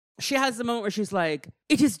she has the moment where she's like,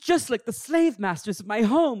 "It is just like the slave masters of my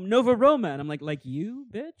home, Nova Roma." And I'm like you,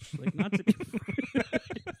 bitch? Like, not to be...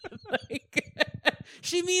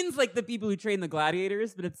 she means like the people who train the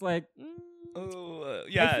gladiators, but it's like...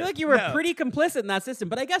 yeah. I feel like you were pretty complicit in that system,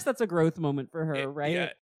 but I guess that's a growth moment for her, right? Yeah.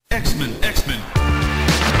 X-Men. In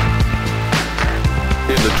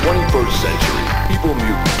the 21st century, evil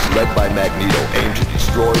mutants led by Magneto aim to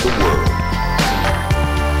destroy the world.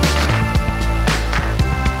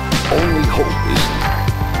 The only hope is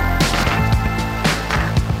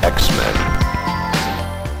X-Men.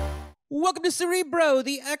 Welcome to Cerebro,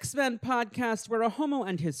 the X-Men podcast where a homo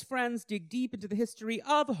and his friends dig deep into the history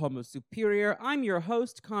of Homo Superior. I'm your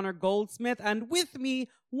host, Connor Goldsmith, and with me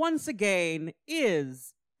once again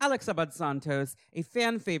is Alex Abad Santos, a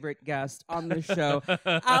fan favorite guest on the show.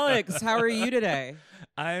 Alex, how are you today?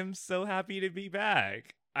 I'm so happy to be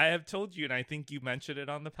back. I have told you, and I think you mentioned it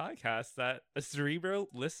on the podcast, that a Cerebro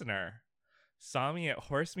listener saw me at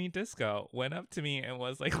Horse Meat Disco, went up to me and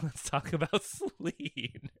was like, let's talk about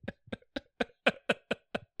Selene.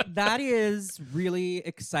 That is really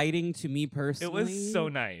exciting to me personally. It was so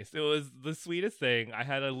nice. It was the sweetest thing. I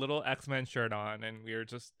had a little X-Men shirt on, and we were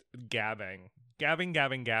just gabbing,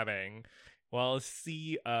 while a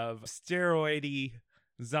sea of steroidy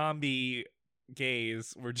zombie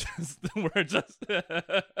gays were just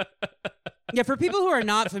Yeah, for people who are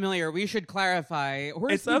not familiar, we should clarify.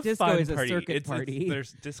 Horse Meat Disco is a circuit party.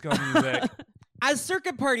 There's disco music. As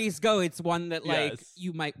circuit parties go, it's one that like Yes.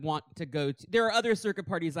 you might want to go to. There are other circuit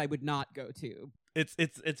parties I would not go to.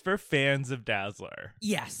 It's for fans of Dazzler.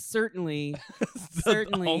 Yes, certainly. All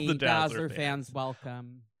Certainly, the Dazzler fans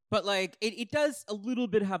welcome. But like, it does a little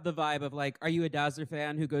bit have the vibe of like, are you a Dazzler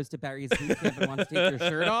fan who goes to Barry's boot camp and wants to take your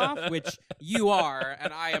shirt off? Which you are,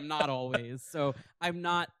 and I am not always. So I'm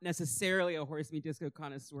not necessarily a Horse Meat Disco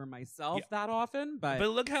connoisseur myself that often. But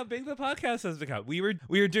look how big the podcast has become. We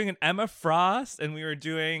were doing an Emma Frost, and we were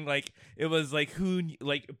doing like, it was like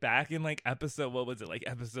back in like episode, what was it, like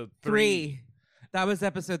episode 3? That was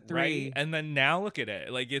episode 3. Right? And then now look at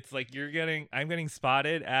it. Like, it's like I'm getting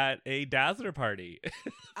spotted at a Dazzler party.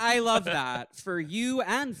 I love that for you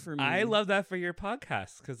and for me. I love that for your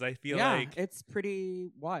podcast because I feel like it's pretty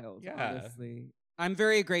wild, Yeah. honestly. I'm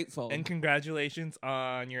very grateful. And congratulations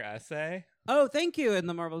on your essay. Oh, thank you. In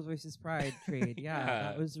the Marvel's Voices Pride trade. Yeah, Yeah.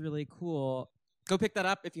 that was really cool. Go pick that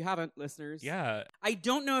up if you haven't, listeners. Yeah. I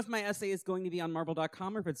don't know if my essay is going to be on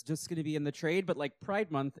Marvel.com or if it's just going to be in the trade, but like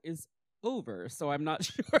Pride Month is over, so I'm not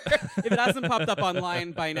sure. If it hasn't popped up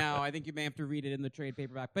online by now, I think you may have to read it in the trade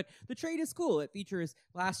paperback. But the trade is cool. It features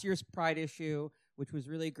last year's Pride issue, which was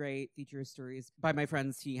really great. Features stories by my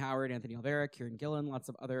friends T. Howard, Anthony Alvera, Kieran Gillen, lots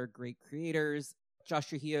of other great creators. Josh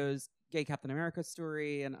Trujillo's gay Captain America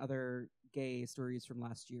story and other gay stories from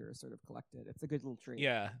last year sort of collected. It's a good little trade.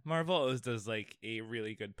 Yeah. Marvel always does like a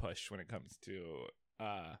really good push when it comes to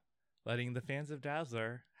letting the fans of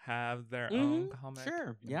Dazzler have their own comic.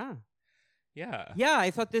 Sure. Yeah. Yeah. Yeah,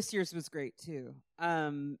 I thought this year's was great too.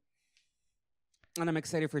 And I'm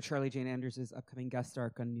excited for Charlie Jane Anders' upcoming guest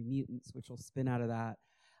arc on New Mutants, which will spin out of that.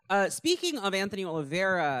 Speaking of Anthony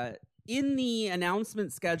Oliveira, in the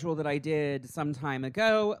announcement schedule that I did some time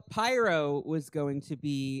ago, Pyro was going to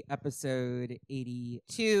be episode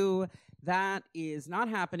 82. That is not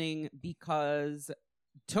happening because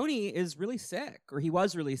Tony is really sick, or he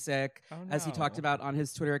was really sick, as he talked about on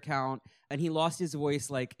his Twitter account, and he lost his voice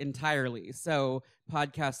like entirely. So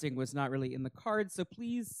podcasting was not really in the cards. So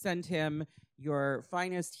please send him your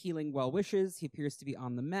finest healing well wishes. He appears to be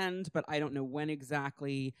on the mend, but I don't know when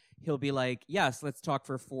exactly he'll be like, yes, let's talk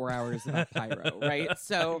for 4 hours about Pyro, right?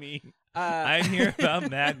 So I mean, I'm here about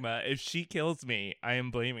Magma. If she kills me, I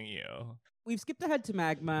am blaming you. We've skipped ahead to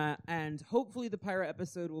Magma, and hopefully the Pyro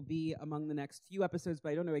episode will be among the next few episodes, but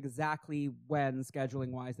I don't know exactly when,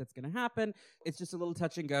 scheduling-wise, that's going to happen. It's just a little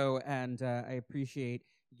touch and go, and I appreciate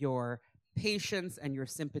your patience and your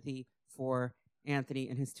sympathy for Anthony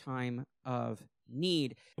in his time of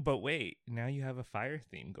need. But wait, now you have a fire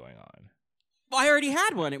theme going on. Well, I already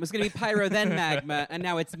had one. It was going to be Pyro, then Magma, and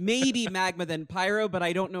now it's maybe Magma, then Pyro, but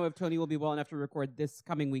I don't know if Tony will be well enough to record this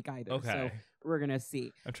coming week either. Okay. So we're going to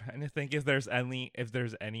see. I'm trying to think if there's any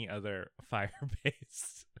other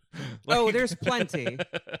fire-based. Oh, there's plenty.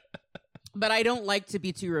 But I don't like to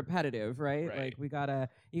be too repetitive, right? Like you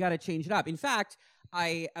gotta change it up. In fact,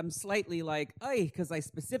 I am slightly like, because I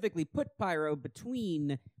specifically put Pyro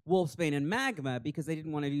between Wolfsbane and Magma because I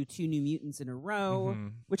didn't want to do 2 New Mutants in a row,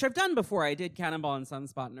 which I've done before. I did Cannonball and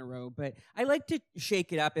Sunspot in a row, but I like to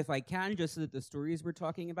shake it up if I can, just so that the stories we're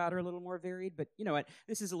talking about are a little more varied. But you know what?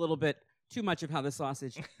 This is a little bit too much of how the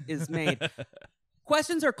sausage is made.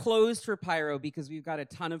 Questions are closed for Pyro because we've got a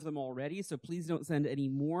ton of them already, so please don't send any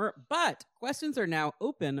more. But questions are now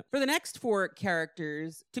open for the next 4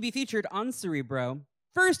 characters to be featured on Cerebro.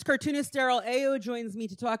 First, cartoonist Daryl Ayo joins me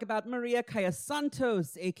to talk about Maria Kaya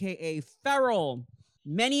Santos, a.k.a. Feral.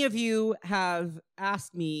 Many of you have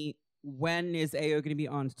asked me, when is Ayo going to be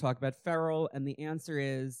on to talk about Feral? And the answer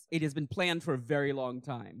is, it has been planned for a very long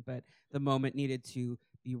time, but the moment needed to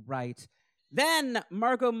be right. Then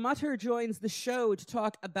Margot Mutter joins the show to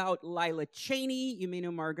talk about Lila Cheney. You may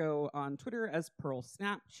know Margot on Twitter as Pearl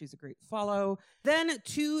Snap. She's a great follow. Then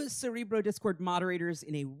 2 Cerebro Discord moderators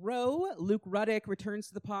in a row. Luke Ruddick returns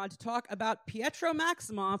to the pod to talk about Pietro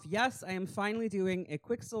Maximoff. Yes, I am finally doing a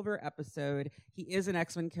Quicksilver episode. He is an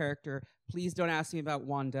X-Men character. Please don't ask me about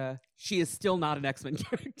Wanda. She is still not an X-Men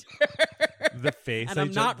character. The face. And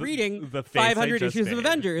I'm not reading 500 issues of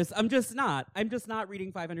Avengers. I'm just not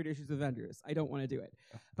reading 500 issues of Avengers. I don't want to do it.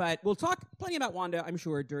 But we'll talk plenty about Wanda, I'm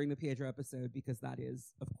sure, during the Pietro episode, because that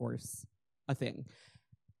is, of course, a thing.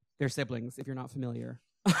 They're siblings, if you're not familiar.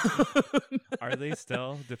 Are they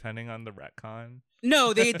still, depending on the retcon?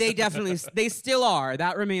 No, they definitely, they still are.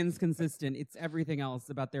 That remains consistent. It's everything else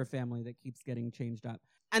about their family that keeps getting changed up.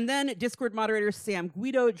 And then Discord moderator Sam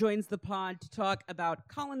Guido joins the pod to talk about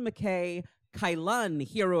Colin McKay, Kylun,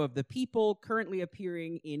 Hero of the People, currently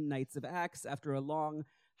appearing in Knights of X after a long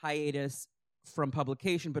hiatus from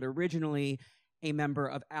publication, but originally a member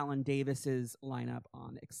of Alan Davis's lineup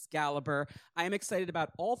on Excalibur. I am excited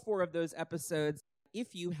about all 4 of those episodes.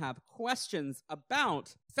 If you have questions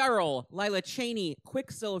about Feral, Lila Cheney,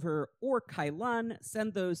 Quicksilver, or Kylun,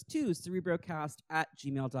 send those to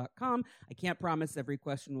cerebrocast@gmail.com. I can't promise every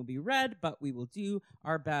question will be read, but we will do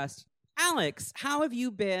our best. Alex, how have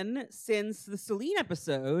you been since the Celine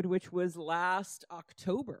episode, which was last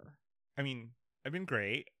October? I mean, I've been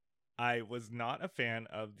great. I was not a fan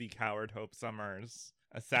of the coward Hope Summers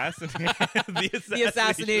the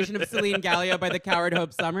assassination of Celine Gallio by the coward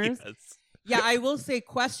Hope Summers. Yes. Yeah, I will say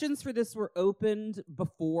questions for this were opened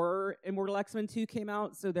before Immortal X-Men 2 came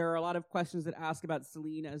out, so there are a lot of questions that ask about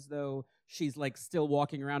Celine as though she's like still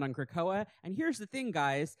walking around on Krakoa. And here's the thing,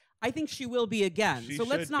 guys. I think she will be again. So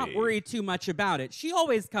let's not worry too much about it. She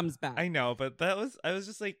always comes back. I know, but I was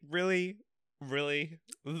just like, really?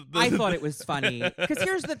 I thought it was funny. Because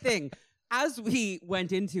here's the thing. As we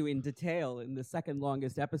went into in detail in the second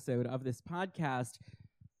longest episode of this podcast,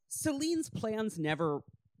 Celine's plans never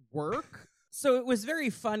work. So it was very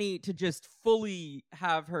funny to just fully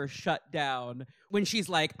have her shut down when she's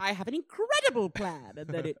like, I have an incredible plan. And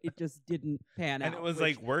then it just didn't pan out. And it was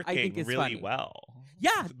like working really funny. well.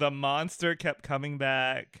 Yeah. The monster kept coming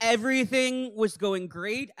back. Everything was going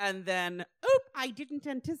great. And then, I didn't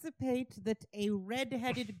anticipate that a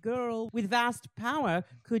red-headed girl with vast power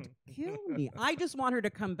could kill me. I just want her to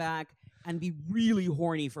come back and be really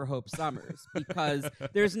horny for Hope Summers, because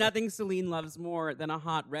there's nothing Celine loves more than a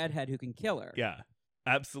hot redhead who can kill her. Yeah,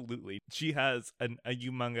 absolutely. She has a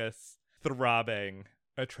humongous, throbbing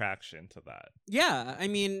attraction to that. Yeah, I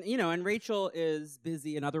mean, and Rachel is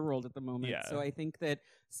busy in Otherworld at the moment, so I think that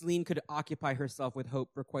Celine could occupy herself with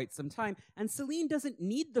Hope for quite some time. And Celine doesn't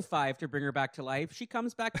need the 5 to bring her back to life. She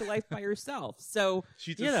comes back to life by herself. So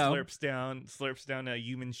she just slurps down a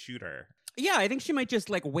human shooter. Yeah, I think she might just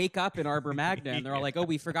like wake up in Arbor Magna and they're all like, oh,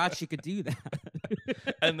 we forgot she could do that.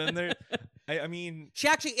 And then I mean, she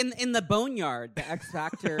actually in the Boneyard, the X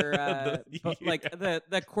Factor, like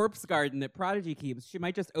the corpse garden that Prodigy keeps, she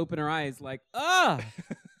might just open her eyes like,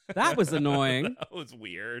 that was annoying. That was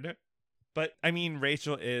weird. But I mean,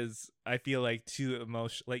 Rachel is, I feel like, too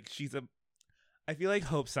emotional. Like I feel like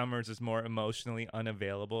Hope Summers is more emotionally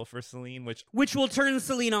unavailable for Celine, which will turn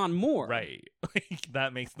Celine on more. Right. Like,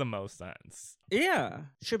 that makes the most sense. Yeah.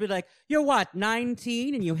 She'll be like, you're what,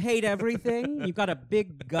 19 and you hate everything? You've got a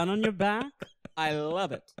big gun on your back? I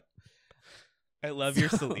love it. I love your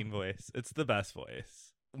Celine voice. It's the best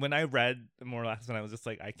voice. When I read Immortal X-Men, I was just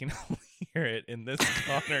like, I can only hear it in this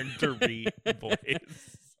Connor Dorit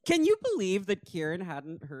voice. Can you believe that Kieran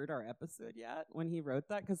hadn't heard our episode yet when he wrote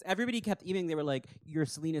that? Because everybody kept emailing. They were like, your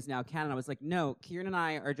Celine is now canon. I was like, no, Kieran and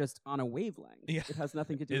I are just on a wavelength. Yeah. It has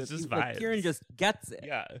nothing to do with just vibes. Like, Kieran just gets it.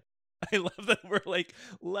 Yeah. I love that we're like,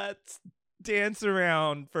 let's dance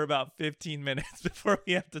around for about 15 minutes before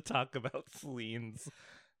we have to talk about Celine's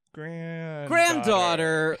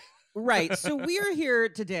granddaughter. Right. So we're here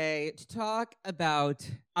today to talk about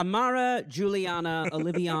Amara Juliana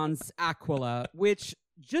Oliviance Aquila, which,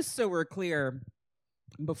 just so we're clear,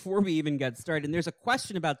 before we even get started, and there's a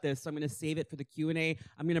question about this, so I'm going to save it for the Q&A.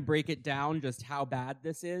 I'm going to break it down just how bad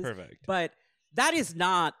this is. Perfect. But that is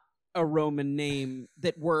not a Roman name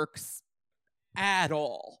that works at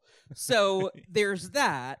all. So there's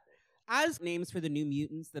that. As names for the New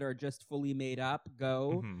Mutants that are just fully made up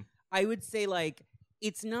go, I would say, like,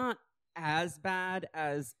 it's not as bad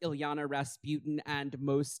as Ilyana Rasputin and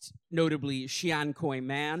most notably Xi'an Koi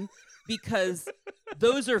Man, because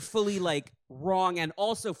those are fully, like, wrong and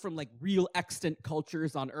also from, like, real extant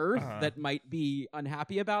cultures on Earth that might be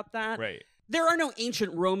unhappy about that. Right. There are no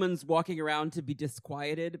ancient Romans walking around to be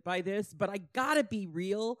disquieted by this, but I gotta be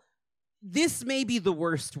real. This may be the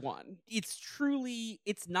worst one. It's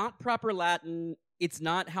not proper Latin. It's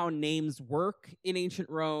not how names work in ancient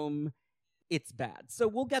Rome. It's bad. So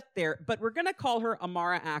we'll get there, but we're going to call her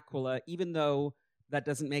Amara Aquila, even though that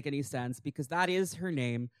doesn't make any sense because that is her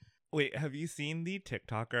name. Wait, have you seen the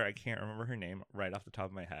TikToker? I can't remember her name right off the top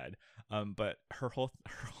of my head. But her whole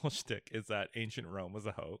shtick is that ancient Rome was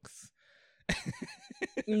a hoax.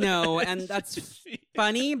 No, and that's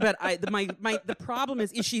funny, but the problem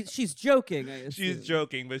is she's joking. I assume. She's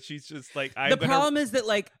joking, but she's just like problem is that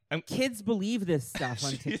like kids believe this stuff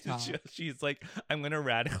on TikTok. She's like, I'm gonna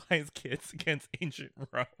radicalize kids against ancient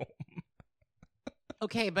Rome.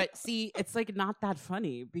 Okay, but see, it's like not that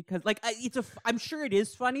funny because like I'm sure it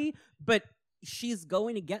is funny, but she's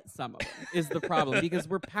going to get some of it is the problem because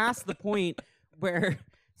we're past the point where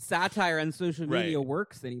satire on social media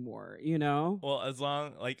works anymore, you know? Well, as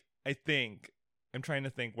long, like, I'm trying to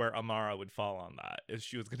think where Amara would fall on that if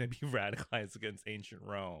she was going to be radicalized against ancient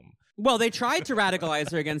Rome. Well, they tried to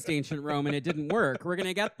radicalize her against ancient Rome and it didn't work. We're going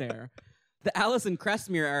to get there. The Alison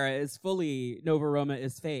Cressmere era is fully Nova Roma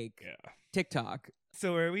is fake. Yeah. TikTok.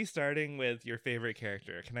 So are we starting with your favorite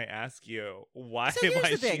character? Can I ask you why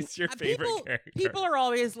she's your favorite character? People are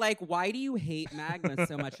always like, why do you hate Magma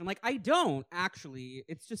so much? I'm like, I don't, actually.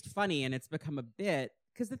 It's just funny and it's become a bit.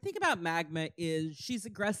 Because the thing about Magma is she's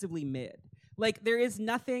aggressively mid. Like, there is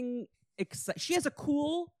nothing... She has a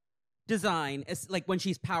cool design, like when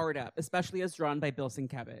she's powered up, especially as drawn by Bill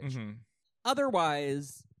Sienkiewicz. Mm-hmm.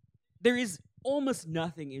 Otherwise, there is almost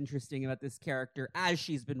nothing interesting about this character as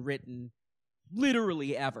she's been written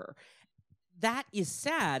literally ever. That is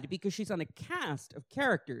sad because she's on a cast of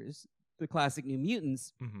characters, the classic New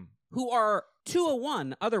Mutants, who are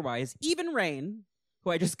 201 otherwise. Even Rain,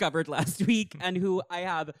 who I discovered last week and who I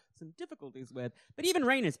have some difficulties with. But even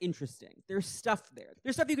Rain is interesting. There's stuff there.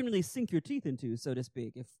 There's stuff you can really sink your teeth into, so to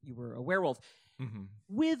speak, if you were a werewolf.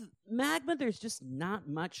 With Magma, there's just not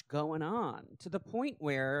much going on to the point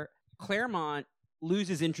where Claremont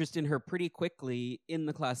loses interest in her pretty quickly in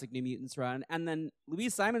the classic New Mutants run, and then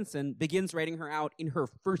Louise Simonson begins writing her out in her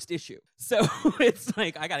first issue. So it's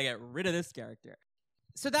like, I gotta get rid of this character.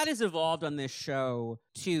 So that has evolved on this show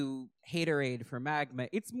to haterade for Magma.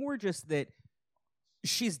 It's more just that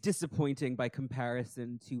she's disappointing by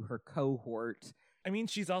comparison to her cohort. I mean,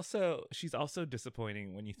 she's also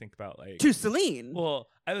disappointing when you think about, like... To Celine! Well,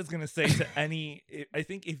 I was gonna say to any... I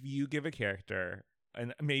think if you give a character...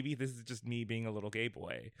 And maybe this is just me being a little gay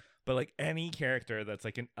boy, but like any character that's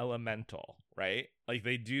like an elemental, right? Like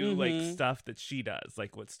they do like stuff that she does,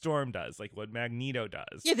 like what Storm does, like what Magneto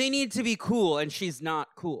does. Yeah, they need to be cool, and she's not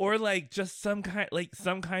cool. Or like just some kind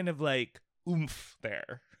of like oomph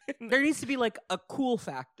there. There needs to be like a cool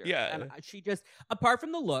factor. Yeah. And she just, apart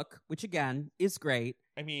from the look, which again is great.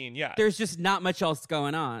 I mean, yeah. There's just not much else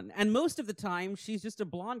going on. And most of the time, she's just a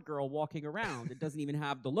blonde girl walking around. It doesn't even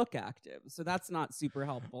have the look active. So that's not super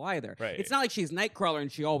helpful either. Right. It's not like she's Nightcrawler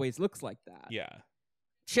and she always looks like that. Yeah.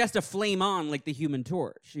 She has to flame on like the Human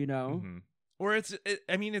Torch, you know? Or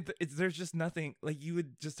there's just nothing, like you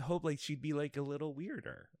would just hope like she'd be like a little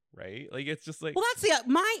weirder, right? Like it's just like... Well, that's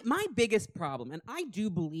my biggest problem. And I do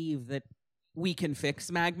believe that we can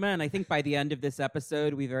fix Magma. And I think by the end of this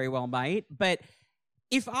episode, we very well might. But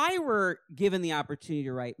if I were given the opportunity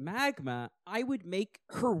to write Magma, I would make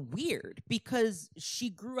her weird because she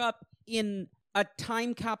grew up in a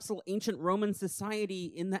time capsule ancient Roman society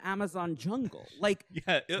in the Amazon jungle. Like,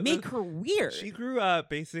 make her weird. She grew up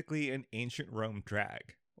basically in ancient Rome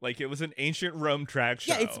drag. Like, it was an ancient Rome drag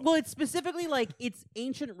show. Yeah, it's specifically like, it's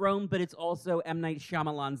ancient Rome, but it's also M. Night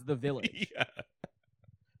Shyamalan's The Village. Yeah.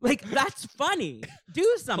 Like, that's funny.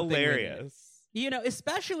 Do something hilarious. You know,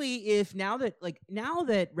 especially if now that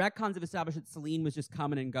retcons have established that Celine was just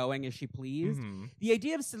coming and going as she pleased, the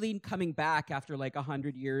idea of Celine coming back after like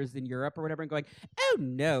 100 years in Europe or whatever and going, oh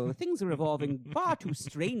no, things are evolving far too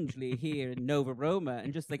strangely here in Nova Roma,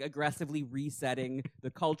 and just like aggressively resetting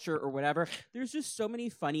the culture or whatever. There's just so many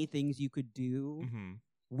funny things you could do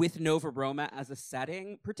with Nova Roma as a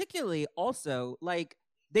setting, particularly also like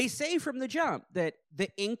they say from the jump that the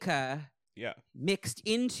Inca yeah. mixed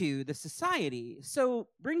into the society. So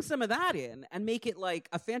bring some of that in and make it like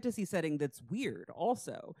a fantasy setting that's weird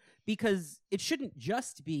also, because it shouldn't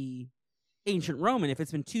just be ancient Roman. If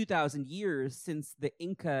it's been 2,000 years since the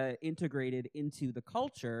Inca integrated into the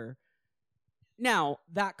culture, now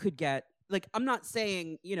that could get, like, I'm not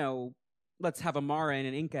saying, you know, let's have Amara in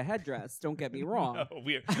an Inca headdress. Don't get me wrong. No,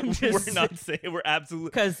 we're just not saying, we're absolutely,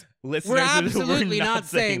 because listeners, we're absolutely we're not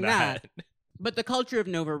saying that. But the culture of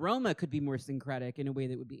Nova Roma could be more syncretic in a way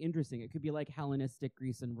that would be interesting. It could be like Hellenistic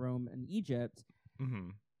Greece and Rome and Egypt,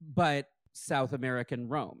 but South American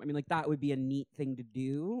Rome. I mean, like, that would be a neat thing to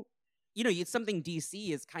do. You know, it's something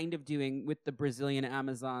DC is kind of doing with the Brazilian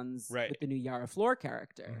Amazons, with the new Yara Flor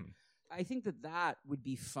character. I think that would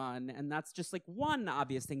be fun, and that's just like one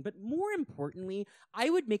obvious thing. But more importantly, I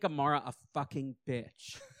would make Amara a fucking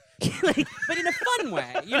bitch, like, but in a fun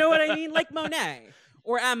way. You know what I mean? Like Monet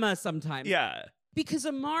or Emma sometimes. Yeah, because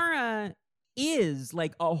Amara is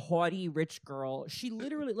like a haughty rich girl. She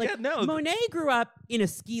literally, like, Monet grew up in a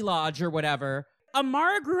ski lodge or whatever.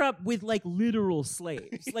 Amara grew up with like literal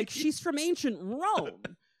slaves. Like, she's from ancient Rome.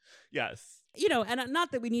 Yes. You know, and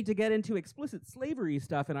not that we need to get into explicit slavery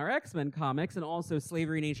stuff in our X-Men comics, and also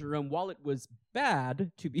slavery in ancient Rome, while it was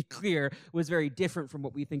bad, to be clear, was very different from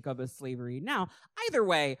what we think of as slavery now. Either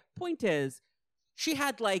way, point is, she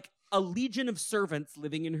had like a legion of servants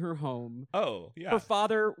living in her home. Oh, yeah. Her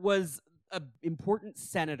father was an important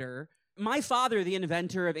senator. My father, the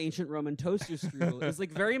inventor of ancient Roman toaster strudel, is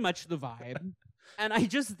like very much the vibe. And I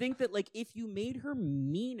just think that, like, if you made her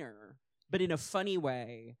meaner, but in a funny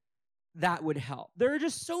way, that would help. There are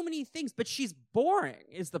just so many things, but she's boring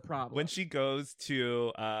is the problem. When she goes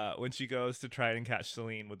to try and catch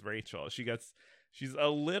Celine with Rachel, she's a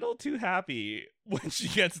little too happy when she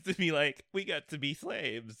gets to be like, we get to be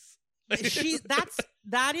slaves.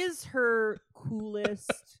 That is her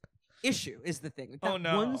coolest issue, is the thing. Like,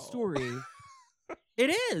 that one story.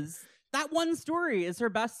 It is. That one story is her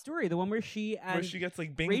best story. The one where she gets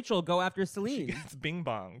like Rachel go after Celine. She gets bing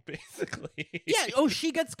bong, basically. Yeah. Oh,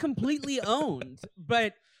 she gets completely owned,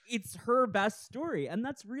 but it's her best story. And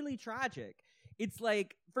that's really tragic. It's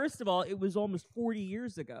like, first of all, it was almost 40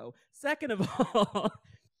 years ago. Second of all,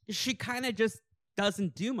 she kind of just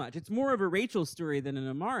doesn't do much. It's more of a Rachel story than an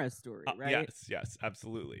Amara story, right? Yes,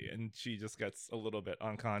 absolutely. And she just gets a little bit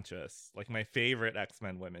unconscious, like my favorite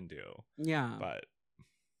X-Men women do. Yeah. But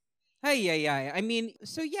yeah. I mean,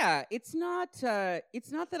 so yeah, it's not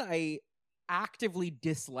that I actively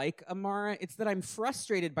dislike Amara. It's that I'm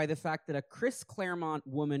frustrated by the fact that a Chris Claremont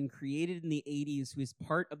woman created in the 80s who is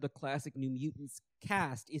part of the classic New Mutants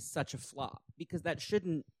cast is such a flop, because that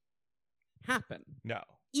shouldn't happen. No.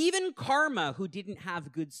 Even Karma, who didn't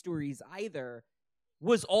have good stories either,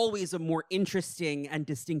 was always a more interesting and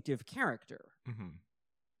distinctive character.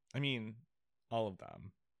 I mean, all of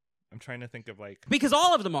them. I'm trying to think of like... Because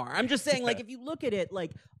all of them are. I'm just saying, like, if you look at it,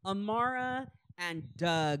 like, Amara and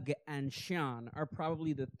Doug and Sean are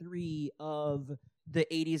probably the three of the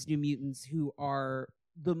 80s New Mutants who are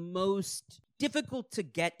the most difficult to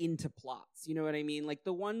get into plots. You know what I mean? Like,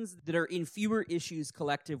 the ones that are in fewer issues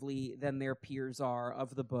collectively than their peers are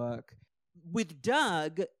of the book. With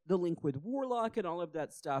Doug, the link with Warlock and all of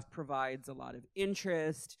that stuff provides a lot of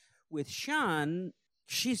interest. With Sean,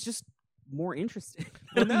 she's just more interesting.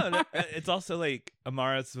 Well, no, it's also like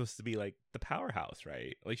Amara's supposed to be like the powerhouse,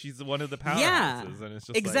 right? Like, she's one of the powerhouses, and it's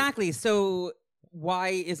just exactly. Like... So why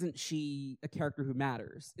isn't she a character who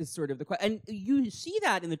matters? Is sort of the question, and you see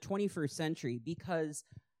that in the 21st century, because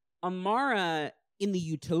Amara in the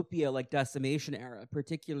Utopia, like, Decimation era,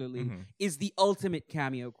 particularly, is the ultimate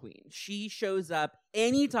cameo queen. She shows up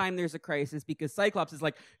anytime there's a crisis because Cyclops is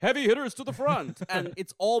like, heavy hitters to the front. And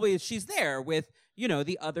it's always, she's there with, you know,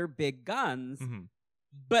 the other big guns.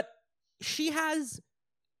 But she has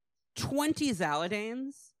 20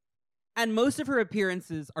 Zaladains, and most of her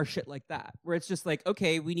appearances are shit like that, where it's just like,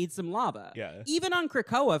 okay, we need some lava. Yeah. Even on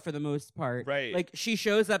Krakoa, for the most part. Right. Like, she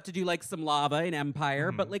shows up to do, like, some lava in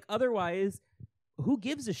Empire, but, like, otherwise... who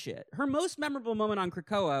gives a shit? Her most memorable moment on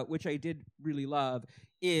Krakoa, which I did really love,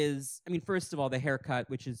 is, I mean, first of all, the haircut,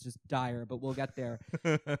 which is just dire, but we'll get there.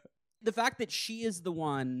 The fact that she is the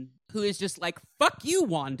one who is just like, fuck you,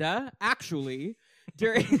 Wanda, actually.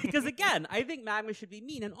 Because, again, I think Magma should be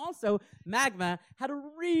mean. And also, Magma had a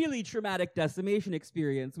really traumatic Decimation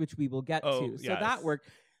experience, which we will get to. So that worked.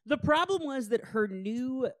 The problem was that her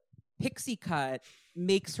new pixie cut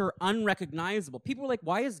makes her unrecognizable. People were like,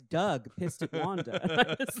 why is Doug pissed at Wanda? And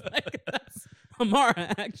I was like, that's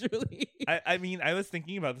Amara, actually. I mean, I was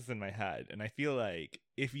thinking about this in my head, and I feel like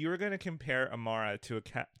if you were going to compare Amara to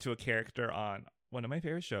a character on one of my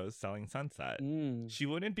favorite shows, Selling Sunset. Mm. She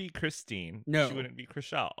wouldn't be Christine. No. She wouldn't be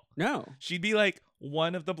Chriselle. No. She'd be like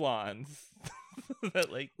one of the blondes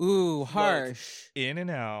that like Ooh, harsh. in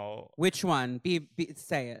and out. Which one?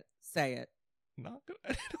 Say it. Say it. Not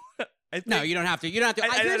good. I think, No, you don't have to. You don't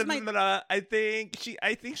have to. Here's my. I think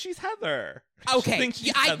she's Heather. Okay, I think she's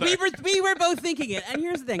yeah, Heather. we were both thinking it. And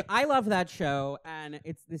here's the thing: I love that show, and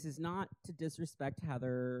this is not to disrespect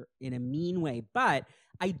Heather in a mean way, but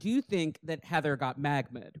I do think that Heather got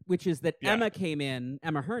Magmed, which is that Yeah.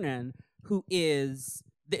 Emma Hernan, who is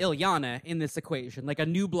the Ilyana in this equation, like a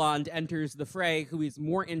new blonde enters the fray who is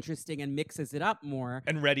more interesting and mixes it up more.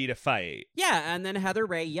 And ready to fight. Yeah, and then Heather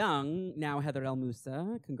Ray Young, now Heather El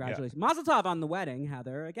Moussa. Congratulations. Mazel tov on the wedding,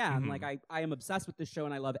 Heather. Again, Mhm. like I am obsessed with this show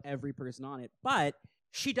and I love every person on it. But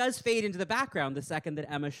she does fade into the background the second that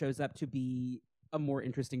Emma shows up to be a more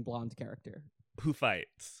interesting blonde character. Who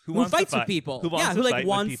fights? Who wants to fights with fight? people. Who wants yeah, to who like fight with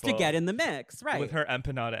wants to people get in the mix. Right. with her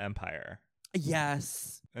empanada empire.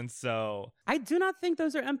 Yes. And so I do not think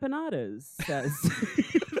those are empanadas, says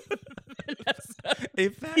a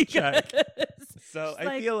fact check. So She's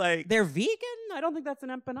I feel like they're vegan? I don't think that's an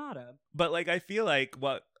empanada. but like I feel like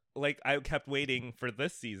I kept waiting for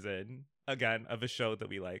this season again of a show that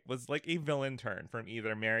we like was like a villain turn from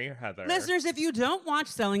either Mary or Heather. Listeners, if you don't watch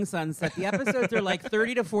Selling Sunset, the episodes are like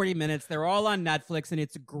 30 to 40 minutes. They're all on Netflix, and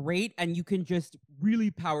it's great, and you can just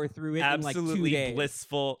really power through it in like 2 Absolutely days.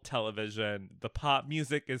 blissful television. The pop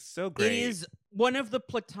music is so great. It is one of the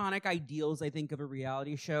platonic ideals, I think, of a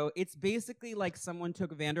reality show. It's basically like someone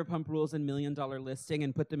took Vanderpump Rules and $1 Million Listing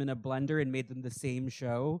and put them in a blender and made them the same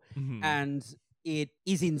show, Mhm. and it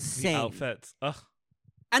is the insane. outfits. Ugh.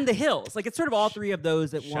 And The Hills, like it's sort of all three of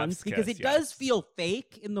those at Chef's once because kiss, it does yes. feel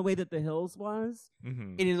fake in the way that The Hills was.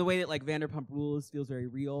 Mhm. And in the way that like Vanderpump Rules feels very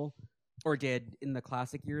real, or did in the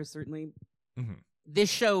classic years, certainly. Mhm. This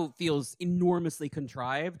show feels enormously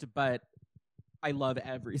contrived, but I love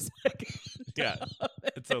every second. Yeah,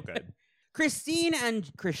 it's so good. Christine and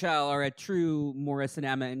Chriselle are a true Morris and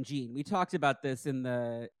Emma and Jean. We talked about this in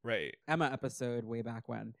the Right. Emma episode way back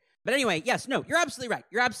when. But anyway, yes, no, you're absolutely right.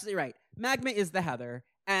 You're absolutely right. Magma is the Heather,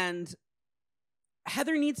 and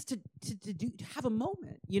Heather needs to have a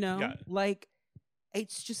moment, you know? Yeah. Like,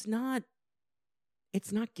 it's just not,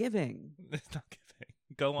 it's not giving. It's not giving.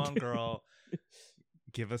 Go on, girl.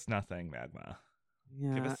 Give us nothing, Magma.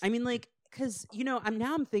 Give Yeah. us- I mean, like, because, you know,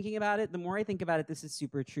 I'm thinking about it. The more I think about it, this is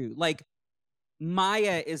super true. Like,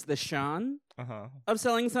 Maya is the Sean Uh-huh. of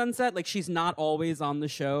Selling Sunset. Like, she's not always on the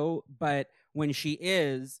show, but when she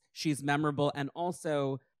is, she's memorable. And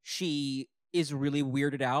also, she is really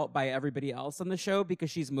weirded out by everybody else on the show because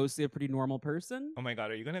she's mostly a pretty normal person. Oh my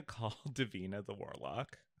god, are you gonna call Davina the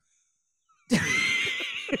warlock?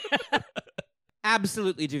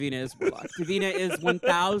 Absolutely, Davina is Warlock. Davina is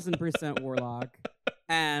 1000% Warlock.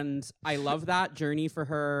 And I love that journey for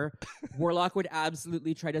her. Warlock would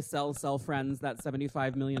absolutely try to sell Friends that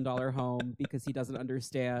 $75 million home because he doesn't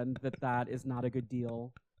understand that is not a good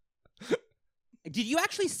deal. Did you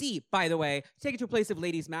actually see, by the way, take it to a place of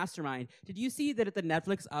Ladies Mastermind, did you see that at the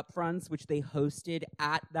Netflix upfronts, which they hosted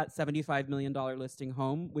at that $75 million listing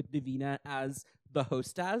home with Davina as the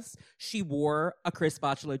hostess, she wore a Chris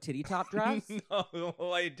Bachalo titty top dress? No,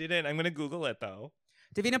 I didn't. I'm gonna Google it though.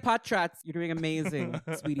 Davina Potratz, you're doing amazing,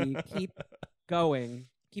 sweetie. Keep going.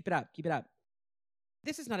 Keep it up. Keep it up.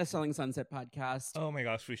 This is not a Selling Sunset podcast. Oh my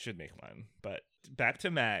gosh, we should make one. But back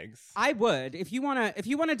to Mags. I would if you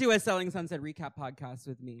wanna do a Selling Sunset recap podcast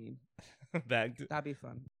with me. Back to- That'd be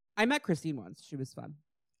fun. I met Christine once. She was fun.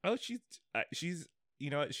 oh, she's you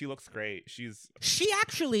know what? She looks great. She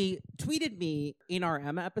actually tweeted me in our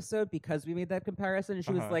Emma episode because we made that comparison, and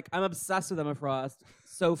she was Uh-huh. like, "I'm obsessed with Emma Frost.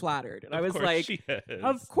 So flattered." And I Of was course like, she is.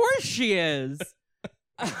 "Of course she is."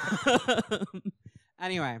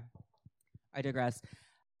 Anyway, I digress.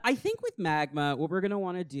 I think with Magma, what we're going to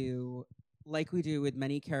want to do, like we do with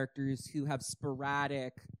many characters who have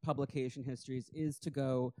sporadic publication histories, is to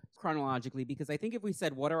go chronologically, because I think if we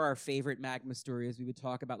said, what are our favorite Magma stories, we would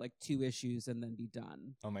talk about like 2 issues and then be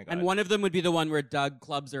done. Oh my god. And one of them would be the one where Doug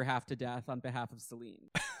clubs her half to death on behalf of Celine.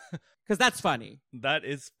 Because that's funny. That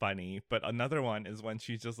is funny, but another one is when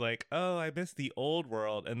she's just like, "Oh, I miss the old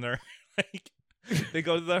world," and they're like, they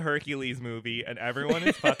go to the Hercules movie, and everyone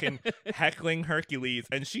is fucking heckling Hercules,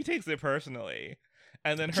 and she takes it personally.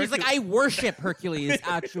 And then She's like, I worship Hercules,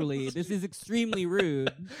 actually. This is extremely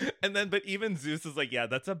rude. and then, but even Zeus is like, "Yeah,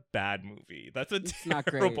 that's a bad movie. That's a It's not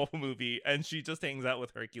great. terrible movie," and she just hangs out with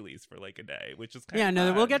Hercules for like a day, which is kind Yeah, of no,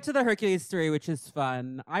 we'll fun. get to the Hercules story, which is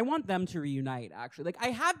fun. I want them to reunite, actually. Like, I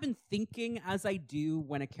have been thinking, as I do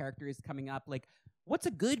when a character is coming up, like, what's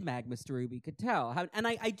a good Magma story we could tell? And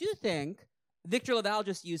I do think Victor LaValle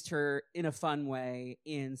just used her in a fun way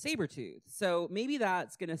in Sabretooth. So maybe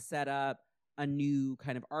that's going to set up a new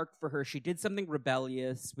kind of arc for her. She did something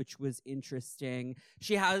rebellious, which was interesting.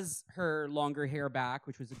 She has her longer hair back,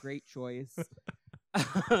 which was a great choice.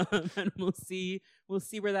 And we'll see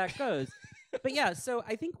where that goes. But yeah, so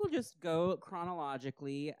I think we'll just go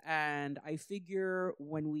chronologically, and I figure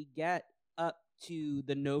when we get up to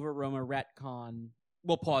the Nova Roma retcon,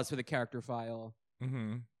 we'll pause for the character file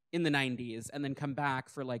in the 90s, and then come back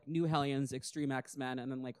for like New Hellions, Extreme X-Men,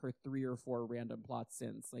 and then like her 3 or 4 random plots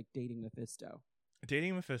since, like Dating Mephisto.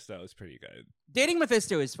 Dating Mephisto is pretty good. Dating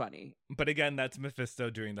Mephisto is funny. But again, that's Mephisto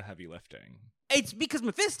doing the heavy lifting. It's because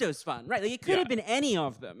Mephisto's fun, right? Like it could have been any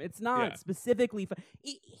of them. It's not specifically fun.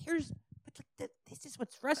 This is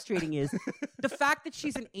what's frustrating is the fact that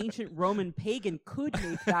she's an ancient Roman pagan could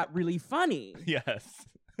make that really funny. Yes.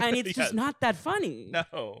 And it's just not that funny.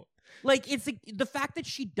 No. Like, it's the fact that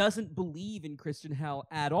she doesn't believe in Christian hell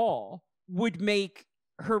at all would make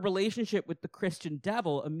her relationship with the Christian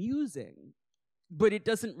devil amusing. But it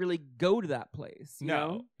doesn't really go to that place. You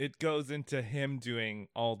know? It goes into him doing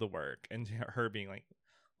all the work and her being like,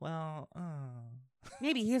 well,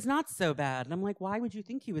 maybe he's not so bad. And I'm like, why would you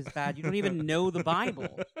think he was bad? You don't even know the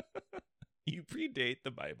Bible. You predate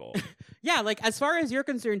the Bible. Yeah, like as far as you're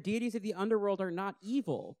concerned, deities of the underworld are not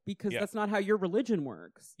evil because that's not how your religion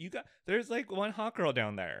works. There's like one hot girl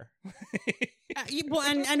down there. Well,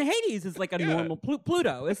 and Hades is like a normal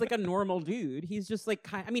Pluto is like a normal dude. He's just like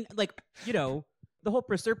the whole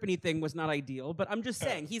Proserpine thing was not ideal, but I'm just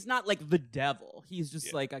saying he's not like the devil. He's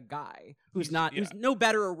just like a guy who's no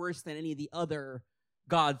better or worse than any of the other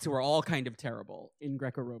gods who are all kind of terrible in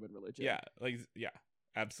Greco-Roman religion. Yeah,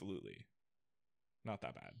 absolutely. Not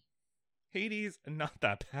that bad. Hades, not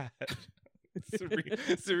that bad.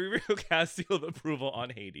 Cerebral cast seal of approval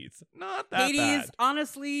on Hades. Not that bad. Hades,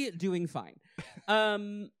 honestly, doing fine.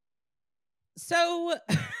 So...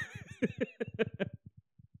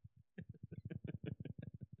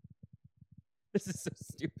 This is so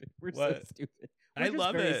stupid. We're so stupid. We're just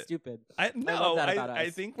love very it. Stupid. I love that about us. I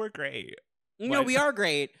think we're great. No, we are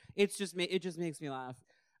great. It just makes me laugh.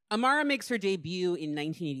 Amara makes her debut in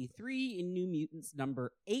 1983 in New Mutants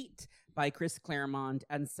number 8 by Chris Claremont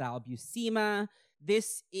and Sal Buscema.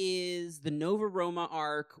 This is the Nova Roma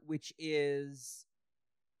arc, which is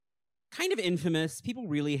kind of infamous. People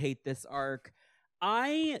really hate this arc.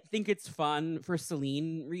 I think it's fun for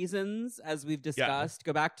Selene reasons, as we've discussed.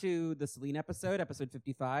 Go back to the Selene episode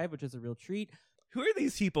 55, which is a real treat. Who are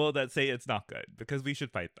these people that say it's not good? Because we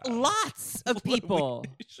should fight them. Lots of people.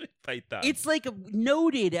 We should fight them. It's like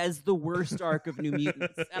noted as the worst arc of New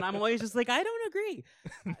Mutants. And I'm always just like, I don't agree.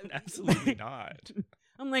 Absolutely not.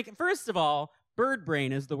 I'm like, first of all, Bird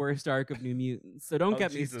Brain is the worst arc of New Mutants. So don't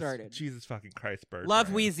get me started. Jesus fucking Christ, Bird Love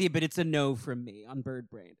Brain. Wheezy, but it's a no from me on Bird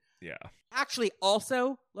Brain. Yeah. Actually,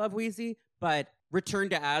 also love Wheezy, but Return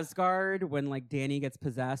to Asgard when like Danny gets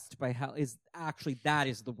possessed by hell is actually that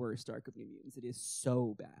is the worst arc of New Mutants. It is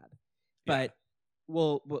so bad. But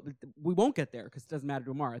we won't get there because it doesn't matter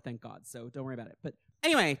to Amara, thank God. So don't worry about it. But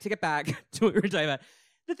anyway, to get back to what we were talking about.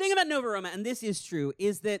 The thing about Nova Roma, and this is true,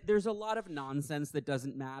 is that there's a lot of nonsense that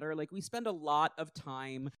doesn't matter. Like, we spend a lot of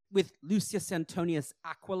time with Lucius Antonius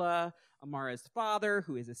Aquila, Amara's father,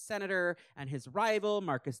 who is a senator, and his rival,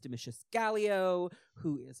 Marcus Domitius Gallio,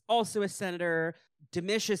 who is also a senator.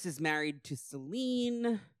 Domitius is married to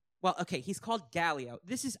Selene. Well, okay, he's called Gallio.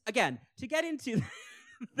 This is, again, to get into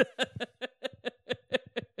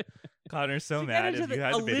Connor's so mad. If you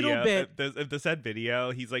had the video, if the said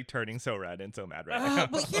video, he's like turning so red and so mad right now.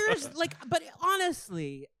 But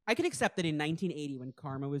honestly, I can accept that in 1980, when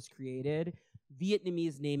Karma was created,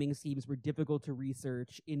 Vietnamese naming schemes were difficult to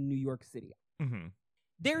research in New York City. Mm-hmm.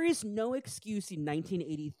 There is no excuse in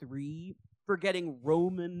 1983 for getting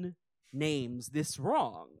Roman names this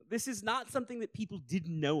wrong. This is not something that people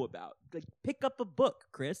didn't know about. Like, pick up a book,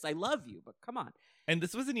 Chris. I love you, but come on. And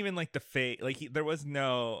this wasn't even like the fake. Like, there was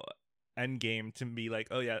no end game to be like,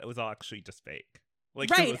 oh yeah, it was all actually just fake. Like,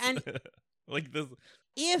 right, was, and like this.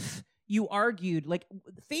 If you argued, like,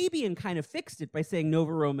 Fabian kind of fixed it by saying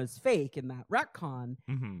Nova Roma's fake in that retcon,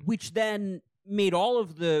 which then made all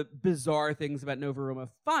of the bizarre things about Nova Roma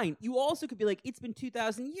fine. You also could be like, it's been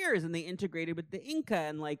 2,000 years and they integrated with the Inca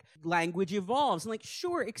and like language evolves. And like,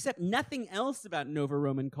 sure, except nothing else about Nova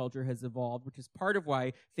Roman culture has evolved, which is part of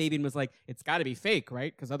why Fabian was like, it's got to be fake,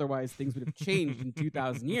 right? Because otherwise things would have changed in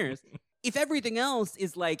 2,000 years. If everything else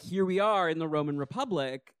is like, here we are in the Roman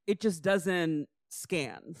Republic, it just doesn't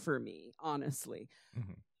scan for me, honestly.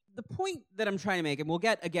 the point that I'm trying to make, and we'll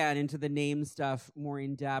get again into the name stuff more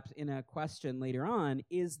in depth in a question later on,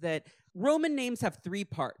 is that Roman names have three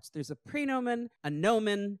parts. There's a praenomen, a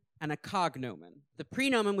nomen, and a cognomen. The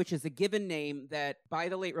praenomen, which is a given name that by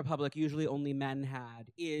the late Republic usually only men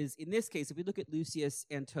had, is, in this case, if we look at Lucius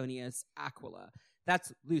Antonius Aquila,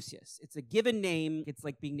 that's Lucius. It's a given name. It's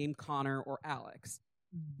like being named Connor or Alex.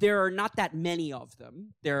 There are not that many of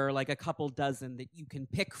them. There are like a couple dozen that you can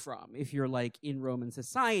pick from if you're like in Roman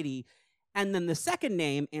society. And then the second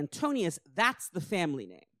name, Antonius, that's the family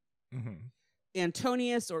name. Mm-hmm.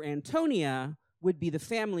 Antonius or Antonia would be the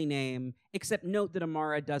family name, except note that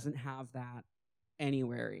Amara doesn't have that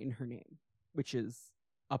anywhere in her name, which is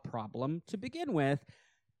a problem to begin with.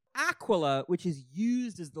 Aquila, which is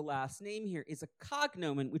used as the last name here, is a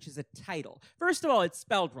cognomen, which is a title. First of all, it's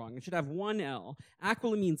spelled wrong. It should have one L.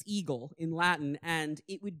 Aquila means eagle in Latin, and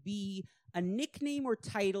it would be a nickname or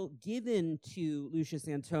title given to Lucius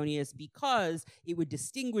Antonius because it would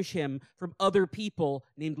distinguish him from other people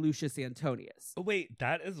named Lucius Antonius. Oh, wait,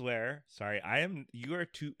 that is where, sorry,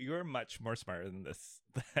 you are much more smarter than this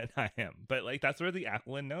than I am. But like, that's where the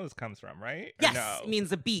aquiline nose comes from, right? Yes, no? It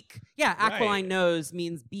means a beak. Yeah, aquiline nose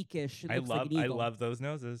means beakish. It looks like an eagle. I love those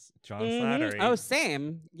noses. John Slattery. Oh,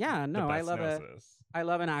 same. Yeah, no, I love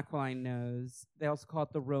an aquiline nose. They also call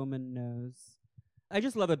it the Roman nose. I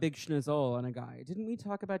just love a big schnozzle on a guy. Didn't we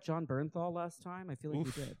talk about John Bernthal last time? I feel like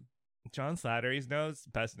we did. John Slattery's nose,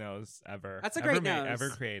 best nose ever. That's a great nose. Ever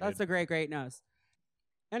created. That's a great nose.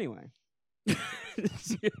 Anyway. So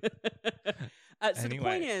the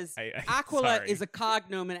point is, Aquila is a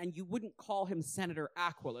cognomen, and you wouldn't call him Senator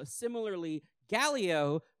Aquila. Similarly,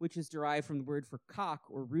 Gallio, which is derived from the word for cock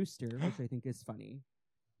or rooster, which I think is funny.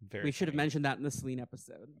 We should have mentioned that in the Celine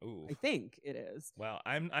episode. Ooh. I think it is. Well,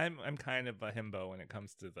 I'm kind of a himbo when it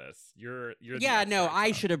comes to this. You're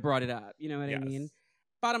I should have brought it up. You know what I mean?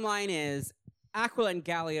 Bottom line is, Aquila and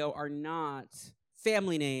Gallio are not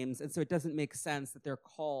family names, and so it doesn't make sense that they're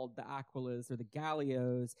called the Aquilas or the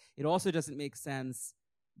Gallios. It also doesn't make sense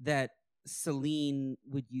that Celine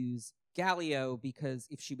would use Gallio, because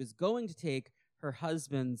if she was going to take her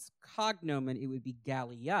husband's cognomen, it would be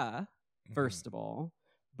Gallia, first of all.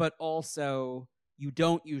 But also, you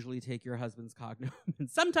don't usually take your husband's cognomen.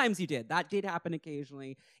 Sometimes you did. That did happen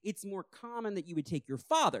occasionally. It's more common that you would take your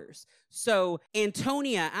father's. So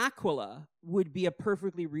Antonia Aquila would be a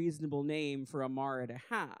perfectly reasonable name for Amara to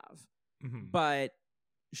have. Mm-hmm. But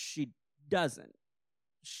she doesn't.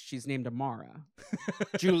 She's named Amara.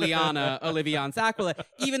 Juliana Olivians Aquila,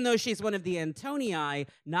 even though she's one of the Antonii,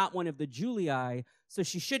 not one of the Julii. So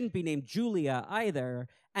she shouldn't be named Julia either.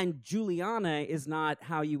 And Juliana is not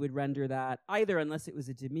how you would render that either, unless it was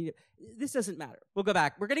a diminutive. This doesn't matter. We'll go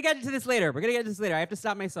back. We're going to get into this later. I have to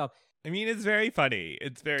stop myself. I mean, it's very funny.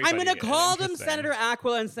 I'm going to call them Senator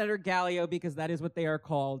Aquila and Senator Gallio because that is what they are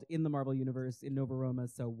called in the Marvel Universe in Nova Roma,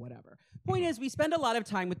 so whatever. Point is, we spend a lot of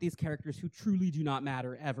time with these characters who truly do not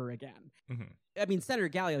matter ever again. Mm-hmm. I mean, Senator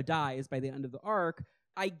Gallio dies by the end of the arc.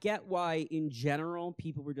 I get why, in general,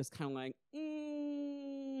 people were just kind of like,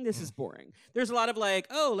 this is boring. There's a lot of like,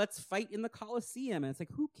 oh, let's fight in the Colosseum. And it's like,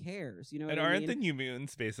 who cares? You know what I mean? Aren't the New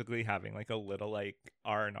Mutants basically having like a little like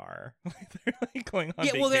R&R? They're like going on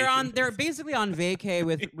vacation. Well, they're basically on vacay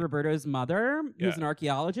with Roberto's mother, who's an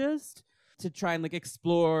archaeologist, to try and like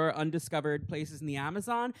explore undiscovered places in the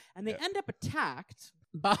Amazon. And they end up attacked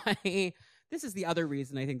by... This is the other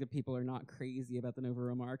reason I think that people are not crazy about the Nova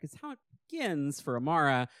Roma arc, is how it begins for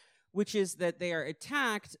Amara, which is that they are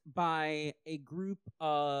attacked by a group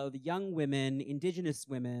of young women, indigenous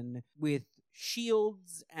women, with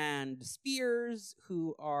shields and spears,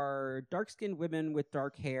 who are dark-skinned women with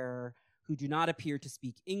dark hair, who do not appear to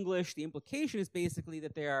speak English. The implication is basically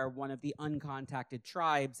that they are one of the uncontacted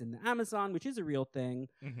tribes in the Amazon, which is a real thing.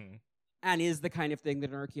 Mm-hmm. And is the kind of thing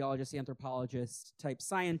that an archaeologist, anthropologist type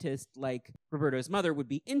scientist like Roberto's mother would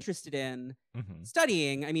be interested in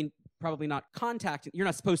studying. I mean, probably not contacting. You're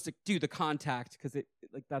not supposed to do the contact because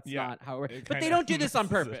that's not how it works. But they don't do this on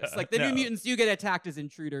purpose. Like the New Mutants do get attacked as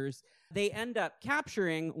intruders. They end up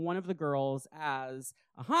capturing one of the girls as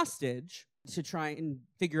a hostage to try and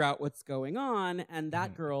figure out what's going on. And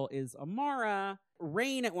that girl is Amara.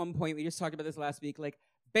 Rain, at one point, we just talked about this last week, like,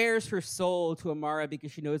 bears her soul to Amara because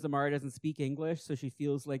she knows Amara doesn't speak English, so she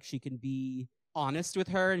feels like she can be honest with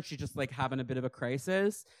her, and she's just like having a bit of a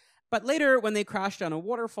crisis. But later, when they crash down a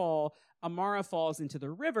waterfall, Amara falls into the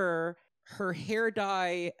river, her hair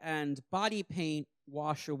dye and body paint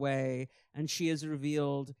wash away, and she is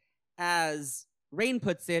revealed as, Rain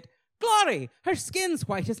puts it, Glory! Her skin's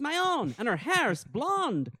white as my own, and her hair's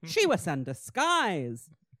blonde. She was in disguise.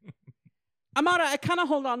 Amara, I cannot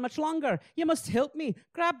hold on much longer. You must help me.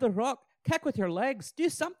 Grab the rock, kick with your legs, do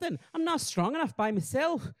something. I'm not strong enough by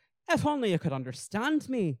myself. If only you could understand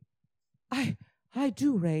me. I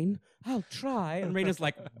do, Rain. I'll try. And Rain is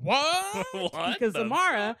like, what? What Because the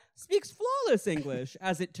Amara speaks flawless English,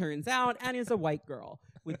 as it turns out, and is a white girl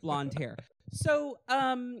with blonde hair. So,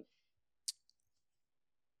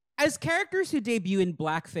 as characters who debut in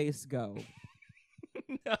blackface go.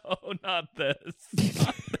 No, not this.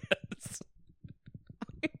 Not this.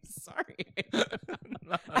 I'm sorry.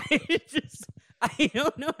 I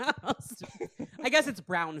don't know how else to. I guess it's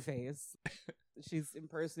brown face. She's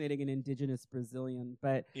impersonating an indigenous Brazilian,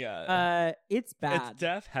 but Yeah. it's bad. It's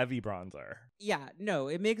def heavy bronzer. Yeah, no,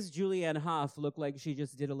 it makes Julianne Hough look like she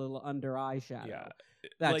just did a little under eye shadow. Yeah.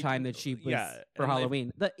 That Like, time that she was for and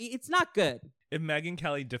Halloween. It's not good. If Megyn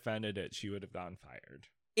Kelly defended it, she would have gotten fired.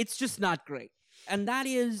 It's just not great. And that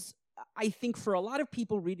is, I think, for a lot of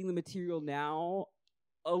people reading the material now,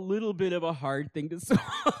 a little bit of a hard thing to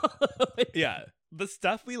swallow. Yeah. The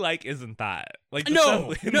stuff we like isn't that. Like the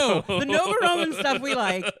No, stuff no. The Nova Roman stuff we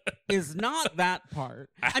like is not that part.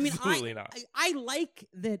 Absolutely not. I like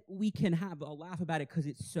that we can have a laugh about it because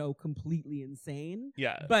it's so completely insane.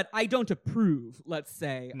 Yeah. But I don't approve, let's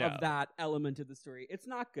say, No. of that element of the story. It's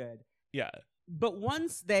not good. Yeah. But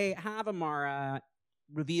once they have Amara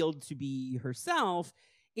revealed to be herself,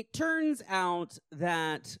 it turns out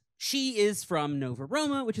that she is from Nova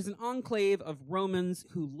Roma, which is an enclave of Romans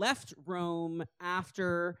who left Rome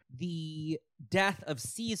after the death of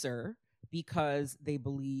Caesar because they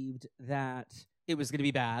believed that it was going to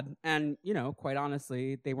be bad. And, quite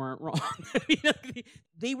honestly, they weren't wrong.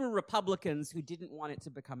 They were Republicans who didn't want it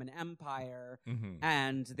to become an empire. Mm-hmm.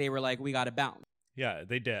 And they were like, we got to bounce. Yeah,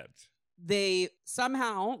 they dipped. They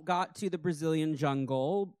somehow got to the Brazilian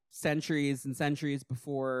jungle centuries and centuries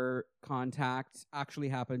before contact actually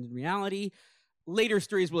happened in reality. Later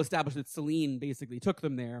stories will establish that Celine basically took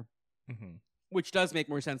them there, Mm-hmm. which does make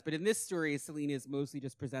more sense. But in this story, Celine is mostly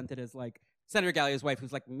just presented as like Senator Gallia's wife,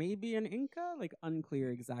 who's like maybe an Inca, like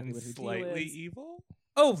unclear exactly And what her slightly deal is. evil?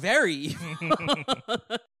 Oh, very evil.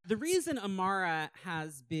 The reason Amara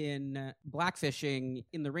has been blackfishing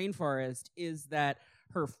in the rainforest is that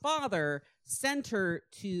her father sent her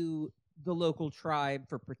to the local tribe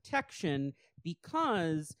for protection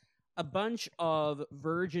because a bunch of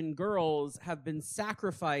virgin girls have been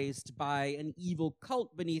sacrificed by an evil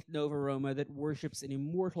cult beneath Nova Roma that worships an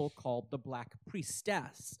immortal called the Black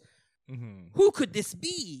Priestess. Mm-hmm. Who could this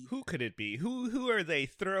be? Who could it be? Who are they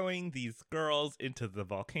throwing these girls into the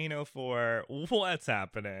volcano for? What's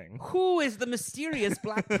happening? Who is the mysterious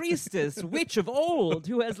Black Priestess, witch of old,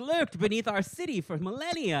 who has lurked beneath our city for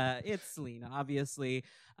millennia? It's Selena, obviously.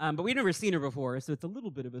 But we've never seen her before, so it's a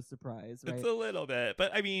little bit of a surprise, right? It's a little bit,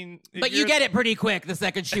 but I mean... But you get it pretty quick the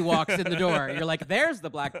second she walks in the door. You're like, there's the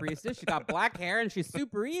Black Priestess. She got black hair and she's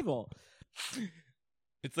super evil.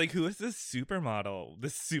 It's like, who is this supermodel?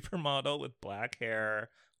 This supermodel with black hair,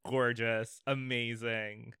 gorgeous,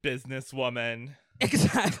 amazing, businesswoman.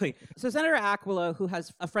 Exactly. So Senator Aquila, who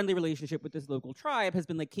has a friendly relationship with this local tribe, has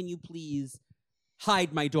been like, can you please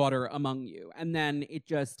hide my daughter among you? And then it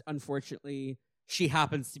just, unfortunately, she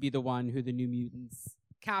happens to be the one who the New Mutants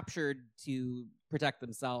captured to protect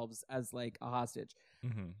themselves as like a hostage.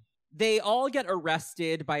 Mm-hmm. They all get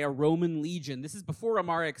arrested by a Roman legion. This is before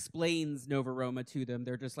Amara explains Nova Roma to them.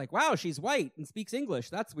 They're just like, wow, she's white and speaks English.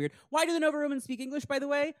 That's weird. Why do the Nova Romans speak English, by the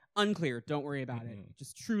way? Unclear. Don't worry about it.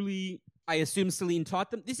 Just truly, I assume Celine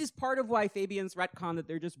taught them. This is part of why Fabian's retcon that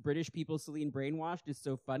they're just British people Celine brainwashed is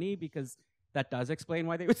so funny, because that does explain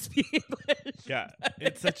why they would speak English. Yeah,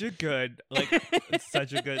 it's such a good, it's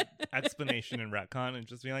such a good explanation in retcon, and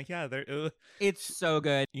just being like, yeah, they're. It's so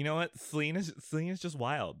good. You know what? Celine is just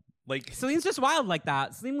wild. Like, Celine's just wild like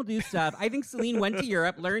that. Celine will do stuff. I think Celine went to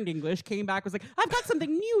Europe, learned English, came back, was like, I've got something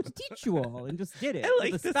new to teach you all, and just did it. I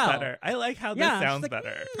like with a this spell. better. I like how this Yeah, she's sounds like,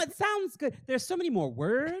 better. It sounds good. There's so many more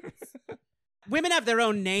words. Women have their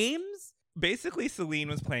own names. Basically, Celine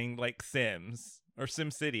was playing like Sims. Or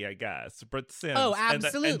SimCity, I guess, but Sims. Oh, and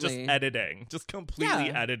just absolutely. editing, just completely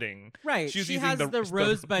Yeah. editing. Right. She's she using has the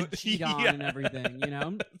rosebud cheat on Yeah. and everything, you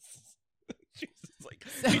know? She's just like,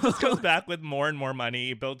 she just comes back with more and more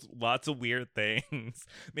money, builds lots of weird things,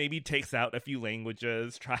 maybe takes out a few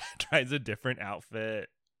languages, tries a different outfit,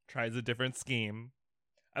 tries a different scheme.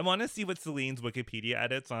 I want to see what Celine's Wikipedia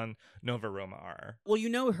edits on Nova Roma are. Well, you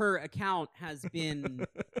know, her account has been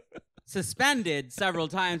suspended several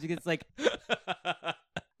times because, like,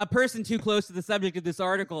 a person too close to the subject of this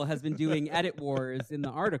article has been doing edit wars in the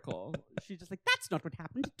article. She's just like, that's not what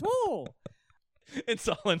happened at all. It's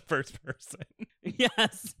all in first person.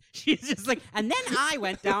 Yes. She's just like, and then I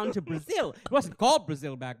went down to Brazil. It wasn't called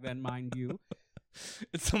Brazil back then, mind you.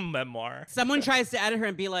 It's a memoir. Someone tries to edit her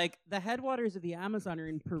and be like, the headwaters of the Amazon are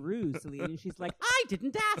in Peru, Celine. And she's like, I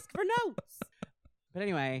didn't ask for notes. But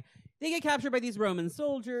anyway, they get captured by these Roman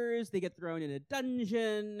soldiers. They get thrown in a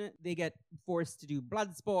dungeon. They get forced to do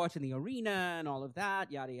blood sport in the arena and all of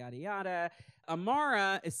that, yada, yada, yada.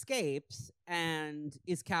 Amara escapes and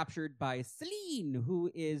is captured by Celine,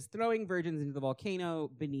 who is throwing virgins into the volcano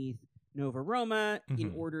beneath Nova Roma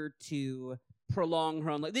in order to prolong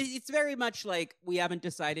her own life. It's very much like we haven't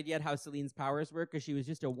decided yet how Celine's powers work because she was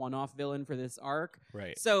just a one-off villain for this arc.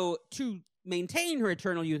 Right. So to maintain her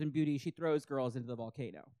eternal youth and beauty, she throws girls into the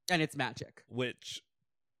volcano. And it's magic. Which,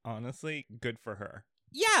 honestly, good for her.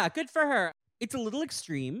 Yeah, good for her. It's a little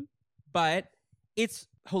extreme, but it's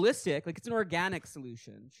holistic. Like, it's an organic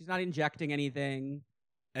solution. She's not injecting anything.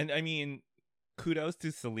 And I mean, kudos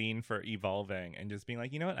to Celine for evolving and just being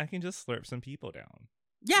like, you know what? I can just slurp some people down.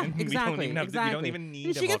 Yeah, And exactly. We exactly. don't even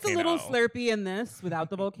need she a gets volcano. a little slurpy in this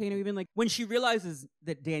without the volcano. Even like when she realizes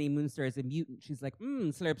that Danny Moonstar is a mutant, she's like,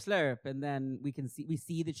 slurp, slurp. And then we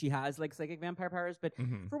see that she has like psychic vampire powers. But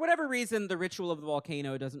for whatever reason, the ritual of the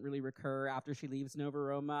volcano doesn't really recur after she leaves Nova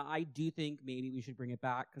Roma. I do think maybe we should bring it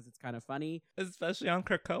back because it's kind of funny. Especially on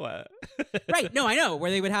Krakoa. Right. No, I know,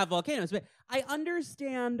 where they would have volcanoes. But I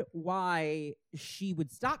understand why she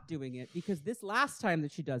would stop doing it, because this last time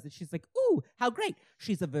that she does it, she's like, ooh, how great.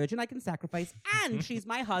 She's a virgin I can sacrifice, and she's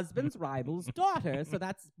my husband's rival's daughter, so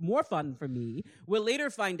that's more fun for me. We'll later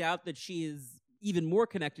find out that she is even more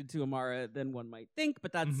connected to Amara than one might think,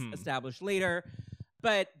 but that's established later.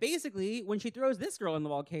 But basically, when she throws this girl in the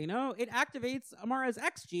volcano, it activates Amara's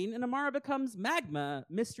X gene, and Amara becomes Magma,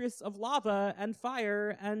 mistress of lava and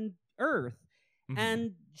fire and earth.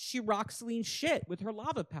 And she rocks Celine's shit with her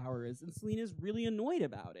lava powers, and Celine is really annoyed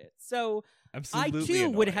about it. So Absolutely I, too,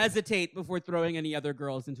 annoyed. would hesitate before throwing any other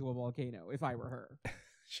girls into a volcano if I were her.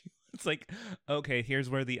 It's like, okay, here's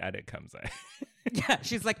where the edit comes in. Yeah,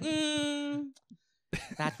 she's like,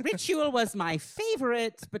 that ritual was my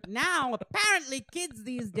favorite, but now apparently kids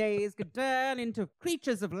these days could turn into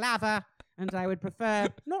creatures of lava, and I would prefer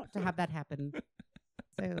not to have that happen.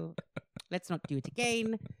 Let's not do it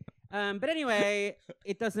again. But anyway,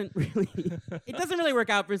 it doesn't really work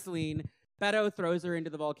out for Celine. Beto throws her into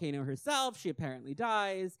the volcano herself. She apparently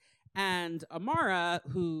dies. And Amara,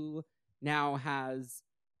 who now has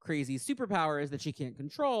crazy superpowers that she can't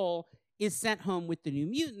control, is sent home with the New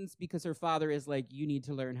Mutants because her father is like, you need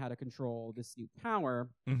to learn how to control this new power.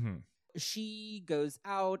 She goes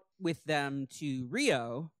out with them to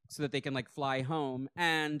Rio so that they can like fly home.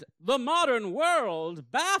 And the modern world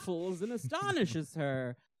baffles and astonishes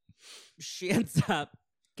her. She ends up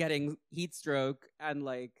getting heat stroke and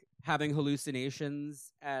like having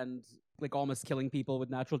hallucinations and like almost killing people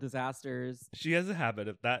with natural disasters. She has a habit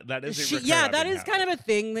of that. That is a yeah, that recurring is kind of a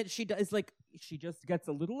thing that she does. Like she just gets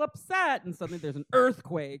a little upset and suddenly there's an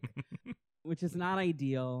earthquake, which is not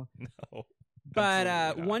ideal. No. But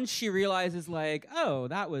Absolutely not. once she realizes like, oh,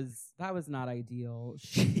 that was not ideal,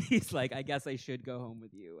 she's like, I guess I should go home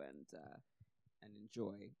with you and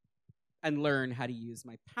enjoy and learn how to use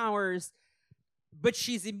my powers. But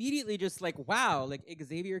she's immediately just like, wow, like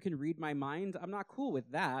Xavier can read my mind. I'm not cool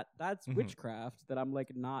with that. That's witchcraft that I'm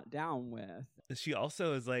like not down with. She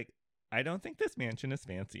also is like, I don't think this mansion is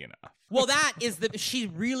fancy enough. Well, that is she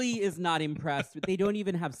really is not impressed. They don't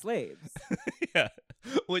even have slaves. Yeah.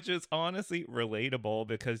 Which is honestly relatable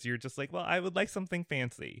because you're just like, well, I would like something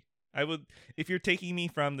fancy. I would, if you're taking me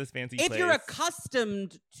from this fancy place. If you're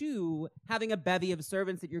accustomed to having a bevy of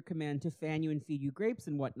servants at your command to fan you and feed you grapes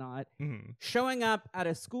and whatnot, showing up at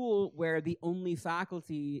a school where the only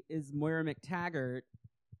faculty is Moira McTaggart,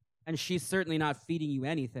 and she's certainly not feeding you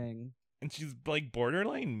anything. And she's like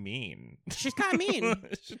borderline mean. She's kind of mean.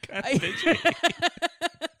 She's kind of bitchy.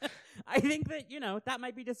 I think that, that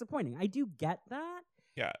might be disappointing. I do get that.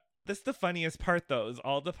 Yeah. That's the funniest part, though, is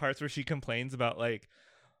all the parts where she complains about, like,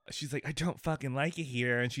 she's like, I don't fucking like it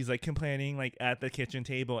here. And she's like complaining like at the kitchen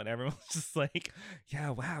table and everyone's just like, yeah,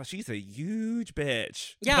 wow, she's a huge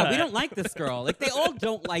bitch. Yeah, we don't like this girl. Like they all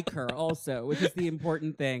don't like her also, which is the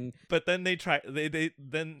important thing. But then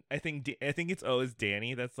then I think it's always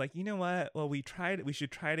Danny that's like, you know what? Well, we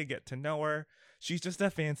should try to get to know her. She's just a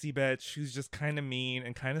fancy bitch who's just kind of mean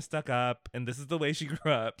and kind of stuck up, and this is the way she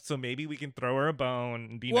grew up, so maybe we can throw her a bone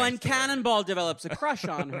and be nice and to her. Cannonball develops a crush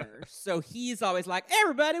on her, so he's always like,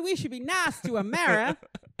 everybody, we should be nice to Amara.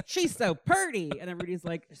 She's so pretty. And everybody's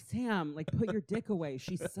like, Sam, like, put your dick away.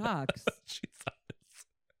 She sucks.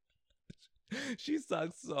 She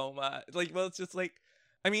sucks so much. Like, well, it's just like,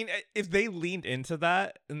 I mean, if they leaned into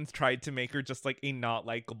that and tried to make her just like a not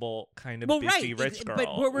likable kind of Well, bitchy right, rich girl,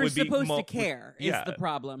 but we're would be supposed to care is yeah. the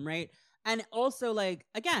problem, right? And also, like,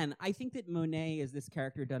 again, I think that Monet is this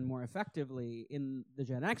character done more effectively in the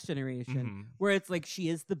Gen X generation, Mhm. where it's like she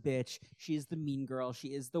is the bitch, she is the mean girl, she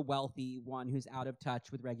is the wealthy one who's out of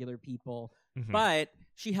touch with regular people, Mhm. but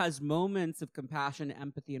she has moments of compassion,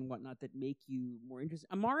 empathy, and whatnot that make you more interested.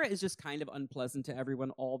 Amara is just kind of unpleasant to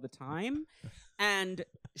everyone all the time. And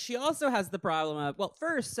she also has the problem of, well,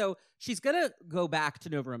 first, so she's going to go back to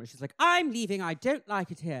Nova Roma. She's like, I'm leaving. I don't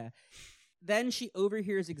like it here. Then she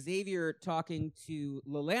overhears Xavier talking to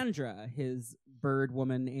Lilandra, his bird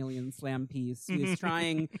woman alien slam piece, who is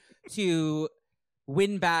trying to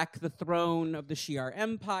win back the throne of the Shi'ar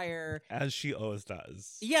Empire. As she always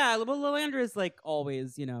does. Yeah, well, Lilandra is like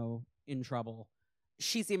always, in trouble.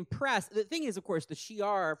 She's impressed. The thing is, of course, the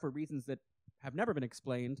Shi'ar, for reasons that have never been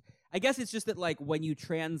explained, I guess it's just that, like, when you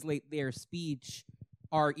translate their speech,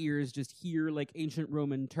 our ears just hear like ancient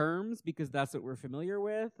Roman terms because that's what we're familiar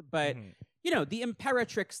with. But Mhm. the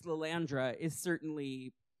Imperatrix Lilandra is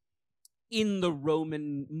certainly in the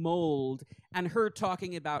Roman mold, and her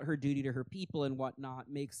talking about her duty to her people and whatnot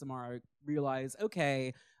makes Samara realize,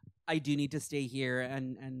 okay, I do need to stay here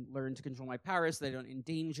and learn to control my power so that I don't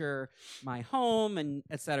endanger my home, and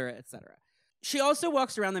et cetera, et cetera. She also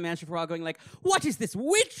walks around the mansion for a while going like, what is this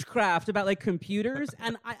witchcraft about like computers?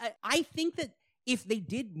 And I think that if they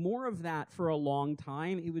did more of that for a long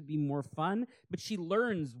time, it would be more fun, but she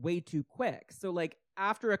learns way too quick. So like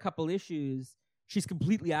after a couple issues, she's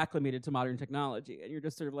completely acclimated to modern technology, and you're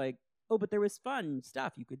just sort of like, oh, but there was fun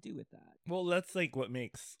stuff you could do with that. Well, that's like what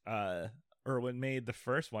makes or what made the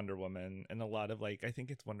first Wonder Woman and a lot of like, I think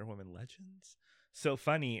it's Wonder Woman Legends, so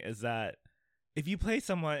funny is that if you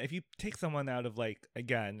take someone out of like,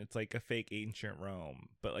 again, it's like a fake ancient Rome,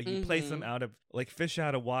 but like you place them out of like fish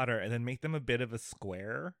out of water and then make them a bit of a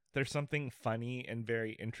square, there's something funny and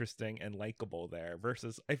very interesting and likable there,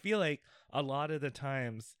 versus I feel like a lot of the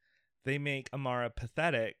times they make Amara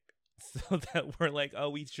pathetic so that we're like, oh,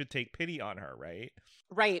 we should take pity on her, right?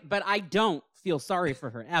 Right, but I don't feel sorry for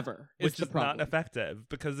her ever. Which the is problem. not effective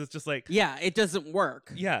because it's just like, yeah, it doesn't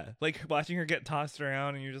work. yeah, like watching her get tossed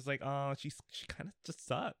around and you're just like, oh, she kind of just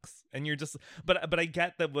sucks, and you're just, but I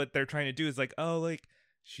get that what they're trying to do is like, oh, like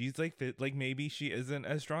she's like like maybe she isn't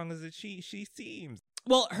as strong as she seems.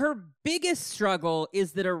 Well, her biggest struggle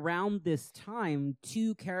is that around this time,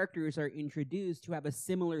 two characters are introduced who have a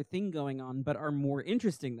similar thing going on, but are more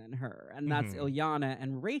interesting than her. And that's Illyana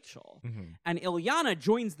and Rachel. And Illyana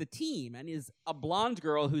joins the team and is a blonde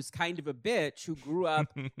girl who's kind of a bitch who grew up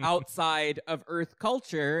outside of Earth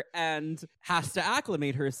culture and has to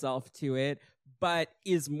acclimate herself to it, but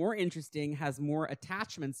is more interesting, has more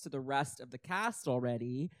attachments to the rest of the cast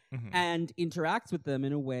already, and interacts with them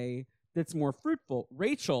in a way that's more fruitful.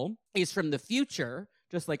 Rachel is from the future,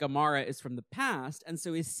 just like Amara is from the past, and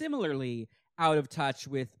so is similarly out of touch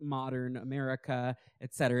with modern America,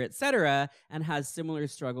 et cetera, and has similar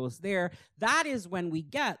struggles there. That is when we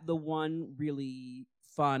get the one really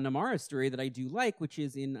fun Amara story that I do like, which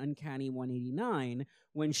is in Uncanny 189,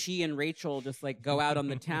 when she and Rachel just like go out on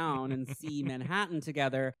the town and see Manhattan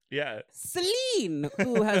together. Yeah. Celine,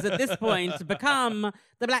 who has at this point become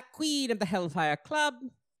the Black Queen of the Hellfire Club,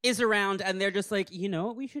 is around, and they're just like, you know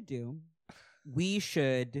what we should do? We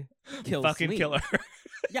should kill fucking Celine. kill her.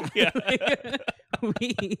 Yeah. Yeah.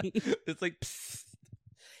 It's like, psst.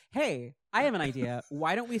 Hey, I have an idea.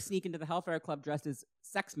 Why don't we sneak into the Hellfire Club dressed as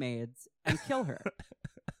sex maids and kill her?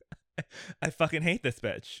 I fucking hate this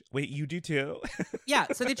bitch. Wait, you do too? Yeah,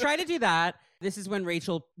 so they try to do that. This is when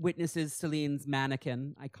Rachel witnesses Celine's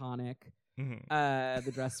mannequin, iconic,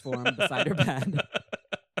 the dress form beside her bed.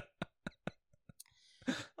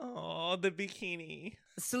 Oh, the bikini.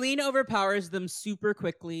 Celine overpowers them super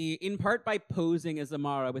quickly, in part by posing as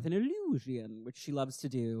Amara with an illusion, which she loves to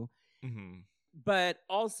do. But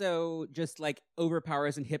also just like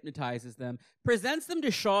overpowers and hypnotizes them, presents them to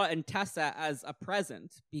Shaw and Tessa as a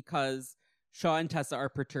present because Shaw and Tessa are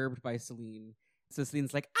perturbed by Celine. So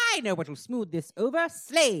Celine's like, I know what will smooth this over.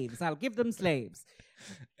 Slaves. I'll give them slaves.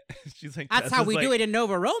 She's like, that's how we do it in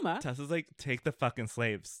Nova Roma. Tessa's like, take the fucking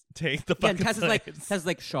slaves. Take the fucking slaves. Tessa's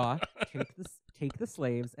like, Shaw, take the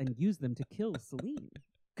slaves and use them to kill Celine.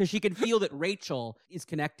 Because she can feel that Rachel is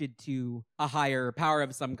connected to a higher power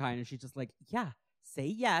of some kind. And she's just like, yeah, say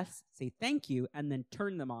yes, say thank you, and then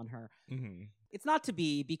turn them on her. It's not to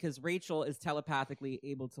be, because Rachel is telepathically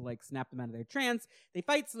able to like snap them out of their trance. They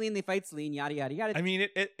fight Celine, yada, yada, yada. I mean,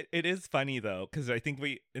 it is funny though, because I think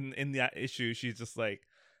in that issue, she's just like,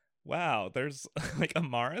 wow, there's like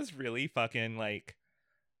Amara's really fucking like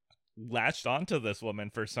latched onto this woman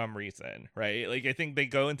for some reason, right? Like I think they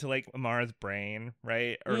go into like Amara's brain,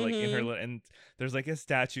 right? Or like in her and there's like a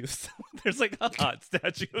statue of there's like a hot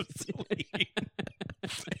statue of Celine.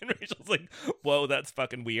 And Rachel's like, whoa, that's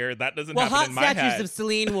fucking weird. That doesn't happen in my head. Hot statues of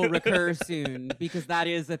Celine will recur soon because that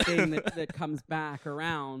is a thing that comes back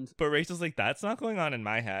around. But Rachel's like, that's not going on in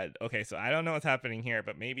my head. Okay, so I don't know what's happening here,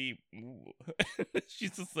 but maybe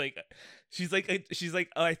she's like,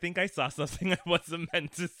 oh, I think I saw something I wasn't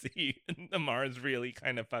meant to see. And Amara's really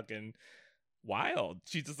kind of fucking wild.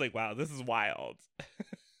 She's just like, wow, this is wild.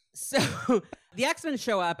 So the X-Men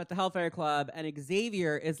show up at the Hellfire Club, and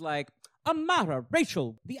Xavier is like, Amara,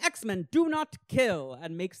 Rachel, the X-Men do not kill,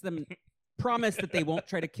 and makes them promise that they won't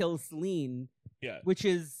try to kill Celine. Yeah. Which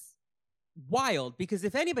is wild, because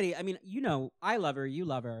if anybody, I mean, you know, I love her, you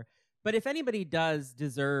love her, but if anybody does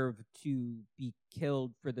deserve to be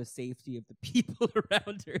killed for the safety of the people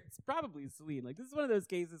around her, it's probably Celine. Like, this is one of those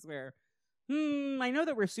cases where, I know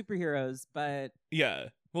that we're superheroes, but... Yeah.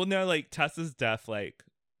 Well, no, like, Tessa's death, like...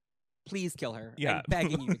 Please kill her. Yeah. I'm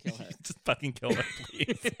begging you to kill her. Just fucking kill her,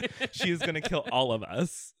 please. She is going to kill all of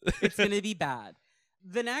us. It's going to be bad.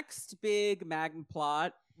 The next big Magma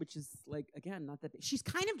plot, which is, like, again, not that big. She's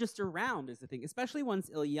kind of just around is the thing, especially once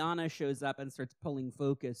Illyana shows up and starts pulling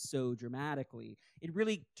focus so dramatically. It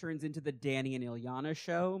really turns into the Danny and Illyana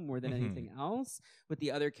show more than anything else, with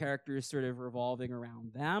the other characters sort of revolving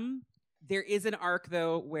around them. There is an arc,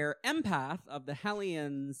 though, where Empath of the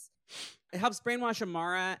Hellions helps brainwash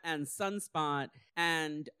Amara and Sunspot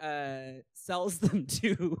and sells them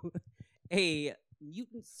to a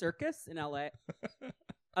mutant circus in LA,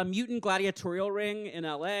 a mutant gladiatorial ring in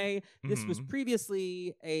LA. This was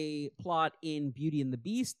previously a plot in Beauty and the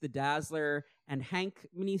Beast, the Dazzler and Hank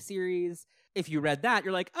miniseries. If you read that,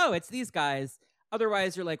 you're like, oh, it's these guys.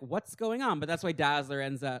 Otherwise, you're like, what's going on? But that's why Dazzler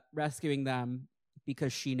ends up rescuing them,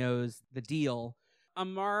 because she knows the deal.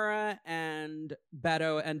 Amara and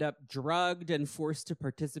Beto end up drugged and forced to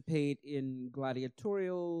participate in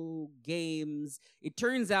gladiatorial games. It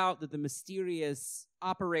turns out that the mysterious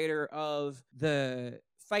operator of the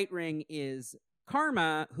fight ring is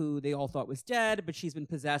Karma, who they all thought was dead, but she's been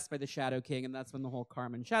possessed by the Shadow King, and that's when the whole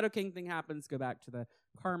Karma and Shadow King thing happens. Go back to the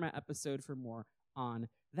Karma episode for more on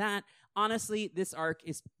that. Honestly, this arc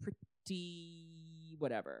is pretty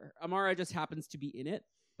whatever. Amara just happens to be in it,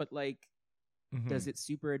 but like, does it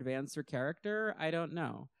super advance her character? I don't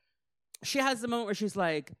know. She has the moment where she's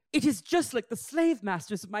like, it is just like the slave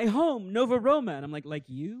masters of my home, Nova Roma. And I'm like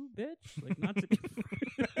you, bitch? Like, not to be...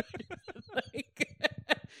 like,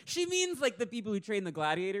 she means like the people who train the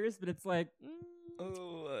gladiators, but it's like...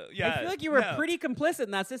 yeah, I feel like you were pretty complicit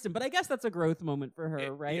in that system, but I guess that's a growth moment for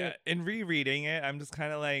her, right? Yeah, in rereading it, I'm just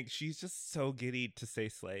kind of like, she's just so giddy to say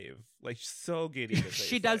slave. Like, so giddy to say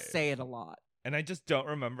She does slave. say it a lot. And I just don't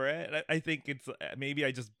remember it. I think it's, maybe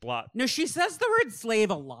I just blocked. No, she says the word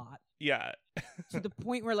slave a lot. Yeah. To the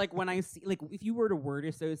point where, like, when I see, like, if you were to word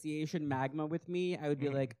association magma with me, I would be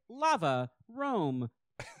like, lava, Rome,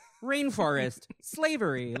 rainforest,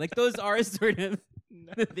 slavery. Like, those are sort of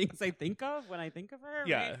the things I think of when I think of her.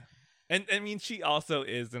 Yeah. Right? And I mean, she also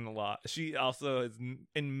is in a lot. She also is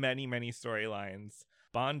in many, many storylines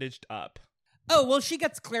bondaged up. Oh, well, she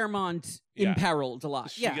gets Claremont imperiled a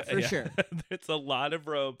lot. For sure. It's a lot of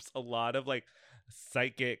ropes, a lot of like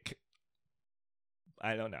psychic,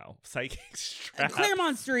 I don't know, psychic straps.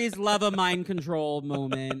 Claremont stories love a mind control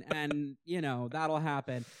moment, and, you know, that'll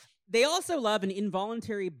happen. They also love an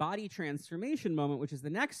involuntary body transformation moment, which is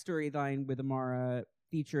the next storyline with Amara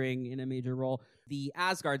featuring in a major role. The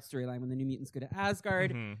Asgard storyline, when the New Mutants go to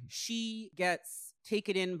Asgard. She gets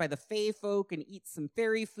taken in by the Fae folk and eats some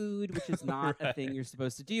fairy food, which is not a thing you're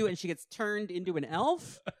supposed to do, and she gets turned into an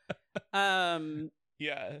elf.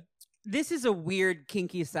 Yeah. This is a weird,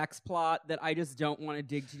 kinky sex plot that I just don't want to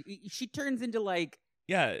dig to. She turns into, like,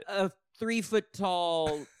 a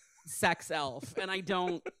 3-foot-tall sex elf, and I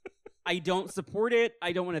don't support it.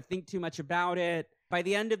 I don't want to think too much about it. By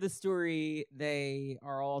the end of the story, they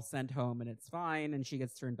are all sent home and it's fine, and she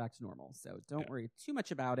gets turned back to normal. So don't worry too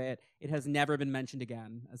much about it. It has never been mentioned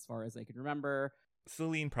again, as far as I can remember.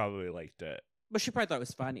 Celine probably liked it. But she probably thought it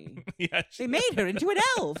was funny. Yeah, they made her into an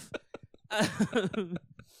elf.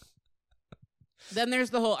 Then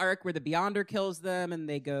there's the whole arc where the Beyonder kills them, and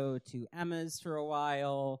they go to Emma's for a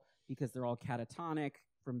while because they're all catatonic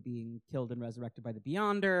from being killed and resurrected by the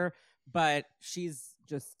Beyonder. But she's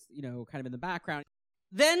just, you know, kind of in the background.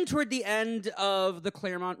 Then, toward the end of the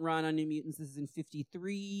Claremont run on New Mutants, this is in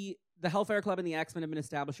 53, the Hellfire Club and the X-Men have been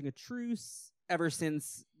establishing a truce ever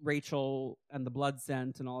since Rachel and the Blood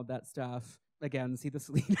Scent and all of that stuff. Again, see the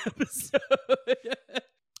Celine episode.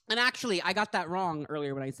 And actually, I got that wrong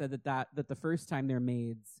earlier when I said that the first time they're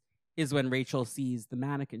maids is when Rachel sees the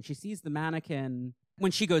mannequin. She sees the mannequin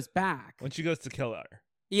when she goes back. When she goes to kill her.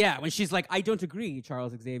 Yeah, when she's like, I don't agree,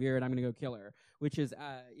 Charles Xavier, and I'm going to go kill her, which is,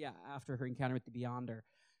 after her encounter with the Beyonder.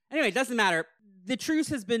 Anyway, it doesn't matter. The truce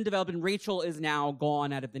has been developed, and Rachel is now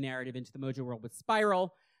gone out of the narrative into the Mojo world with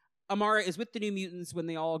Spiral. Amara is with the New Mutants when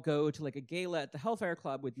they all go to like a gala at the Hellfire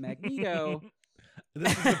Club with Magneto.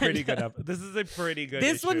 This is a pretty good This is a pretty good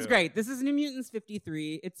This issue. one's great. This is New Mutants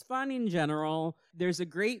 53. It's fun in general. There's a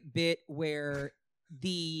great bit where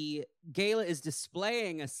the gala is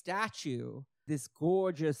displaying a statue, this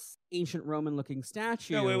gorgeous ancient Roman looking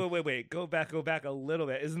statue. No, wait. Go back a little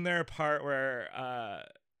bit. Isn't there a part where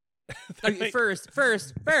Okay, first,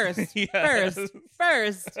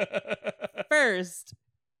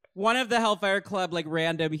 one of the Hellfire Club, like,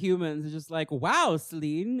 random humans is just like, wow,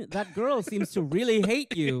 Celine, that girl seems to really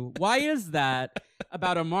hate you. Why is that?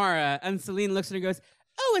 About Amara. And Celine looks at her and goes,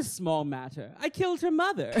 oh, a small matter. I killed her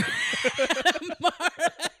mother.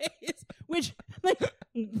 Amara is, which, like,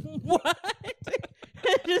 what?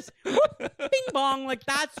 Just whoop, bing bong, like,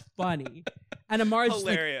 that's funny. And Amara's just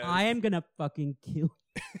like, I am gonna fucking kill you.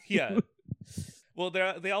 Yeah. Well,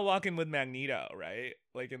 they all walk in with Magneto, right?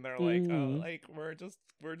 Like, and they're like, oh, like we're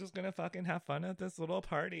just gonna fucking have fun at this little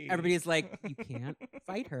party. Everybody's like, you can't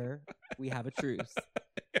fight her. We have a truce.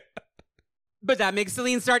 But that makes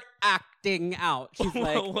Celine start acting out. She's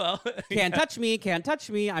like, can't touch me, can't touch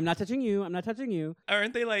me. I'm not touching you. I'm not touching you.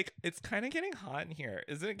 Aren't they like, it's kind of getting hot in here?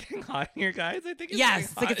 Isn't it getting hot in here, guys? I think it's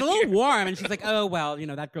yes, it's like it's a little warm. And she's like, oh, well,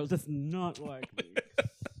 that girl does not like me.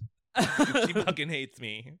 She fucking hates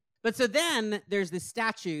me. But so then there's this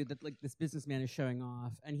statue that like this businessman is showing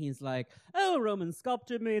off, and he's like, oh, a Roman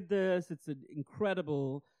sculptor made this. It's an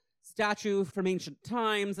incredible statue from ancient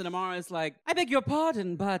times. And Amara's like, I beg your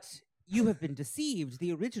pardon, but you have been deceived.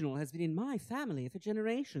 The original has been in my family for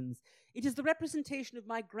generations. It is the representation of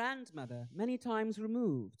my grandmother, many times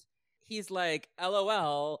removed. He's like,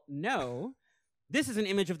 LOL, no. This is an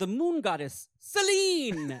image of the moon goddess,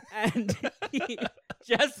 Celine. And he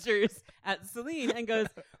gestures at Celine and goes,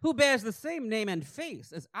 who bears the same name and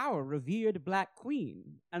face as our revered Black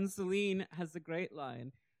Queen. And Celine has a great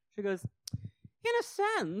line. She goes, in a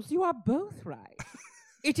sense, you are both right.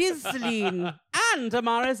 It is Celine and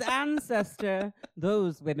Amara's ancestor.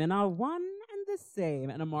 Those women are one and the same.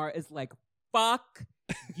 And Amara is like, fuck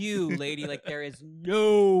you, lady. Like, there is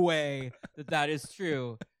no way that is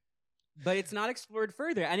true. But it's not explored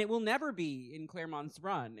further, and it will never be in Claremont's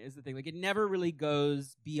run, is the thing. Like, it never really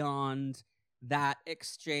goes beyond that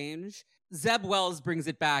exchange. Zeb Wells brings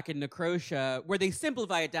it back in Necrotia, where they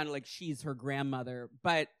simplify it down to, like, she's her grandmother.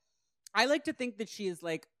 But I like to think that she is,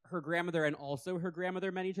 like, her grandmother and also her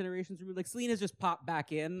grandmother many generations removed. Like, Selina's just popped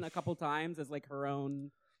back in a couple times as, like, her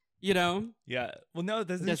own, Yeah. Well, no,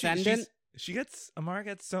 doesn't descendant. Amara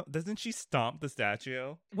gets doesn't she stomp the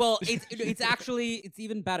statue? Well, it's actually, it's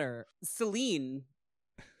even better. Celine.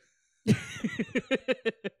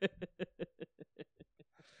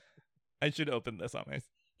 I should open this on my...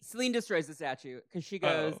 Celine destroys the statue because she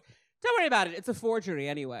goes, don't worry about it. It's a forgery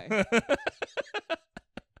anyway.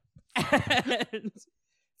 And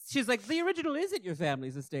she's like, the original is at your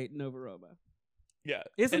family's estate in Nova Roma. Yeah.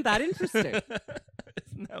 Isn't that interesting?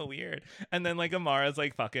 Isn't that weird? And then, like, Amara's,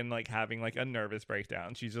 like, fucking, like, having, like, a nervous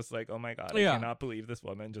breakdown. She's just like, oh, my God, I cannot believe this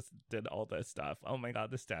woman just did all this stuff. Oh, my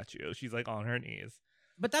God, the statue. She's, like, on her knees.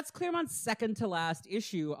 But that's Claremont's second to last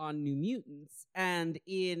issue on New Mutants. And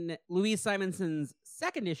in Louise Simonson's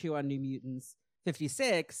second issue on New Mutants,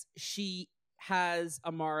 56, she has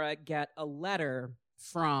Amara get a letter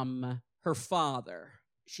from her father.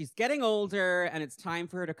 She's getting older, and it's time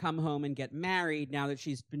for her to come home and get married now that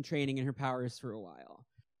she's been training in her powers for a while.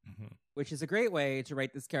 Mm-hmm. Which is a great way to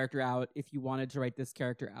write this character out if you wanted to write this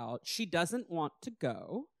character out. She doesn't want to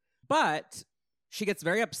go, but she gets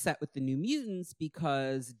very upset with the New Mutants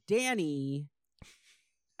because Danny...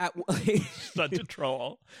 such a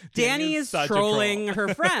troll. Danny is trolling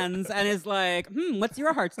her friends and is like, what's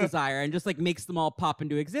your heart's desire? And just, like, makes them all pop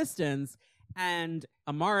into existence. And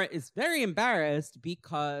Amara is very embarrassed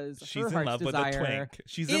because she's her in heart's love with desire a twink.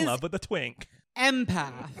 She's in love with a twink.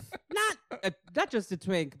 Empath. Not just a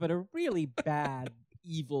twink, but a really bad,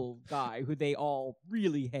 evil guy who they all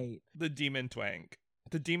really hate. The demon twink.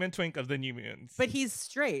 The demon twink of the New Mutants. But he's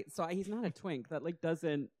straight, so he's not a twink. That, like,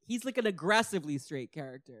 doesn't... He's, like, an aggressively straight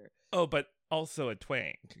character. Oh, but also a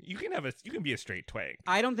twink. You can be a straight twink.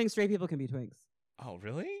 I don't think straight people can be twinks. Oh,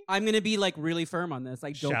 really? I'm going to be, like, really firm on this.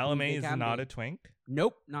 I don't Chalamet is not a twink?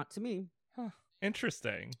 Nope, not to me. Huh.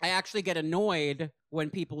 Interesting. I actually get annoyed when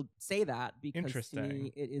people say that because to Interesting.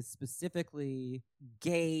 me it is specifically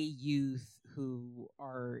gay youth who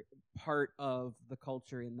are part of the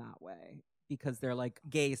culture in that way because they're like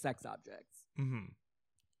gay sex objects. Hmm.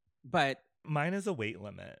 But Mine is a weight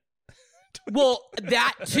limit. well,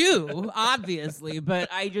 that too, obviously. But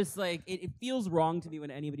I just like it feels wrong to me when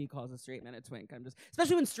anybody calls a straight man a twink. I'm just,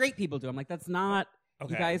 especially when straight people do. I'm like, that's not.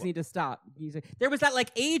 Okay, You guys well- need to stop. There was that like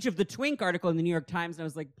Age of the Twink article in the New York Times, and I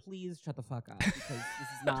was like, please shut the fuck up because this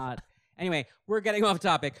is not. Anyway, we're getting off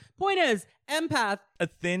topic. Point is, empath. A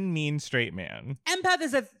thin, mean straight man. Empath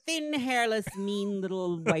is a thin, hairless, mean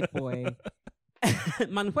little white boy.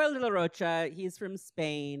 Manuel de la Rocha. He's from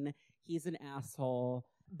Spain. He's an asshole.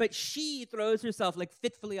 But she throws herself like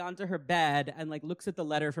fitfully onto her bed and like looks at the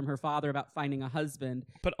letter from her father about finding a husband.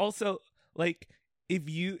 But also, like, if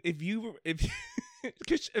you,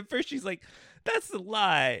 because at first she's like, that's a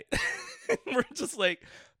lie. And we're just like,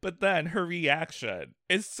 but then her reaction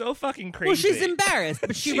is so fucking crazy. Well, she's embarrassed,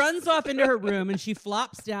 but she She's- runs off into her room and she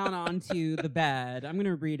flops down onto the bed. I'm going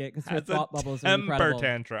to read it because her Has a thought bubbles are temper incredible.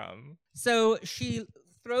 tantrum. So she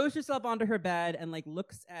throws herself onto her bed and like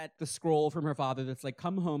looks at the scroll from her father that's like,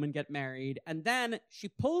 come home and get married. And then she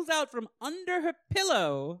pulls out from under her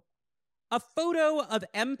pillow a photo of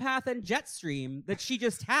Empath and Jetstream that she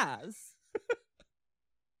just has.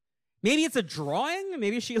 Maybe it's a drawing.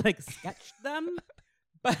 Maybe she like sketched them.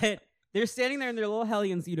 But they're standing there in their little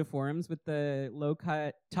Hellions uniforms with the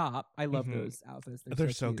low-cut top. I love Mhm. those outfits.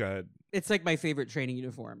 They're so cute. good. It's like my favorite training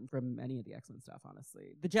uniform from any of the X-Men stuff,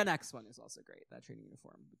 honestly. The Gen X one is also great, that training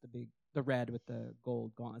uniform with the red with the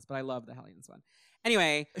gold gauntlets, but I love the Hellions one.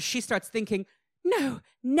 Anyway, she starts thinking, no,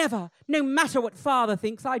 never, no matter what father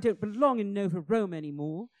thinks, I don't belong in Nova Rome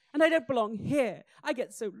anymore. And I don't belong here. I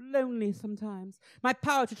get so lonely sometimes. My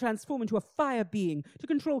power to transform into a fire being, to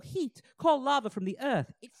control heat, call lava from the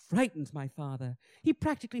earth, it frightened my father. He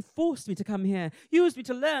practically forced me to come here, used me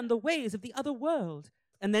to learn the ways of the other world.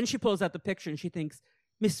 And then she pulls out the picture and she thinks,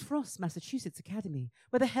 Miss Frost, Massachusetts Academy,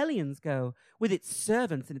 where the Hellions go, with its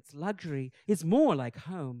servants and its luxury, is more like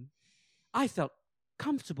home. I felt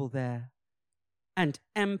comfortable there. And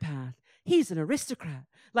Empath, he's an aristocrat.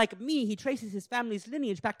 Like me, he traces his family's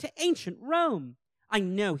lineage back to ancient Rome. I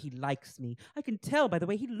know he likes me. I can tell by the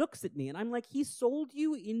way he looks at me. And I'm like, he sold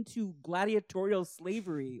you into gladiatorial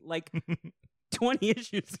slavery like 20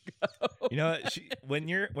 issues ago. You know what?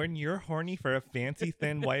 When you're horny for a fancy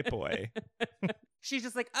thin white boy, She's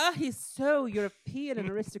just like, oh, he's so European and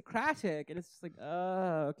aristocratic. And it's just like,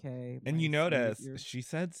 oh, okay. and my you sweet, notice you're- she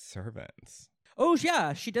said servants. Oh,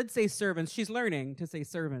 yeah, she did say servants. She's learning to say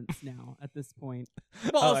servants now at this point.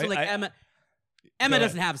 Well, Oh, also, like, Emma Go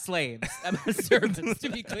doesn't have slaves. Emma's servants, to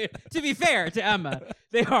be clear. To be fair to Emma,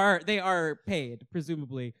 they are paid,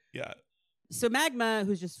 presumably. Yeah. So Magma,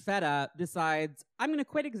 who's just fed up, decides, I'm going to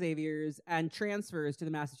quit Xavier's and transfers to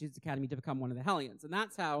the Massachusetts Academy to become one of the Hellions. And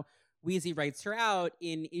that's how Wheezy writes her out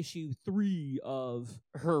in issue 3 of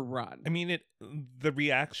her run. I mean, the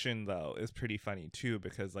reaction though is pretty funny too,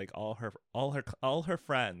 because like all her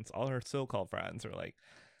friends, all her so-called friends are like,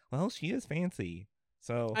 well, she is fancy.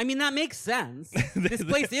 So I mean, that makes sense. This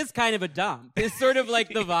place is kind of a dump. It's sort of like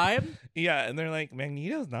the vibe. yeah, and they're like,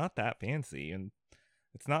 Magneto's not that fancy and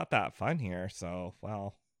it's not that fun here, so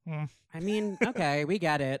well. I mean, okay, we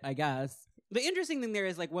get it, I guess. The interesting thing there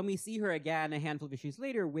is, like, when we see her again a handful of issues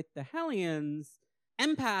later with the Hellions,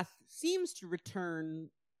 Empath seems to return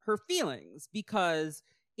her feelings because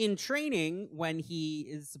in training, when he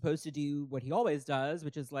is supposed to do what he always does,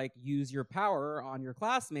 which is, like, use your power on your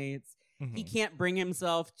classmates, he can't bring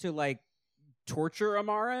himself to, like, torture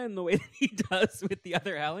Amara in the way that he does with the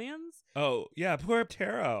other Hellions. Oh, yeah, poor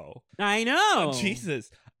Taro. I know. Oh,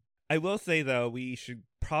 Jesus. I will say, though, we should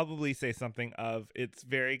probably say something of it's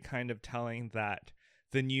very kind of telling that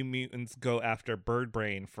the New Mutants go after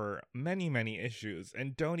Birdbrain for many, many issues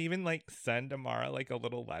and don't even like send Amara like a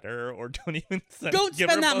little letter or don't even Don't give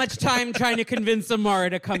her spend that book. much time trying to convince Amara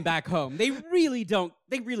to come back home. They really don't.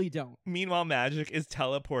 They really don't. Meanwhile, Magic is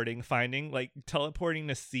teleporting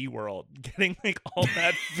to SeaWorld, getting like all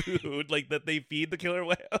that food like that they feed the killer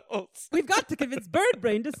whales. We've got to convince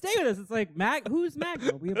Birdbrain to stay with us. It's like, who's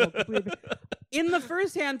Magma? We have in the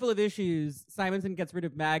first handful of issues, Simonson gets rid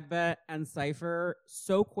of Magma and Cypher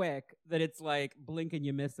so quick that it's like, blink and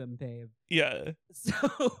you miss him, babe. Yeah.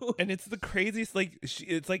 So And it's the craziest, like,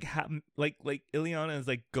 it's like, like Ileana is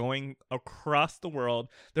like going across the world.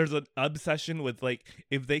 There's an obsession with like,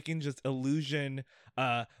 if they can just illusion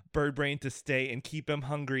Birdbrain to stay and keep him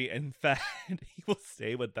hungry and fed, he will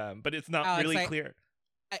stay with them. But it's not Alex, really clear.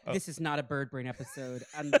 This is not a Bird Brain episode,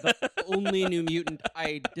 and the only New Mutant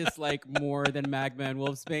I dislike more than Magma and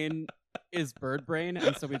Wolfsbane is Bird Brain,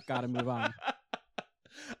 and so we've got to move on.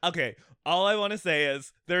 Okay, all I want to say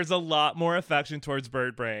is there's a lot more affection towards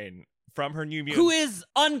Bird Brain from her New Mutant. Who is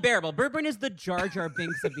unbearable. Bird Brain is the Jar Jar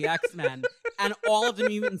Binks of the X-Men, and all of the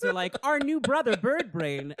New Mutants are like, our new brother, Bird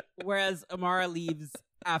Brain, whereas Amara leaves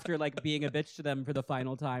after like being a bitch to them for the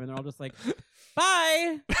final time, and they're all just like,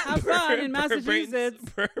 bye, have fun in Massachusetts.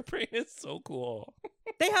 Bird Brain is so cool.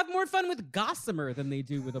 They have more fun with Gossamer than they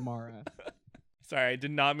do with Amara. Sorry, I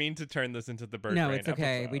did not mean to turn this into the Bird Brain. No, it's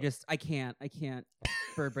okay. episode. I can't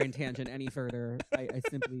Bird Brain tangent any further. I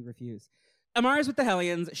simply refuse. Amara's with the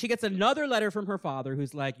Hellions. She gets another letter from her father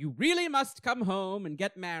who's like, you really must come home and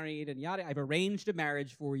get married and yada. I've arranged a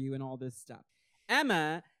marriage for you and all this stuff.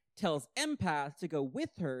 Emma tells Empath to go with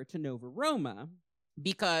her to Nova Roma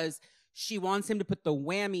because she wants him to put the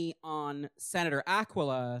whammy on Senator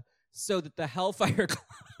Aquila so that the Hellfire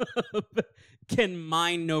Club can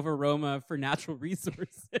mine Nova Roma for natural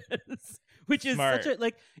resources, which is Smart. such a,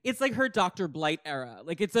 like, it's like her Dr. Blight era.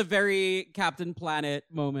 Like, it's a very Captain Planet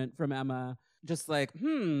moment from Emma. Just like,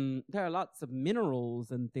 there are lots of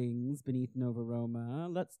minerals and things beneath Nova Roma.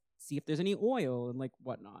 Let's see if there's any oil and like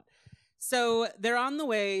whatnot. So they're on the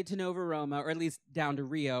way to Nova Roma, or at least down to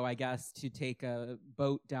Rio, I guess, to take a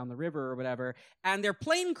boat down the river or whatever. And their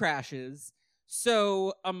plane crashes.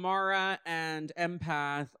 So Amara and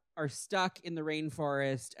Empath are stuck in the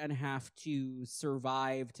rainforest and have to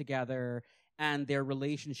survive together. And their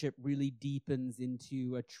relationship really deepens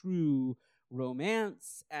into a true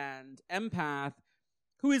romance. And Empath,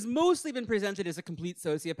 who has mostly been presented as a complete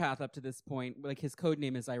sociopath up to this point, like his code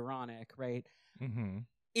name is Ironic, right? Mm-hmm.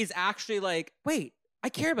 Is actually like, wait, I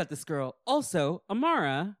care about this girl. Also,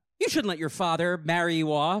 Amara, you shouldn't let your father marry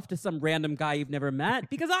you off to some random guy you've never met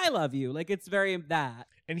because I love you. Like, it's very that.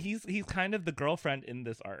 And he's kind of the girlfriend in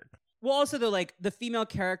this arc. Well, also, though, like, the female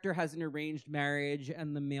character has an arranged marriage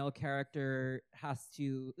and the male character has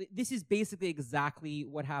to... This is basically exactly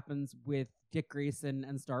what happens with Dick Grayson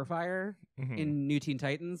and Starfire in New Teen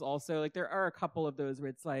Titans. Also, like, there are a couple of those where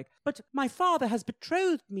it's like, but my father has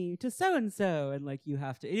betrothed me to so-and-so. And, like, you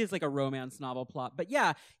have to... It is like a romance novel plot. But,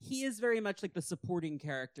 yeah, he is very much, like, the supporting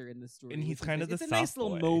character in the story. And he's kind of the It's a soft nice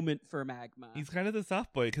little boy. moment for Magma. He's kind of the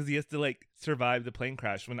soft boy because he has to, like, survive the plane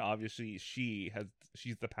crash when obviously she's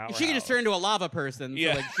the powerhouse. She can just turn into a lava person, so,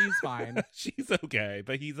 Yeah. like, she's fine. She's okay,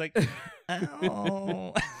 but he's like,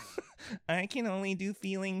 oh, I can only do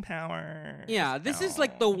feeling power. Yeah, this is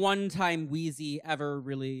like the one time Wheezy ever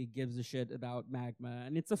really gives a shit about Magma,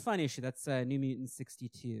 and it's a fun issue. That's New Mutants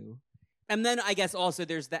 62. And then I guess also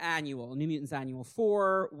there's the annual, New Mutants Annual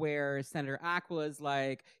 4, where Senator Aquila is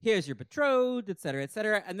like, here's your betrothed, et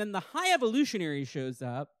cetera, and then the High Evolutionary shows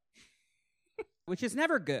up, which is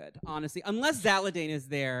never good, honestly. Unless Zaladane is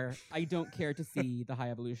there, I don't care to see the High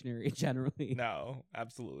Evolutionary generally. No,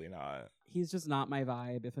 absolutely not. He's just not my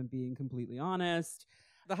vibe, if I'm being completely honest.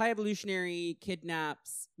 The High Evolutionary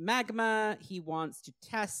kidnaps Magma. He wants to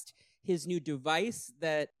test his new device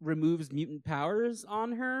that removes mutant powers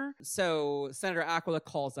on her. So Senator Aquila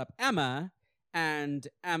calls up Emma, and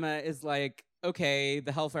Emma is like, okay,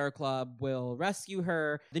 the Hellfire Club will rescue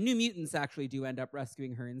her. The New Mutants actually do end up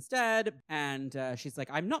rescuing her instead. And she's like,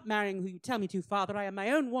 I'm not marrying who you tell me to, father. I am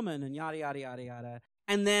my own woman, and yada, yada, yada, yada.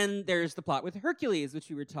 And then there's the plot with Hercules, which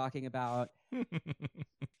we were talking about.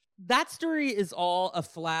 That story is all a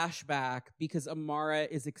flashback because Amara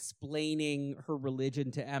is explaining her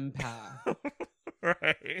religion to Empath.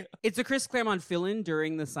 Right. It's a Chris Claremont fill-in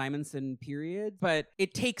during the Simonson period, but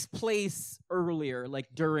it takes place earlier,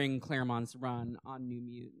 like during Claremont's run on New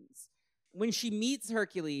Mutants. When she meets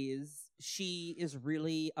Hercules, she is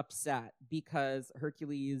really upset because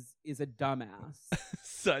Hercules is a dumbass.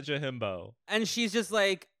 Such a himbo. And she's just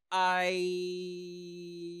like, I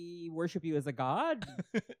worship you as a god,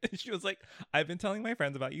 She was like, I've been telling my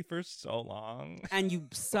friends about you for so long. and you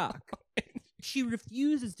suck. She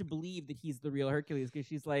refuses to believe that he's the real Hercules because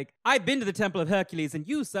she's like, I've been to the Temple of Hercules and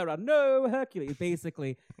you, Sarah, no Hercules,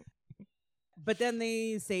 basically. But then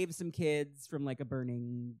they save some kids from like a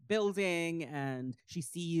burning building, and she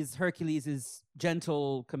sees Hercules'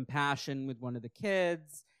 gentle compassion with one of the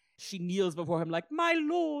kids. She kneels before him like, my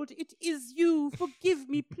lord, it is you. Forgive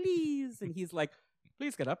me, please. And he's like,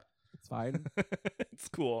 please get up. It's fine. It's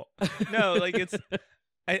cool. No, like it's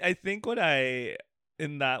I think what I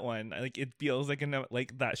in that one, like it feels like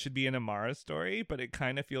like that should be an Amara story, but it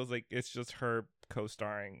kind of feels like it's just her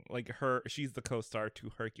co-starring, like she's the co-star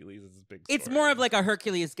to Hercules' big story. It's more of like a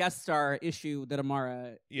Hercules guest star issue that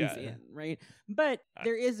Amara Yeah. is in, right? But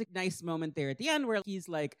there is a nice moment there at the end where he's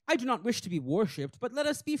like, I do not wish to be worshipped, but let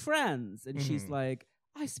us be friends. And she's like,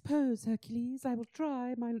 I suppose, Hercules, I will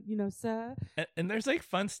try, my, sir. And there's like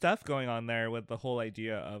fun stuff going on there with the whole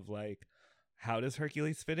idea of like, how does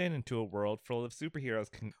Hercules fit into a world full of superheroes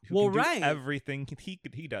who can do everything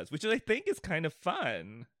he does, which I think is kind of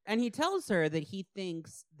fun. And he tells her that he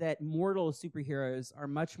thinks that mortal superheroes are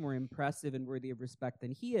much more impressive and worthy of respect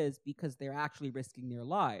than he is because they're actually risking their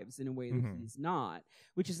lives in a way that he's not,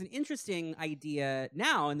 which is an interesting idea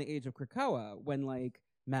now in the age of Krakoa when like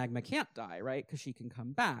Magma can't die, right? Because she can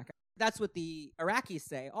come back. That's what the Iraqis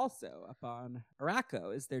say also up on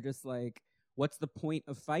Arakko, is they're just like, what's the point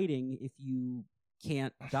of fighting if you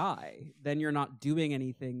can't die? Then you're not doing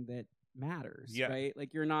anything that matters, right?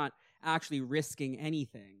 Like you're not actually risking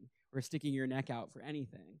anything or sticking your neck out for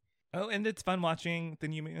anything. Oh, and it's fun watching the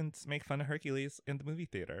New Mutants make fun of Hercules in the movie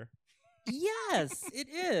theater. Yes, it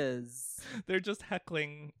is. They're just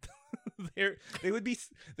heckling. They would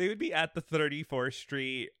be at the 34th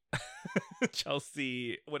Street,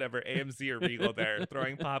 Chelsea, whatever, AMC or Regal there,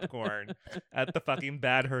 throwing popcorn at the fucking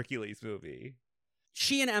bad Hercules movie.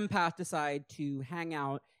 She and Empath decide to hang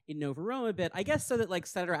out in Nova Rome a bit, I guess so that like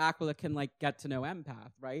Senator Aquila can like get to know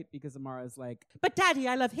Empath, right? Because Amara's like, but Daddy,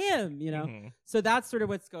 I love him, So that's sort of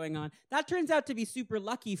what's going on. That turns out to be super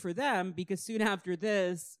lucky for them because soon after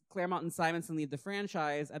this, Claremont and Simonson leave the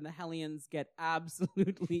franchise and the Hellions get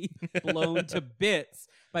absolutely blown to bits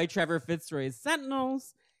by Trevor Fitzroy's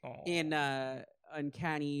Sentinels in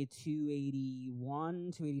Uncanny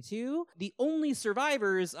 281, 282. The only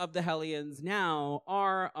survivors of the Hellions now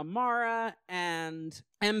are Amara and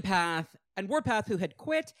Empath and Warpath, who had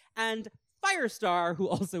quit, and Firestar, who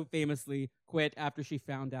also famously quit after she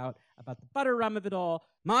found out about the butter rum of it all.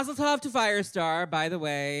 Mazel tov to Firestar, by the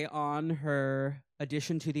way, on her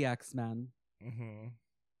addition to the X-Men.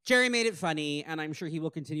 Jerry made it funny, and I'm sure he will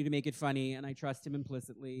continue to make it funny, and I trust him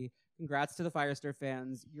implicitly. Congrats to the Firestar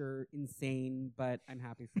fans. You're insane, but I'm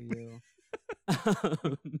happy for you.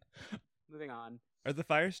 Moving on. Are the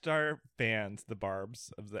Firestar fans the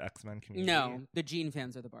Barbs of the X-Men community? No, the Jean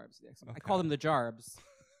fans are the Barbs of the X-Men. Okay. I call them the Jarbs.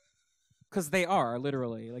 Because they are,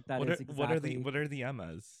 literally. Like, that is exactly... What are the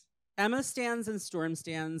Emmas? Emma stands and Storm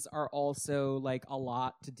stands are also like a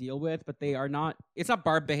lot to deal with, but they are not, it's not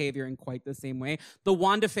Barb behavior in quite the same way. The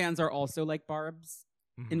Wanda fans are also like Barbs,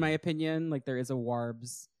 in my opinion. Like there is a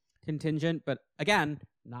Warbs contingent, but again,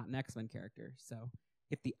 not an X-Men character. So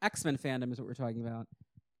if the X-Men fandom is what we're talking about,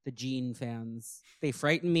 the Jean fans, they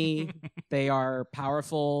frighten me. They are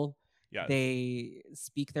powerful. Yes. They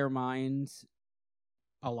speak their mind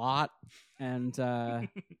a lot. And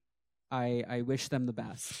I wish them the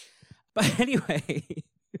best. But anyway,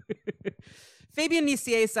 Fabian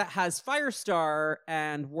Nicieza has Firestar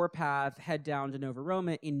and Warpath head down to Nova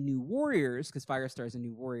Roma in New Warriors, because Firestar is a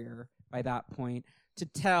new warrior by that point, to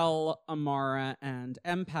tell Amara and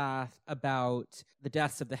Empath about the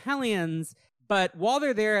deaths of the Hellions. But while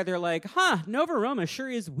they're there, they're like, Nova Roma sure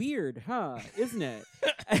is weird, isn't it?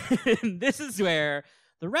 And this is where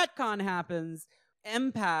the retcon happens.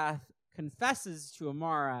 Empath confesses to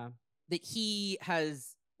Amara that he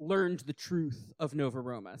has learned the truth of Nova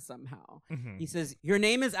Roma somehow. He says, your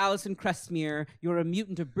name is Alison Crestmere. You're a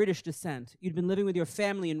mutant of British descent. You'd been living with your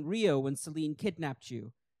family in Rio when Celine kidnapped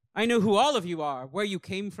you. I know who all of you are, where you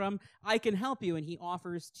came from. I can help you. And he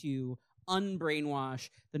offers to unbrainwash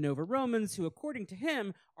the Nova Romans, who, according to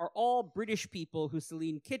him, are all British people who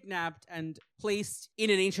Celine kidnapped and placed in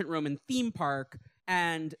an ancient Roman theme park.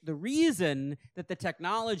 And the reason that the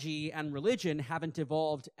technology and religion haven't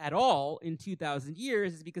evolved at all in 2,000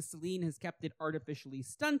 years is because Celine has kept it artificially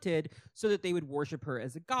stunted so that they would worship her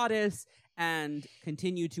as a goddess and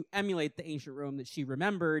continue to emulate the ancient Rome that she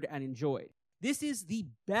remembered and enjoyed. This is the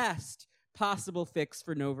best possible fix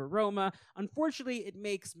for Nova Roma. Unfortunately, it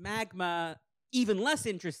makes Magma even less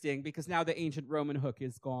interesting because now the ancient Roman hook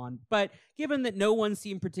is gone. But given that no one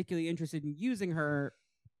seemed particularly interested in using her,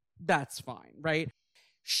 that's fine, right?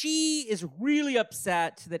 She is really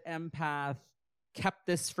upset that Empath kept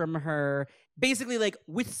this from her. Basically, like,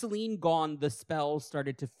 with Celine gone, the spells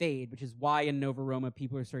started to fade, which is why in Nova Roma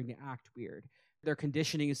people are starting to act weird. Their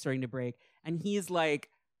conditioning is starting to break. And he's like,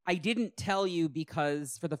 I didn't tell you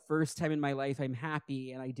because for the first time in my life I'm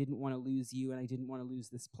happy and I didn't want to lose you and I didn't want to lose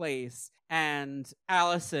this place. And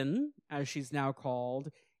Allison, as she's now called,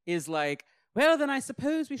 is like, well, then I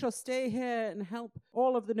suppose we shall stay here and help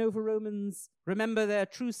all of the Nova Romans remember their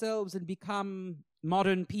true selves and become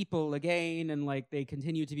modern people again. And like they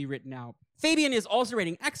continue to be written out. Fabian is also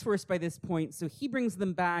raiding X-Force by this point, so he brings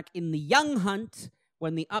them back in the Young Hunt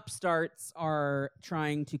when the upstarts are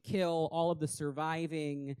trying to kill all of the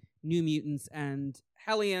surviving New Mutants and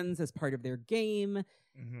Hellions as part of their game.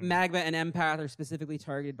 Mm-hmm. Magma and Empath are specifically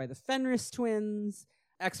targeted by the Fenris twins.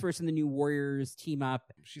 X-Force and the New Warriors team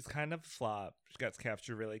up. She's kind of a flop. She gets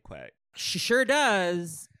captured really quick. She sure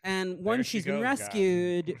does. And once she's been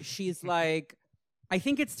rescued, she's like, I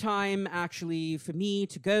think it's time, actually, for me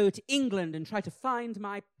to go to England and try to find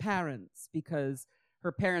my parents, because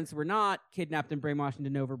her parents were not kidnapped and brainwashed into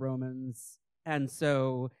Nova Romans. And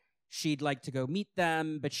so she'd like to go meet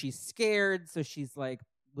them, but she's scared. So she's like,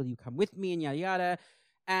 will you come with me, and yada, yada.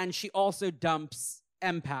 And she also dumps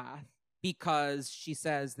Empath because she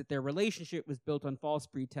says that their relationship was built on false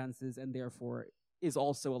pretenses and therefore is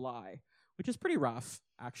also a lie, which is pretty rough,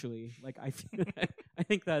 actually. Like, I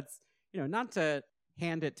think that's, not to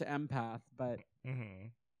hand it to Empath, but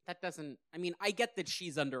that doesn't, I get that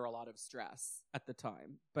she's under a lot of stress at the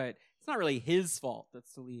time, but it's not really his fault that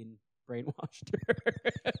Selene brainwashed her.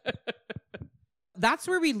 That's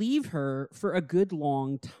where we leave her for a good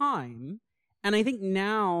long time. And I think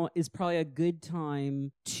now is probably a good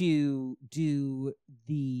time to do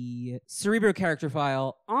the Cerebro character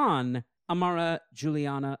file on Amara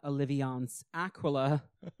Juliana Oliviance Aquila,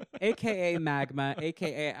 a.k.a. Magma,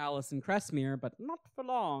 a.k.a. Alison Cressmere, but not for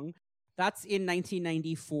long. That's in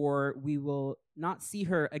 1994. We will not see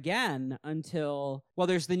her again until,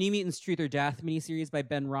 there's the New Mutants Truth or Death miniseries by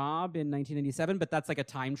Ben Robb in 1997, but that's like a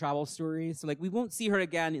time travel story. So we won't see her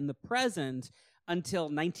again in the present until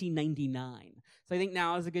 1999. So I think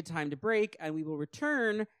now is a good time to break, and we will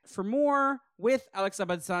return for more with Alex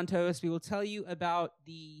Abad Santos. We will tell you about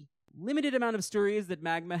the limited amount of stories that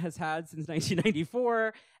Magma has had since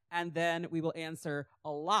 1994, and then we will answer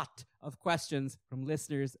a lot of questions from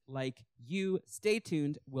listeners like you. Stay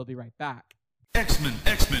tuned. We'll be right back. X-Men.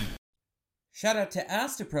 Shout out to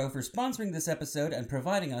Astapro for sponsoring this episode and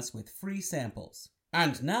providing us with free samples.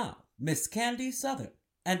 And now, Miss Candy Southern,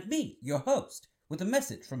 and me, your host, with a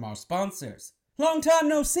message from our sponsors. Long time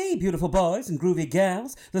no see, beautiful boys and groovy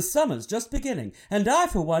gals. The summer's just beginning, and I,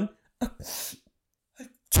 for one...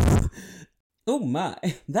 Oh my,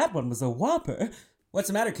 that one was a whopper. What's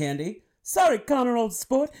the matter, Candy? Sorry, Connor, old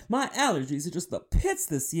sport. My allergies are just the pits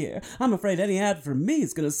this year. I'm afraid any ad from me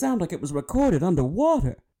is going to sound like it was recorded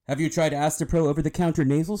underwater. Have you tried Astapro over-the-counter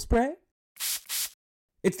nasal spray?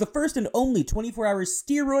 It's the first and only 24-hour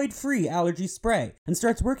steroid-free allergy spray and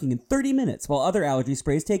starts working in 30 minutes while other allergy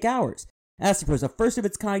sprays take hours. Astapro is a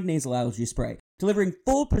first-of-its-kind nasal allergy spray, delivering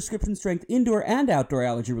full prescription-strength indoor and outdoor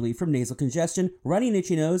allergy relief from nasal congestion, runny and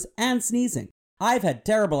itchy nose, and sneezing. I've had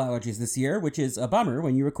terrible allergies this year, which is a bummer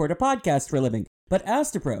when you record a podcast for a living, but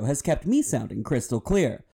Astapro has kept me sounding crystal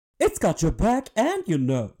clear. It's got your back and your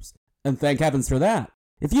nose. And thank heavens for that.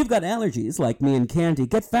 If you've got allergies like me and Candy,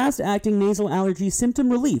 get fast-acting nasal allergy symptom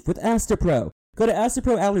relief with Astapro. Go to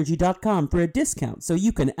astaproallergy.com for a discount so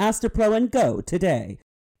you can Astapro and go today.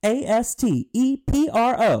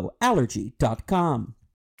 ASTEPRO allergy.com.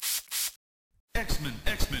 X-Men.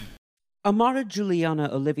 Amara Juliana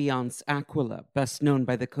Oliviance Aquila, best known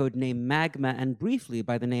by the codename Magma and briefly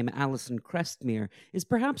by the name Alison Cressmere, is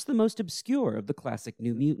perhaps the most obscure of the classic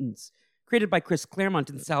New Mutants. Created by Chris Claremont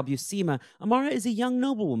and Sal Buscema, Amara is a young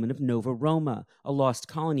noblewoman of Nova Roma, a lost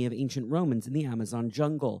colony of ancient Romans in the Amazon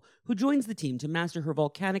jungle, who joins the team to master her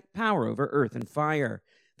volcanic power over earth and fire.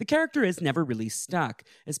 The character has never really stuck,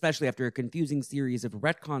 especially after a confusing series of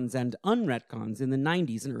retcons and unretcons in the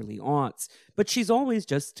 90s and early aughts, but she's always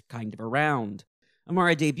just kind of around.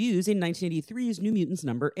 Amara debuts in 1983's New Mutants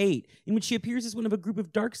number 8, in which she appears as one of a group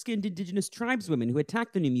of dark-skinned indigenous tribeswomen who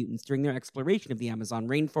attacked the New Mutants during their exploration of the Amazon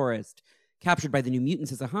rainforest. Captured by the New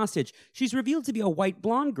Mutants as a hostage, she's revealed to be a white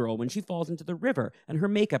blonde girl when she falls into the river and her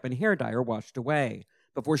makeup and hair dye are washed away.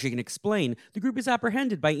 Before she can explain, the group is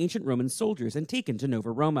apprehended by ancient Roman soldiers and taken to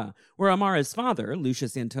Nova Roma, where Amara's father,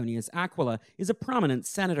 Lucius Antonius Aquila, is a prominent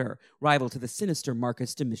senator, rival to the sinister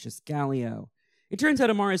Marcus Domitius Gallio. It turns out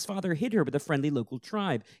Amara's father hid her with a friendly local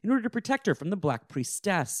tribe in order to protect her from the Black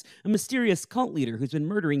Priestess, a mysterious cult leader who's been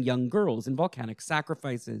murdering young girls in volcanic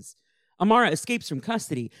sacrifices. Amara escapes from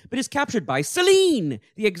custody, but is captured by Selene,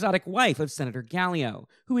 the exotic wife of Senator Gallio,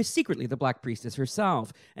 who is secretly the Black Priestess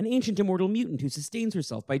herself, an ancient immortal mutant who sustains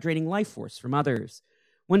herself by draining life force from others.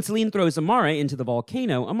 When Selene throws Amara into the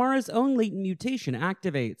volcano, Amara's own latent mutation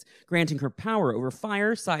activates, granting her power over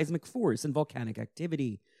fire, seismic force, and volcanic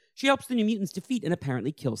activity. She helps the New Mutants defeat and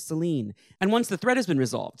apparently kill Selene. And once the threat has been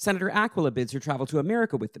resolved, Senator Aquila bids her travel to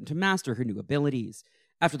America with them to master her new abilities.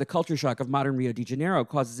 After the culture shock of modern Rio de Janeiro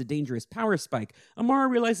causes a dangerous power spike, Amara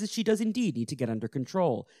realizes she does indeed need to get under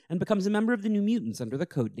control, and becomes a member of the New Mutants under the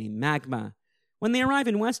codename Magma. When they arrive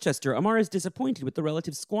in Westchester, Amara is disappointed with the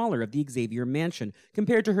relative squalor of the Xavier mansion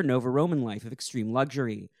compared to her Nova Roman life of extreme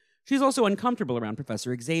luxury. She's also uncomfortable around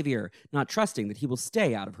Professor Xavier, not trusting that he will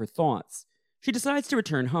stay out of her thoughts. She decides to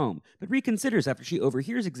return home, but reconsiders after she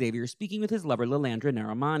overhears Xavier speaking with his lover Lilandra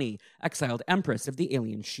Naramani, exiled empress of the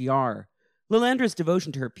alien Shi'ar. Lilandra's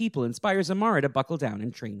devotion to her people inspires Amara to buckle down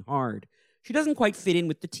and train hard. She doesn't quite fit in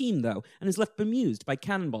with the team, though, and is left bemused by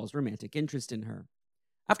Cannonball's romantic interest in her.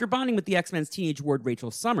 After bonding with the X-Men's teenage ward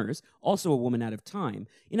Rachel Summers, also a woman out of time,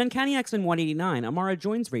 in Uncanny X-Men 189, Amara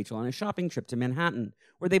joins Rachel on a shopping trip to Manhattan,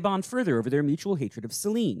 where they bond further over their mutual hatred of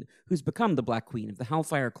Selene, who's become the Black Queen of the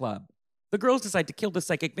Hellfire Club. The girls decide to kill the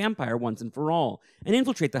psychic vampire once and for all, and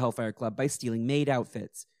infiltrate the Hellfire Club by stealing maid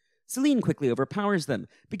outfits. Selene quickly overpowers them,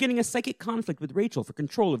 beginning a psychic conflict with Rachel for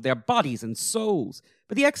control of their bodies and souls.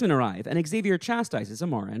 But the X-Men arrive, and Xavier chastises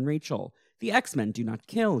Amara and Rachel. The X-Men do not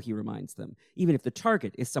kill, he reminds them, even if the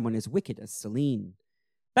target is someone as wicked as Selene.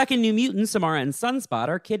 Back in New Mutants, Amara and Sunspot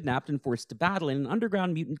are kidnapped and forced to battle in an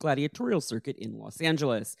underground mutant gladiatorial circuit in Los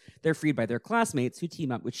Angeles. They're freed by their classmates, who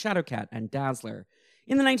team up with Shadowcat and Dazzler.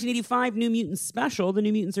 In the 1985 New Mutants special, the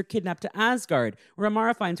New Mutants are kidnapped to Asgard, where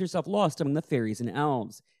Amara finds herself lost among the fairies and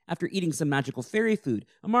elves. After eating some magical fairy food,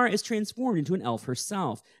 Amara is transformed into an elf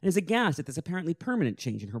herself, and is aghast at this apparently permanent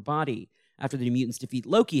change in her body. After the New Mutants defeat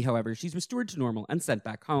Loki, however, she's restored to normal and sent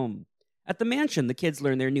back home. At the mansion, the kids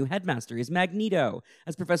learn their new headmaster is Magneto,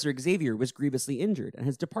 as Professor Xavier was grievously injured and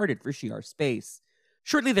has departed for Shi'ar space.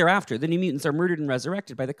 Shortly thereafter, the New Mutants are murdered and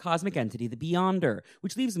resurrected by the cosmic entity the Beyonder,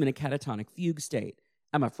 which leaves them in a catatonic fugue state.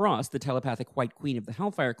 Emma Frost, the telepathic White Queen of the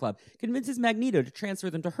Hellfire Club, convinces Magneto to transfer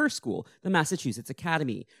them to her school, the Massachusetts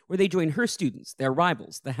Academy, where they join her students, their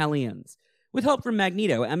rivals, the Hellions. With help from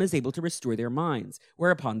Magneto, Emma is able to restore their minds,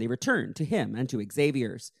 whereupon they return to him and to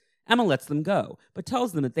Xavier's. Emma lets them go, but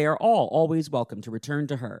tells them that they are all always welcome to return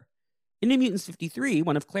to her. In New Mutants 53,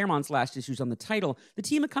 one of Claremont's last issues on the title, the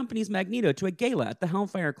team accompanies Magneto to a gala at the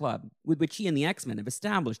Hellfire Club, with which he and the X-Men have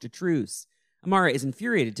established a truce. Amara is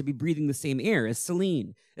infuriated to be breathing the same air as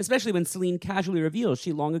Selene, especially when Selene casually reveals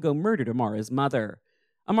she long ago murdered Amara's mother.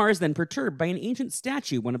 Amara is then perturbed by an ancient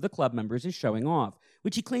statue one of the club members is showing off,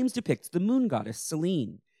 which he claims depicts the moon goddess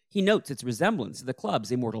Selene. He notes its resemblance to the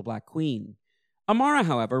club's immortal Black Queen. Amara,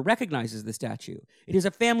 however, recognizes the statue. It is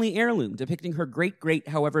a family heirloom depicting her great-great,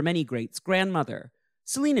 however many greats, grandmother.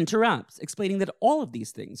 Selene interrupts, explaining that all of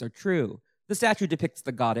these things are true. The statue depicts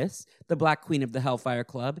the goddess, the Black Queen of the Hellfire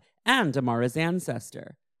Club, and Amara's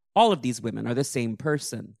ancestor. All of these women are the same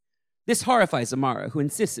person. This horrifies Amara, who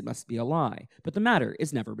insists it must be a lie, but the matter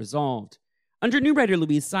is never resolved. Under new writer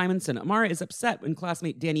Louise Simonson, Amara is upset when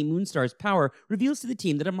classmate Danny Moonstar's power reveals to the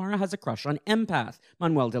team that Amara has a crush on Empath,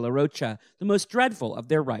 Manuel de la Rocha, the most dreadful of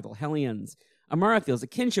their rival Hellions. Amara feels a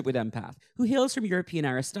kinship with Empath, who hails from European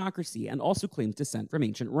aristocracy and also claims descent from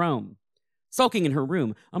ancient Rome. Sulking in her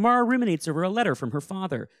room, Amara ruminates over a letter from her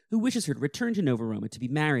father, who wishes her to return to Nova Roma to be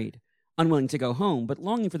married. Unwilling to go home, but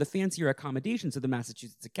longing for the fancier accommodations of the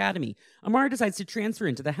Massachusetts Academy, Amara decides to transfer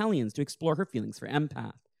into the Hellions to explore her feelings for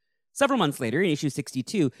Empath. Several months later, in issue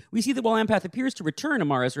 62, we see that while Empath appears to return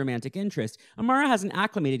Amara's romantic interest, Amara hasn't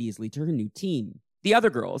acclimated easily to her new team. The other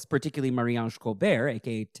girls, particularly Marie-Ange Colbert,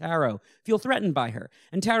 aka Taro, feel threatened by her,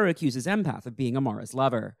 and Taro accuses Empath of being Amara's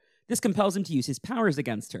lover. This compels him to use his powers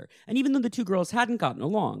against her, and even though the two girls hadn't gotten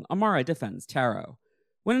along, Amara defends Taro.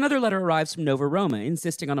 When another letter arrives from Nova Roma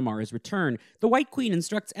insisting on Amara's return, the White Queen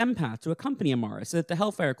instructs Empath to accompany Amara so that the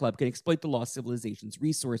Hellfire Club can exploit the lost civilization's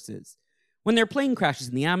resources. When their plane crashes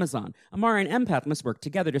in the Amazon, Amara and Empath must work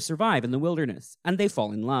together to survive in the wilderness, and they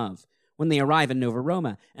fall in love. When they arrive in Nova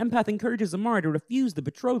Roma, Empath encourages Amara to refuse the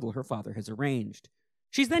betrothal her father has arranged.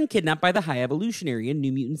 She's then kidnapped by the High Evolutionary in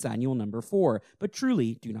New Mutants Annual number 4, but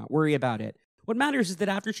truly, do not worry about it. What matters is that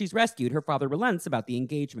after she's rescued, her father relents about the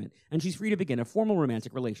engagement, and she's free to begin a formal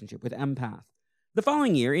romantic relationship with Empath. The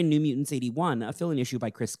following year, in New Mutants 81, a fill-in issue by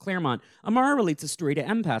Chris Claremont, Amara relates a story to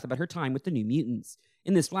Empath about her time with the New Mutants.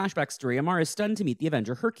 In this flashback story, Amara is stunned to meet the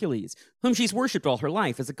Avenger Hercules, whom she's worshipped all her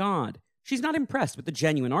life as a god. She's not impressed with the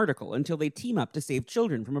genuine article until they team up to save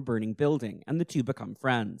children from a burning building, and the two become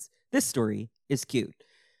friends. This story is cute.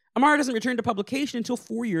 Amara doesn't return to publication until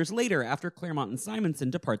 4 years later, after Claremont and Simonson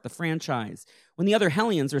depart the franchise. When the other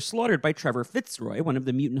Hellions are slaughtered by Trevor Fitzroy, one of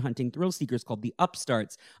the mutant-hunting thrill-seekers called the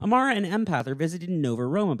Upstarts, Amara and Empath are visited in Nova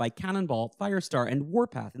Roma by Cannonball, Firestar, and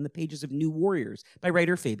Warpath in the pages of New Warriors by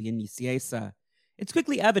writer Fabian Nicieza. It's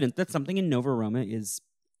quickly evident that something in Nova Roma is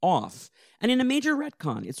off. And in a major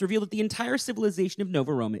retcon, it's revealed that the entire civilization of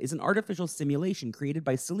Nova Roma is an artificial simulation created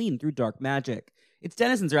by Selene through dark magic. Its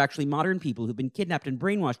denizens are actually modern people who've been kidnapped and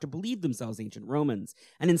brainwashed to believe themselves ancient Romans.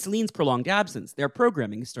 And in Selene's prolonged absence, their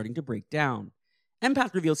programming is starting to break down.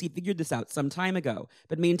 Empath reveals he figured this out some time ago,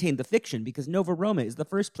 but maintained the fiction because Nova Roma is the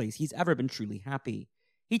first place he's ever been truly happy.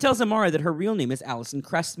 He tells Amara that her real name is Alison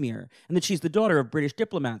Crestmere, and that she's the daughter of British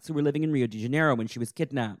diplomats who were living in Rio de Janeiro when she was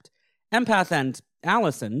kidnapped. Empath and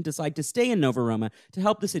Alison decide to stay in Nova Roma to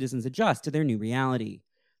help the citizens adjust to their new reality.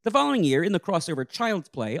 The following year, in the crossover Child's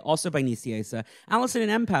Play, also by Nicieza, Alison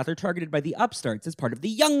and Empath are targeted by the Upstarts as part of the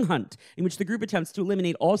Young Hunt, in which the group attempts to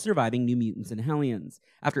eliminate all surviving New Mutants and Hellions.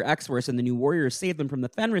 After X-Force and the New Warriors save them from the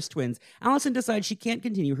Fenris twins, Alison decides she can't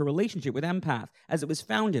continue her relationship with Empath, as it was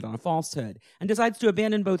founded on a falsehood, and decides to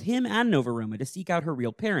abandon both him and Nova Roma to seek out her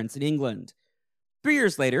real parents in England. 3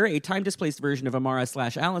 years later, a time-displaced version of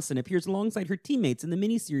Amara/Alison appears alongside her teammates in the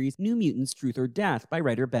miniseries New Mutants: Truth or Death by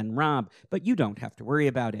writer Ben Raab, but you don't have to worry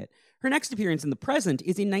about it. Her next appearance in the present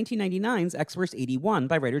is in 1999's X-Force 81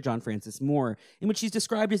 by writer John Francis Moore, in which she's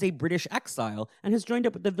described as a British exile and has joined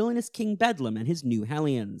up with the villainous King Bedlam and his new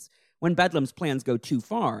Hellions. When Bedlam's plans go too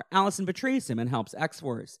far, Alison betrays him and helps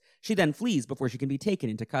X-Force. She then flees before she can be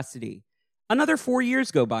taken into custody. Another 4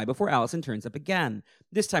 years go by before Alison turns up again,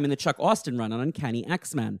 this time in the Chuck Austen run on Uncanny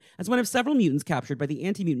X-Men, as one of several mutants captured by the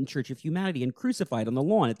Anti-Mutant Church of Humanity and crucified on the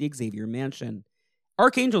lawn at the Xavier Mansion.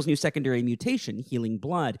 Archangel's new secondary mutation, Healing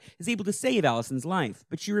Blood, is able to save Alison's life,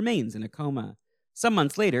 but she remains in a coma. Some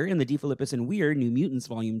months later, in the DeFilippis and Weir New Mutants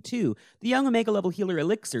Volume 2, the young Omega-level healer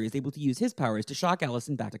Elixir is able to use his powers to shock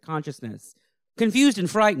Alison back to consciousness. Confused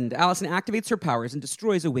and frightened, Alison activates her powers and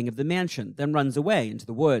destroys a wing of the mansion, then runs away into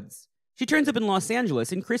the woods. She turns up in Los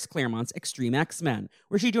Angeles in Chris Claremont's Extreme X-Men,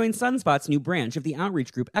 where she joins Sunspot's new branch of the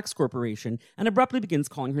outreach group X Corporation and abruptly begins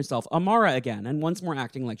calling herself Amara again and once more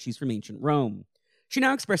acting like she's from ancient Rome. She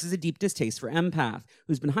now expresses a deep distaste for Empath,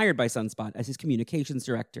 who's been hired by Sunspot as his communications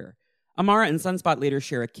director. Amara and Sunspot later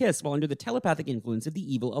share a kiss while under the telepathic influence of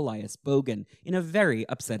the evil Elias Bogan, in a very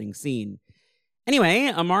upsetting scene. Anyway,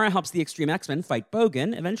 Amara helps the Extreme X-Men fight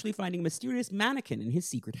Bogan, eventually finding a mysterious mannequin in his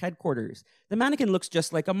secret headquarters. The mannequin looks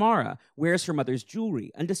just like Amara, wears her mother's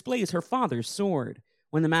jewelry, and displays her father's sword.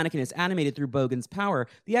 When the mannequin is animated through Bogan's power,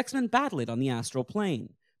 the X-Men battle it on the astral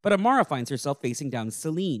plane. But Amara finds herself facing down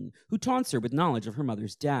Selene, who taunts her with knowledge of her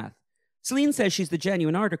mother's death. Selene says she's the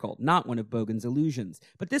genuine article, not one of Bogan's illusions,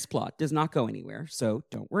 but this plot does not go anywhere, so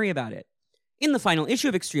don't worry about it. In the final issue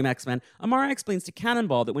of Extreme X-Men, Amara explains to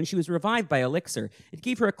Cannonball that when she was revived by Elixir, it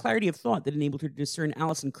gave her a clarity of thought that enabled her to discern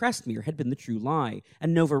Alison Crestmere had been the true lie,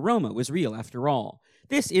 and Nova Roma was real after all.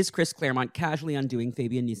 This is Chris Claremont casually undoing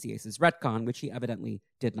Fabian Nicieza's retcon, which he evidently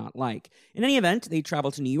did not like. In any event, they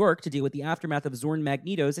travel to New York to deal with the aftermath of Zorn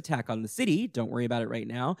Magneto's attack on the city, don't worry about it right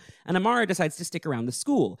now, and Amara decides to stick around the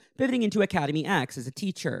school, pivoting into Academy X as a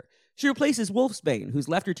teacher. She replaces Wolfsbane, who's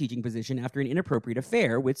left her teaching position after an inappropriate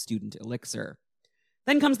affair with student Elixir.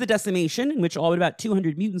 Then comes the decimation, in which all but about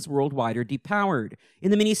 200 mutants worldwide are depowered. In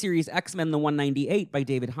the miniseries X-Men the 198 by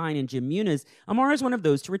David Hine and Jim Muniz, Amara is one of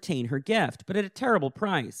those to retain her gift, but at a terrible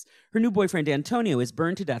price. Her new boyfriend Antonio is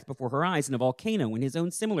burned to death before her eyes in a volcano when his own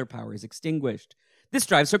similar power is extinguished. This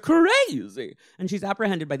drives her crazy, and she's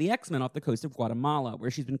apprehended by the X-Men off the coast of Guatemala, where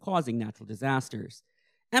she's been causing natural disasters.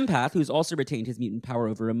 Empath, who's also retained his mutant power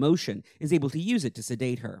over emotion, is able to use it to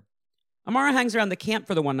sedate her. Amara hangs around the camp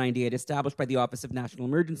for the 198 established by the Office of National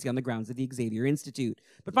Emergency on the grounds of the Xavier Institute,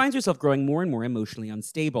 but finds herself growing more and more emotionally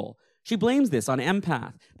unstable. She blames this on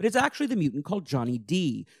Empath, but it's actually the mutant called Johnny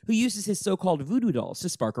D, who uses his so-called voodoo dolls to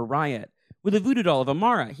spark a riot. With the voodoo doll of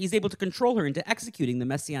Amara, he's able to control her into executing the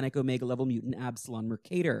messianic Omega-level mutant Absalon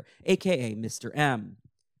Mercator, aka Mr. M.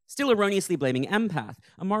 Still erroneously blaming Empath,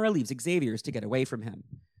 Amara leaves Xavier's to get away from him.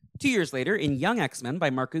 2 years later, in Young X-Men by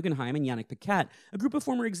Mark Guggenheim and Yannick Paquette, a group of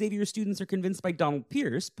former Xavier students are convinced by Donald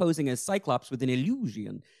Pierce, posing as Cyclops with an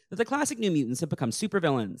illusion, that the classic New Mutants have become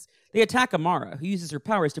supervillains. They attack Amara, who uses her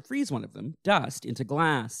powers to freeze one of them, Dust, into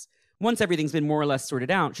glass. Once everything's been more or less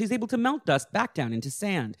sorted out, she's able to melt Dust back down into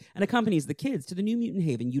sand and accompanies the kids to the New Mutant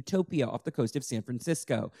haven Utopia off the coast of San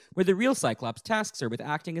Francisco, where the real Cyclops tasks her with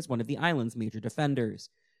acting as one of the island's major defenders.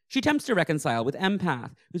 She attempts to reconcile with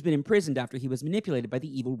Empath, who's been imprisoned after he was manipulated by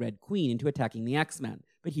the evil Red Queen into attacking the X-Men,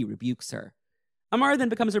 but he rebukes her. Amara then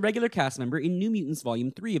becomes a regular cast member in New Mutants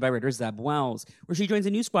Volume 3 by writer Zeb Wells, where she joins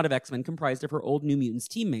a new squad of X-Men comprised of her old New Mutants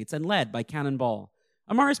teammates and led by Cannonball.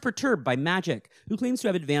 Amara is perturbed by Magik, who claims to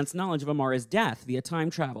have advanced knowledge of Amara's death via time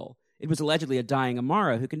travel. It was allegedly a dying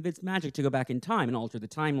Amara who convinced Magik to go back in time and alter the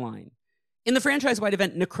timeline. In the franchise-wide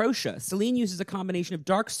event Necrotia, Selene uses a combination of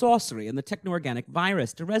dark sorcery and the techno-organic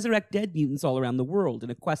virus to resurrect dead mutants all around the world in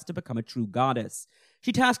a quest to become a true goddess.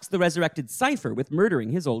 She tasks the resurrected Cypher with murdering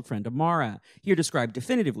his old friend Amara, here described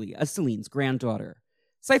definitively as Selene's granddaughter.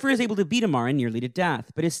 Cypher is able to beat Amara nearly to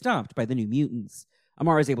death, but is stopped by the New Mutants.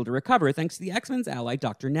 Amara is able to recover thanks to the X-Men's ally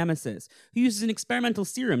Dr. Nemesis, who uses an experimental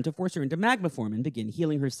serum to force her into magma form and begin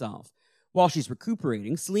healing herself. While she's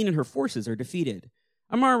recuperating, Selene and her forces are defeated.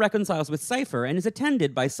 Amara reconciles with Cypher and is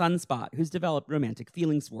attended by Sunspot, who's developed romantic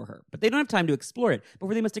feelings for her. But they don't have time to explore it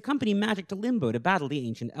before they must accompany Magik to Limbo to battle the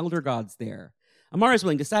ancient elder gods there. Amara is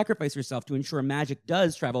willing to sacrifice herself to ensure Magik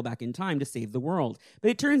does travel back in time to save the world,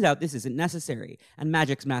 but it turns out this isn't necessary, and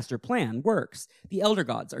Magik's master plan works. The elder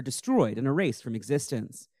gods are destroyed and erased from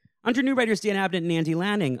existence. Under new writers Dan Abnett and Andy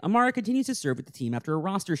Lanning, Amara continues to serve with the team after a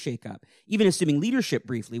roster shakeup, even assuming leadership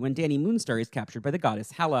briefly when Dani Moonstar is captured by the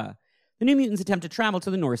goddess Hela. The New Mutants attempt to travel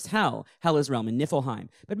to the Norse Hell, Hela's realm in Niflheim,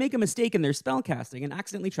 but make a mistake in their spellcasting and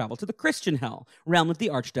accidentally travel to the Christian Hell, realm of the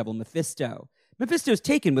archdevil Mephisto. Mephisto's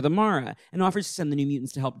taken with Amara and offers to send the New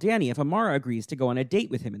Mutants to help Dani if Amara agrees to go on a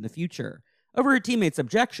date with him in the future. Over her teammates'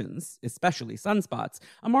 objections, especially Sunspot's,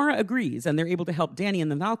 Amara agrees and they're able to help Dani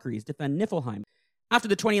and the Valkyries defend Niflheim. After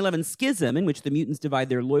the 2011 schism, in which the mutants divide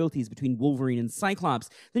their loyalties between Wolverine and Cyclops,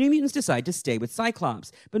 the New Mutants decide to stay with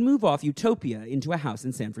Cyclops, but move off Utopia into a house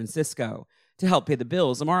in San Francisco. To help pay the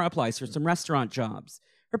bills, Amara applies for some restaurant jobs.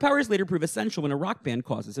 Her powers later prove essential when a rock band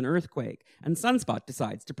causes an earthquake, and Sunspot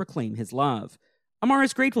decides to proclaim his love. Amara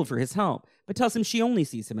is grateful for his help, but tells him she only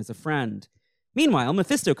sees him as a friend. Meanwhile,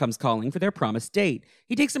 Mephisto comes calling for their promised date.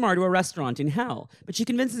 He takes Amara to a restaurant in Hell, but she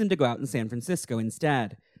convinces him to go out in San Francisco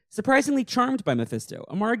instead. Surprisingly charmed by Mephisto,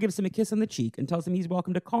 Amara gives him a kiss on the cheek and tells him he's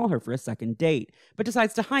welcome to call her for a second date, but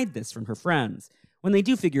decides to hide this from her friends. When they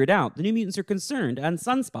do figure it out, the New Mutants are concerned, and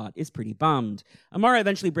Sunspot is pretty bummed. Amara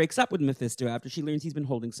eventually breaks up with Mephisto after she learns he's been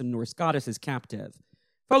holding some Norse goddesses captive.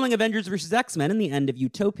 Following Avengers vs. X-Men and the end of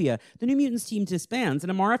Utopia, the New Mutants team disbands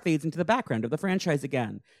and Amara fades into the background of the franchise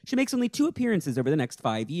again. She makes only 2 appearances over the next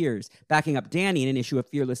 5 years, backing up Dani in an issue of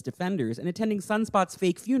Fearless Defenders and attending Sunspot's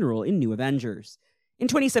fake funeral in New Avengers. In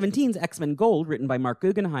 2017's X-Men Gold, written by Mark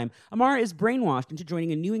Guggenheim, Amara is brainwashed into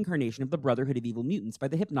joining a new incarnation of the Brotherhood of Evil Mutants by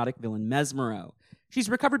the hypnotic villain Mesmero. She's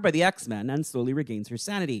recovered by the X-Men and slowly regains her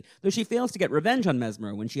sanity, though she fails to get revenge on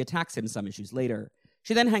Mesmero when she attacks him some issues later.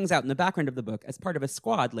 She then hangs out in the background of the book as part of a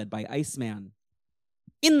squad led by Iceman.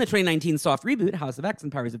 In the 2019 soft reboot, House of X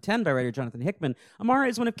and Powers of 10 by writer Jonathan Hickman, Amara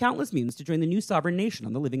is one of countless mutants to join the new sovereign nation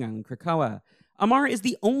on the living island Krakoa. Amara is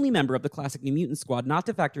the only member of the classic New Mutants squad not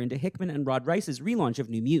to factor into Hickman and Rod Rice's relaunch of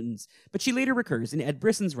New Mutants, but she later recurs in Ed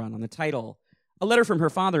Brisson's run on the title. A letter from her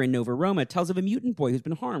father in Nova Roma tells of a mutant boy who's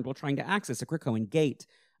been harmed while trying to access a Krakoan gate.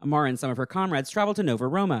 Amara and some of her comrades travel to Nova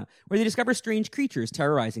Roma, where they discover strange creatures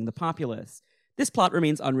terrorizing the populace. This plot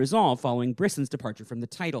remains unresolved following Brisson's departure from the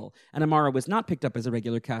title, and Amara was not picked up as a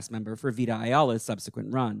regular cast member for Vita Ayala's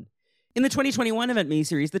subsequent run. In the 2021 event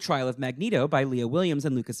miniseries The Trial of Magneto by Leah Williams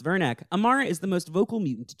and Lucas Verneck, Amara is the most vocal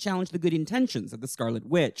mutant to challenge the good intentions of the Scarlet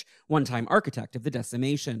Witch, one-time architect of the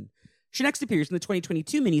Decimation. She next appears in the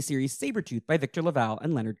 2022 miniseries Sabretooth by Victor LaValle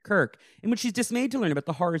and Leonard Kirk, in which she's dismayed to learn about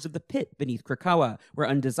the horrors of the pit beneath Krakoa, where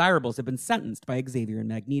undesirables have been sentenced by Xavier and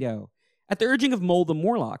Magneto. At the urging of Mole the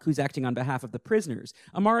Morlock, who's acting on behalf of the prisoners,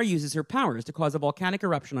 Amara uses her powers to cause a volcanic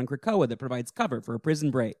eruption on Krakoa that provides cover for a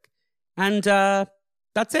prison break. And,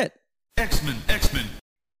 that's it. X-Men.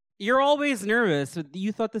 You're always nervous.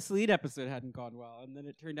 You thought the Selene episode hadn't gone well, and then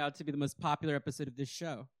it turned out to be the most popular episode of this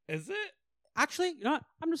show. Is it? Actually, you know what?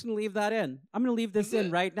 I'm just going to leave that in. I'm going to leave this Is in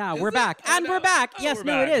it? right now. Is We're it? back. Oh, And no. we're back. Oh, Yes, we're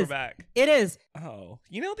no, back. it is. We're back. It is. Oh,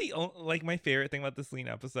 you know my favorite thing about the Selene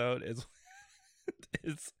episode is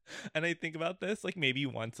and I think about this like maybe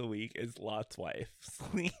once a week is Lot's wife.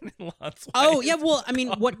 Selene and Lot's wife. Oh, yeah, well, I mean,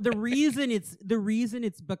 what the reason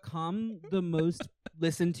it's become the most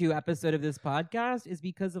listened to episode of this podcast is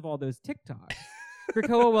because of all those TikToks.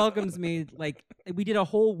 Krakoa Welcomes Me, like, we did a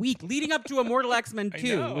whole week leading up to Immortal X-Men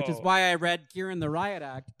 2, which is know. why I read Kieran the Riot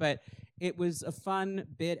Act, but it was a fun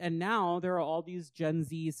bit, and now there are all these Gen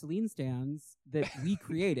Z Selene stans that we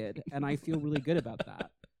created, and I feel really good about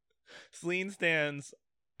that. Selene stands.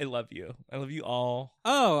 I love you. I love you all.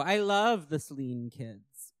 Oh, I love the Selene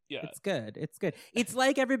kids. Yeah. It's good. It's good. It's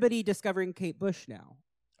like everybody discovering Kate Bush now.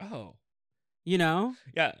 Oh. You know?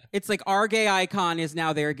 Yeah. It's like our gay icon is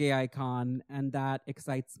now their gay icon, and that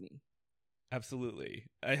excites me. Absolutely.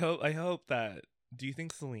 I hope that. Do you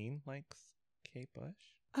think Selene likes Kate Bush?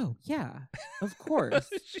 Oh, yeah. Of course.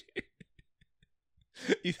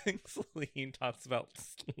 You think Selene talks about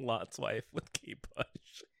Lot's wife with Kate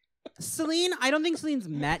Bush? Celine, I don't think Celine's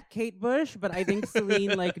met Kate Bush, but I think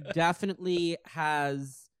Celine like definitely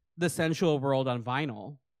has the sensual world on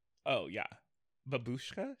vinyl. Oh yeah,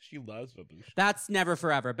 Babushka. She loves Babushka. That's Never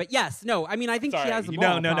Forever. But yes, no, I mean I think Sorry, she has them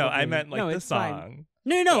no, all, no, no. I probably. meant like No, the it's fine. song.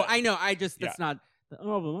 No, But- I know. I just that's Yeah. not.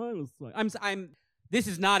 Oh, but I was like, I'm. This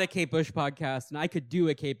is not a Kate Bush podcast, and I could do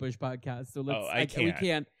a Kate Bush podcast. So let's. Oh, I We can't.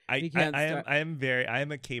 can't. We can't start. I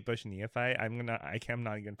am a Kate Bush neophyte. I'm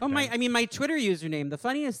not even. Oh my! I mean, my Twitter username. The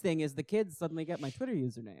funniest thing is the kids suddenly get my Twitter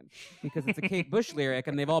username because it's a Kate Bush lyric,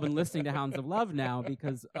 and they've all been listening to Hounds of Love now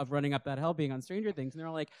because of Running Up That Hill being on Stranger Things, and they're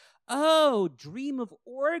all like, "Oh, Dream of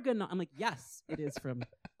Oregon." I'm like, "Yes, it is from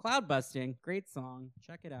Cloud Busting. Great song.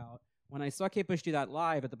 Check it out." When I saw Kate Bush do that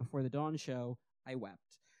live at the Before the Dawn show, I wept.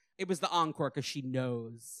 It was the encore because she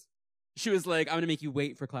knows. She was like, "I'm gonna make you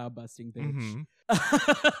wait for Cloud Busting, bitch." Mhm.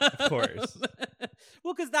 Of course.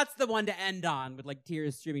 Well, because that's the one to end on with like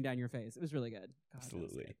tears streaming down your face. It was really good. God, that was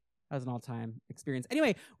Absolutely. good. That was an all-time experience.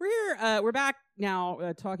 Anyway, we're here. We're back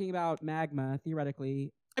now talking about Magma,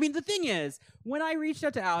 theoretically. I mean, the thing is, when I reached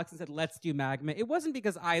out to Alex and said, let's do Magma, it wasn't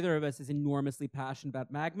because either of us is enormously passionate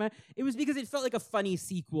about Magma. It was because it felt like a funny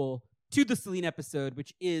sequel to the Celine episode,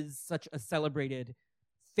 which is such a celebrated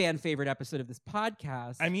fan favorite episode of this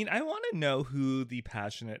podcast. I mean, I want to know who the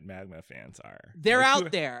passionate Magma fans are. They're Like, who-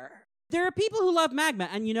 out there. There are people who love Magma,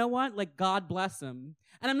 and you know what? Like, God bless them.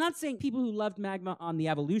 And I'm not saying people who loved Magma on the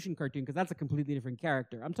Evolution cartoon, because that's a completely different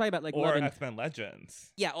character. I'm talking about, like, or loving... X-Men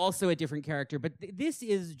Legends. Yeah, also a different character. But this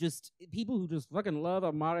is just people who just fucking love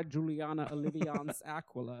Amara Juliana Olivians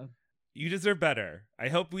Aquila. You deserve better. I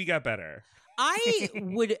hope we get better.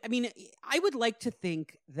 I would like to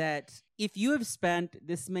think that if you have spent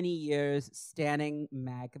this many years standing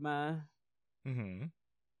Magma, Mm-hmm.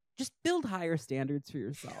 just build higher standards for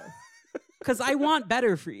yourself. Because I want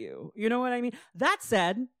better for you. You know what I mean? That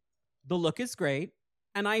said, the look is great.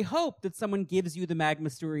 And I hope that someone gives you the Magma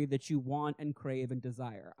story that you want and crave and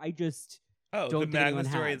desire. I just Oh, don't the think Magma anyone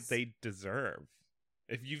story has. that they deserve.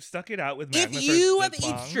 If you've stuck it out with Magma If you for have, this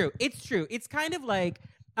long, it's true. It's kind of like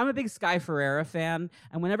I'm a big Sky Ferreira fan,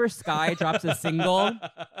 and whenever Sky drops a single,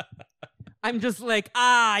 I'm just like,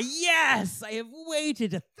 yes, I have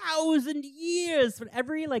waited 1,000 years. But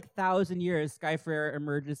every 1,000 years, Sky Ferreira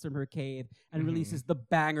emerges from her cave and releases the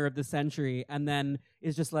banger of the century, and then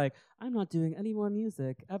is just like, I'm not doing any more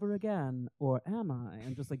music ever again, or am I?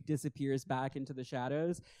 And just disappears back into the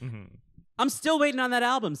shadows. Mhm. I'm still waiting on that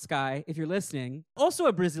album, Sky, if you're listening. Also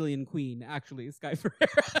a Brazilian queen, actually, Sky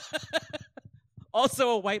Ferreira. Also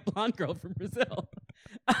a white blonde girl from Brazil.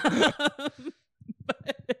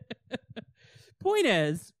 Point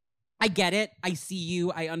is, I get it. I see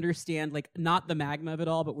you. I understand, not the Magma of it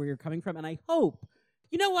all, but where you're coming from. And I hope,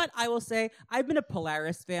 you know what I will say? I've been a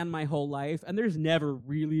Polaris fan my whole life, and there's never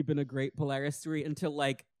really been a great Polaris story until,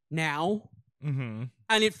 now. Mhm.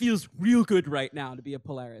 And it feels real good right now to be a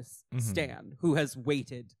Polaris Mhm. stan who has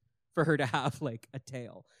waited for her to have a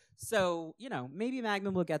tail. So, maybe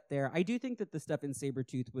Magnum will get there. I do think that the stuff in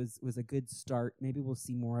Sabretooth was a good start. Maybe we'll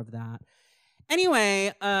see more of that.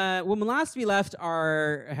 Anyway, when last we left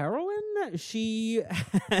our heroine, she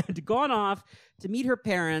had gone off to meet her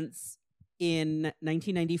parents in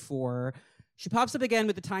 1994. She pops up again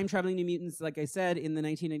with the time-traveling New Mutants, like I said, in the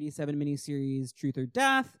 1997 miniseries Truth or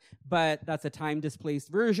Death, but that's a time-displaced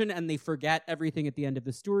version, and they forget everything at the end of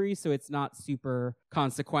the story, so it's not super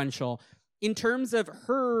consequential. In terms of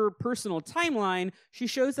her personal timeline, she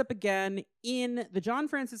shows up again in the John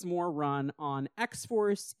Francis Moore run on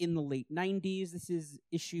X-Force in the late 90s. This is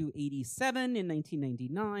issue 87 in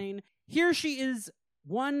 1999. Here she is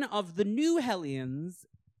one of the new Hellions,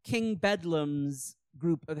 King Bedlam's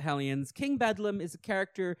group of Hellions. King Bedlam is a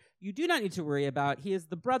character you do not need to worry about. He is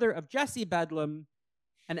the brother of Jesse Bedlam,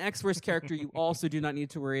 an X-Force character you also do not need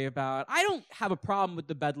to worry about. I don't have a problem with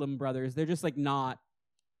the Bedlam brothers. They're just not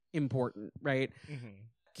important, right? Mhm.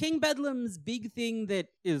 King Bedlam's big thing that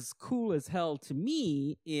is cool as hell to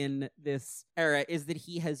me in this era is that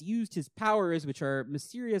he has used his powers, which are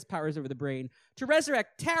mysterious powers over the brain, to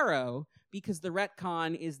resurrect Taro, because the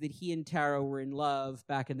retcon is that he and Taro were in love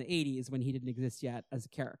back in the 80s when he didn't exist yet as a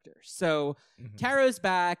character. So Mhm. Taro's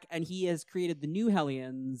back, and he has created the New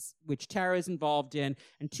Hellions, which Taro is involved in,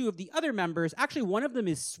 and two of the other members, actually one of them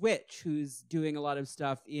is Switch, who's doing a lot of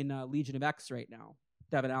stuff in Legion of X right now.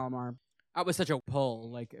 Devin Alomar. That was such a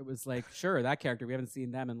pull. It was sure, that character. We haven't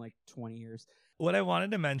seen them in 20 years. What I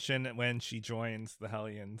wanted to mention when she joins the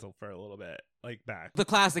Hellions for a little bit, back. The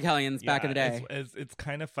classic Hellions back in the day. It's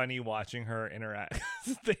kind of funny watching her interact.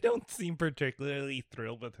 They don't seem particularly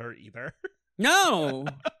thrilled with her either. No!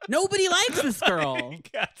 Nobody likes this girl.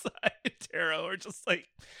 Cat's Eye and Taro are just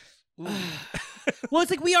ooh. Well,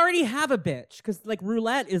 it's like we already have a bitch because like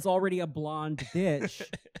Roulette is already a blonde bitch.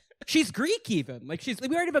 She's Greek even. Like we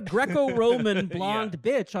already have a Greco-Roman blonde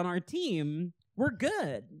bitch on our team. We're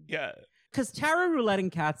good. Yeah. Because Tara, Roulette,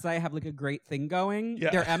 and Cat's Eye have like a great thing going.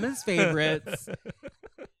 Yeah. They're Emma's favorites.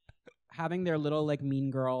 Having their little like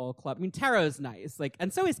mean girl club. I mean, Tara's nice. Like,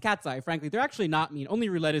 and so is Cat's Eye, frankly. They're actually not mean. Only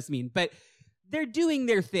Roulette is mean. But they're doing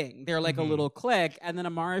their thing. They're like a little clique. And then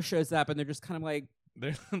Amara shows up and they're just kind of like,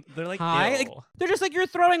 They're like, hi. ill. Like, they're just like, you're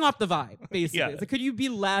throwing off the vibe, basically. Yeah. It's like, could you be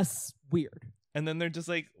less weird? And then they're just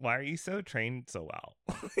like, why are you so trained so well?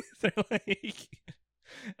 They're like,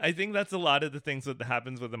 I think that's a lot of the things that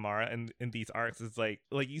happens with Amara in these arcs is like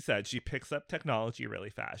you said, she picks up technology really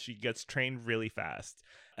fast. She gets trained really fast.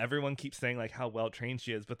 Everyone keeps saying like how well trained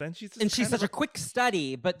she is, but then she's Such a quick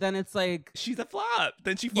study, but then it's like, she's a flop.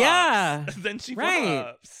 Then she flops. Yeah, then she right.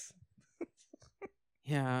 flops.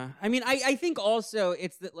 Yeah. I mean, I think also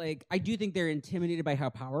it's that, like, I do think they're intimidated by how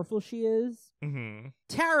powerful she is. Mm-hmm.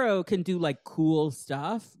 Taro can do, like, cool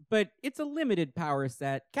stuff, but it's a limited power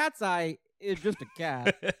set. Cat's Eye is just a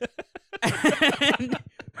cat.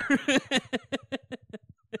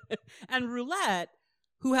 And Roulette,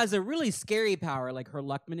 who has a really scary power, like her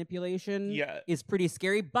luck manipulation, is pretty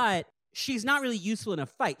scary, but she's not really useful in a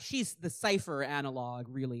fight. She's the Cypher analog,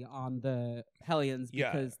 really, on the Hellions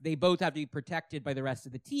because they both have to be protected by the rest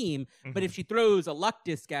of the team. Mm-hmm. But if she throws a luck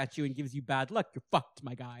disc at you and gives you bad luck, you're fucked,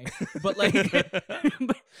 my guy. But like,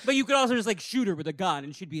 but you could also just like shoot her with a gun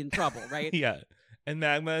and she'd be in trouble, right? Yeah. And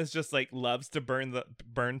Magma is just like loves to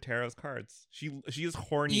burn Taro's cards. She is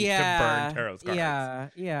horny to burn Taro's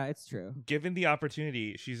cards. Yeah, it's true. Given the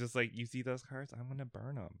opportunity, she's just like, you see those cards? I'm gonna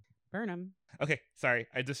burn them. Burn them. Okay, sorry,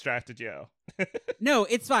 I distracted you. No,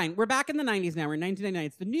 it's fine. We're back in the 90s now. We're in 1999.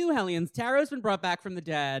 It's the new Hellions. Taro's been brought back from the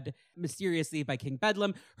dead mysteriously by King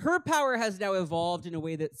Bedlam. Her power has now evolved in a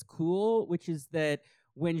way that's cool, which is that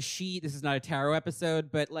when this is not a tarot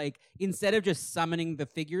episode, but like instead of just summoning the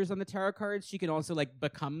figures on the tarot cards, she can also like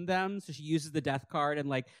become them. So she uses the death card and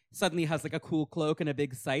like suddenly has like a cool cloak and a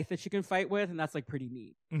big scythe that she can fight with. And that's like pretty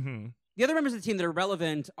neat. Mm-hmm. The other members of the team that are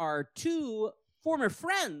relevant are two former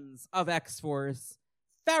friends of X-Force,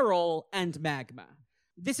 Feral and Magma.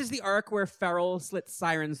 This is the arc where Feral slits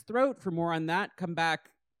Siren's throat. For more on that, come back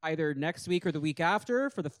either next week or the week after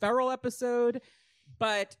for the Feral episode.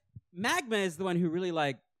 But Magma is the one who really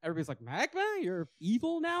like, everybody's like, Magma? You're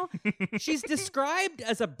evil now? She's described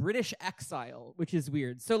as a British exile, which is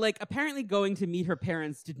weird. So like apparently going to meet her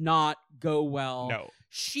parents did not go well. No.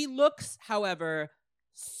 She looks, however,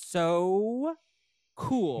 so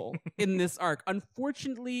cool in this arc.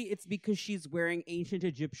 Unfortunately, it's because she's wearing ancient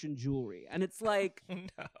Egyptian jewelry. And it's like,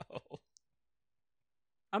 no.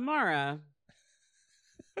 Amara.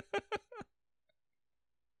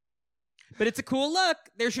 But it's a cool look.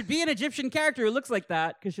 There should be an Egyptian character who looks like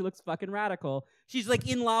that because she looks fucking radical. She's like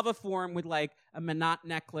in lava form with like a Manat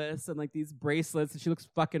necklace and like these bracelets, and she looks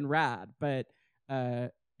fucking rad. But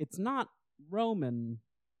it's not Roman.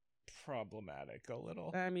 Problematic a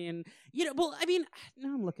little. I mean,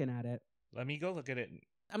 now I'm looking at it. Let me go look at it.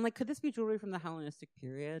 I'm like, could this be jewelry from the Hellenistic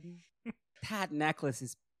period? That necklace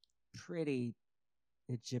is pretty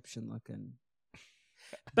Egyptian looking.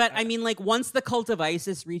 But I mean, like, once the cult of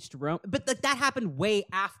Isis reached Rome, but that happened way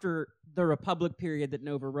after the Republic period that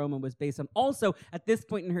Nova Roma was based on. Also, at this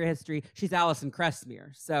point in her history, she's Alison Cressmere.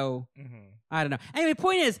 So, I don't know. Anyway,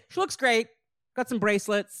 point is, she looks great, got some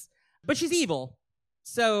bracelets, but she's evil.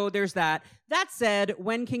 So there's that. That said,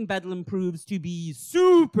 when King Bedlam proves to be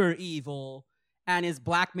super evil and is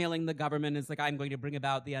blackmailing the government, is like, I'm going to bring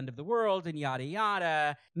about the end of the world and yada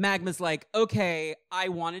yada, Magma's like, okay, I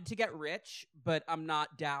wanted to get rich, but I'm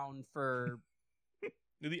not down for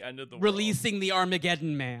the end of the releasing the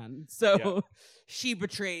Armageddon Man. So she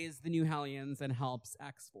betrays the New Hellions and helps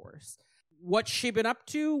X-Force. What's she been up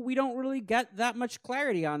to? We don't really get that much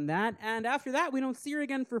clarity on that. And after that, we don't see her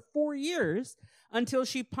again for 4 years until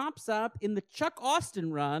she pops up in the Chuck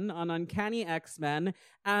Austin run on Uncanny X-Men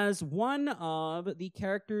as one of the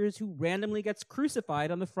characters who randomly gets crucified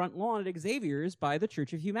on the front lawn at Xavier's by the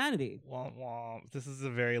Church of Humanity. Womp womp. This is a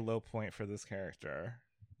very low point for this character.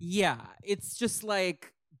 Yeah, it's just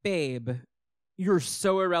like, babe, you're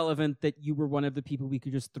so irrelevant that you were one of the people we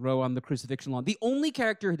could just throw on the crucifixion lawn. The only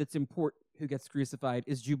character that's important who gets crucified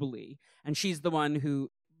is Jubilee. And she's the one who...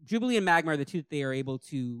 Jubilee and Magma are the two that they are able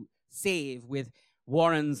to save with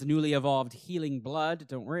Warren's newly evolved healing blood.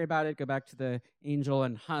 Don't worry about it. Go back to the Angel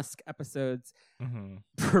and Husk episodes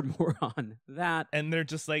for more on that. And they're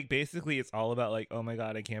just like, basically, it's all about like, oh my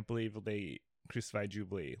god, I can't believe they crucified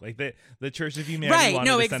Jubilee. Like the Church of Humanity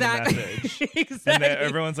wanted to send a message. Exactly. And then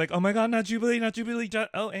everyone's like, oh my god, not Jubilee,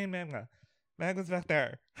 and Magma. Magma's back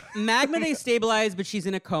there. Magma they stabilize, but she's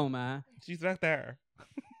in a coma. She's back there.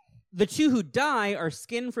 The two who die are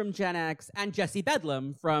Skin from Gen X and Jesse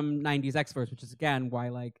Bedlam from 90s X-Force, which is, again, why,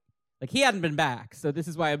 like he hadn't been back. So this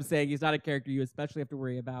is why I'm saying he's not a character you especially have to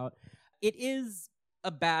worry about. It is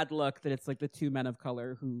a bad look that it's, like, the two men of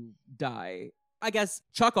color who die. I guess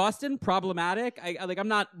Chuck Austin, problematic. I'm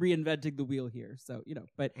not reinventing the wheel here, so,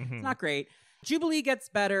 but it's not great. Jubilee gets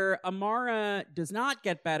better. Amara does not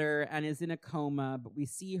get better and is in a coma, but we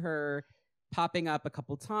see her popping up a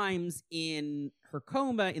couple times in her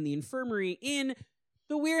coma in the infirmary in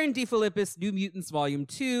the Weir and DeFilippis New Mutants Volume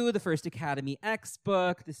 2, the first Academy X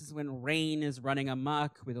book. This is when Rain is running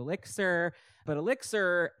amok with Elixir, but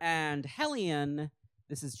Elixir and Hellion...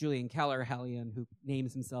 This is Julian Keller, Hellion, who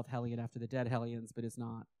names himself Hellion after the dead Hellions, but is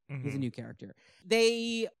not. He's a new character.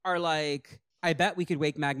 They are like, I bet we could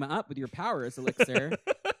wake Magma up with your powers, Elixir,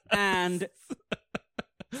 and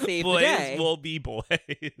save the day. Boys will be boys,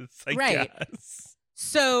 I guess.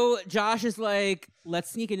 So Josh is like,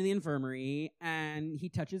 let's sneak into the infirmary, and he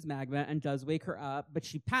touches Magma and does wake her up, but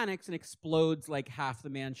she panics and explodes like half the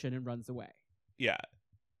mansion and runs away. Yeah.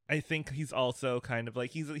 I think he's also kind of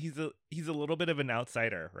like he's a little bit of an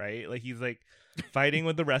outsider, right? Like he's like fighting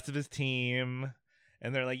with the rest of his team,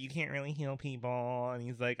 and they're like, you can't really heal people, and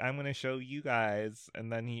he's like, I'm gonna show you guys,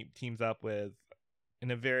 and then he teams up with,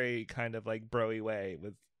 in a very kind of like bro-y way,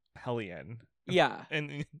 with Hellion. Yeah,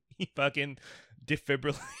 and he fucking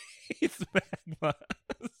defibrillates Magma.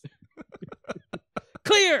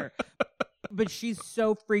 Clear. But she's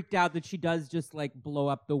so freaked out that she does just like blow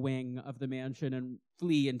up the wing of the mansion and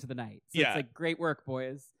flee into the night. So it's like, great work,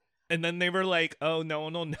 boys. And then they were like, oh, no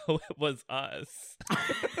one will know it was us.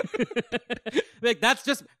 Like, that's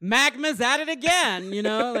just Magma's at it again,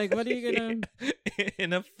 Like, what are you gonna...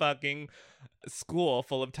 In a fucking school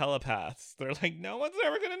full of telepaths. They're like, no one's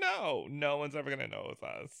ever gonna know. No one's ever gonna know it's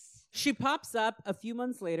us. She pops up a few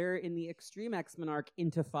months later in the Extreme X-Men arc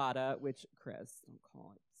Intifada, which, Chris, don't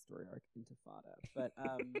call it story arc Intifada, but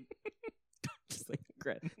just like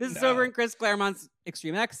Chris. This is over in Chris Claremont's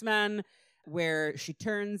Extreme X-Men, where she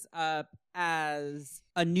turns up as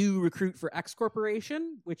a new recruit for X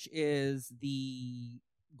Corporation, which is the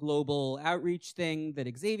global outreach thing that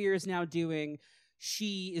Xavier is now doing.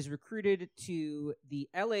 She is recruited to the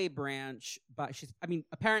LA branch, but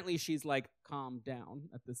apparently she's like calmed down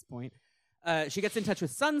at this point. She gets in touch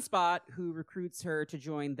with Sunspot, who recruits her to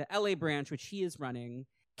join the LA branch, which he is running.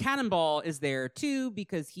 Cannonball is there too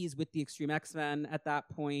because he's with the Extreme X-Men at that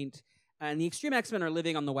point. And the Extreme X-Men are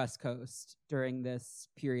living on the West Coast during this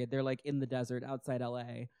period. They're like in the desert outside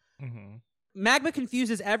LA. Mm-hmm. Magma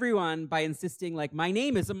confuses everyone by insisting like, my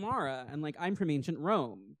name is Amara and like, I'm from ancient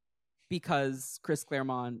Rome, because Chris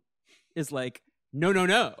Claremont is like, no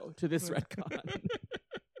to this retcon.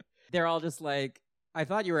 They're all just like, I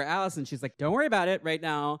thought you were Alice. And she's like, don't worry about it right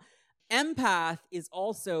now. Empath is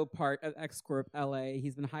also part of X-Corp LA.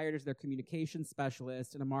 He's been hired as their communications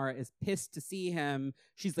specialist, and Amara is pissed to see him.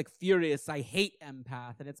 She's like, furious, I hate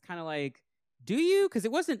Empath. And it's kind of like, do you? Because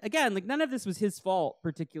it wasn't, again, like none of this was his fault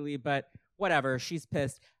particularly, but whatever, she's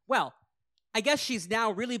pissed. Well, I guess she's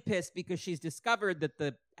now really pissed because she's discovered that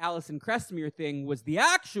the Allison Crestamere thing was the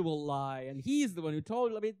actual lie, and he's the one who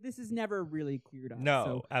told her. I mean, this is never really cleared up. No,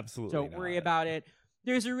 so absolutely don't worry about it.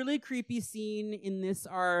 There's a really creepy scene in this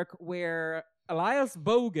arc where Elias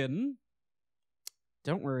Bogan,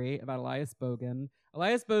 don't worry about Elias Bogan.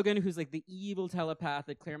 Elias Bogan, who's like the evil telepath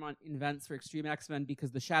that Claremont invents for Extreme X-Men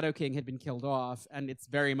because the Shadow King had been killed off, and it's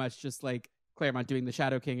very much just like Claremont doing the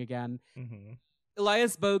Shadow King again. Mm-hmm.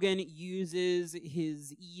 Elias Bogan uses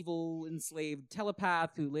his evil enslaved telepath,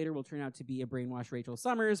 who later will turn out to be a brainwashed Rachel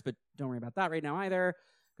Summers, but don't worry about that right now either.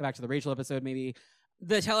 Go back to the Rachel episode maybe.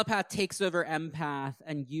 The telepath takes over Empath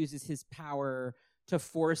and uses his power to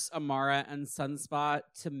force Amara and Sunspot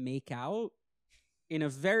to make out in a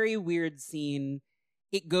very weird scene.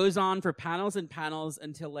 It goes on for panels and panels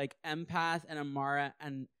until like Empath and Amara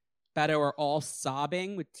and Beto are all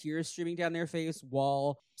sobbing with tears streaming down their face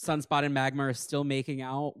while Sunspot and Magma are still making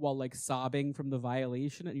out while like sobbing from the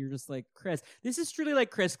violation. And you're just like, Chris, this is truly like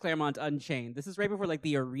Chris Claremont Unchained. This is right before like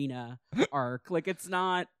the Arena arc. Like it's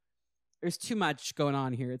not... There's too much going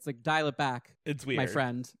on here. It's like, dial it back. It's weird. My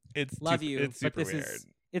friend. It's Love you, it's super but this weird.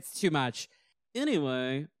 It's too much.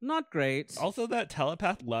 Anyway, not great. Also, that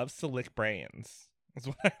telepath loves to lick brains. That's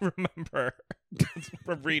what I remember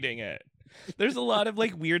from reading it. There's a lot of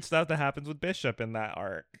like weird stuff that happens with Bishop in that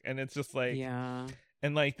arc. And it's just like, yeah.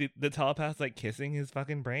 And like the telepath's like kissing his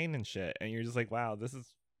fucking brain and shit. And you're just like, wow, this is,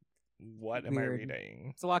 what am I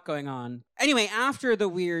reading? It's a lot going on. Anyway, after the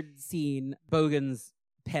weird scene, Bogan's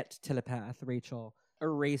pet telepath, Rachel,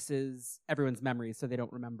 erases everyone's memories so they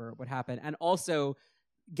don't remember what happened, and also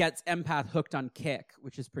gets Empath hooked on Kick,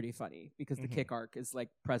 which is pretty funny because the Kick arc is like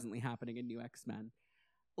presently happening in New X-Men.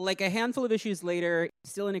 Like a handful of issues later,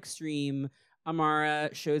 still in Extreme, Amara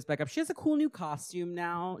shows back up. She has a cool new costume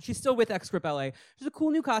now. She's still with X-Corp LA. She has a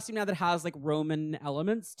cool new costume now that has like Roman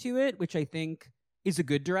elements to it, which I think is a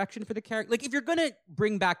good direction for the character. Like if you're going to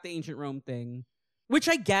bring back the ancient Rome thing, which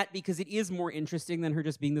I get because it is more interesting than her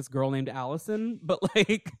just being this girl named Allison, but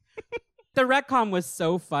like the retcon was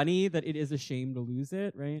so funny that it is a shame to lose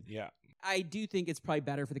it, right? Yeah. I do think it's probably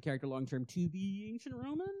better for the character long term to be ancient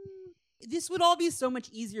Roman. This would all be so much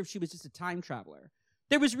easier if she was just a time traveler.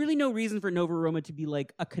 There was really no reason for Nova Roma to be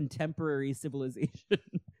like a contemporary civilization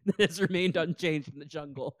that has remained unchanged in the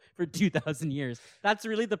jungle for 2,000 years. That's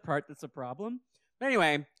really the part that's a problem. But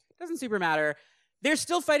anyway, doesn't super matter. They're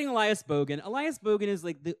still fighting Elias Bogan. Elias Bogan is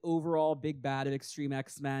like the overall big bad of Extreme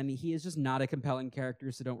X-Men. He is just not a compelling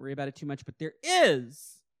character, so don't worry about it too much. But there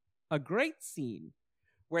is a great scene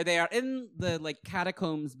where they are in the like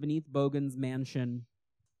catacombs beneath Bogan's mansion,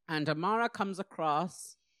 and Amara comes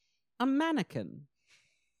across a mannequin.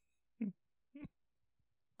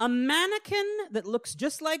 A mannequin that looks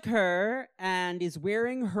just like her and is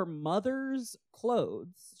wearing her mother's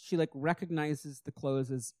clothes. She like recognizes the clothes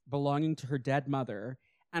as belonging to her dead mother,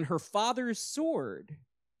 and her father's sword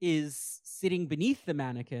is sitting beneath the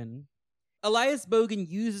mannequin. Elias Bogan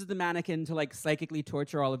uses the mannequin to like psychically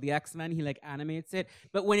torture all of the X-Men. He like animates it,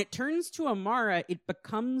 but when it turns to Amara, it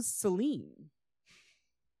becomes Selene.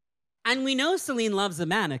 And we know Selene loves a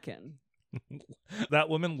mannequin. That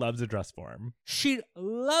woman loves a dress form. She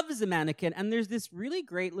loves a mannequin, and there's this really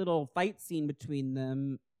great little fight scene between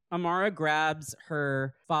them. Amara grabs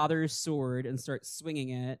her father's sword and starts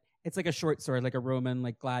swinging it. It's like a short sword, like a Roman,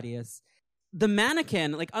 like gladius. The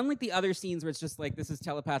mannequin, like unlike the other scenes where it's just like, this is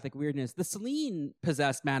telepathic weirdness, the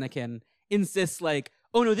Selene-possessed mannequin insists like,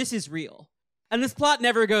 oh no, this is real. And this plot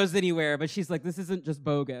never goes anywhere, but she's like, this isn't just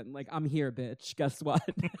Bogan. Like, I'm here, bitch. Guess what?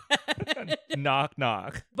 Knock,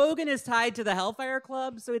 knock. Bogan is tied to the Hellfire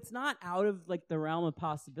Club, so it's not out of like the realm of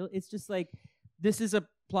possibility. It's just like, this is a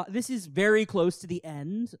plot. This is very close to the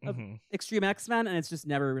end of Extreme X-Men, and it's just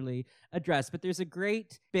never really addressed. But there's a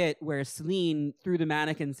great bit where Selene, through the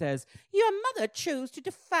mannequin, says, your mother chose to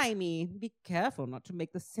defy me. Be careful not to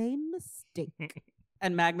make the same mistake.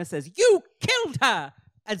 And Magma says, you killed her!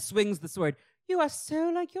 And swings the sword. You are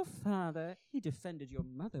so like your father. He defended your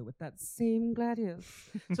mother with that same gladius.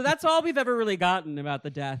 So that's all we've ever really gotten about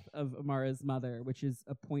the death of Amara's mother, which is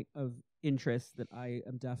a point of interest that I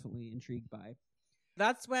am definitely intrigued by.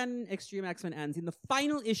 That's when Extreme X-Men ends. In the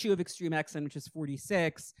final issue of Extreme X-Men, which is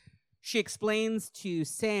 46, she explains to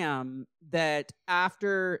Sam that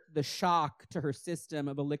after the shock to her system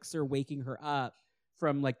of Elixir waking her up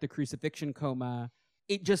from like the crucifixion coma,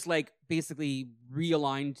 it just like basically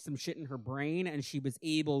realigned some shit in her brain, and she was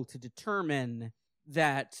able to determine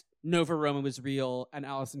that Nova Roma was real and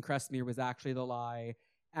Alison Cressmere was actually the lie,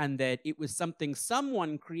 and that it was something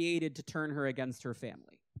someone created to turn her against her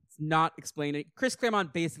family. It's not explained. Chris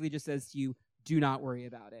Claremont basically just says to you, do not worry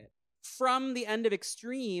about it. From the end of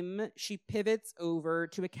Extreme, she pivots over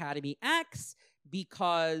to Academy X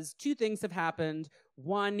because two things have happened.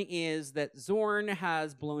 One is that Zorn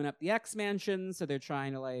has blown up the X-Mansion, so they're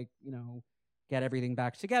trying to, like, you know, get everything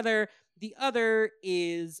back together. The other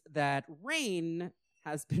is that Rain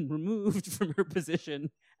has been removed from her position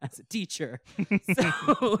as a teacher.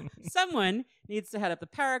 So someone needs to head up the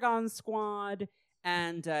Paragon Squad,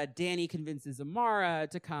 and Danny convinces Amara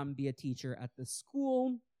to come be a teacher at the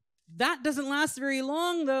school. That doesn't last very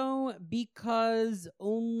long, though, because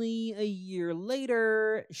only a year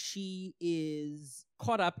later, she is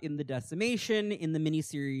caught up in the decimation in the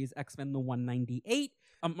miniseries X-Men the 198.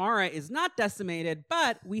 Amara is not decimated,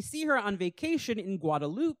 but we see her on vacation in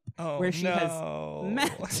Guadeloupe, where she has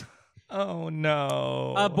met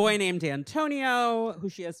a boy named Antonio, who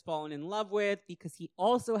she has fallen in love with because he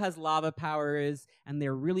also has lava powers, and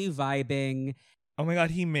they're really vibing. Oh my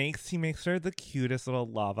god, he makes her the cutest little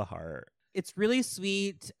lava heart. It's really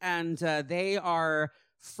sweet, and they are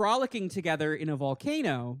frolicking together in a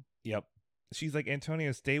volcano. Yep. She's like,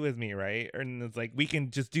 Antonio, stay with me, right? And it's like, we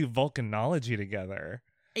can just do volcanology together.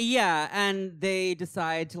 Yeah, and they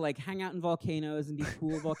decide to like hang out in volcanoes and be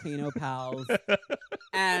cool volcano pals.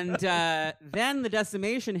 And then the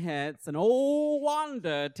decimation hits, and old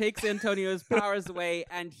Wanda takes Antonio's powers away,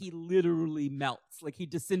 and he literally melts. Like, he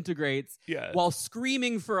disintegrates while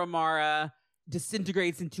screaming for Amara,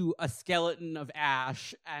 disintegrates into a skeleton of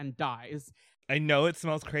ash, and dies. I know it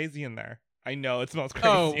smells crazy in there. In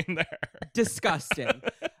there. Disgusting.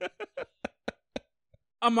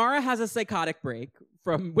 Amara has a psychotic break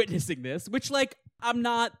from witnessing this, which, like, I'm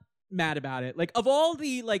not mad about it. Like, of all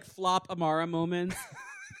the, like, flop Amara moments,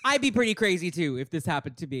 I'd be pretty crazy, too, if this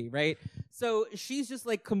happened to me, right? So she's just,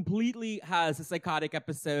 like, completely has a psychotic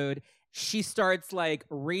episode. She starts, like,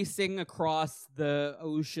 racing across the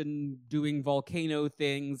ocean, doing volcano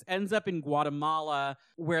things, ends up in Guatemala,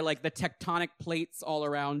 where, like, the tectonic plates all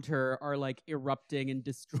around her are, like, erupting and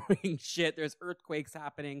destroying shit. There's earthquakes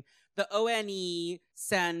happening. The ONE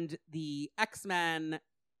send the X-Men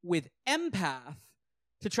with Empath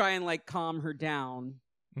to try and, like, calm her down.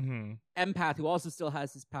 Mm-hmm. Empath, who also still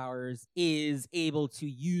has his powers, is able to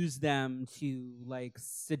use them to, like,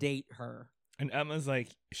 sedate her. And Emma's like,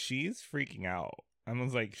 she's freaking out.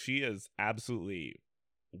 Emma's like, she is absolutely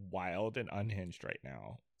wild and unhinged right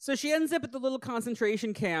now. So she ends up at the little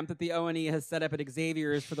concentration camp that the ONE has set up at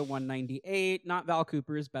Xavier's for the 198, not Val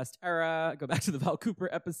Cooper's best era. Go back to the Val Cooper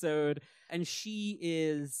episode. And she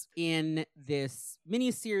is in this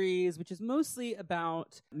miniseries, which is mostly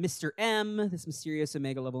about Mr. M, this mysterious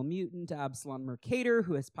Omega-level mutant, Absalom Mercator,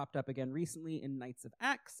 who has popped up again recently in Knights of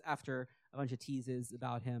X after a bunch of teases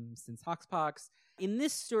about him since Hoxpox. In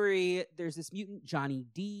this story, there's this mutant Johnny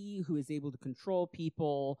D who is able to control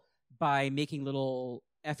people by making little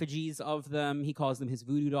effigies of them. He calls them his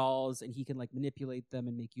voodoo dolls, and he can, like, manipulate them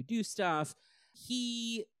and make you do stuff.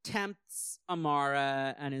 He tempts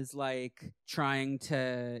Amara and is, like, trying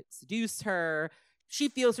to seduce her. She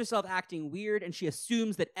feels herself acting weird, and she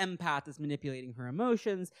assumes that Empath is manipulating her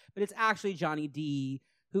emotions, but it's actually Johnny D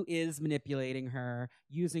who is manipulating her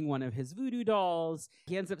using one of his voodoo dolls.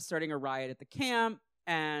 He ends up starting a riot at the camp,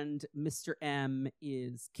 and Mr. M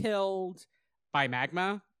is killed by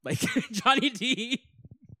Magma. Like, Johnny D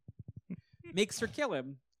makes her kill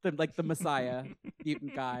him. The Messiah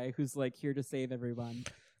mutant guy who's, like, here to save everyone.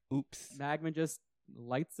 Oops. Magma just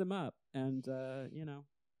lights him up, and, you know,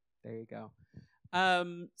 there you go.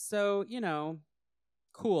 So, you know,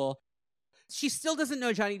 cool. She still doesn't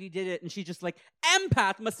know Johnny D did it, and she's just like,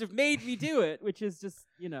 Empath must have made me do it, which is just,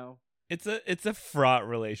 you know. It's a fraught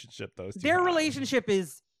relationship, those two. Their have. relationship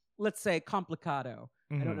is, let's say, complicado.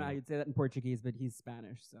 Mm-hmm. I don't know how you'd say that in Portuguese, but he's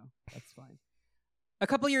Spanish, so that's fine. A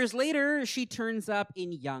couple years later, she turns up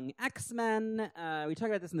in Young X-Men. We talked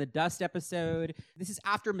about this in the Dust episode. This is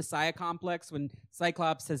after Messiah Complex, when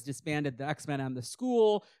Cyclops has disbanded the X-Men and the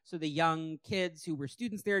school. So the young kids who were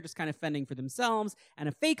students there are just kind of fending for themselves. And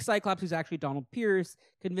a fake Cyclops, who's actually Donald Pierce,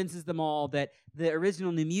 convinces them all that the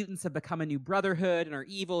original New Mutants have become a new brotherhood and are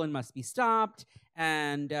evil and must be stopped.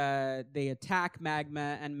 And they attack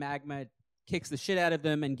Magma, and Magma kicks the shit out of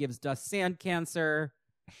them and gives Dust sand cancer.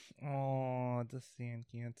 Oh, the sand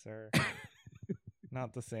cancer.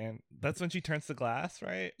 Not the sand. That's when she turns to glass,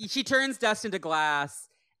 right? She turns Dust into glass,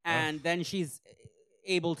 and then she's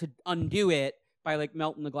able to undo it by, like,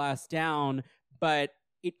 melting the glass down. But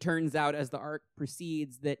it turns out as the arc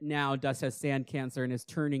proceeds that now Dust has sand cancer and is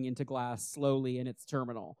turning into glass slowly, and it's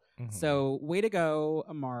terminal. Mm-hmm. So way to go,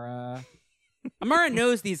 Amara. Amara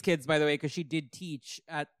knows these kids, by the way, because she did teach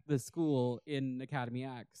at the school in Academy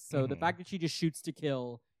X. So the fact that she just shoots to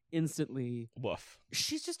kill instantly. Woof.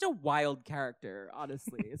 She's just a wild character,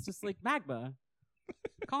 honestly. It's just like, Magma,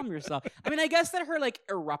 calm yourself. I mean, I guess that her, like,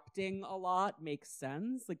 erupting a lot makes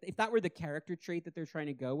sense. Like, if that were the character trait that they're trying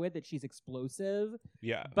to go with, that she's explosive.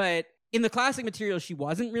 Yeah. But in the classic material, she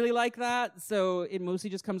wasn't really like that. So it mostly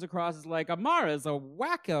just comes across as like, Amara's a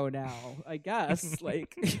wacko now, I guess.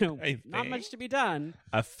 Like, you know, not much to be done.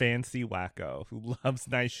 A fancy wacko who loves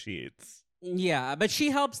nice sheets. Yeah, but she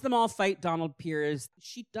helps them all fight Donald Pierce.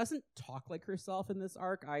 She doesn't talk like herself in this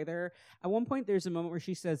arc either. At one point, there's a moment where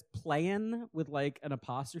she says playin' with, like, an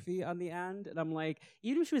apostrophe on the end. And I'm like,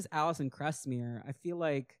 even if she was Alison Cressmere, I feel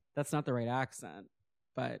like that's not the right accent.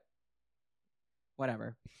 But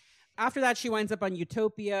whatever. After that, she winds up on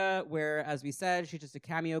Utopia, where, as we said, she's just a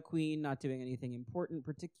cameo queen, not doing anything important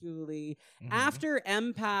particularly. Mm-hmm. After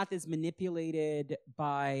Empath is manipulated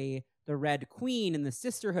by the Red Queen in the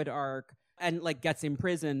Sisterhood arc, and, like, gets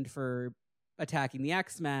imprisoned for attacking the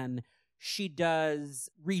X-Men, she does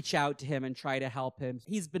reach out to him and try to help him.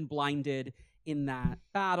 He's been blinded in that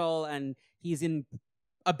battle, and he's in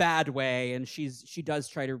a bad way, and she does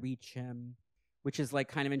try to reach him, which is, like,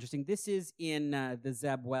 kind of interesting. This is in the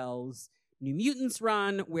Zeb Wells New Mutants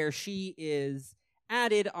run, where she is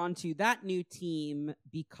added onto that new team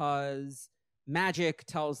because Magic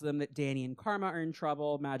tells them that Danny and Karma are in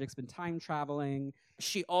trouble. Magic's been time traveling.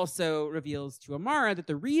 She also reveals to Amara that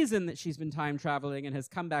the reason that she's been time traveling and has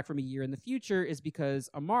come back from a year in the future is because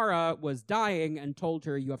Amara was dying and told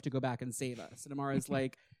her, you have to go back and save us. And Amara's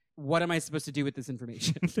like, what am I supposed to do with this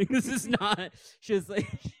information? Like, this is not, she's like,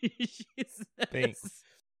 Thanks.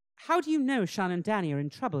 How do you know Sean and Danny are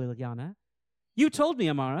in trouble, Ilyana? You told me,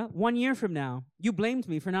 Amara, 1 year from now. You blamed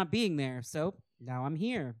me for not being there, so now I'm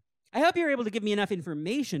here. I hope you're able to give me enough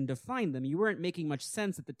information to find them. You weren't making much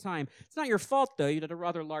sense at the time. It's not your fault, though. You had a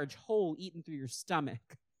rather large hole eaten through your stomach.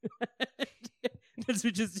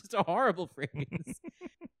 Which is just a horrible phrase.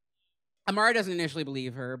 Amara doesn't initially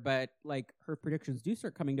believe her, but like her predictions do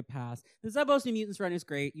start coming to pass. The Zebos New Mutants run is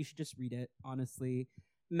great. You should just read it, honestly.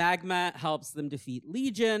 Magma helps them defeat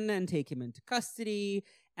Legion and take him into custody.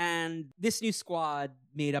 And this new squad,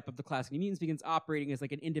 made up of the classic New Mutants, begins operating as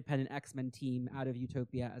like an independent X-Men team out of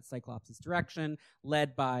Utopia at Cyclops' direction,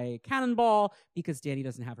 led by Cannonball, because Danny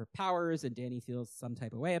doesn't have her powers, and Danny feels some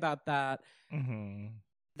type of way about that. Mm-hmm.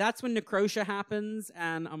 That's when Necrotia happens,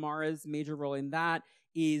 and Amara's major role in that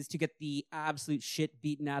is to get the absolute shit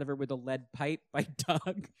beaten out of her with a lead pipe by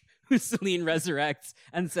Doug, who Selene resurrects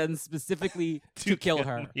and sends specifically to kill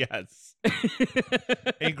her. Yes.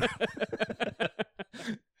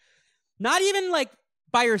 Not even like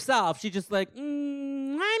by herself. She's just like,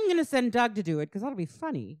 I'm going to send Doug to do it because that'll be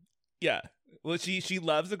funny. Yeah. Well, she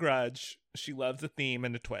loves a grudge. She loves a theme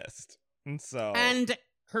and a twist. And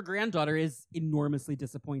her granddaughter is enormously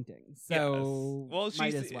disappointing. So, yes. Well,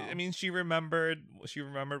 might as well. I mean, she remembered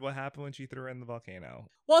what happened when she threw her in the volcano.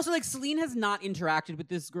 Well, so like Selene has not interacted with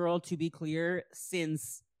this girl, to be clear,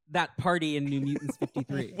 since that party in New Mutants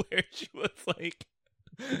 53. Where she was like,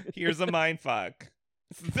 here's a mind fuck.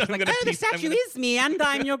 Like, the statue is me, and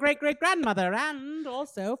I'm your great-great-grandmother, and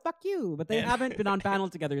also, fuck you. But they haven't been on panel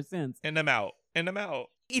together since. And I'm out.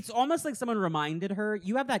 It's almost like someone reminded her,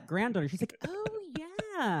 you have that granddaughter. She's like, oh,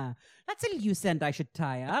 yeah. That's a loose end I should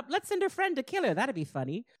tie up. Let's send her friend to kill her. That'd be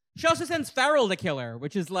funny. She also sends Feral to kill her,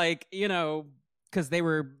 which is like, because they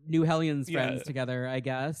were New Hellions friends together, I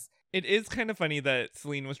guess. It is kind of funny that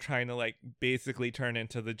Selene was trying to like basically turn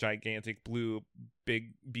into the gigantic blue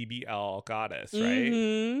big BBL goddess, right?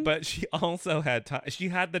 Mm-hmm. But she also had time. She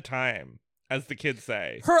had the time, as the kids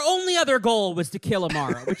say. Her only other goal was to kill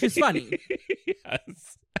Amara, which is funny.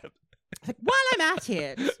 Yes. Like, while I'm at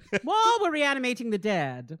it, while we're reanimating the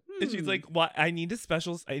dead. And she's like, "What? I need a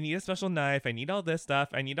special knife. I need all this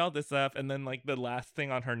stuff. And then like the last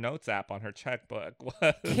thing on her notes app on her checkbook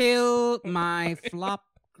was kill my flop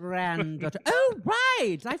granddaughter. Oh,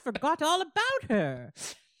 right. I forgot all about her.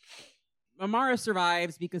 Amara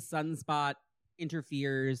survives because Sunspot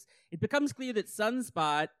interferes. It becomes clear that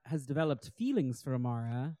Sunspot has developed feelings for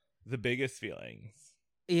Amara. The biggest feelings.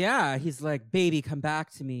 Yeah, he's like, baby, come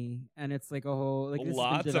back to me. And it's like a whole... like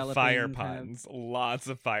lots of fire puns. Lots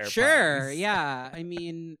of fire puns. Sure, yeah. I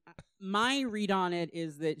mean, my read on it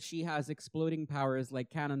is that she has exploding powers like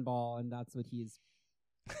Cannonball, and that's what he's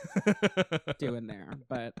doing there.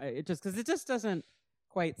 But it just doesn't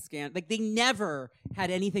quite scan. Like, they never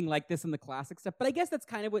had anything like this in the classic stuff. But I guess that's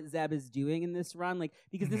kind of what Zeb is doing in this run. Like,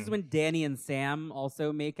 because this is when Danny and Sam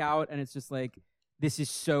also make out, and it's just like... this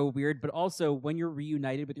is so weird, but also when you're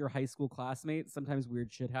reunited with your high school classmates, sometimes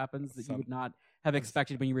weird shit happens that you would not have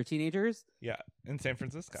expected when you were teenagers. Yeah, in San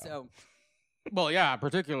Francisco. So, well, yeah,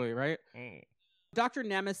 particularly, right? Dr.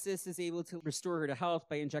 Nemesis is able to restore her to health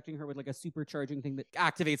by injecting her with like a supercharging thing that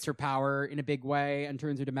activates her power in a big way and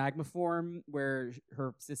turns her to magma form, where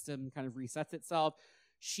her system kind of resets itself.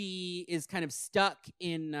 She is kind of stuck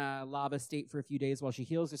in lava state for a few days while she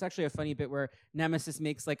heals. There's actually a funny bit where Nemesis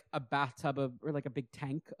makes like a bathtub or like a big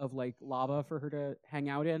tank of like lava for her to hang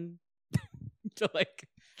out in to like,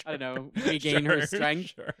 I don't know, regain her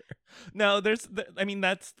strength. Sure. No,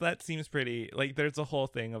 that seems pretty, like there's a whole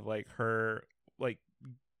thing of like her, like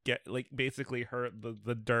get like basically her,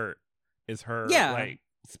 the dirt is her like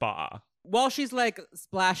spa. While she's like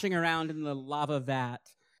splashing around in the lava vat,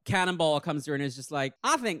 Cannonball comes to her and is just like,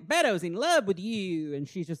 I think Beto's in love with you. And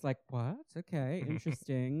she's just like, what? Okay,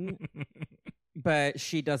 interesting. But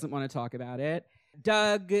she doesn't want to talk about it.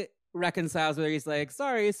 Doug reconciles with her. He's like,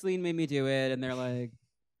 sorry, Selene made me do it. And they're like,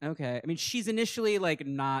 okay. I mean, she's initially like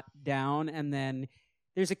not down. And then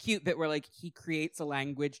there's a cute bit where like he creates a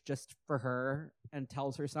language just for her and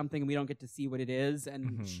tells her something. And we don't get to see what it is.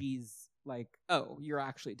 And she's like, oh, you're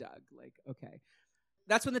actually Doug. Like, okay.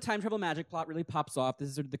 That's when the time travel magic plot really pops off. This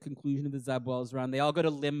is sort of the conclusion of the Zeb Wells run. They all go to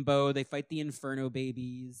Limbo. They fight the Inferno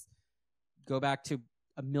babies. Go back to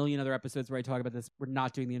a million other episodes where I talk about this. We're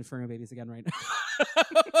not doing the Inferno babies again right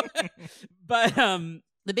now. But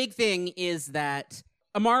the big thing is that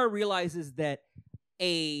Amara realizes that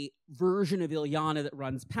a version of Ilyana that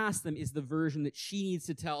runs past them is the version that she needs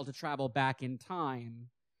to tell to travel back in time.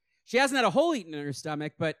 She hasn't had a hole eaten in her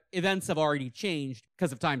stomach, but events have already changed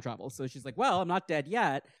because of time travel. So she's like, well, I'm not dead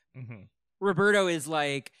yet. Roberto is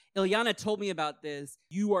like, Ilyana told me about this.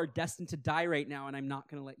 You are destined to die right now, and I'm not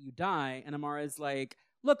going to let you die. And Amara is like,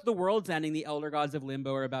 look, the world's ending. The elder gods of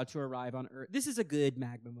Limbo are about to arrive on Earth. This is a good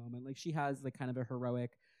Magma moment. Like, she has like kind of a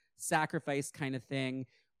heroic sacrifice kind of thing,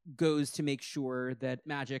 goes to make sure that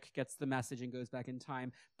Magic gets the message and goes back in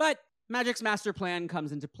time. But Magic's master plan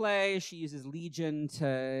comes into play. She uses Legion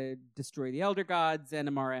to destroy the elder gods, and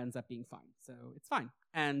Amara ends up being fine. So it's fine.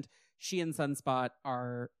 And she and Sunspot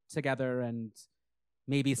are together, and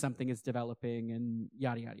maybe something is developing, and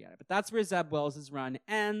yada, yada, yada. But that's where Zeb Wells' run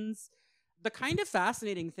ends. The kind of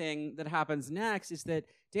fascinating thing that happens next is that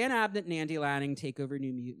Dan Abnett and Andy Lanning take over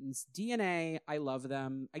New Mutants. DNA, I love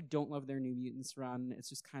them. I don't love their New Mutants run. It's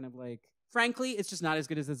just kind of like, frankly, it's just not as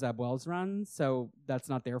good as the Zeb Wells run, so that's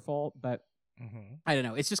not their fault, but I don't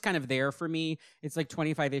know. It's just kind of there for me. It's like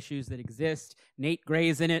 25 issues that exist. Nate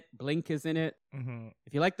Gray's in it. Blink is in it.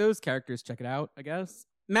 If you like those characters, check it out, I guess.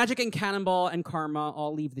 Magic and Cannonball and Karma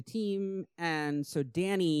all leave the team, and so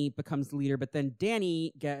Danny becomes the leader, but then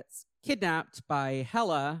Danny gets kidnapped by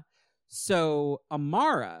Hela, so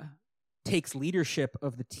Amara takes leadership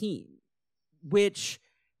of the team, which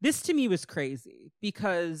this to me was crazy,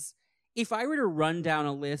 because if I were to run down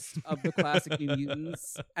a list of the classic New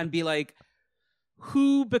Mutants and be like,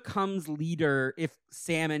 who becomes leader if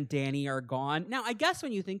Sam and Danny are gone? Now, I guess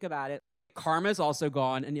when you think about it, Karma's also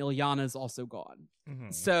gone and Ilyana's also gone.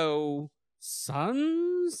 So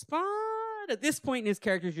Sunspot, at this point in his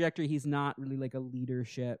character trajectory, he's not really like a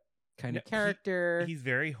leadership kind of character. He's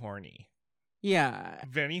very horny. Yeah.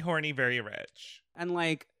 Very horny, very rich. And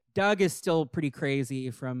like, Doug is still pretty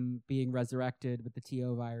crazy from being resurrected with the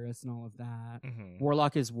TO virus and all of that.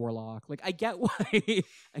 Warlock is Warlock. Like, I get why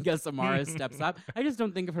I guess Amara steps up. I just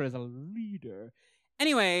don't think of her as a leader.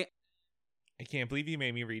 Anyway. I can't believe you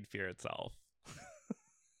made me read Fear Itself.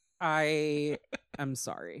 I am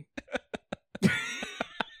sorry. Do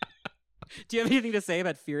you have anything to say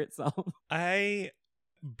about Fear Itself?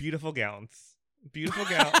 Beautiful gowns. Beautiful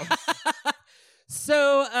gowns.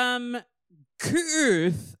 So,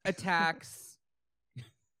 Kurth attacks.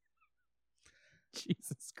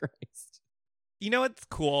 Jesus Christ. You know what's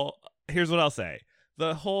cool? Here's what I'll say.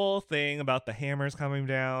 The whole thing about the hammers coming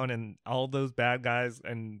down and all those bad guys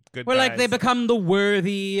and good guys. Like they become the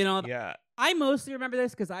worthy and all that. Yeah. I mostly remember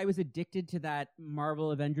this because I was addicted to that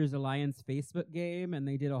Marvel Avengers Alliance Facebook game, and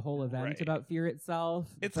they did a whole event about Fear Itself.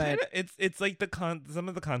 It's kind of it's like some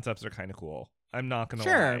of the concepts are kind of cool. I'm not gonna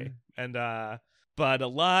lie. And but a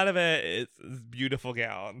lot of it is beautiful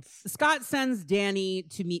gowns. Scott sends Danny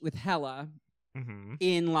to meet with Hela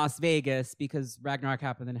in Las Vegas because Ragnarok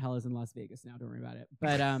happened and Hela's in Las Vegas now. Don't worry about it.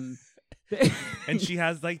 But and she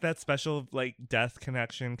has like that special like death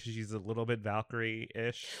connection because she's a little bit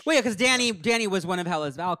Valkyrie-ish. Well, yeah, because Danny was one of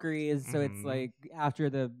Hela's Valkyries, so it's like after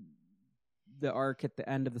the arc at the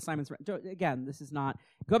end of the Simon's. Again, this is not.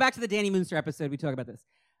 Go back to the Danny Moonster episode. We talk about this.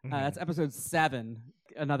 That's episode 7,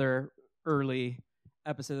 another early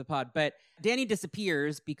episode of the pod. But Danny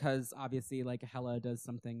disappears because obviously like Hela does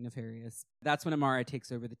something nefarious. That's when Amara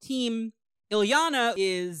takes over the team. Ilyana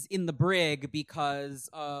is in the brig because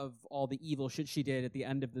of all the evil shit she did at the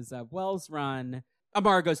end of the Zeb Wells run.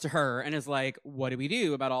 Amara goes to her and is like, what do we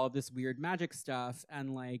do about all of this weird magic stuff?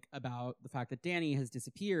 And like about the fact that Danny has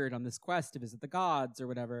disappeared on this quest to visit the gods or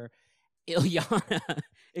whatever. Ilyana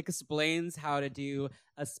explains how to do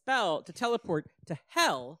a spell to teleport to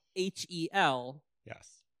Hell, Hel.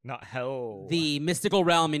 Yes, not Hell. The mystical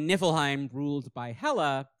realm in Niflheim ruled by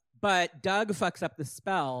Hela, but Doug fucks up the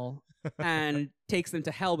spell and takes them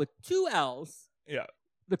to Hell with 2 L's. Yeah.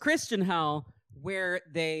 The Christian Hell, where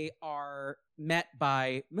they are met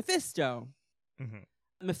by Mephisto.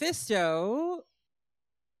 Mephisto,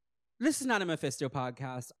 this is not a Mephisto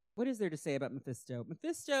podcast. What is there to say about Mephisto?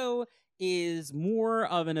 Mephisto is more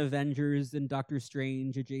of an Avengers and Doctor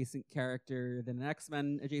Strange adjacent character than an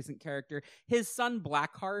X-Men adjacent character. His son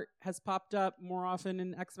Blackheart has popped up more often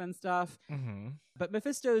in X-Men stuff. But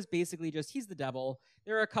Mephisto is basically just, he's the devil.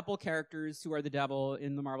 There are a couple characters who are the devil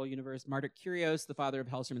in the Marvel Universe. Marduk Kyrios, the father of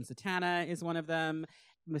Hellstrom and Satana, is one of them.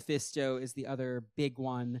 Mephisto is the other big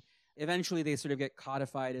one. Eventually they sort of get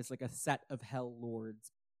codified as like a set of Hell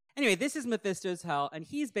Lords. Anyway, this is Mephisto's Hell, and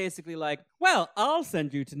he's basically like, well, I'll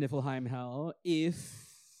send you to Niflheim Hell if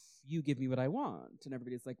you give me what I want. And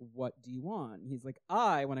everybody's like, what do you want? And he's like,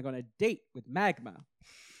 I want to go on a date with Magma.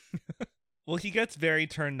 Well, he gets very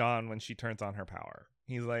turned on when she turns on her power.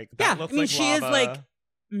 He's like, that looks I mean, like she lava. is like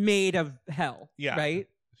made of hell, yeah, right?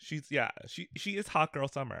 She is Hot Girl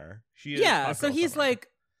Summer. She is yeah, so he's Summer. like,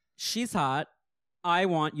 she's hot. I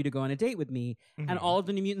want you to go on a date with me. And all of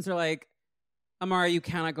the New Mutants are like, Amara, you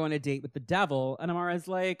cannot go on a date with the devil. And Amara's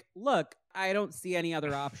like, look, I don't see any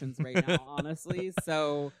other options right now, honestly.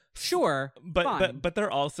 So sure, fine. but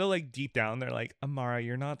they're also like deep down, they're like, Amara,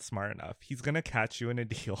 you're not smart enough. He's gonna catch you in a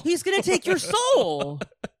deal. He's gonna take your soul.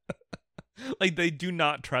 Like they do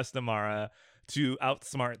not trust Amara to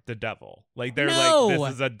outsmart the devil. Like they're No! like,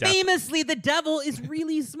 this is a devil. Famously, the devil is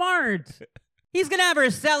really smart. He's gonna have her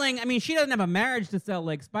selling. I mean, she doesn't have a marriage to sell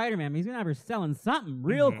like Spider-Man. But he's gonna have her selling something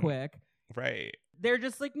real quick. Right. They're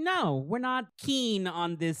just like, no, we're not keen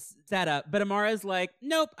on this setup. But Amara's like,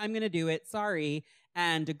 nope, I'm gonna do it. Sorry,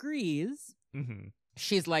 and agrees. Mm-hmm.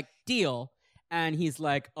 She's like, deal, and he's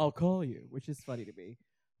like, I'll call you, which is funny to me.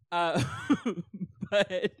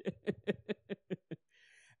 But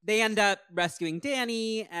they end up rescuing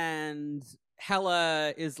Danny, and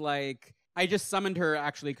Hela is like, I just summoned her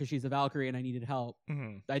actually because she's a Valkyrie and I needed help.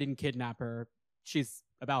 Mm-hmm. I didn't kidnap her. She's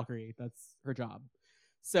a Valkyrie. That's her job.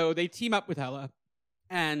 So they team up with Hela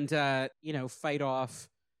and, fight off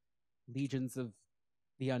legions of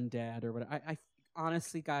the undead or whatever. I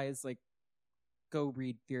honestly, guys, like, go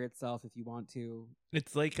read Fear Itself if you want to.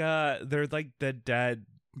 It's like they're like the dead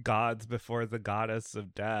gods before the goddess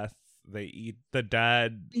of death. They eat the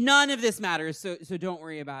dead. None of this matters, so don't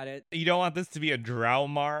worry about it. You don't want this to be a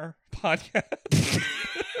Draumar podcast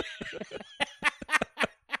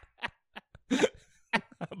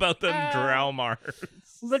about them Draumars.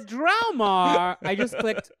 The Draumar.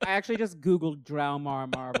 I actually just Googled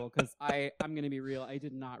Draumar Marvel because I'm going to be real. I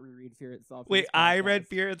did not reread Fear Itself. Wait, I read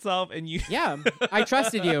Fear Itself and you... Yeah, I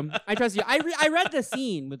trusted you. I read the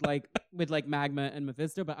scene with Magma and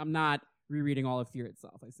Mephisto, but I'm not rereading all of Fear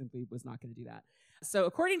Itself. I simply was not going to do that. So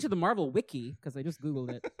according to the Marvel Wiki, because I just Googled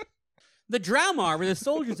it, the Draumar were the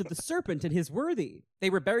soldiers of the Serpent and his worthy. They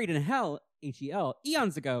were buried in Hell, Hel,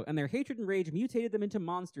 eons ago, and their hatred and rage mutated them into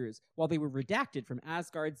monsters while they were redacted from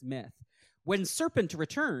Asgard's myth. When Serpent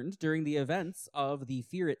returned during the events of the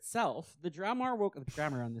Fear Itself, the Draumar woke... The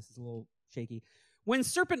grammar on this is a little shaky. When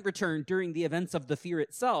Serpent returned during the events of the Fear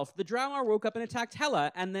Itself, the Draumar woke up and attacked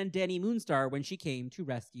Hela and then Danny Moonstar when she came to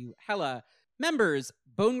rescue Hela. Members: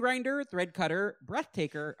 Bone Grinder, Threadcutter,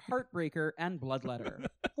 Breathtaker, Heartbreaker, and Bloodletter.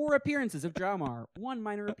 4 appearances of Draumar. 1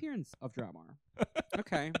 minor appearance of Draumar.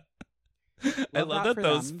 Okay. I love that for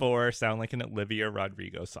those them. 4 sound like an Olivia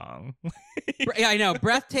Rodrigo song. Yeah, I know.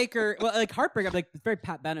 Breathtaker, well, like Heartbreaker, like it's very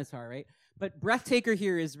Pat Benatar, right? But Breathtaker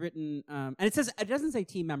here is written, and it doesn't say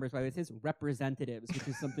team members, by the way, it says representatives, which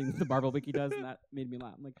is something that the Marvel Wiki does, and that made me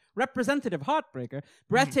laugh. I'm like, representative Heartbreaker.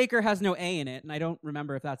 Breathtaker has no A in it, and I don't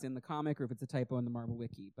remember if that's in the comic or if it's a typo in the Marvel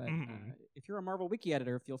Wiki. But if you're a Marvel Wiki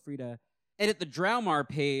editor, feel free to edit the Draumar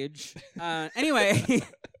page. Anyway,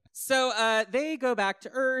 so they go back to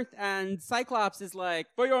Earth, and Cyclops is like,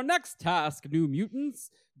 for your next task, New Mutants,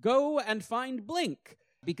 go and find Blink.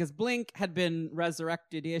 Because Blink had been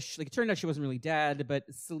resurrected-ish. Like, it turned out she wasn't really dead, but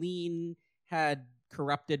Selene had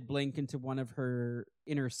corrupted Blink into one of her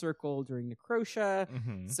inner circle during Necrotia.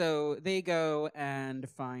 Mm-hmm. So they go and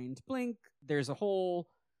find Blink. There's a whole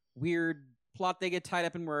weird plot they get tied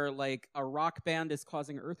up in where, like, a rock band is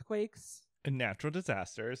causing earthquakes. And natural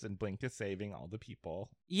disasters, and Blink is saving all the people.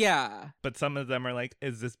 Yeah. But some of them are like,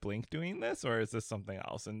 is this Blink doing this, or is this something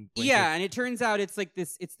else? And Blink Yeah, is- and it turns out it's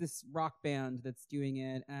this rock band that's doing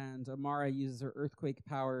it, and Amara uses her earthquake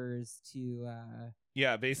powers to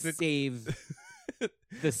yeah, basically save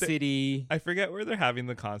the city. I forget where they're having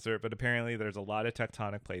the concert, but apparently there's a lot of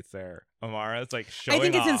tectonic plates there. Amara's like showing I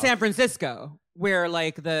think it's in off. San Francisco, where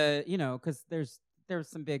like because there's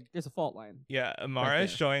a fault line. Yeah, Amara right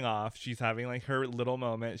is there. showing off. She's having like her little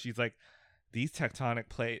moment. She's like, these tectonic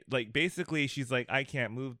plate, like basically she's like, I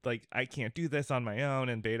can't move, like I can't do this on my own.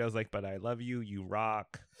 And Beto's like, but I love you, you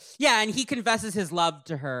rock. Yeah, and he confesses his love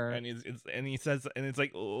to her. And he says, and it's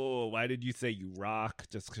like, oh, why did you say you rock?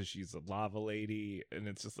 Just because she's a lava lady? And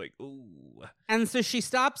it's just like, ooh. And so she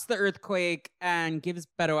stops the earthquake and gives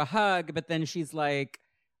Beto a hug, but then she's like,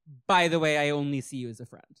 by the way, I only see you as a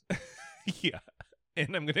friend. Yeah.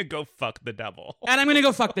 And I'm gonna go fuck the devil. And I'm gonna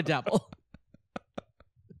go fuck the devil.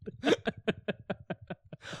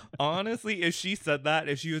 Honestly, if she said that,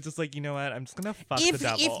 if she was just like, you know what, I'm just gonna fuck the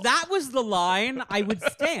devil. If that was the line, I would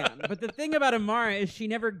stand. But the thing about Amara is she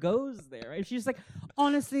never goes there. Right? She's like,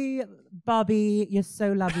 honestly, Bobby, you're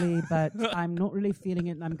so lovely, but I'm not really feeling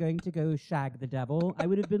it, and I'm going to go shag the devil. I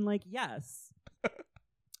would have been like, yes,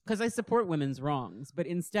 because I support women's wrongs. But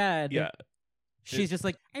instead, Yeah. she's just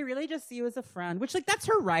like, I really just see you as a friend, which like that's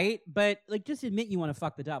her right. But like, just admit you want to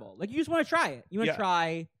fuck the devil. Like, you just want to try it. You want to Yeah.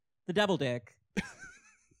 try the devil dick.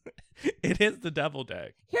 It is the devil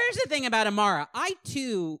deck. Here's the thing about Amara. I,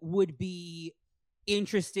 too, would be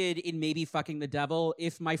interested in maybe fucking the devil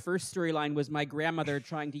if my first storyline was my grandmother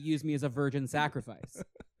trying to use me as a virgin sacrifice.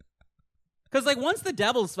 Because, like, once the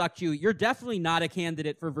devil's fucked you, you're definitely not a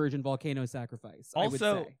candidate for virgin volcano sacrifice. I would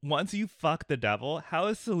Also, say. once you fuck the devil, how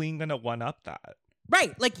is Celine gonna one up that?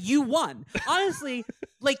 Right, like, you won. Honestly,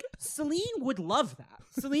 like, Celine would love that.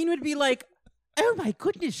 Celine would be like, oh my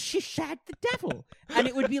goodness, she shagged the devil. And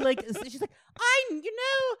it would be like, she's like,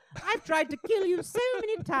 I've tried to kill you so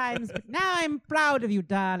many times, but now I'm proud of you,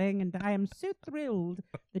 darling, and I am so thrilled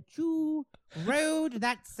that you rode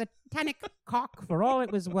that satanic cock for all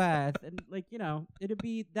it was worth. And, like, you know, they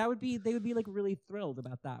would be like really thrilled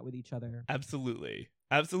about that with each other. Absolutely.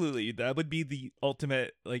 That would be the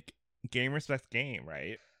ultimate, like, game respects game,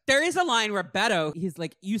 right? There is a line where Beto, he's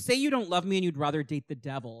like, you say you don't love me and you'd rather date the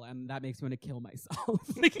devil, and that makes me want to kill myself.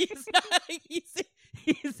 Like,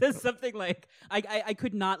 he says something like, I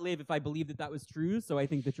could not live if I believed that was true, so I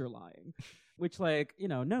think that you're lying. Which, like, you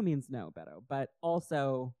know, no means no, Beto. But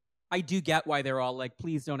also, I do get why they're all like,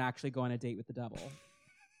 please don't actually go on a date with the devil.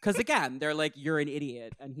 Because, again, they're like, you're an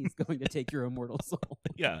idiot, and he's going to take your immortal soul.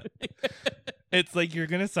 Yeah. It's like you're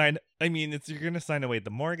gonna sign away the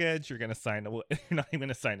mortgage, you're not even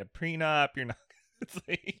gonna sign a prenup, it's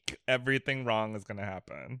like everything wrong is gonna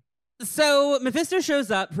happen. So Mephisto shows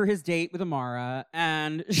up for his date with Amara,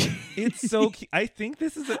 and It's so cute. I think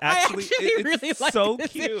this is really like so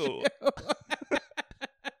this cute. issue.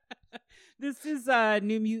 This is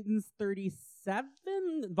New Mutants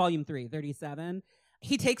 37, Volume 3, 37.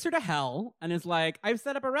 He takes her to hell and is like, I've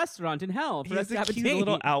set up a restaurant in hell for He us has to a have a cute date.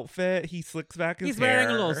 little outfit. He slicks back his He's hair. wearing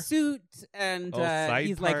a little suit, and Side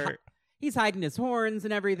he's like, part. he's hiding his horns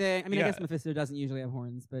and everything. I mean, I Yeah. guess Mephisto doesn't usually have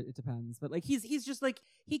horns, but it depends. But, like, he's just like,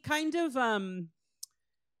 he kind of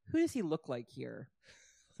who does he look like here?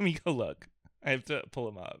 Let me go look. I have to pull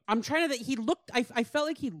him up. I'm trying to. He looked. I felt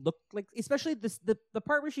like he looked like, especially the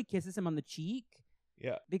part where she kisses him on the cheek.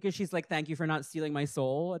 Yeah. Because she's like, "Thank you for not stealing my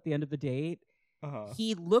soul" at the end of the date. Uh-huh.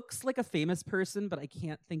 He looks like a famous person, but I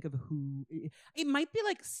can't think of who. It might be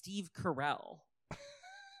like Steve Carell.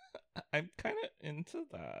 I'm kind of into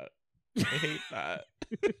that. I hate that.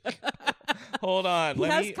 Hold on. He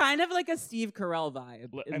has kind of like a Steve Carell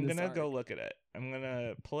vibe. I'm going to go look at it. I'm going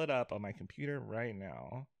to pull it up on my computer right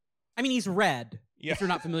now. I mean, he's red. Yeah. If you're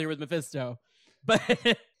not familiar with Mephisto, but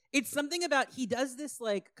it's something about he does this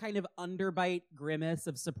like kind of underbite grimace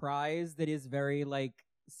of surprise that is very like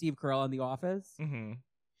Steve Carell on The Office. Mm-hmm.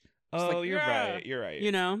 Just Oh, like, you're "Yeah," right. You're right.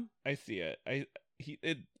 You know, I see it.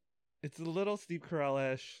 It's a little Steve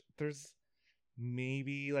Carell-ish. There's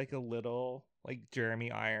maybe like a little like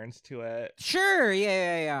Jeremy Irons to it. sure,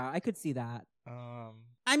 yeah. I could see that.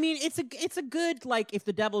 I mean, it's a good, like, if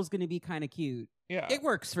the devil's gonna be kind of cute, Yeah. it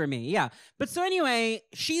works for me, yeah. But so anyway,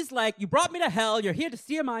 she's like, you brought me to hell, you're here to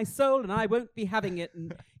steal my soul, and I won't be having it.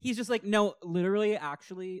 And he's just like, no, literally,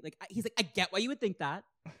 actually, like, he's like, I get why you would think that.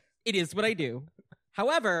 It is what I do.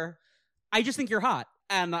 However, I just think you're hot,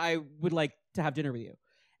 and I would like to have dinner with you.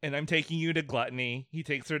 And I'm taking you to Gluttony. He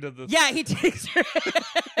takes her to the Yeah, he takes her.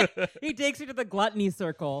 He takes her to the gluttony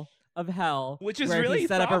circle of hell, which is where really he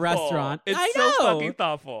set up a thoughtful. restaurant. It's I so know. fucking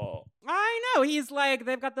thoughtful. I know. He's like,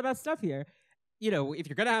 they've got the best stuff here. You know, if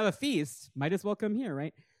you're gonna have a feast, might as well come here,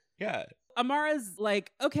 right? Yeah. Amara's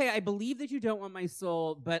like, okay, I believe that you don't want my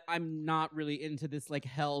soul, but I'm not really into this like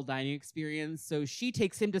hell dining experience. So she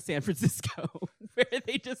takes him to San Francisco, where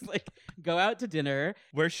they just like go out to dinner.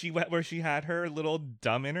 Where she had her little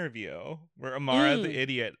dumb interview where Amara the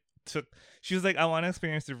idiot she was like, I want to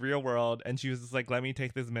experience the real world, and she was just like, let me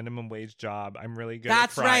take this minimum wage job. I'm really good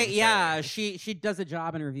That's at right. frying Yeah, things." she does a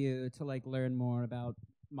job interview to like learn more about.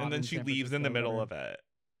 And then she leaves in the middle of it.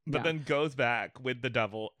 But Yeah. then goes back with the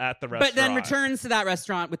devil at the restaurant. But then returns to that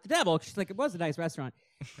restaurant with the devil. She's like, it was a nice restaurant.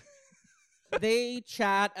 They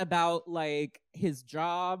chat about like his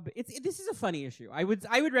job. This is a funny issue. I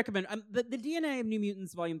would recommend the DNA of New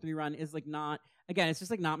Mutants Volume 3 run is like not, again, it's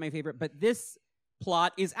just like not my favorite, but this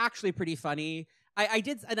plot is actually pretty funny. I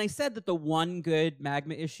said that the one good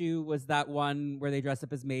Magma issue was that one where they dress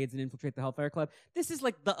up as maids and infiltrate the Hellfire Club. This is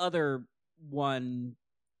like the other one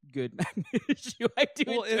good Magma issue. I do.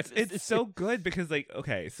 Well, enjoy this it's so issue. good because like,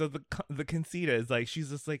 okay, so the conceit is like, she's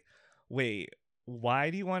just like, wait, why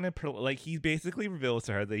do you want to like, he basically reveals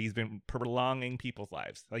to her that he's been prolonging people's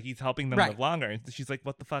lives, like he's helping them Right. live longer, and she's like,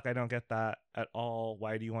 what the fuck, I don't get that at all.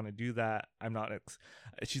 Why do you want to do that? I'm not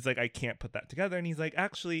she's like, I can't put that together. And he's like,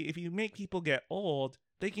 actually, if you make people get old,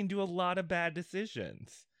 they can do a lot of bad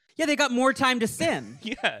decisions. Yeah, they got more time to sin.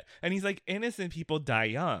 Yeah. And he's like, innocent people die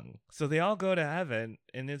young, so they all go to heaven.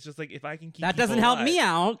 And it's just like, if I can keep That people doesn't help me alive-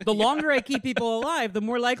 out. The longer I keep people alive, the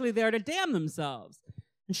more likely they are to damn themselves.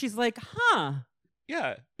 And she's like, huh.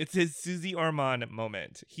 Yeah, it's his Susie Orman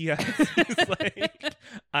moment. He's like,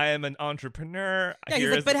 I am an entrepreneur. Yeah,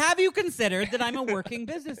 he's like, but have you considered that I'm a working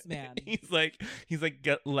businessman? He's like,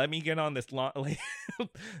 let me get on this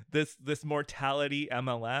this mortality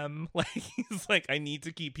MLM. Like, he's like, I need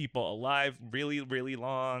to keep people alive really, really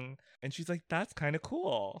long. And she's like, that's kind of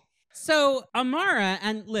cool. So Amara,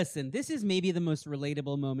 and listen, this is maybe the most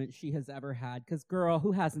relatable moment she has ever had, because girl,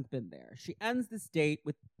 who hasn't been there? She ends this date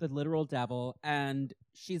with the literal devil, and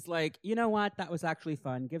she's like, you know what? That was actually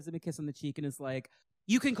fun. Gives him a kiss on the cheek and is like,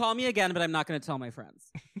 you can call me again, but I'm not going to tell my friends.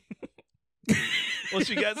 Well,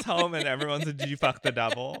 she gets home and everyone's like, did you fuck the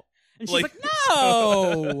devil? And she's like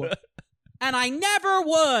no! And I never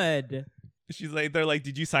would. They're like,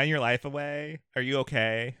 did you sign your life away? Are you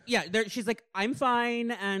okay? Yeah, she's like, I'm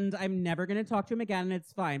fine, and I'm never going to talk to him again, and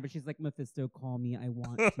it's fine. But she's like, Mephisto, call me. I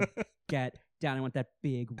want to get down. I want that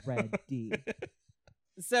big red D.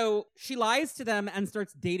 So she lies to them and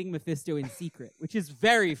starts dating Mephisto in secret, which is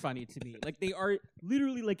very funny to me. Like, they are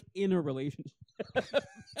literally, like, in a relationship.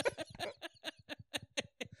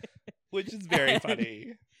 Which is very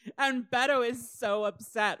funny. And Beto is so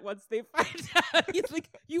upset once they find out. He's like,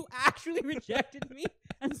 you actually rejected me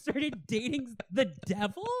and started dating the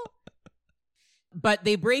devil? But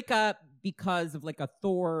they break up because of like a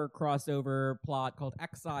Thor crossover plot called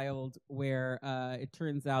Exiled, where it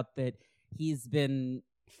turns out that he's been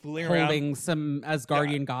fooling holding around. Some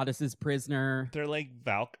Asgardian goddesses prisoner. They're like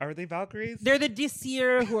are they Valkyries? They're the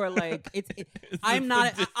Disir who are like I'm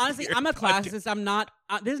not honestly. I'm a classicist. I'm not.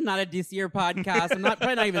 This is not a Disir podcast. I'm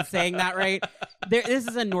probably not even saying that right. This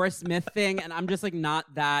is a Norse myth thing, and I'm just like not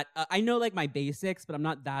that. I know like my basics, but I'm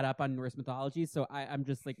not that up on Norse mythology, so I'm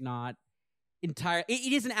just like not entire.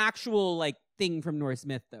 It is an actual like thing from Norse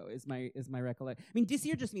myth, though. Is my recollection. I mean,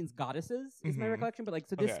 Disir just means goddesses. Is my recollection, but like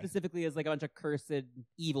so this specifically is like a bunch of cursed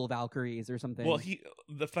evil Valkyries or something. Well,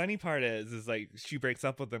 the funny part is like she breaks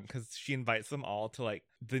up with them because she invites them all to like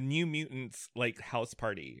the New Mutants like house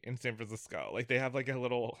party in San Francisco. Like they have like a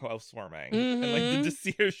little housewarming, and like the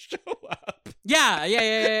Disir show up. Yeah.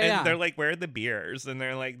 And they're like, "Where are the beers?" And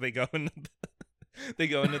they're like, they go into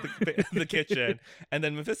the kitchen, and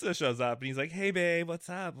then Mephisto shows up, and he's like, "Hey, babe, what's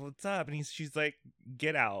up? What's up?" And she's like,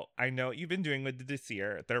 "Get out! I know what you've been doing with the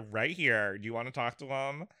Disir. They're right here. Do you want to talk to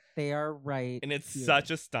them?" They are right. And it's here.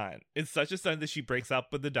 such a stunt. It's such a stunt that she breaks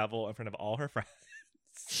up with the devil in front of all her friends.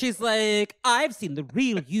 She's like, "I've seen the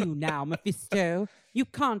real you now, Mephisto. You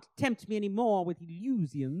can't tempt me anymore with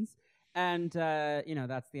illusions." And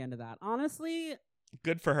that's the end of that. Honestly,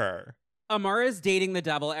 good for her. Amara's dating the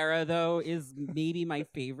devil era, though, is maybe my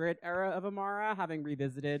favorite era of Amara, having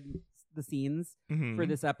revisited the scenes for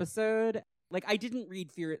this episode. Like, I didn't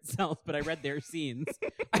read Fear Itself, but I read their scenes.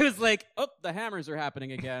 I was like, oh, the hammers are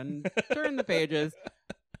happening again. Turn the pages.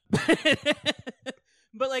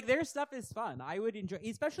 But, like, their stuff is fun. I would enjoy,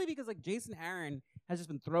 especially because, like, Jason Aaron has just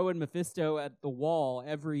been throwing Mephisto at the wall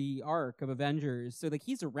every arc of Avengers. So, like,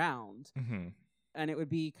 he's around. And it would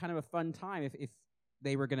be kind of a fun time if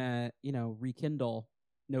they were gonna, rekindle.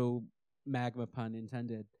 No magma pun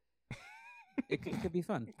intended. It could be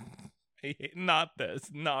fun. Not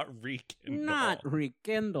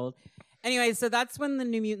rekindled. Anyway, so that's when the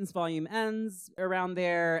New Mutants volume ends around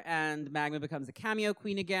there, and Magma becomes a cameo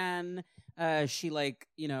queen again. She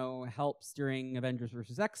helps during Avengers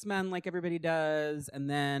vs. X-Men like everybody does, and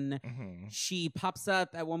then she pops up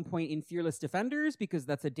at one point in Fearless Defenders because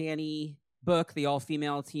that's a Danny book, the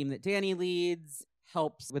all-female team that Danny leads.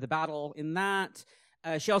 Helps with a battle in that.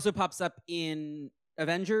 She also pops up in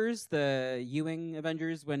Avengers, the Ewing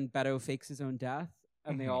Avengers, when Beto fakes his own death,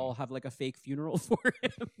 and they all have like a fake funeral for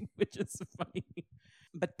him, which is funny.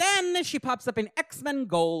 But then she pops up in X-Men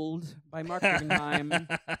Gold by Mark Guggenheim,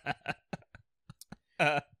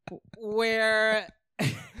 where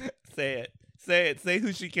say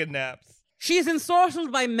who she kidnaps. She's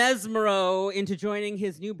ensorcelled by Mesmero into joining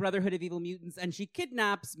his new Brotherhood of Evil Mutants, and she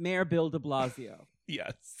kidnaps Mayor Bill de Blasio.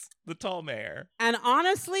 Yes, the tall mayor. And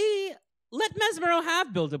honestly, let Mesmero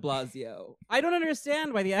have Bill de Blasio. I don't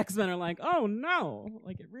understand why the X-Men are like, oh no,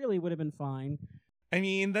 like it really would have been fine. I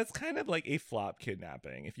mean, that's kind of like a flop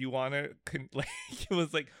kidnapping. If you want to, like, it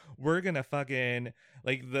was like, we're gonna fucking,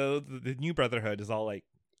 like, the new Brotherhood is all like,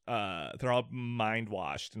 they're all mind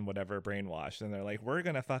washed and whatever, brainwashed, and they're like, we're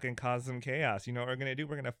gonna fucking cause some chaos. You know what we're gonna do?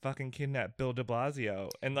 We're gonna fucking kidnap Bill de Blasio.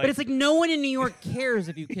 And like, but it's like no one in New York cares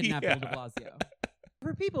if you kidnap Bill de Blasio.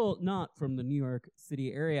 For people not from the New York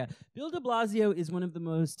City area, Bill de Blasio is one of the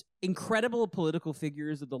most incredible political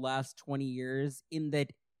figures of the last 20 years in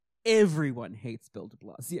that everyone hates Bill de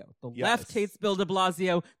Blasio. The left Yes. hates Bill de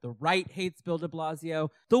Blasio. The right hates Bill de Blasio.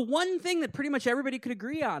 The one thing that pretty much everybody could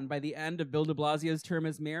agree on by the end of Bill de Blasio's term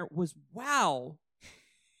as mayor was, wow,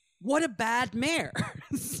 what a bad mayor.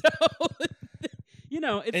 So, you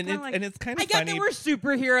know, it's kind of like, and it's kind of I get funny. that we're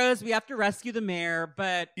superheroes. We have to rescue the mayor,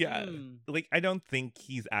 but Yeah. Like, I don't think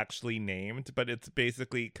he's actually named, but it's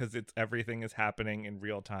basically because everything is happening in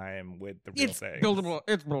real time with the real it's thing. Bill de Blasio.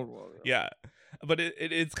 It's Bill de Blasio. Yeah, but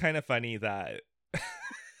it's kind of funny that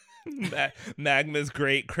Magma's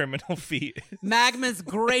great criminal feat. Magma's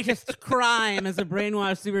greatest crime as a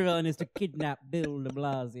brainwashed supervillain is to kidnap Bill de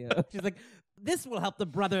Blasio. She's like, this will help the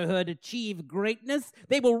Brotherhood achieve greatness.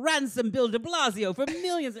 They will ransom Bill de Blasio for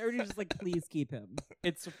millions. Everybody's just like, please keep him.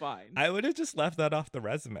 It's fine. I would have just left that off the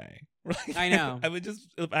resume. Like, I know. I would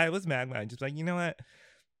just, if I was Magma, I'd just be like, you know what?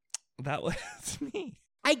 That was me.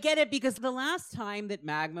 I get it, because the last time that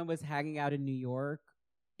Magma was hanging out in New York,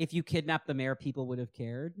 if you kidnapped the mayor, people would have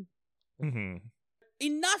cared. Mm-hmm.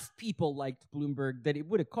 Enough people liked Bloomberg that it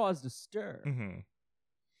would have caused a stir. Mm-hmm.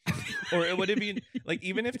 Or it would have been like,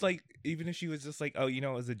 even if she was just like, oh, you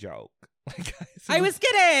know, it was a joke. Like, I was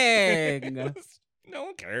kidding. No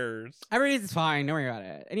one cares. Everybody's fine. Don't worry about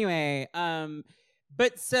it. Anyway,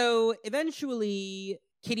 but so eventually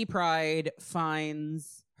Kitty Pryde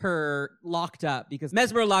finds her locked up because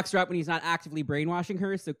Mesmer locks her up when he's not actively brainwashing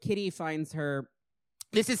her. So Kitty finds her.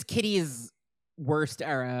 This is Kitty's worst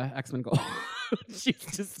era X-Men Gold. She's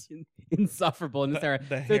just insufferable in this era.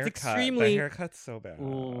 The So it's extremely. The haircut's so bad.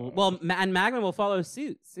 Ooh. Well, and Magma will follow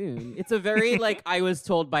suit soon. It's a very like I was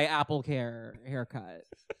told by Apple Care haircut.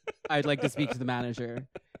 I'd like to speak to the manager.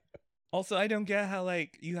 Also, I don't get how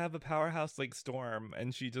like you have a powerhouse like Storm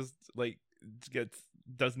and she just like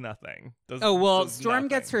does nothing. Does Storm nothing.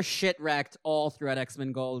 gets her shit wrecked all throughout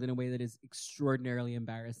X-Men Gold in a way that is extraordinarily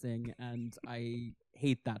embarrassing, and I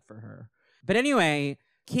hate that for her. But anyway,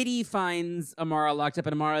 Kitty finds Amara locked up,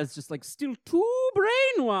 and Amara is just like still too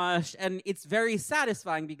brainwashed, and it's very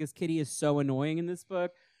satisfying because Kitty is so annoying in this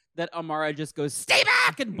book that Amara just goes, "Stay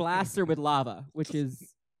back!" and blasts her with lava, which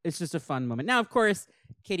is it's just a fun moment. Now, of course,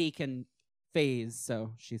 Kitty can phase,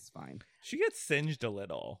 so she's fine. She gets singed a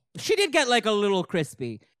little. She did get like a little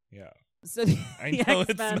crispy. Yeah. So I the know it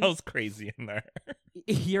X-Men- smells crazy in there.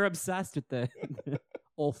 You're obsessed with the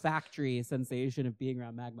olfactory sensation of being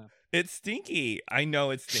around Magma. It's stinky. I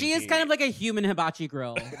know it's stinky. She is kind of like a human hibachi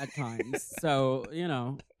grill at times. So, you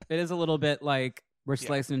know, it is a little bit like we're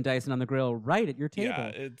slicing and dicing on the grill right at your table.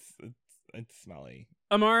 Yeah, it's smelly.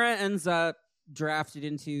 Amara ends up drafted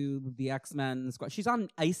into the X-Men squad. She's on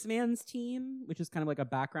Iceman's team, which is kind of like a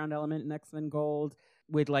background element in X-Men Gold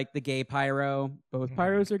with like the gay Pyro. Both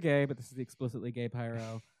Pyros are gay, but this is the explicitly gay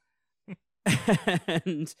Pyro.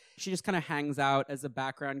 And she just kind of hangs out as a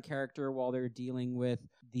background character while they're dealing with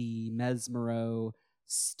the Mesmero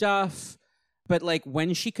stuff. But like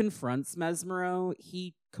when she confronts Mesmero,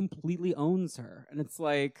 he completely owns her. And it's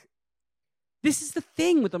like, this is the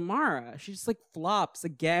thing with Amara. She just like flops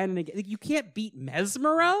again and again. Like, you can't beat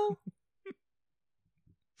Mesmero?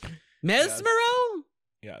 Mesmero?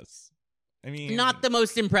 Yes. I mean, Not the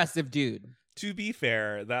most impressive dude. to be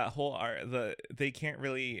fair, that whole they can't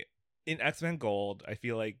really in X-Men Gold. I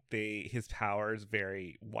feel like his powers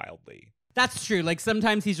vary wildly. That's true. Like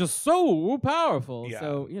sometimes he's just so powerful. Yeah.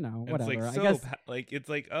 So, you know, whatever. It's like I guess like it's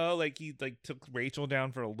like, oh, like he like took Rachel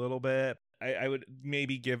down for a little bit. I would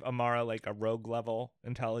maybe give Amara like a rogue level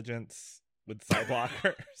intelligence with side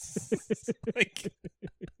blockers. Like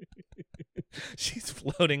she's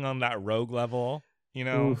floating on that rogue level, you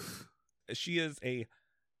know. Oof. She is a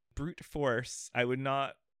brute force. I wouldn't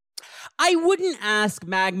ask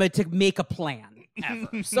Magma to make a plan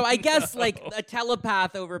ever. So I guess like a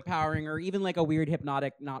telepath overpowering or even like a weird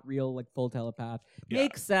hypnotic, not real, like full telepath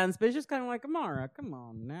makes sense. But it's just kind of like, Amara, come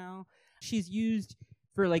on now. She's used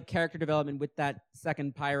for like character development with that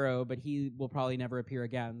second Pyro, but he will probably never appear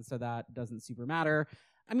again. So that doesn't super matter.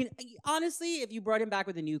 I mean, honestly, if you brought him back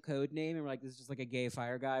with a new code name and were like, this is just like a gay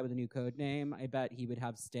fire guy with a new code name, I bet he would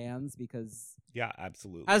have stands because Yeah,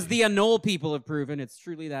 absolutely. as the Anole people have proven, it's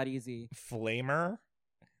truly that easy. Flamer.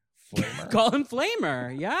 Call him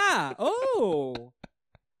Flamer. Yeah. Oh,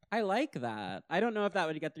 I like that. I don't know if that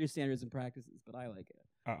would get through standards and practices, but I like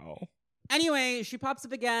it. Oh. Anyway, she pops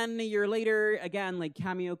up again a year later, again, like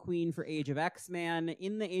cameo queen for Age of X-Man.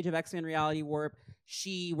 In the Age of X-Man reality warp,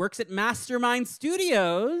 she works at Mastermind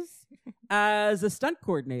Studios as a stunt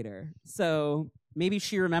coordinator. So maybe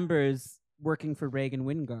she remembers working for Reagan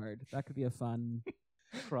Wingard. That could be a fun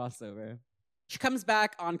crossover. She comes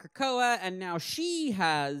back on Krakoa, and now she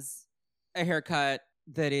has a haircut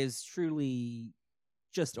that is truly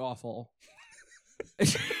just awful.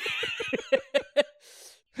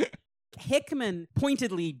 Hickman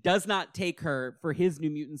pointedly does not take her for his New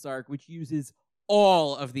Mutants arc, which uses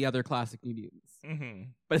all of the other classic New Mutants. Mm-hmm.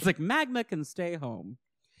 But it's like Magma can stay home.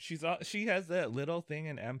 She has that little thing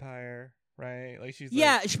in Empire, right? Like she's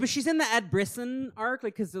but she's in the Ed Brisson arc,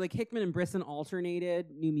 like because like Hickman and Brisson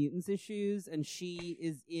alternated New Mutants issues, and she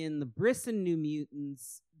is in the Brisson New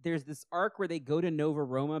Mutants. There's this arc where they go to Nova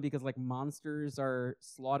Roma because like monsters are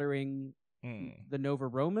slaughtering the Nova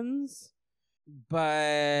Romans,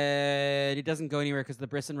 but it doesn't go anywhere because the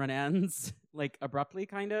Brisson run ends like abruptly,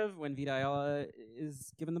 kind of, when Vita Ayala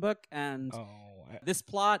is given the book, and this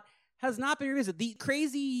plot has not been revisited. The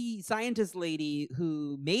crazy scientist lady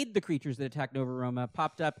who made the creatures that attacked Nova Roma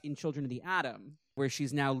popped up in Children of the Atom, where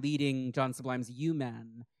she's now leading John Sublime's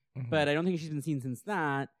U-Men, but I don't think she's been seen since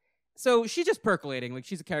that. So she's just percolating. Like,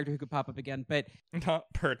 she's a character who could pop up again, but... Not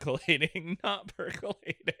percolating.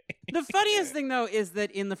 The funniest thing, though, is that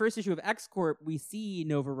in the first issue of X-Corp, we see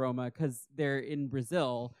Nova Roma because they're in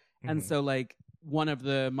Brazil. And so, like, one of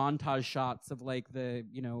the montage shots of, like, the,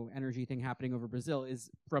 you know, energy thing happening over Brazil is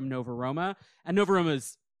from Nova Roma. And Nova Roma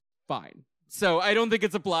is fine. So I don't think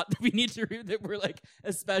it's a plot that we need to that we're, like,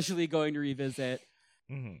 especially going to revisit.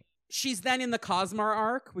 She's then in the Cosmar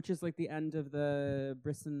arc, which is like the end of the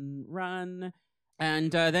Brisson run.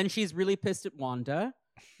 And then she's really pissed at Wanda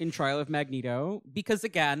in Trial of Magneto because,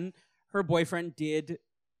 again, her boyfriend did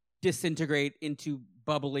disintegrate into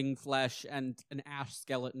bubbling flesh and an ash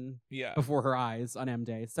skeleton before her eyes on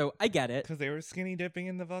M-Day. So I get it. Because they were skinny dipping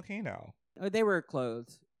in the volcano. They were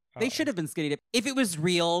clothed. They should have been skinny dipped. If it was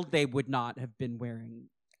real, they would not have been wearing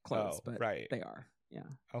clothes, but they are. Yeah.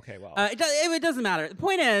 Okay, well. It doesn't matter. The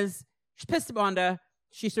point is, she's pissed at Wanda.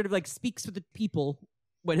 She sort of like speaks for the people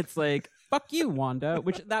when it's like, fuck you, Wanda.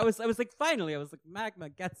 I was like, finally, I was like, Magma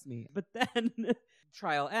gets me. But then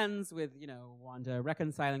trial ends with, you know, Wanda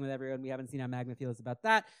reconciling with everyone. We haven't seen how Magma feels about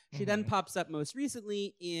that. She then pops up most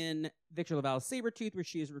recently in Victor Laval's Sabretooth, where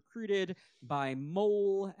she is recruited by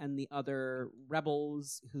Mole and the other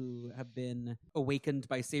rebels who have been awakened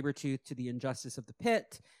by Sabretooth to the injustice of the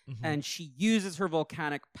pit. And she uses her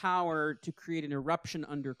volcanic power to create an eruption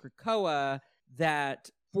under Krakoa that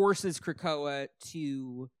forces Krakoa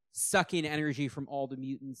to suck in energy from all the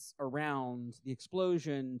mutants around the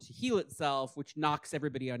explosion to heal itself, which knocks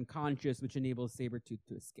everybody unconscious, which enables Sabretooth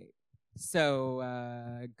to escape.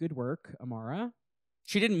 So, good work, Amara.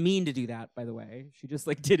 She didn't mean to do that, by the way. She just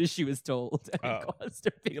like did as she was told. And caused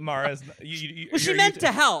her big Amara's... she meant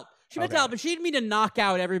to help. She meant to help, but she didn't mean to knock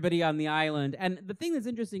out everybody on the island. And the thing that's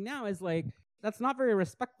interesting now is like, that's not very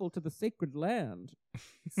respectful to the sacred land.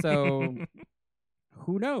 So...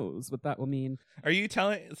 who knows what that will mean? Are you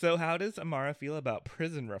telling... So how does Amara feel about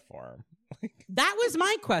prison reform? That was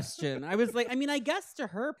my question. I was like, I mean, I guess to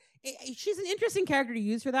her, she's an interesting character to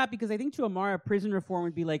use for that, because I think to Amara, prison reform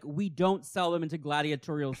would be like, we don't sell them into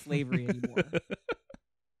gladiatorial slavery anymore.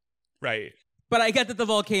 Right. But I get that the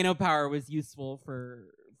volcano power was useful for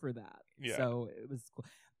that. Yeah. So it was cool.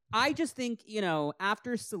 I just think, you know,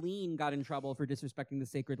 after Selene got in trouble for disrespecting the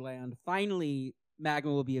sacred land, finally...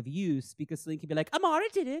 Magma will be of use, because Selene can be like, Amara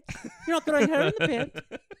did it. You're not throwing her in the pit.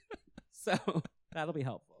 So that'll be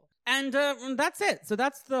helpful. And that's it. So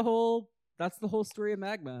that's the whole story of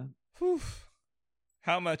Magma. Whew.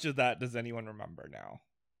 How much of that does anyone remember now?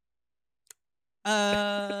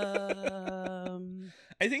 I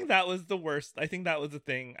think that was the worst. I think that was the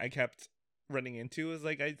thing I kept running into, was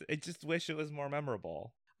like, I just wish it was more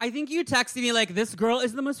memorable. I think you texted me like, this girl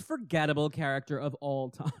is the most forgettable character of all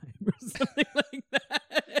time, or something like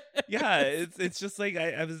that. Yeah, it's just like,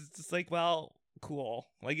 I was just like, well, cool.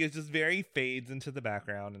 Like, it just very fades into the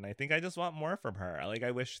background, and I think I just want more from her. Like, I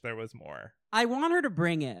wish there was more. I want her to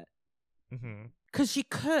bring it. Because she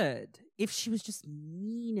could, if she was just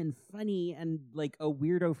mean and funny and like a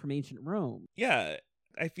weirdo from ancient Rome. Yeah,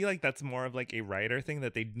 I feel like that's more of like a writer thing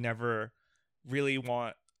that they'd never really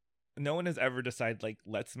want. No one has ever decided, like,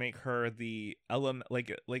 let's make her the element, like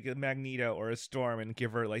a Magneto or a Storm, and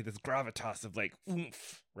give her like this gravitas of like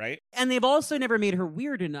oomph, right? And they've also never made her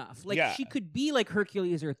weird enough. Like, she could be like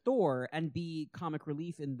Hercules or Thor and be comic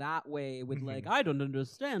relief in that way with like, I don't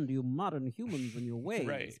understand you modern humans and your ways.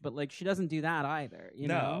 Right. But like, she doesn't do that either. You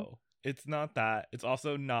know? It's not that. It's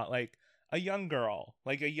also not like a young girl,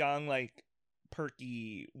 like a young, like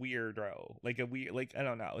perky weirdo, like a weird, like, I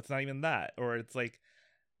don't know. It's not even that. Or it's like,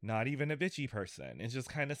 not even a bitchy person. It's just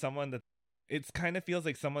kind of someone that it's kind of feels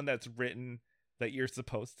like someone that's written that you're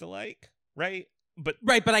supposed to like, right? But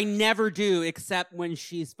I never do, except when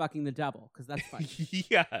she's fucking the devil, because that's fine.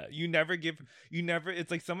 Yeah, you never it's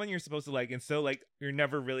like someone you're supposed to like, and so like you're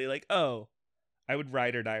never really like, oh, I would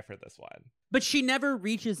ride or die for this one. But she never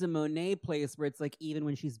reaches a Monet place where it's like, even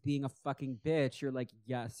when she's being a fucking bitch, you're like,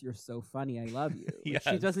 yes, you're so funny. I love you. Like,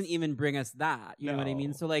 she Yes. doesn't even bring us that. You know what I mean?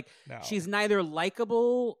 No. So like, No. she's neither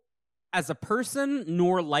likable as a person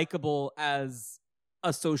nor likable as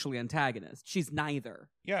a social antagonist. She's neither.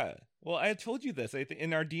 Yeah. Well, I told you this.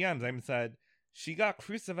 In our DMs, I said she got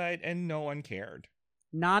crucified and no one cared.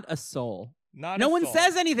 Not a soul. Not No a one soul.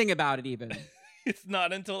 says anything about it even. It's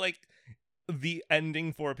not until like the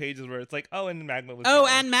ending 4 pages where it's like, oh, and Magma was Oh,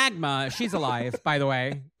 there. and Magma. She's alive, by the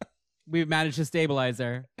way. We've managed to stabilize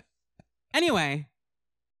her. Anyway,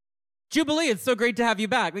 Jubilee, it's so great to have you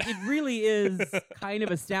back. Like, it really is kind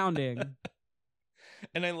of astounding.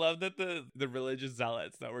 And I love that the religious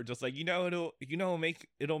zealots that were just like, it'll make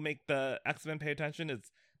the X-Men pay attention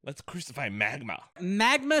is let's crucify Magma.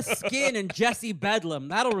 Magma, Skin, and Jesse Bedlam.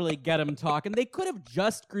 That'll really get them talking. They could have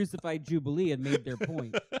just crucified Jubilee and made their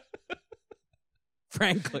point.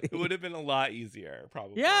 Frankly. It would have been a lot easier,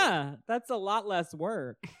 probably. Yeah, that's a lot less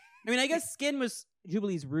work. I mean, I guess Skin was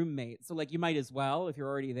Jubilee's roommate, so like you might as well if you're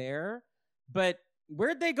already there. But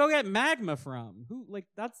where'd they go get Magma from?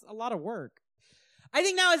 That's a lot of work. I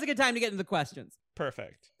think now is a good time to get into the questions.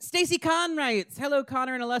 Perfect. Stacy Kahn writes, hello,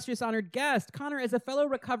 Connor, an illustrious honored guest. Connor, as a fellow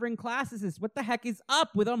recovering classicist, what the heck is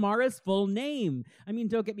up with Amara's full name? I mean,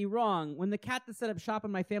 don't get me wrong. When the cat that set up shop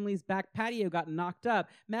on my family's back patio got knocked up,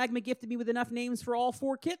 Magma gifted me with enough names for all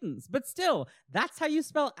 4 kittens. But still, that's how you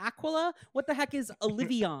spell Aquila? What the heck is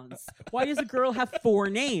Oliviance? Why does a girl have 4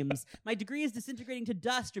 names? My degree is disintegrating to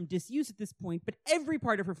dust from disuse at this point, but every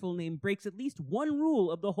part of her full name breaks at least one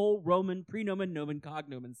rule of the whole Roman prenomen, nomen,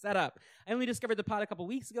 cognomen setup. I only discovered the pod a couple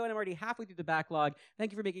weeks ago, and I'm already halfway through the backlog.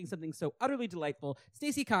 Thank you for making something so utterly delightful.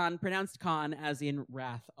 Stacy Kahn, pronounced Khan as in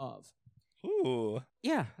wrath of. Ooh.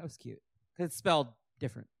 Yeah, that was cute. Because it's spelled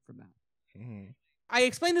different from that. Mhm. I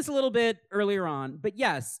explained this a little bit earlier on, but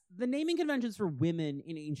yes, the naming conventions for women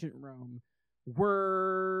in ancient Rome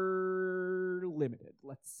were limited,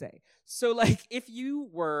 let's say. So, like, if you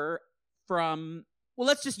were from, well,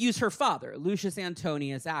 let's just use her father, Lucius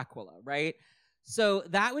Antonius Aquila, right? So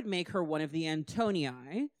that would make her one of the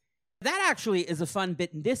Antonii. That actually is a fun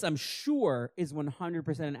bit, and this, I'm sure, is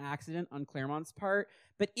 100% an accident on Claremont's part.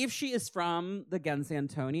 But if she is from the gens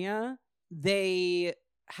Antonia, they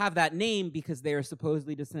have that name because they are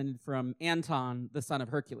supposedly descended from Anton, the son of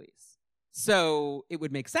Hercules. So it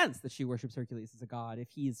would make sense that she worships Hercules as a god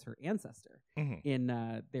if he's her ancestor in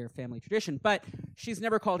their family tradition. But she's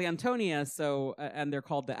never called Antonia, so and they're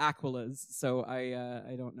called the Aquilas. So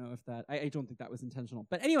I don't know if that I don't think that was intentional.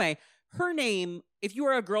 But anyway, her name, if you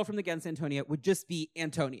were a girl from the gens Antonia, would just be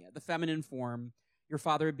Antonia, the feminine form. Your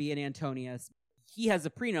father would be an Antonius. He has a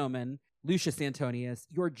prenomen, Lucius Antonius.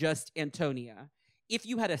 You're just Antonia. If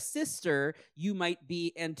you had a sister, you might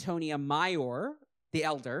be Antonia Maior, the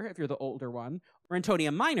elder, if you're the older one, or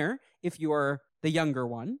Antonia Minor, if you're the younger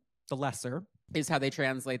one, the lesser, is how they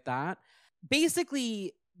translate that.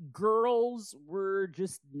 Basically, girls were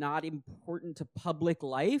just not important to public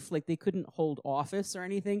life. Like, they couldn't hold office or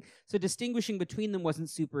anything. So distinguishing between them wasn't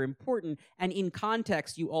super important. And in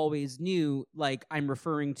context, you always knew, like, I'm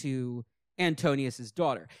referring to Antonius's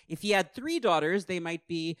daughter. If he had 3 daughters, they might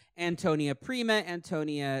be Antonia Prima,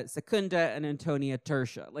 Antonia Secunda, and Antonia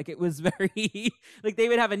Tertia. Like, it was very, like, they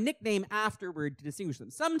would have a nickname afterward to distinguish them.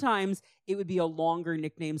 Sometimes it would be a longer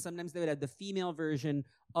nickname. Sometimes they would have the female version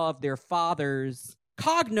of their father's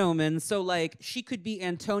cognomen. So, like, she could be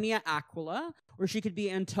Antonia Aquila, or she could be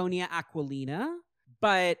Antonia Aquilina,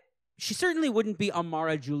 but she certainly wouldn't be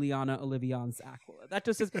Amara Juliana Oliviance Aquila. That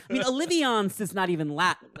just is, I mean, Oliviance is not even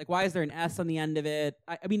Latin. Like, why is there an S on the end of it?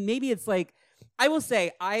 I mean, maybe it's like, I will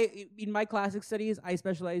say, in my classic studies, I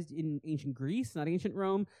specialized in ancient Greece, not ancient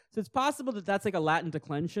Rome. So it's possible that that's like a Latin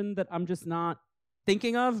declension that I'm just not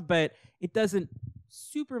thinking of, but it doesn't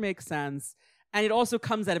super make sense. And it also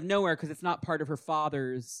comes out of nowhere because it's not part of her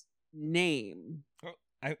father's name.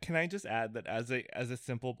 Can I just add that as a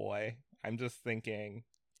simple boy, I'm just thinking,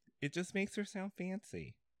 it just makes her sound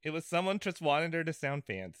fancy. It was someone just wanted her to sound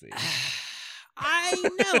fancy. I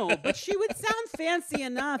know, but she would sound fancy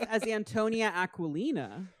enough as Antonia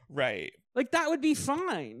Aquilina. Right. Like, that would be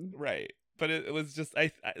fine. Right. But it was just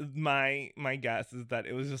my guess is that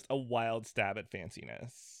it was just a wild stab at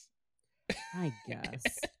fanciness. I guess.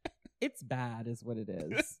 It's bad is what it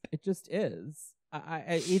is. It just is.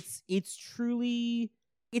 It's truly,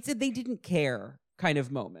 it's a they didn't care kind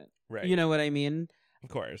of moment. Right. You know what I mean? Of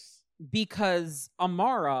course. Because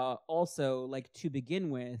Amara also, like, to begin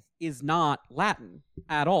with, is not Latin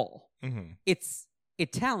at all. Mm-hmm. It's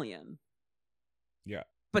Italian. Yeah.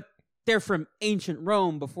 But they're from ancient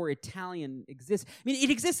Rome before Italian exists. I mean, it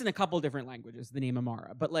exists in a couple different languages, the name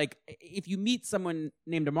Amara. But, like, if you meet someone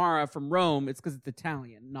named Amara from Rome, it's because it's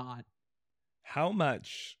Italian, not... How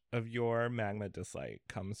much of your Magma dislike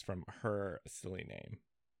comes from her silly name?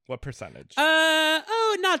 What percentage?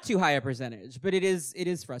 Not too high a percentage, but it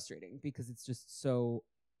is frustrating because it's just so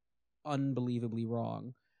unbelievably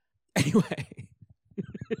wrong. Anyway...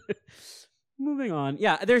 Moving on.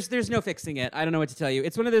 Yeah, there's no fixing it. I don't know what to tell you.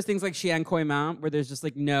 It's one of those things like Xi'an Koi Mount where there's just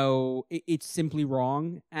like no, it's simply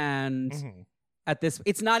wrong. And at this,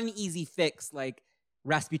 it's not an easy fix like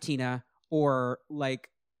Rasputina or like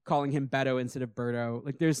calling him Beto instead of Berto.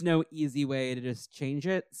 Like there's no easy way to just change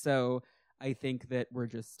it. So I think that we're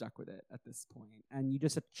just stuck with it at this point. And you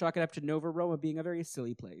just have to chalk it up to Nova Roma being a very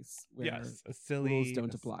silly place where yes, a silly rules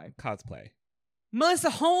don't apply. Cosplay. Melissa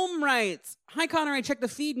Holm writes, "Hi Connor, I checked the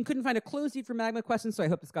feed and couldn't find a closed feed for Magma questions, so I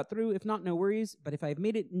hope this got through. If not, no worries. But if I've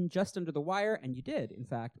made it in just under the wire," and you did, in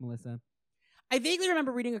fact, Melissa. "I vaguely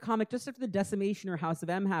remember reading a comic just after the Decimation or House of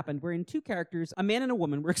M happened, wherein two characters, a man and a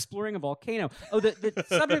woman, were exploring a volcano." Oh, the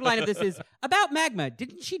subject line of this is, "About Magma.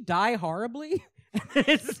 Didn't she die horribly?"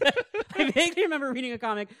 I vaguely remember reading a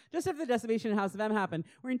comic just after the Decimation in House of M happened,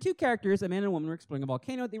 wherein two characters, a man and a woman, were exploring a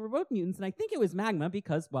volcano. They were both mutants, and I think it was Magma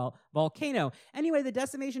because, well, volcano. Anyway, the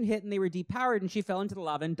Decimation hit, and they were depowered, and she fell into the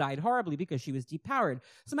lava and died horribly because she was depowered.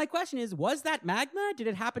 So my question is, was that Magma? Did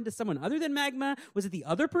it happen to someone other than Magma? Was it the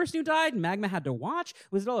other person who died and Magma had to watch?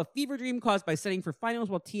 Was it all a fever dream caused by studying for finals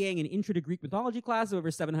while TAing an intro to Greek mythology class of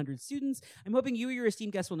over 700 students? I'm hoping you or your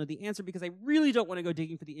esteemed guest will know the answer because I really don't want to go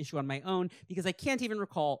digging for the issue on my own because I can't even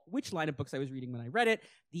recall which line of books I was reading when I read it.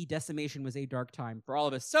 The Decimation was a dark time for all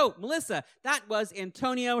of us." So, Melissa, that was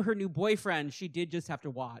Antonio, her new boyfriend. She did just have to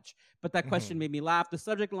watch. But that question made me laugh. The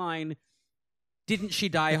subject line, "Didn't she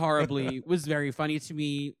die horribly?" was very funny to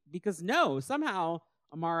me because no, somehow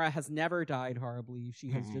Amara has never died horribly. She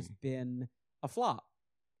has just been a flop.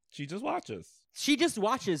 She just watches. She just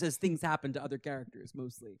watches as things happen to other characters,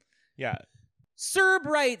 mostly. Yeah. Serb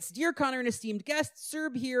writes, "Dear Connor and esteemed guest,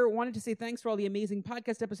 Serb here. Wanted to say thanks for all the amazing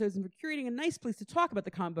podcast episodes and for curating a nice place to talk about the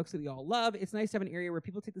comic books that we all love. It's nice to have an area where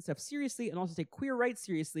people take this stuff seriously and also take queer rights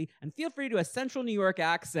seriously, and feel free to do a central New York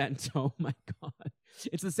accent." Oh my God.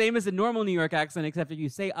 It's the same as a normal New York accent, except if you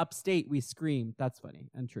say upstate, we scream. That's funny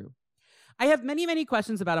and true. "I have many, many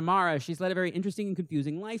questions about Amara. She's led a very interesting and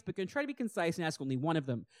confusing life, but going to try to be concise and ask only one of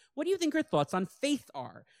them. What do you think her thoughts on faith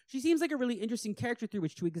are? She seems like a really interesting character through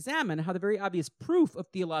which to examine how the very obvious proof of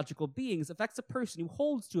theological beings affects a person who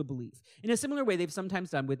holds to a belief, in a similar way they've sometimes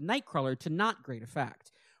done with Nightcrawler to not great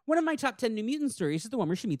effect. One of my top 10 New Mutant stories is the one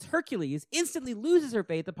where she meets Hercules, instantly loses her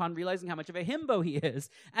faith upon realizing how much of a himbo he is,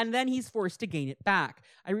 and then he's forced to gain it back.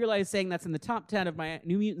 I realize saying that's in the top 10 of my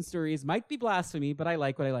New Mutant stories might be blasphemy, but I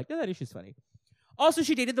like what I like." No, that issue's funny. "Also,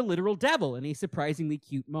 she dated the literal devil in a surprisingly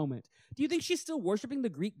cute moment. Do you think she's still worshipping the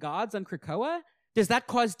Greek gods on Krakoa? Does that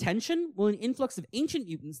cause tension? Will an influx of ancient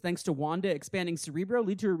mutants, thanks to Wanda expanding Cerebro,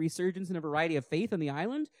 lead to a resurgence in a variety of faith on the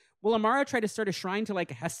island? Will Amara try to start a shrine to,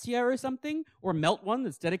 like, Hestia or something? Or melt one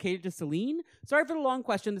that's dedicated to Selene? Sorry for the long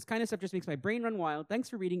question. This kind of stuff just makes my brain run wild. Thanks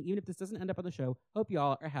for reading, even if this doesn't end up on the show. Hope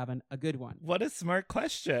y'all are having a good one." What a smart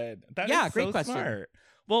question. That Yeah, is great so question. smart.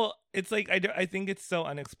 Well, it's like I think it's so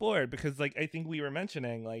unexplored because, like, I think we were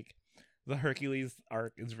mentioning, like, the Hercules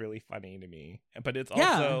arc is really funny to me, but it's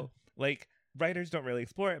also like writers don't really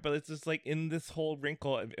explore it, but it's just like in this whole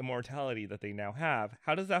wrinkle of immortality that they now have,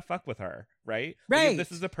 how does that fuck with her, right? Like, if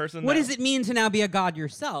this is a person. What does it mean to now be a god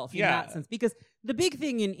yourself in Yeah. that sense? Because the big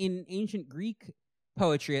thing in ancient Greek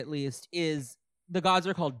poetry, at least, is the gods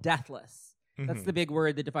are called deathless. That's the big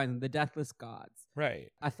word that defines them, the deathless gods.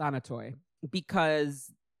 Right. Athanatoi.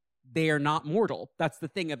 Because they are not mortal. That's the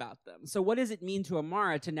thing about them. So what does it mean to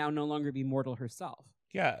Amara to now no longer be mortal herself?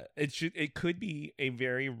 Yeah, it could be a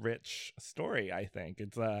very rich story, I think.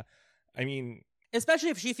 It's I mean, especially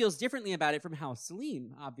if she feels differently about it from how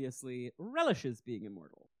Selene obviously relishes being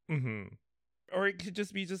immortal. Or it could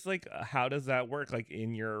just be just like, how does that work? Like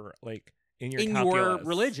in your in calculus? your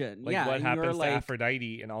religion. Like yeah, what happens to like...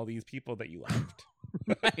 Aphrodite and all these people that you left?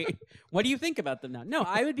 Right. What do you think about them now? No,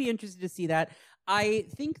 I would be interested to see that. I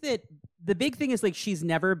think that the big thing is like she's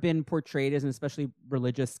never been portrayed as an especially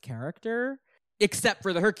religious character, except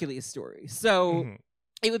for the Hercules story. So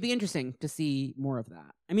it would be interesting to see more of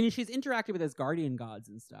that. I mean, she's interacted with Asgardian gods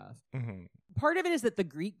and stuff. Part of it is that the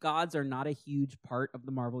Greek gods are not a huge part of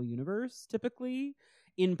the Marvel universe, typically,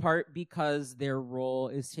 in part because their role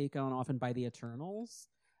is taken on often by the Eternals.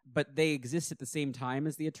 But they exist at the same time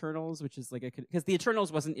as the Eternals, which is like because the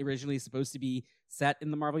Eternals wasn't originally supposed to be set in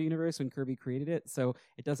the Marvel universe when Kirby created it, so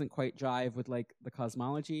it doesn't quite jive with like the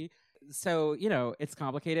cosmology. So, you know, it's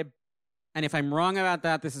complicated. And if I'm wrong about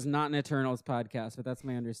that, this is not an Eternals podcast, but that's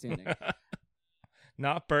my understanding.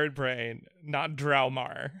 Not Bird Brain, not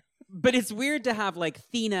Draumar. But it's weird to have like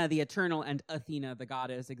Thena the Eternal and Athena the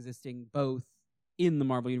goddess existing both in the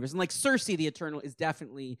Marvel universe. And like Circe the Eternal is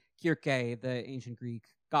definitely Kirke, the ancient Greek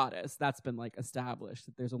goddess. That's been like established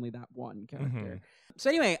that there's only that one character. So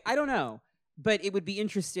anyway, I don't know, but it would be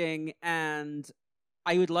interesting, and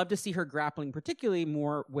I would love to see her grappling particularly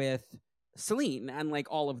more with Selene and like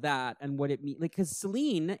all of that and what it means. Like, because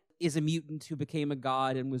Selene is a mutant who became a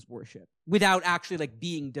god and was worshipped without actually like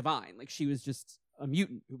being divine. Like, she was just a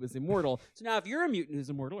mutant who was immortal. So now if you're a mutant who's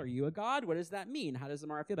immortal, are you a god? What does that mean? How does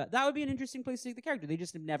Amara feel about it? That would be an interesting place to take the character. They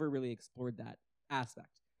just have never really explored that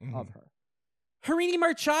aspect of her. Harini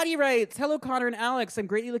Marchati writes, hello, Connor and Alex. I'm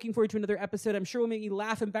greatly looking forward to another episode. I'm sure will make me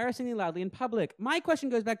laugh embarrassingly loudly in public. My question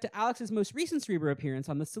goes back to Alex's most recent Cerebro appearance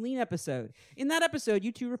on the Selene episode. In that episode,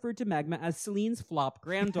 you two referred to Magma as Selene's flop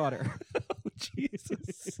granddaughter. Oh,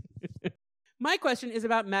 Jesus. My question is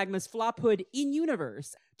about Magma's flophood in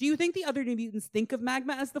universe. Do you think the other New Mutants think of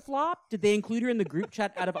Magma as the flop? Did they include her in the group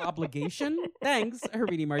chat out of obligation? Thanks,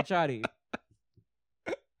 Harini Marchati.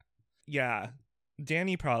 Yeah.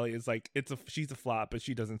 Danny probably is like, she's a flop, but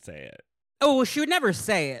she doesn't say it. Oh, well, she would never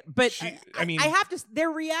say it. But I mean, I have to.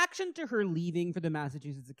 Their reaction to her leaving for the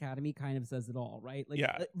Massachusetts Academy kind of says it all, right? Like,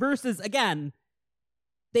 yeah. Versus, again,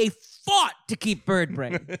 they fought to keep Bird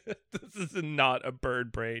Brain. This is not a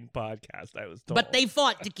Bird Brain podcast, I was told. But they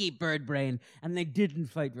fought to keep Bird Brain, and they didn't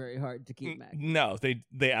fight very hard to keep Magma. No,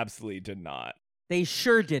 they absolutely did not. They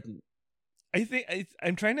sure didn't. I think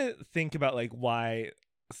I'm trying to think about like why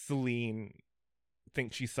Selene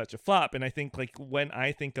thinks she's such a flop, and I think like when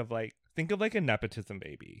I think of like a nepotism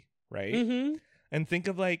baby, right? Mm-hmm. And think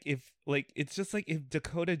of like if like it's just like if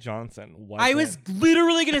Dakota Johnson was. I was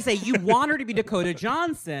literally gonna say you want her to be Dakota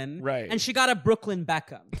Johnson, right? And she got a Brooklyn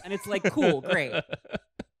Beckham, and it's like cool, great.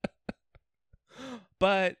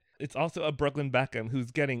 But it's also a Brooklyn Beckham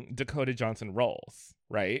who's getting Dakota Johnson roles,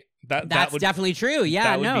 right? That's definitely true.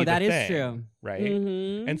 Yeah, no, that is true, right?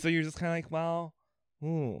 Mm-hmm. And so you're just kind of like, well,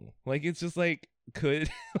 like it's just like. Could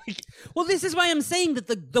well, this is why I'm saying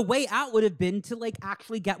that the way out would have been to like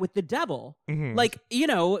actually get with the devil. Mm-hmm. Like, you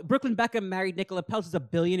know, Brooklyn Beckham married Nicola Peltz, who's a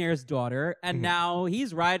billionaire's daughter, and now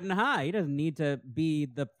he's riding high. He doesn't need to be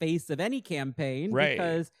the face of any campaign, right?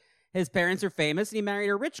 Because his parents are famous and he married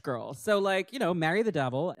a rich girl. So, like, you know, marry the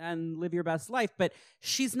devil and live your best life. But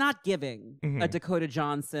she's not giving a Dakota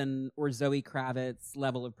Johnson or Zoe Kravitz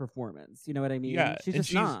level of performance. You know what I mean? Yeah, she's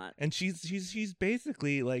just not. And she's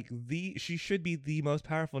basically like she should be the most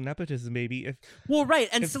powerful nepotism baby. Right.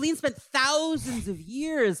 And Selene spent thousands of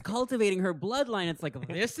years cultivating her bloodline. It's like,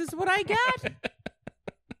 this is what I get?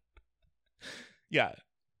 Yeah.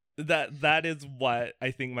 That is what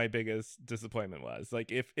I think my biggest disappointment was.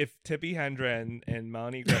 Like if Tippi Hedren and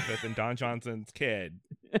Melanie Griffith and Don Johnson's kid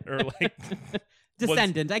or like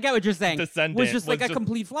Descendant, I get what you're saying. Descendant was just like a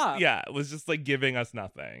complete flop. Yeah, it was just like giving us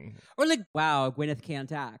nothing. Or like, wow, Gwyneth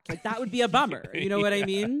can't act. Like that would be a bummer. You know what I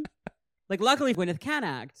mean? Like luckily Gwyneth can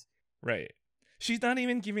act. Right. She's not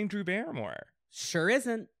even giving Drew Barrymore. Sure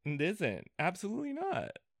isn't. It isn't. Absolutely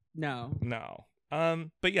not. No.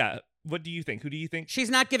 But yeah. What do you think? Who do you think? She's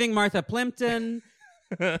not giving Martha Plimpton.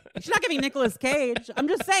 She's not giving Nicolas Cage. I'm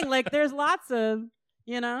just saying, like, there's lots of,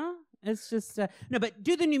 you know, it's just, no, but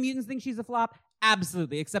do the New Mutants think she's a flop?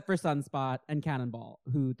 Absolutely, except for Sunspot and Cannonball,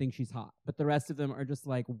 who think she's hot. But the rest of them are just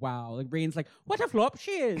like, wow. Like, Rain's like, what a flop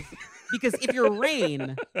she is. Because if you're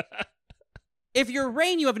Rain,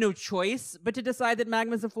 you have no choice but to decide that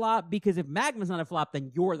Magma's a flop, because if Magma's not a flop, then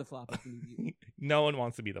you're the flop of the New Mutants. No one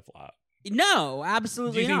wants to be the flop. No,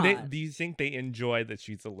 absolutely not. Do you think they enjoy that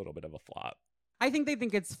she's a little bit of a flop? I think they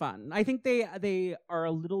think it's fun. I think they are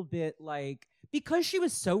a little bit like, because she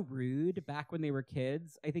was so rude back when they were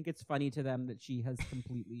kids, I think it's funny to them that she has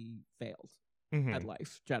completely failed at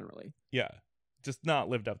life, generally. Yeah, just not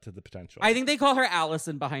lived up to the potential. I think they call her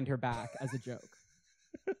Allison behind her back as a joke.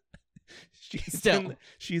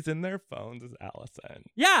 She's in their phones as Allison.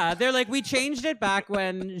 Yeah, they're like, we changed it back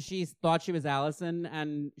when she thought she was Allison,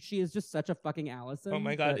 and she is just such a fucking Allison. Oh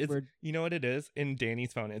my god, you know what it is? In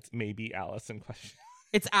Danny's phone, it's maybe Allison question.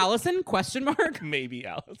 It's Allison question mark? Maybe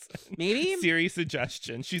Allison. Maybe? Siri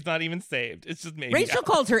suggestion. She's not even saved. It's just maybe Rachel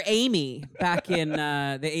Allison. called her Amy back in the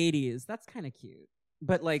 80s. That's kind of cute.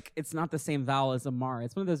 But like, it's not the same vowel as Amara.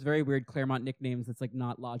 It's one of those very weird Claremont nicknames that's like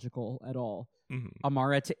not logical at all.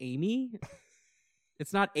 Amara to Amy?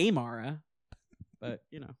 It's not Amara. But,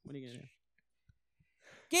 you know, what are you going to do?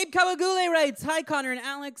 Gabe Kawagule writes, hi, Connor and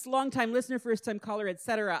Alex, longtime listener, first-time caller,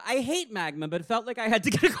 etc. I hate Magma, but felt like I had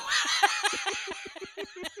to get a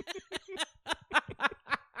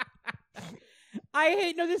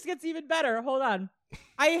This gets even better. Hold on.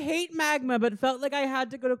 I hate Magma, but felt like I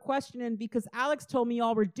had to go to question in because Alex told me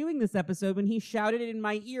y'all were doing this episode when he shouted it in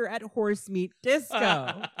my ear at Horse Meat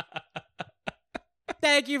Disco.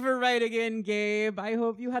 Thank you for writing in, Gabe. I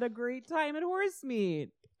hope you had a great time at Horse Meat.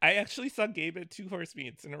 I actually saw Gabe at 2 horse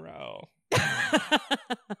meets in a row.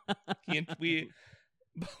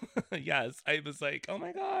 Yes, I was like, oh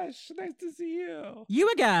my gosh, nice to see you. You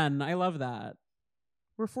again. I love that.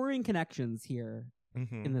 We're forming connections here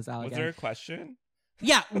in this Alex. Was there a question?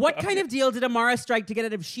 Yeah, what kind of deal did Amara strike to get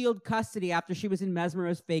out of S.H.I.E.L.D. custody after she was in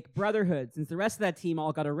Mesmero's fake brotherhood, since the rest of that team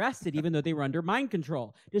all got arrested even though they were under mind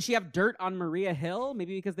control? Does she have dirt on Maria Hill?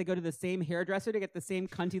 Maybe because they go to the same hairdresser to get the same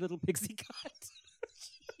cunty little pixie cut?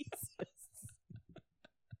 Jesus.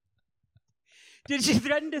 Did she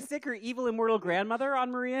threaten to sick her evil immortal grandmother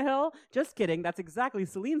on Maria Hill? Just kidding, that's exactly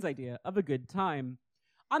Celine's idea of a good time.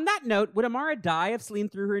 On that note, would Amara die if Celine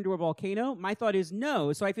threw her into a volcano? My thought is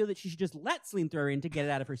no, so I feel that she should just let Celine throw her in to get it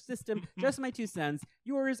out of her system. Just my 2 cents.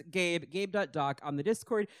 Yours, Gabe, gabe.doc on the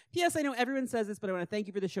Discord. P.S. I know everyone says this, but I want to thank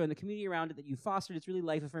you for the show and the community around it that you fostered. It's really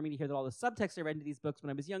life-affirming to hear that all the subtext I read into these books when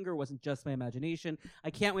I was younger wasn't just my imagination. I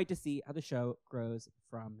can't wait to see how the show grows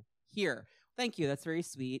from here. Thank you. That's very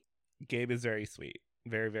sweet. Gabe is very sweet.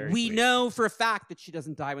 Very, very We sweet. know for a fact that she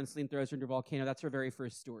doesn't die when Celine throws her into a volcano. That's her very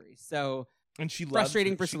first story. So... And she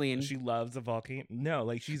frustrating loves, for Celine. She loves a volcano. No,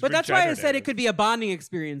 like she's. But that's why I said it regenerative. could be a bonding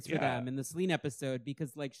experience for Yeah. them in the Celine episode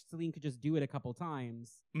because like Celine could just do it a couple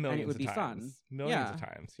times Millions and it would of be times. fun. Millions Yeah. of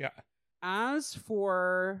times. Yeah. As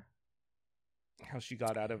for How she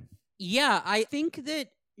got out of. yeah, I think that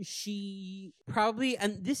she probably,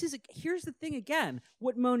 and this is here's the thing again.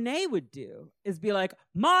 What Monet would do is be like,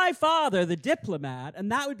 "My father, the diplomat,"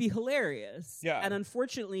 and that would be hilarious. Yeah. And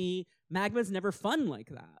unfortunately, Magma's never fun like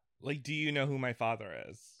that. Like, do you know who my father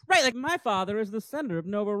is? Right, like my father is the senator of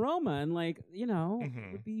Nova Roma, and like, you know, Mhm.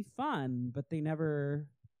 it would be fun, but they never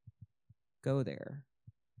go there.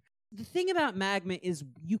 The thing about Magma is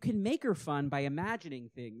you can make her fun by imagining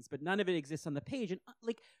things, but none of it exists on the page. And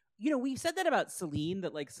like, you know, we said that about Celine,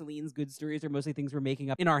 that like Celine's good stories are mostly things we're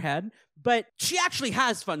making up in our head, but she actually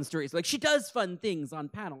has fun stories. Like she does fun things on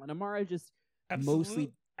panel, and Amara just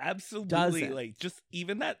mostly Absolutely. doesn't. Like, just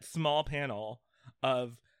even that small panel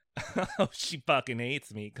of. Oh, she fucking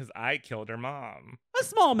hates me because I killed her mom. a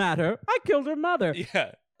small matter. I killed her mother.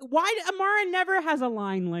 Yeah, Why Amara never has a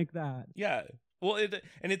line like that? yeah. Well,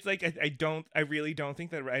 and it's like I really don't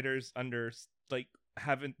think that writers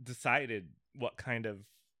haven't decided what kind of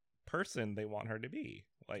person they want her to be.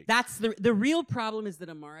 Like That's the real problem is that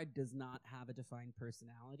Amara does not have a defined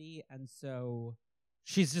personality, and so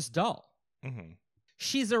she's just dull. mhm.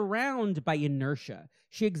 She's around by inertia.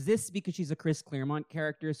 She exists because she's a Chris Claremont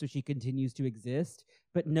character, so she continues to exist,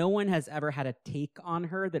 but no one has ever had a take on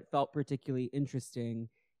her that felt particularly interesting.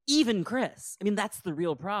 Even Chris. I mean, that's the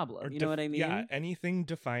real problem. Or You know what I mean? Yeah, anything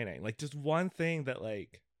defining. Like just one thing that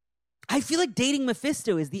like I feel like dating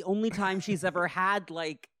Mephisto is the only time she's ever had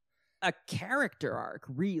like a character arc,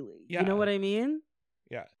 really. Yeah. You know what I mean?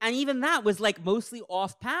 Yeah. And even that was like mostly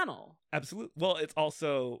off panel. absolute. Well, it's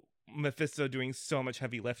also Mephisto doing so much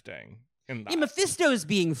heavy lifting in that. Yeah, Mephisto's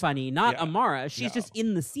being funny, not Yeah. Amara. She's No. just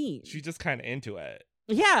in the scene. She's just kind of into it.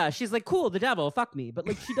 Yeah, she's like, cool, the devil, fuck me. But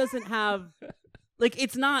like, she doesn't have, like,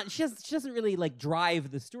 it's not. She doesn't really like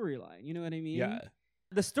drive the storyline. You know what I mean? Yeah.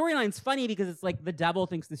 The storyline's funny because it's like the devil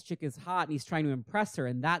thinks this chick is hot and he's trying to impress her,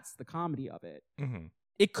 and that's the comedy of it. hmm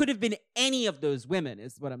It could have been any of those women,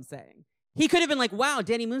 is what I'm saying. He could have been like, wow,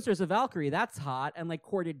 Danny Moonster's a Valkyrie, that's hot, and like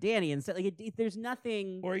courted Danny instead. Like, there's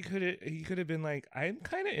nothing. Or he could have been like, I'm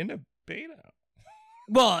kind of into Beta.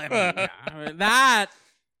 Well, I mean, yeah,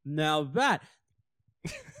 that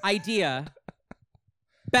idea.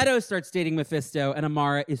 Beto starts dating Mephisto, and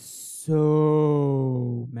Amara is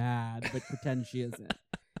so mad, but pretends she isn't.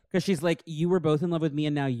 Because she's like, you were both in love with me,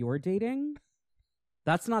 and now you're dating?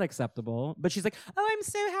 That's not acceptable. But she's like, oh, I'm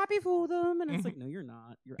so happy for them. And it's like, no, you're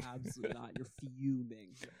not. You're absolutely not. You're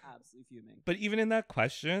fuming. You're absolutely fuming. But even in that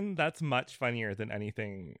question, that's much funnier than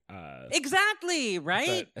anything Exactly,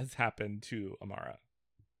 right? that has happened to Amara.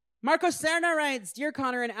 Marco Serna writes, Dear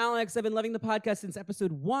Connor and Alex, I've been loving the podcast since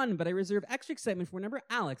episode 1, but I reserve extra excitement for whenever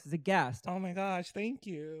Alex is a guest. Oh my gosh, thank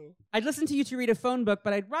you. I'd listen to you to read a phone book,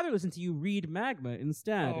 but I'd rather listen to you read Magma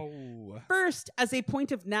instead. Oh. First, as a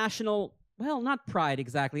point of national... well, not pride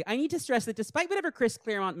exactly. I need to stress that despite whatever Chris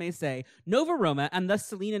Claremont may say, Nova Roma and thus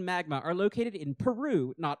Selene and Magma are located in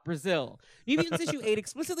Peru, not Brazil. New Mutants issue 8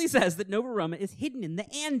 explicitly says that Nova Roma is hidden in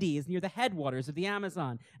the Andes near the headwaters of the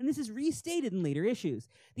Amazon, and this is restated in later issues.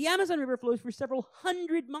 The Amazon River flows for several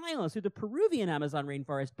hundred miles through the Peruvian Amazon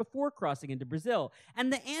rainforest before crossing into Brazil,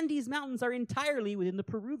 and the Andes Mountains are entirely within the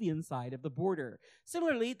Peruvian side of the border.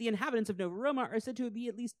 Similarly, the inhabitants of Nova Roma are said to be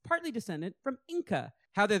at least partly descendant from Inca.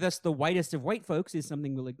 How they're thus the whitest of white folks is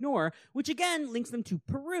something we'll ignore, which again links them to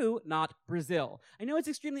Peru, not Brazil. I know it's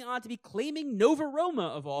extremely odd to be claiming Nova Roma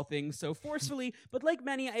of all things so forcefully, but like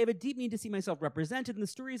many, I have a deep need to see myself represented in the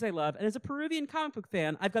stories I love, and as a Peruvian comic book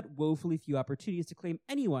fan, I've got woefully few opportunities to claim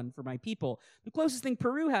anyone for my people. The closest thing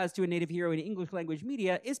Peru has to a native hero in English language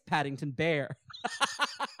media is Paddington Bear.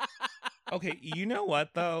 Okay, you know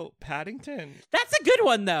what though? Paddington. That's a good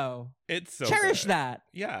one though. It's so Cherish good. that.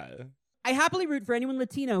 Yeah. I happily root for anyone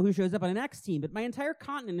Latino who shows up on an X team, but my entire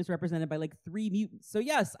continent is represented by like 3 mutants. So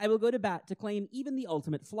yes, I will go to bat to claim even the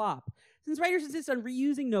ultimate flop. Since writers insist on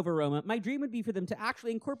reusing Nova Roma, my dream would be for them to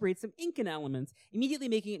actually incorporate some Incan elements, immediately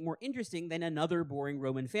making it more interesting than another boring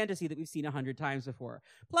Roman fantasy that we've seen 100 times before.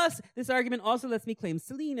 Plus, this argument also lets me claim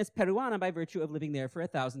Selene as Peruana by virtue of living there for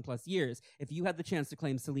 1,000+ years. If you had the chance to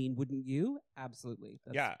claim Selene, wouldn't you? Absolutely.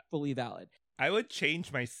 That's fully valid. I would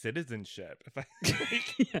change my citizenship if I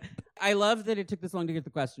Yeah. I love that it took this long to get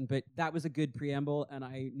the question, but that was a good preamble, and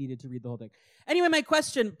I needed to read the whole thing. Anyway, my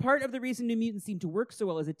question, part of the reason New Mutants seem to work so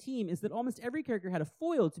well as a team is that almost every character had a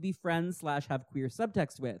foil to be friends / have queer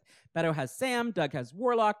subtext with. Beto has Sam, Doug has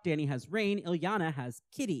Warlock, Danny has Rain, Ilyana has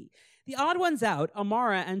Kitty. The odd ones out,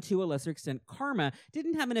 Amara and to a lesser extent Karma,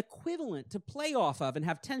 didn't have an equivalent to play off of and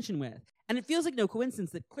have tension with. And it feels like no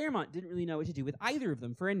coincidence that Claremont didn't really know what to do with either of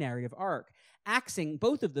them for a narrative arc. Axing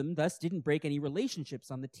both of them thus didn't break any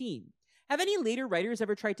relationships on the team. Have any later writers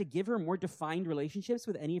ever tried to give her more defined relationships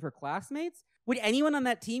with any of her classmates? Would anyone on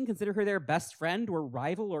that team consider her their best friend or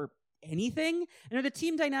rival or anything? And are the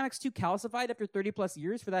team dynamics too calcified after 30+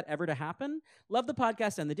 years for that ever to happen? Love the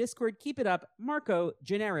podcast and the Discord. Keep it up. Marco,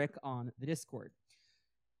 generic on the Discord.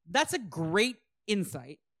 That's a great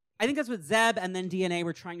insight. I think that's what Zeb and then DNA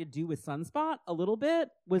were trying to do with Sunspot a little bit,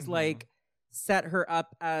 was like set her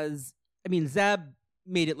up as, I mean, Zeb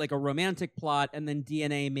made it like a romantic plot, and then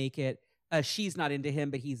DNA make it she's not into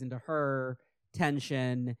him, but he's into her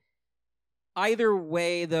tension. Either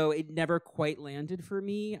way, though, it never quite landed for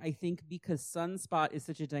me. I think because Sunspot is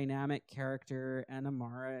such a dynamic character and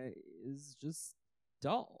Amara is just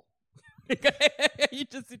dull.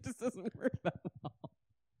 it just doesn't work that well.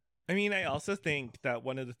 I mean, I also think that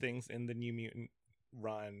one of the things in the New Mutant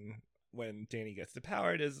run when Danny gets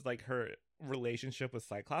depowered is like her relationship with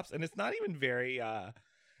Cyclops, and it's not even very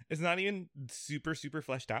it's not even super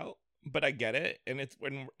fleshed out, but I get it, and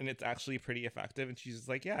it's actually pretty effective. And she's just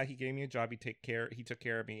like, yeah, he gave me a job, he took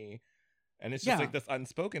care of me, and it's just like this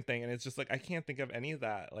unspoken thing, and it's just like I can't think of any of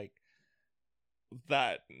that like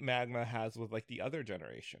that Magma has with like the other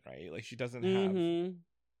generation, right? Like she doesn't have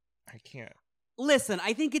I can't. Listen,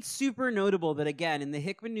 I think it's super notable that, again, in the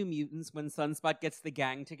Hickman New Mutants, when Sunspot gets the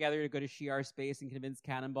gang together to go to Shi'ar Space and convince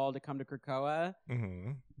Cannonball to come to Krakoa,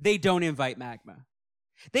 they don't invite Magma.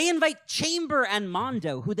 They invite Chamber and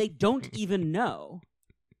Mondo, who they don't even know.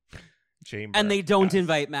 Chamber. And they don't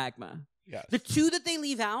invite Magma. Yes. The two that they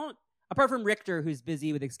leave out, apart from Richter, who's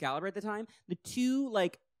busy with Excalibur at the time, the two,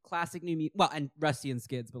 like, classic New Mutants, well, and Rusty and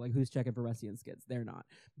Skids, but, like, who's checking for Rusty and Skids? They're not.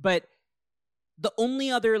 But the only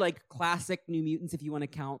other, like, classic New Mutants, if you want to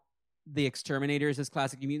count the Exterminators as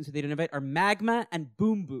classic New Mutants who they don't invite, are Magma and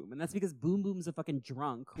Boom Boom. And that's because Boom Boom's a fucking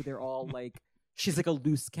drunk who they're all, like, she's like a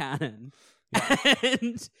loose cannon. Yeah.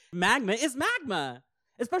 And Magma is Magma.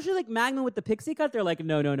 Especially, like, Magma with the pixie cut, they're like,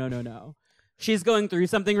 no. She's going through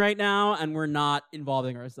something right now, and we're not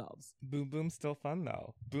involving ourselves. Boom Boom's still fun,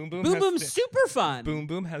 though. Boom Boom's super fun. Boom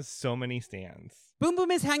Boom has so many stands. Boom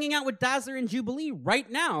Boom is hanging out with Dazzler and Jubilee right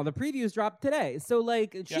now. The previews dropped today. So,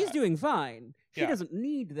 like, she's doing fine. She doesn't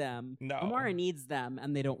need them. No. Amara needs them,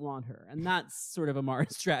 and they don't want her. And that's sort of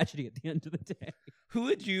Amara's tragedy at the end of the day. Who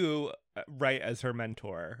would you write as her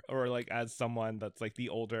mentor? Or, like, as someone that's, like, the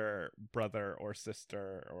older brother or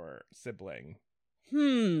sister or sibling?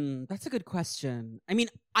 That's a good question. I mean,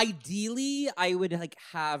 ideally, I would, like,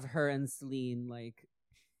 have her and Selene, like,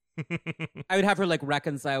 I would have her, like,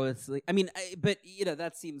 reconcile with Selene. I mean, but, you know,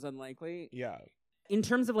 that seems unlikely. Yeah. In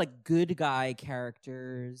terms of, like, good guy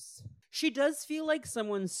characters, she does feel like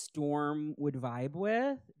someone Storm would vibe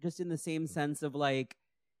with, just in the same sense of, like,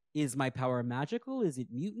 is my power magical? Is it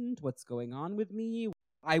mutant? What's going on with me?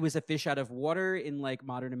 I was a fish out of water in, like,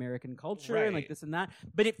 modern American culture and, like, this and that.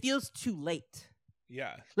 But it feels too late.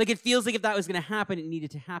 Yeah. Like, it feels like if that was going to happen, it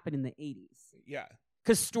needed to happen in the 80s. Yeah.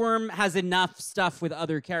 Because Storm has enough stuff with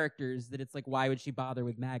other characters that it's like, why would she bother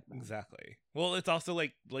with Magma? Exactly. Well, it's also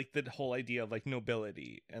like the whole idea of like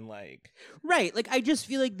nobility and like Right. Like, I just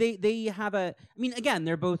feel like they have a. I mean, again,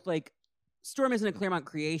 they're both like. Storm isn't a Claremont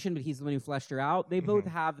creation, but he's the one who fleshed her out. They both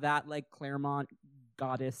have that like Claremont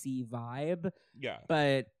goddessy vibe, yeah.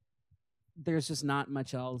 but there's just not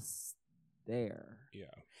much else there. Yeah.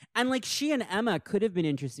 And like she and Emma could have been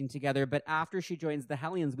interesting together, but after she joins the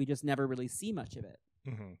Hellions, we just never really see much of it.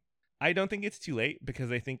 Mm-hmm. I don't think it's too late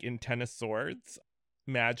because I think in Ten of Swords,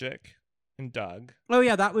 Magic and Doug, Oh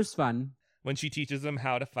yeah, that was fun. when she teaches him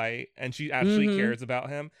how to fight and she actually cares about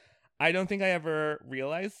him, I don't think I ever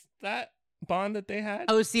realized that bond that they had.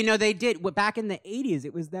 Oh, see, no, they did. Back in the 80s,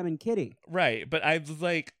 it was them and Kitty. Right, but I was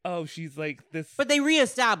like, oh, she's like this. But they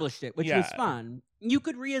reestablished it, which was Yeah. fun. You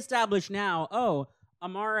could reestablish now, oh,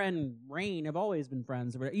 Amara and Rain have always been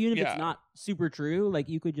friends. Or whatever. Even if Yeah. it's not super true, like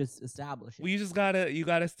you could just establish it. Well, you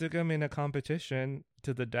gotta stick them in a competition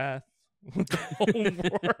to the death with the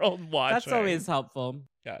whole world watching. That's always helpful.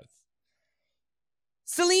 Yes.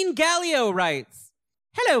 Celine Gallio writes,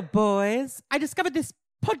 "Hello, boys. I discovered this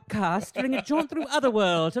podcast during a jaunt through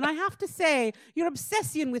Otherworld, and I have to say, your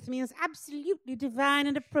obsession with me is absolutely divine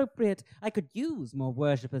and appropriate. I could use more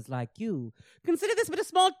worshippers like you. Consider this but a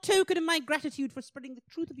small token of my gratitude for spreading the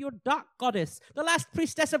truth of your dark goddess, the last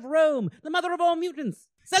priestess of Rome, the mother of all mutants,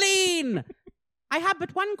 Celine! I have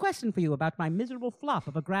but one question for you about my miserable flop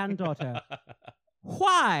of a granddaughter.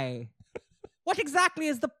 Why? What exactly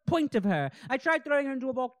is the point of her? I tried throwing her into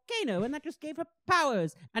a volcano, and that just gave her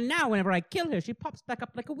powers. And now, whenever I kill her, she pops back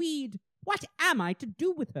up like a weed. What am I to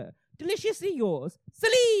do with her? Deliciously yours,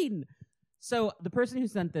 Celine!" So the person who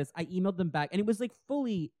sent this, I emailed them back, and it was like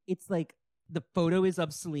fully, it's like the photo is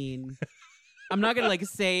of Celine. I'm not going to like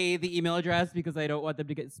say the email address because I don't want them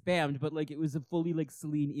to get spammed, but like it was a fully like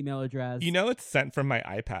Celine email address. You know, it's sent from my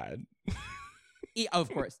iPad. Of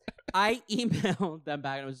course. I emailed them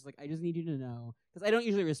back and I was just like, I just need you to know. Because I don't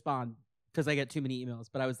usually respond because I get too many emails.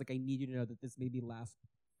 But I was like, I need you to know that this made me laugh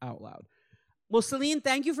out loud. Well, Celine,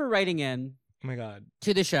 thank you for writing in Oh my God.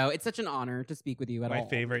 to the show. It's such an honor to speak with you at all. My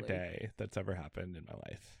favorite really. day that's ever happened in my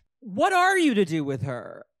life. What are you to do with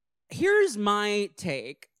her? Here's my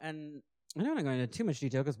take. And I don't want to go into too much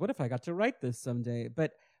detail because what if I got to write this someday?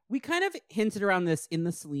 But we kind of hinted around this in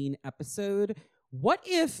the Celine episode. What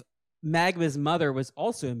if Magma's mother was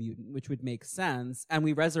also a mutant, which would make sense, and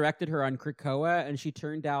we resurrected her on Krakoa, and she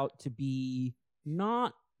turned out to be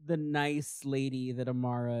not the nice lady that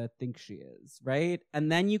Amara thinks she is, right?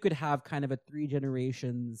 And then you could have kind of a 3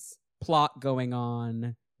 generations plot going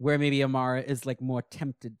on where maybe Amara is like more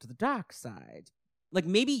tempted to the dark side. Like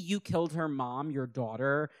maybe you killed her mom, your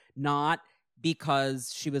daughter, not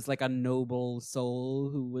because she was like a noble soul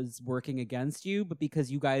who was working against you, but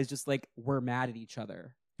because you guys just like were mad at each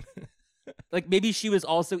other. Like maybe she was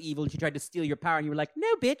also evil and she tried to steal your power and you were like, no,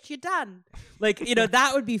 bitch, you're done. Like, you know,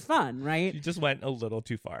 that would be fun, right? You just went a little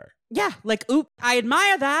too far. Yeah, like, oop, I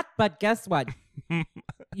admire that, but guess what?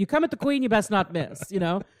 You come at the queen, you best not miss, you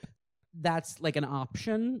know? That's like an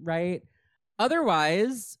option, right?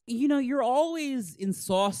 Otherwise, you know, you're always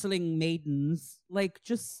ensorceling maidens. Like,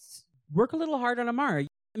 just work a little hard on Amara.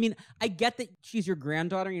 I mean, I get that she's your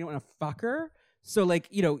granddaughter and you don't want to fuck her. So, like,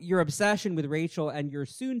 you know, your obsession with Rachel and your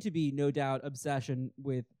soon-to-be, no doubt, obsession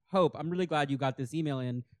with Hope. I'm really glad you got this email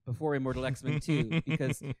in before Immortal X-Men 2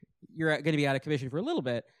 because you're going to be out of commission for a little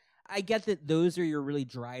bit. I get that those are your really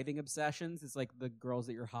driving obsessions. It's like the girls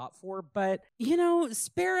that you're hot for. But, you know,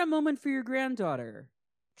 spare a moment for your granddaughter.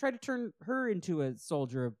 Try to turn her into a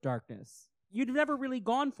soldier of darkness. You'd never really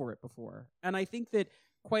gone for it before. And I think that,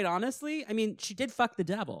 quite honestly, I mean, she did fuck the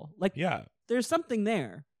devil. Like, Yeah. there's something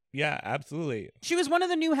there. Yeah, absolutely. She was one of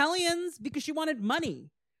the new Hellions because she wanted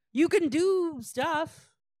money. You can do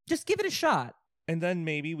stuff. Just give it a shot. And then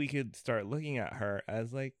maybe we could start looking at her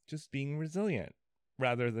as like just being resilient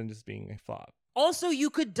rather than just being a flop. Also, you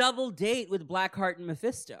could double date with Blackheart and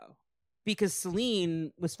Mephisto because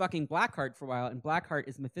Celine was fucking Blackheart for a while and Blackheart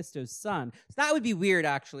is Mephisto's son. So that would be weird,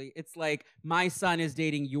 actually. It's like my son is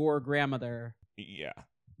dating your grandmother. Yeah.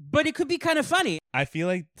 But it could be kind of funny. I feel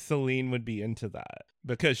like Celine would be into that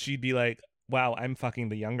because she'd be like, wow, I'm fucking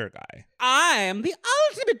the younger guy. I am the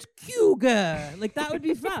ultimate cougar. Like, that would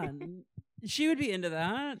be fun. She would be into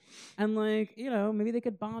that. And, like, you know, maybe they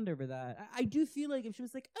could bond over that. I do feel like if she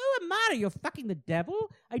was like, oh, Amara, you're fucking the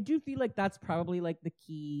devil, I do feel like that's probably, like, the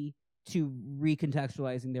key to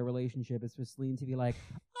recontextualizing their relationship is for Celine to be like,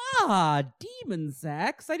 ah, demon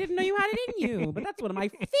sex. I didn't know you had it in you, but that's one of my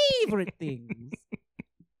favorite things.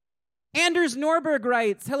 Anders Norberg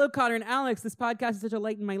writes, hello, Connor and Alex. This podcast is such a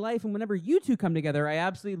light in my life, and whenever you two come together, I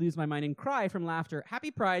absolutely lose my mind and cry from laughter.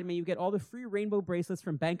 Happy Pride. May you get all the free rainbow bracelets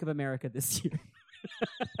from Bank of America this year.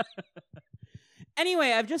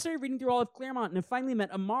 Anyway, I've just started reading through all of Claremont and have finally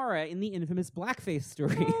met Amara in the infamous blackface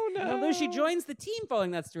story. Oh, no. And although she joins the team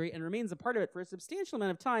following that story and remains a part of it for a substantial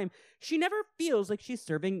amount of time, she never feels like she's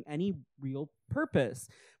serving any real purpose.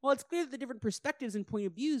 While it's clear that the different perspectives and point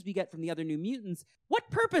of views we get from the other New Mutants, what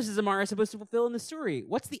purpose is Amara supposed to fulfill in the story?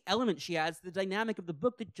 What's the element she adds to the dynamic of the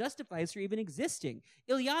book that justifies her even existing?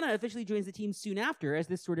 Ilyana officially joins the team soon after as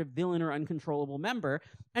this sort of villain or uncontrollable member,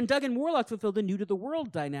 and Doug and Warlock fulfill the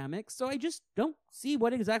new-to-the-world dynamic, so I just don't see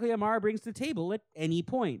what exactly Amara brings to the table at any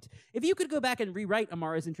point. If you could go back and rewrite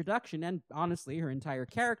Amara's introduction, and honestly her entire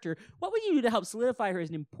character, what would you do to help solidify her as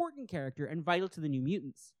an important character and vital to the New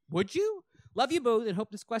Mutants? Would you? Love you both and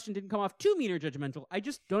hope this question didn't come off too mean or judgmental. I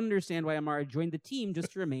just don't understand why Amara joined the team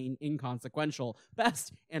just to remain inconsequential.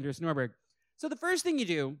 Best, Anders Norberg. So the first thing you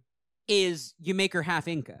do is you make her half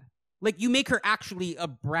Inca. Like, you make her actually a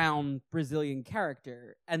brown Brazilian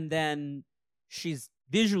character, and then she's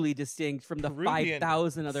visually distinct from the Peruvian.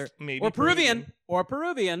 5,000 other... Maybe Or Peruvian,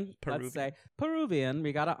 let's Peruvian. say. Peruvian.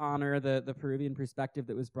 We got to honor the Peruvian perspective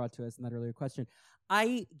that was brought to us in that earlier question.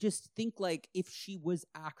 I just think, like, if she was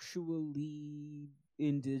actually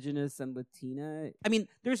indigenous and Latina... I mean,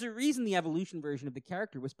 there's a reason the evolution version of the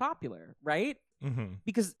character was popular, right? Mm-hmm.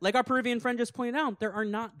 Because, like our Peruvian friend just pointed out, there are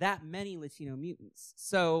not that many Latino mutants.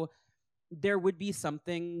 So there would be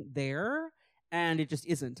something there, and it just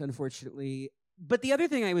isn't, unfortunately. But the other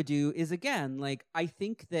thing I would do is, again, like, I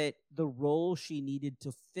think that the role she needed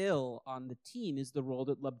to fill on the team is the role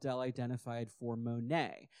that Lobdell identified for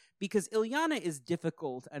Monet. Because Ilyana is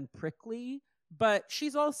difficult and prickly, but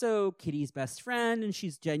she's also Kitty's best friend, and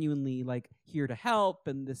she's genuinely, like, here to help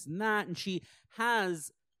and this and that, and she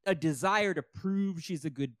has a desire to prove she's a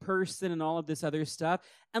good person and all of this other stuff.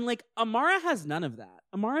 And, like, Amara has none of that.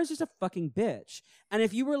 Amara's just a fucking bitch. And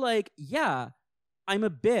if you were like, yeah, I'm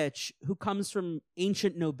a bitch who comes from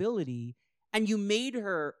ancient nobility, and you made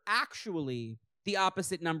her actually the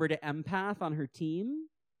opposite number to empath on her team,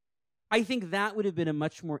 I think that would have been a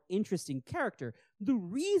much more interesting character. The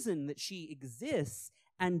reason that she exists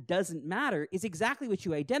and doesn't matter is exactly what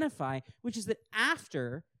you identify, which is that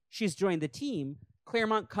after she's joined the team,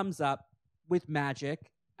 Claremont comes up with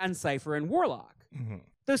Magic and Cypher and Warlock. Mm-hmm.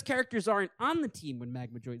 Those characters aren't on the team when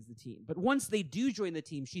Magma joins the team, but once they do join the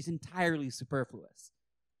team, she's entirely superfluous.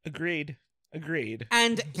 Agreed.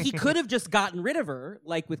 And he could have just gotten rid of her,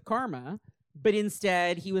 like with Karma, but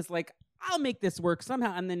instead he was like, I'll make this work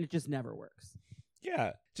somehow, and then it just never works.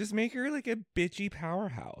 Yeah, just make her like a bitchy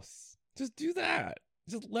powerhouse. Just do that.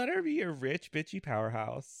 Just let her be a rich, bitchy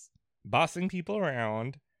powerhouse, bossing people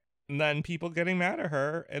around, and then people getting mad at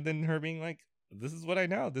her, and then her being like, this is what I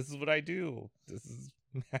know. This is what I do. This is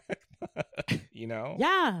Magma. You know?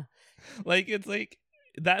 Yeah. Like, it's like,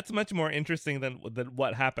 that's much more interesting than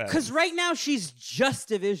what happens. Because right now she's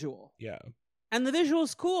just a visual. Yeah. And the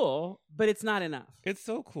visual's cool, but it's not enough. It's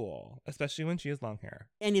so cool, especially when she has long hair.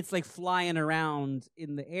 And it's like flying around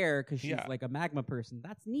in the air because she's Yeah. like a magma person.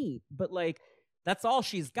 That's neat. But like, that's all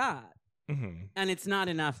she's got. Mm-hmm. And it's not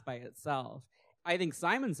enough by itself. I think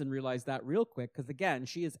Simonson realized that real quick because, again,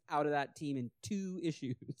 she is out of that team in 2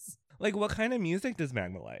 issues. Like, what kind of music does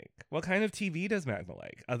Magma like? What kind of TV does Magma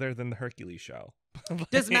like, other than the Hercules show?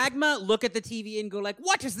 Does Magma look at the TV and go like,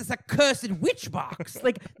 what is this accursed witch box?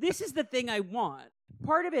 Like, this is the thing I want.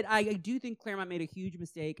 Part of it, I do think Claremont made a huge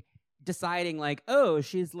mistake deciding like, oh,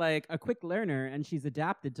 she's like a quick learner and she's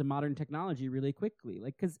adapted to modern technology really quickly.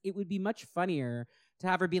 Like, because it would be much funnier to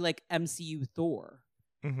have her be like MCU Thor.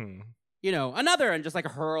 Mm-hmm. You know, another and just like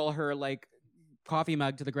hurl her like coffee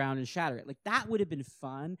mug to the ground and shatter it. Like, that would have been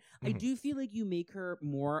fun. I Mhm. do feel like you make her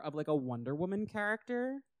more of like a Wonder Woman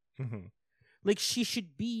character. Mm-hmm. Like, she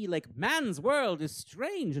should be like, man's world is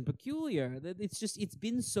strange and peculiar. It's just, it's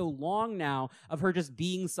been so long now of her just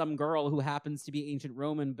being some girl who happens to be ancient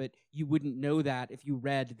Roman, but you wouldn't know that if you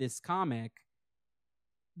read this comic.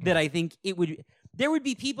 That I think there would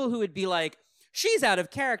be people who would be like, she's out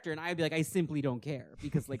of character, and I'd be like, I simply don't care,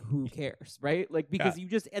 because like, who cares, right? Like, because you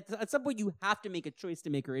just at some point you have to make a choice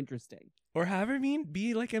to make her interesting. Or have her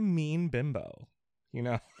be like a mean bimbo, you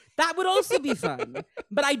know? That would also be fun.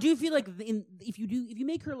 But I do feel like if you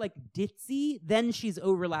make her like ditzy, then she's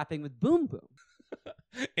overlapping with Boom Boom.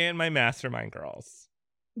 And my Mastermind girls.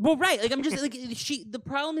 Well, right. Like, I'm just like, the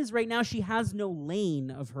problem is right now she has no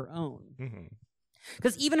lane of her own. Mm-hmm.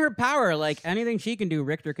 Because even her power, like anything she can do,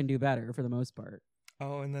 Richter can do better for the most part.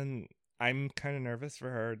 Oh, and then I'm kind of nervous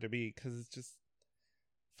for her to be, because it's just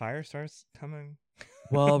Firestar's coming.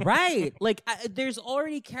 Well, right. Like, there's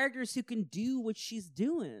already characters who can do what she's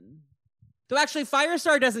doing. Though actually,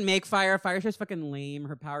 Firestar doesn't make fire. Firestar's fucking lame.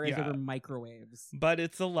 Her power is over microwaves. But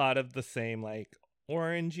it's a lot of the same, like,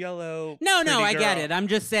 orange, yellow. No, I girl. get it. I'm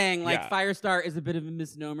just saying, like, Firestar is a bit of a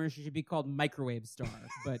misnomer. She should be called Microwave Star.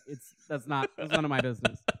 But that's none of my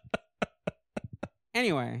business.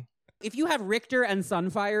 Anyway, if you have Richter and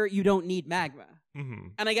Sunfire, you don't need Magma. Mm-hmm.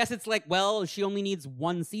 And I guess it's like, well, she only needs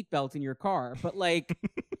one seatbelt in your car. But, like,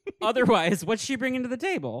 otherwise, what's she bringing to the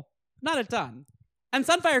table? Not a ton. And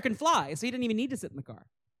Sunfire can fly, so he didn't even need to sit in the car.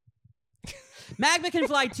 Magma can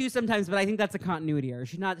fly too sometimes, but I think that's a continuity error.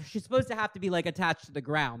 She's supposed to have to be, like, attached to the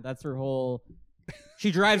ground. That's her whole...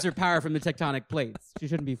 She drives her power from the tectonic plates. She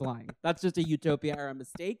shouldn't be flying. That's just a Utopia era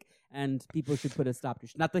mistake, and people should put a stop to it.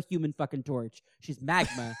 She's not the Human fucking Torch. She's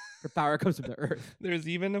Magma. Her power comes from the earth. There's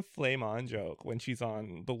even a flame on joke when she's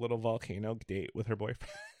on the little volcano date with her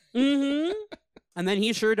boyfriend. Mm-hmm. And then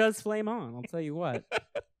he sure does flame on, I'll tell you what.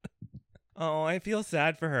 Oh, I feel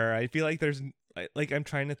sad for her. I feel like there's like I'm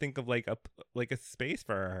trying to think of like a space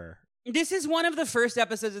for her. This is one of the first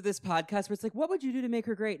episodes of this podcast where it's like, what would you do to make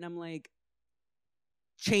her great? And I'm like,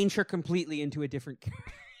 change her completely into a different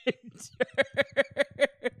character.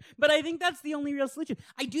 But I think that's the only real solution.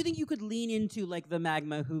 I do think you could lean into like the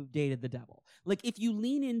Magma who dated the devil. Like if you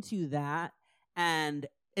lean into that and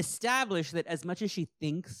establish that as much as she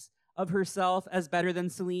thinks of herself as better than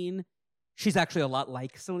Selene, she's actually a lot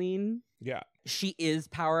like Selene. Yeah. She is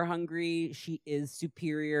power hungry. She is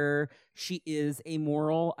superior. She is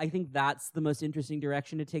amoral. I think that's the most interesting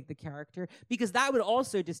direction to take the character because that would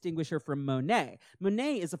also distinguish her from Monet.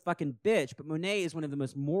 Monet is a fucking bitch, but Monet is one of the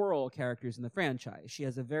most moral characters in the franchise. She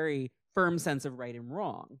has a very firm sense of right and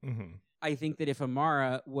wrong. Mm-hmm. I think that if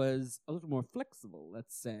Amara was a little more flexible,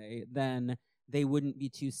 let's say, then they wouldn't be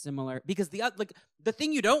too similar because the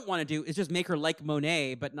thing you don't want to do is just make her like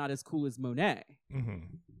Monet, but not as cool as Monet.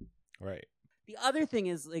 Mm-hmm. Right. The other thing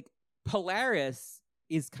is like Polaris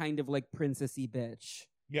is kind of like princessy bitch.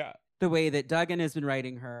 Yeah. The way that Duggan has been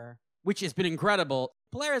writing her, which has been incredible.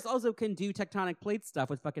 Polaris also can do tectonic plate stuff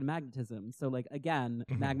with fucking magnetism. So like again,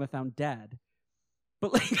 Magma found dead.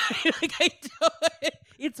 But like,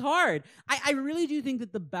 it's hard. I really do think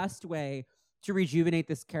that the best way to rejuvenate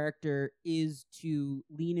this character is to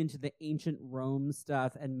lean into the ancient Rome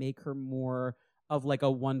stuff and make her more of like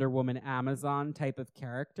a Wonder Woman Amazon type of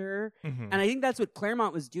character. Mm-hmm. And I think that's what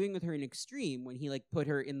Claremont was doing with her in Extreme when he like put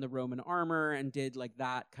her in the Roman armor and did like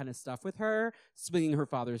that kind of stuff with her, swinging her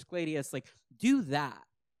father's gladius. Like do that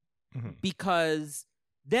because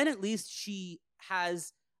then at least she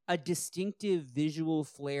has a distinctive visual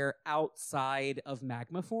flair outside of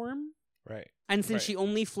Magma form. Right. And since she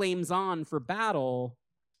only flames on for battle.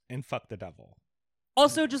 And fuck the devil.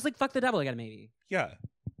 Also, just like fuck the devil again, maybe. Yeah.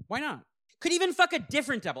 Why not? Could even fuck a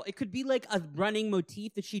different devil. It could be like a running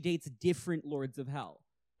motif that she dates different lords of hell.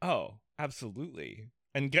 Oh, absolutely.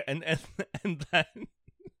 And then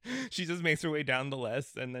she just makes her way down the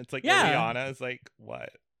list, and it's like Ileana is like, "What?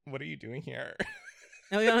 What are you doing here?"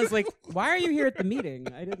 Ileana's like, "Why are you here at the meeting?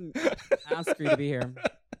 I didn't ask for you to be here."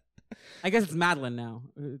 I guess it's Madeline now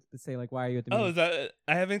to say like, "Why are you at the meeting?" Oh, is that?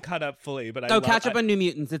 I haven't caught up fully, but catch up on New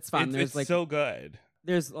Mutants. It's fun. It's like so good.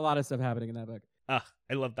 There's a lot of stuff happening in that book.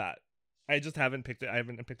 I love that. I just haven't picked it. I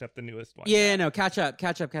haven't picked up the newest one. Yeah, no, catch up.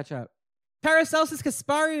 Paracelsus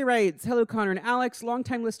Kaspari writes, hello, Connor and Alex,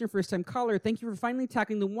 longtime listener, first-time caller. Thank you for finally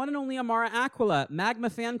tackling the one and only Amara Aquila. Magma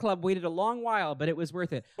Fan Club waited a long while, but it was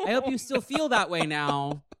worth it. I hope you still feel that way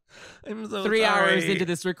now. I'm so 3 sorry. hours into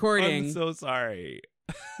this recording. I'm so sorry.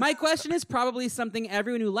 My question is probably something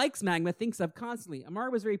everyone who likes Magma thinks of constantly.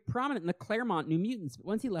 Amara was very prominent in the Claremont New Mutants, but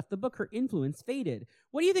once he left the book, her influence faded.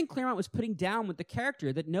 What do you think Claremont was putting down with the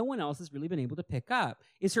character that no one else has really been able to pick up?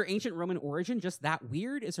 Is her ancient Roman origin just that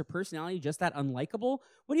weird? Is her personality just that unlikable?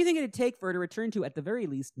 What do you think it'd take for her to return to, at the very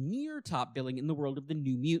least, near top billing in the world of the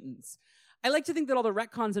New Mutants? I like to think that all the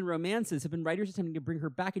retcons and romances have been writers attempting to bring her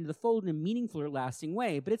back into the fold in a meaningful or lasting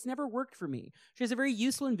way, but it's never worked for me. She has a very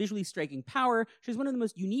useful and visually striking power, she's one of the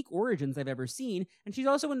most unique origins I've ever seen, and she's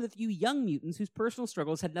also one of the few young mutants whose personal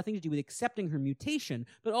struggles had nothing to do with accepting her mutation,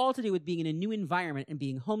 but all to do with being in a new environment and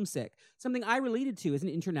being homesick, something I related to as an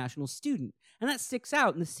international student. And that sticks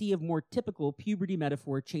out in the sea of more typical puberty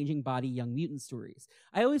metaphor changing body young mutant stories.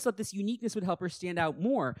 I always thought this uniqueness would help her stand out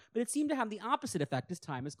more, but it seemed to have the opposite effect as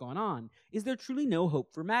time has gone on. Is there truly no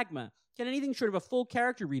hope for Magma? Can anything short of a full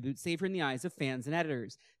character reboot save her in the eyes of fans and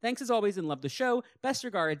editors? Thanks as always and love the show. Best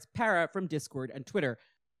regards, Para from Discord and Twitter.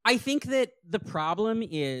 I think that the problem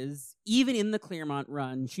is, even in the Claremont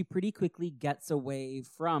run, she pretty quickly gets away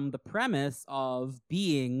from the premise of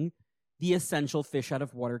being the essential fish out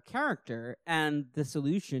of water character. And the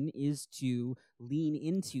solution is to lean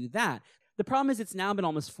into that. The problem is it's now been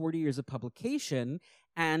almost 40 years of publication,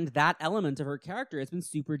 and that element of her character has been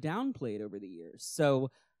super downplayed over the years. So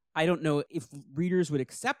I don't know if readers would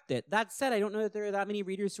accept it. That said, I don't know that there are that many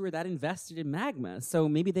readers who are that invested in Magma, so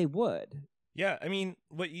maybe they would. Yeah, I mean,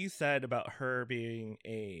 what you said about her being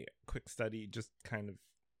a quick study just kind of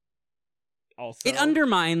also... It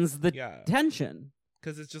undermines the Yeah. tension.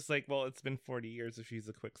 Because it's just like, well, it's been 40 years. If she's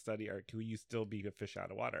a quick study arc, will you still be a fish out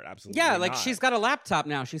of water? Absolutely Yeah, like not. she's got a laptop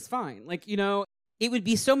now. She's fine. Like, you know, it would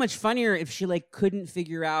be so much funnier if she like couldn't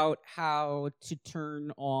figure out how to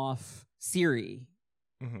turn off Siri.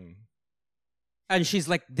 Mhm. And she's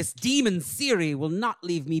like, this demon Siri will not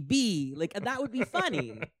leave me be. Like, that would be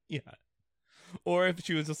funny. Yeah. Or if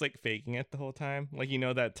she was just like faking it the whole time, like, you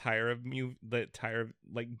know, that Tyra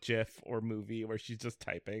like GIF or movie where she's just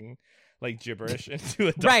typing like gibberish into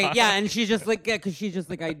a dog. Right, yeah, and she's just like, because she's just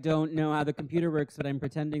like, I don't know how the computer works, but I'm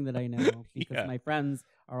pretending that I know because Yeah. my friends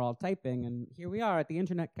are all typing, and here we are at the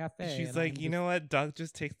internet cafe. She's and like, I'm you know what? Doug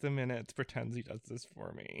just takes a minute, pretends he does this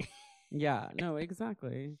for me. Yeah, no,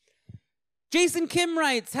 exactly. Jason Kim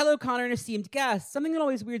writes, hello, Connor and esteemed guests. Something that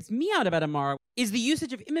always weirds me out about Amara is the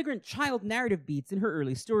usage of immigrant child narrative beats in her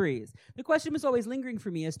early stories. The question was always lingering for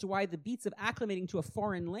me as to why the beats of acclimating to a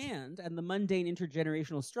foreign land and the mundane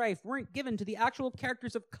intergenerational strife weren't given to the actual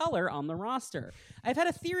characters of color on the roster. I've had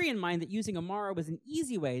a theory in mind that using Amara was an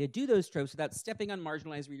easy way to do those tropes without stepping on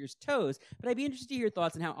marginalized readers' toes, but I'd be interested to hear your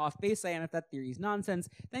thoughts on how off-base I am if that theory is nonsense.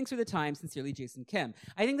 Thanks for the time. Sincerely, Jason Kim.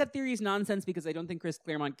 I think that theory is nonsense because I don't think Chris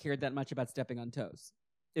Claremont cared that much about stepping on toes,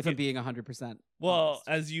 if I'm being 100% Well, honest.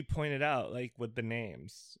 as you pointed out, like with the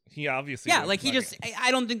names, he obviously Yeah, was like he money. just, I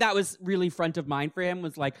don't think that was really front of mind for him,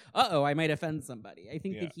 was like, uh-oh, I might offend somebody. I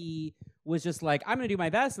think Yeah. that he was just like, I'm going to do my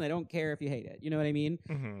best and I don't care if you hate it. You know what I mean?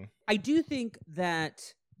 Mhm. I do think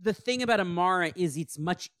that the thing about Amara is it's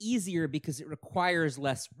much easier because it requires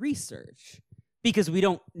less research, because we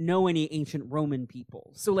don't know any ancient Roman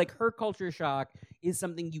people. So like her culture shock is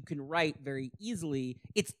something you can write very easily.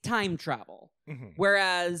 It's time travel. Mhm.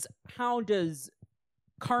 Whereas how does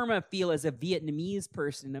Karma feel as a Vietnamese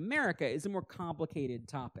person in America is a more complicated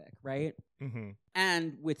topic, right? Mhm.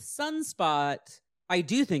 And with Sunspot, I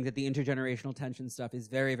do think that the intergenerational tension stuff is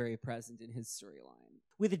very, very present in his storyline.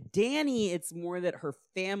 With Danny, it's more that her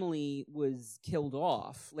family was killed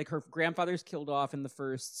off. Like her grandfather's killed off in the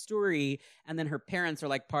first story, and then her parents are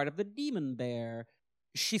like part of the Demon Bear.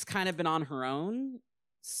 She's kind of been on her own,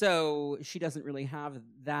 so she doesn't really have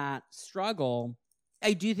that struggle.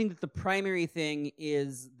 I do think that the primary thing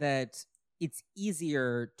is that it's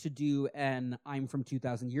easier to do an I'm from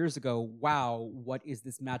 2,000 years ago, wow, what is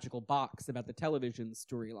this magical box about the television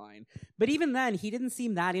storyline? But even then, he didn't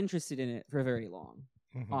seem that interested in it for very long,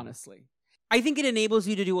 Mhm. honestly. I think it enables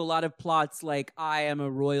you to do a lot of plots like I am a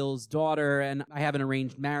royal's daughter and I have an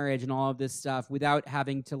arranged marriage and all of this stuff without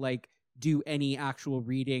having to like do any actual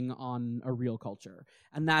reading on a real culture.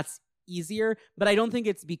 And that's easier, but I don't think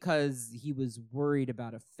it's because he was worried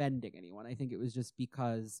about offending anyone. I think it was just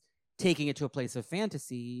because taking it to a place of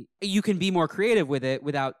fantasy, you can be more creative with it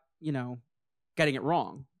without, you know, getting it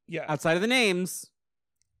wrong. Yeah. Outside of the names.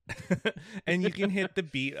 And you can hit the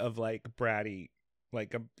beat of like bratty,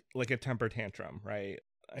 like a temper tantrum, right?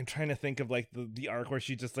 I'm trying to think of like the arc where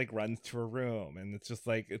she just like runs to her room and it's just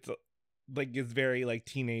like it's very like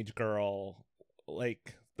teenage girl,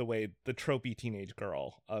 like the way the tropey teenage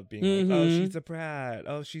girl of being like, oh, she's a brat.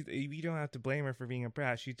 Oh, you don't have to blame her for being a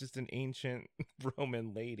brat. She's just an ancient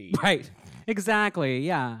Roman lady. Right. Exactly.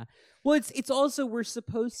 Yeah. Well, it's also we're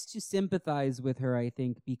supposed to sympathize with her, I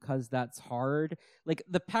think, because that's hard. Like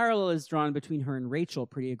the parallel is drawn between her and Rachel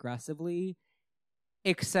pretty aggressively,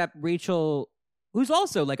 except Rachel, who's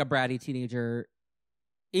also like a bratty teenager,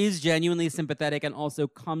 is genuinely sympathetic and also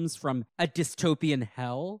comes from a dystopian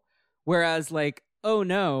hell. Whereas like, oh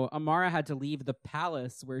no, Amara had to leave the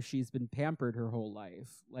palace where she's been pampered her whole life.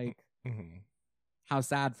 Like, Mm-hmm. how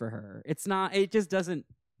sad for her. It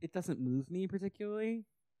doesn't move me particularly.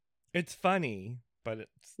 It's funny, but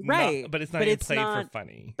it's Right, not, but it's not but even it's played for not-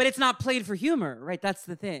 funny. But it's not played for humor, right? That's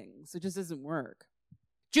the thing. So it just doesn't work.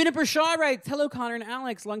 Juniper Shaw writes, hello, Connor and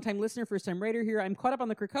Alex, longtime listener, first-time writer here. I'm caught up on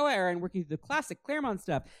the Krakoa era and working through the classic Claremont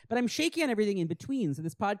stuff, but I'm shaky on everything in between, so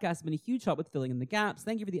this podcast has been a huge help with filling in the gaps.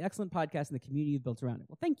 Thank you for the excellent podcast and the community you've built around it.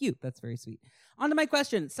 Well, thank you. That's very sweet. On to my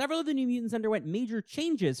question. Several of the New Mutants underwent major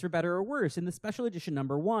changes, for better or worse, in the special edition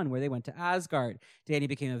 #1, where they went to Asgard. Danny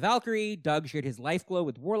became a Valkyrie, Doug shared his life glow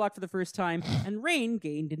with Warlock for the first time, and Rain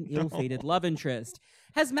gained an ill-fated love interest.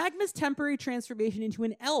 Has Magma's temporary transformation into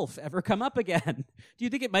an elf ever come up again? Do you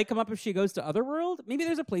think think it might come up if she goes to Otherworld? Maybe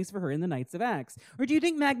there's a place for her in the Knights of X. Or do you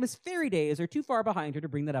think Magma's fairy days are too far behind her to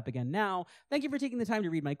bring that up again now? Thank you for taking the time to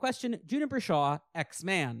read my question. Juniper Shaw,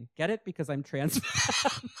 X-Man. Get it? Because I'm trans.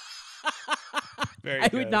 Very I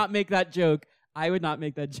good. would not make that joke. I would not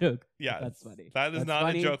make that joke. Yeah, That's funny. That is That's not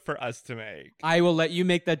funny. a joke for us to make. I will let you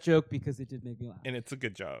make that joke because it did make me laugh. And it's a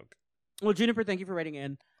good joke. Well, Juniper, thank you for writing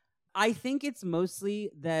in. I think it's mostly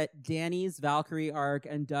that Danny's Valkyrie arc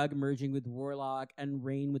and Doug merging with Warlock and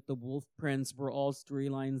Rain with the Wolf Prince were all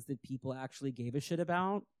storylines that people actually gave a shit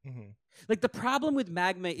about. Mm-hmm. Like, the problem with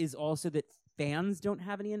Magma is also that fans don't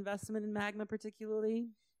have any investment in Magma particularly.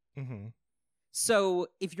 Mm-hmm. So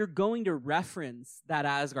if you're going to reference that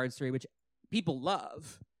Asgard story, which people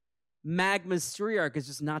love, Magma's story arc is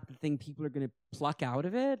just not the thing people are going to pluck out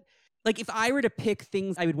of it. Like, if I were to pick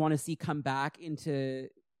things I would want to see come back into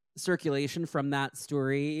circulation from that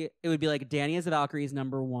story, it would be like Danny as a Valkyrie is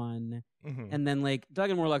number one. Mm-hmm. And then like Doug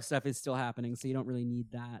and Warlock stuff is still happening, so you don't really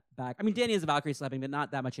need that back. I mean, Danny as a Valkyrie is still happening, but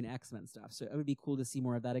not that much in X-Men stuff. So it would be cool to see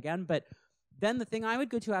more of that again. But then the thing I would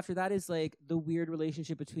go to after that is like the weird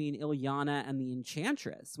relationship between Ilyana and the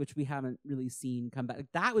Enchantress, which we haven't really seen come back.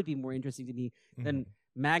 Like, that would be more interesting to me than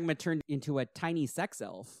Magma turned into a tiny sex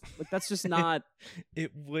elf. Like, that's just not.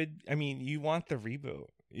 It would. I mean, you want the reboot.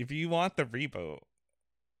 If you want the reboot,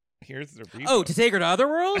 here's the reboot. Oh, to take her to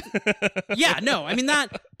Otherworld? Yeah, no. I mean, that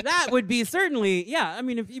would be certainly. Yeah, I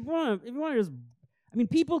mean, if you want to just. I mean,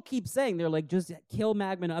 people keep saying they're like, just kill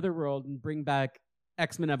Magma in Otherworld and bring back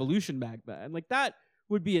X-Men Evolution Magma, and like that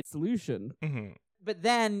would be a solution. Mm-hmm. But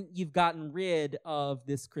then you've gotten rid of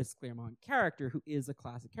this Chris Claremont character who is a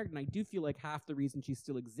classic character. And I do feel like half the reason she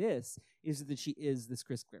still exists is that she is this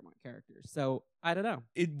Chris Claremont character. So I don't know.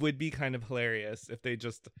 It would be kind of hilarious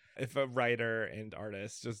if a writer and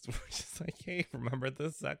artist just were just like, hey, remember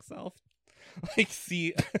this sex elf? Like,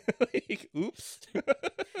 see, like, oops.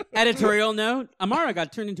 Editorial note, Amara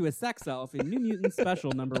got turned into a sex elf in New Mutants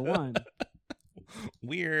Special #1.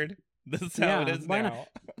 Weird. This is how it is why now.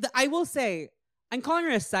 not? I will say, I'm calling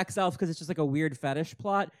her a sex elf because it's just like a weird fetish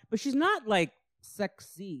plot, but she's not like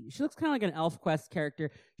sexy. She looks kind of like an ElfQuest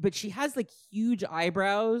character, but she has like huge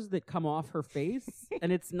eyebrows that come off her face,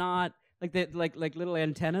 and it's not like that, like little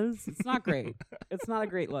antennas. It's not great. It's not a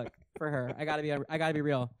great look for her. I gotta be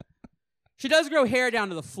real. She does grow hair down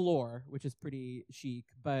to the floor, which is pretty chic,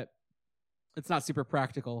 but it's not super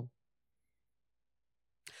practical.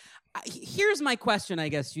 Here's my question, I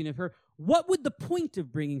guess, Juniper. What would the point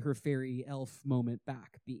of bringing her fairy elf moment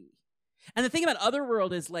back be? And the thing about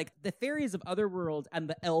Otherworld is, like, the fairies of Otherworld and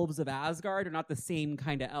the elves of Asgard are not the same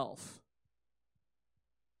kind of elf.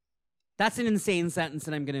 That's an insane sentence,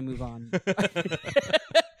 and I'm going to move on.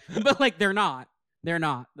 But, like, they're not. They're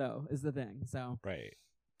not, though, is the thing. So Right.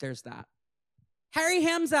 there's that. Harry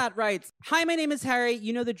Hamzat writes, hi, my name is Harry.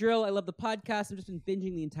 You know the drill. I love the podcast. I've just been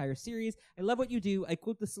binging the entire series. I love what you do. I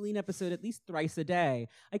quote the Celine episode at least thrice a day.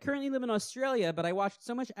 I currently live in Australia, but I watched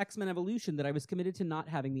so much X-Men Evolution that I was committed to not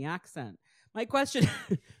having the accent. My question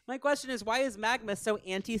is, why is Magma so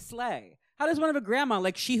anti-Slay? How does one of a grandma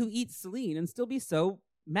like She Who Eats Celine and still be so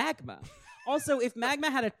Magma? Also, if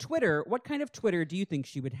Magma had a Twitter, what kind of Twitter do you think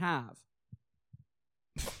she would have?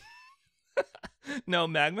 No,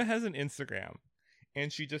 Magma has an Instagram.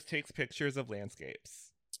 And she just takes pictures of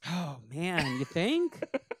landscapes. Oh, man, you think?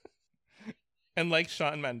 And like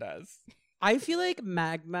Shawn Mendes. I feel like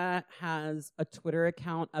Magma has a Twitter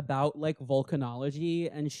account about like volcanology,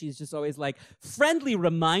 and she's just always like, friendly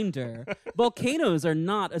reminder, volcanoes are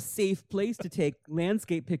not a safe place to take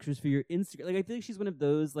landscape pictures for your Instagram. Like, I feel like she's one of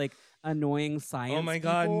those like annoying science. Oh my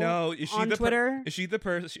god, people no! Is she on the Twitter? Is she the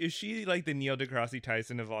person? Is she like the Neil deGrasse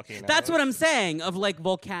Tyson of volcanoes? That's what I'm saying, of like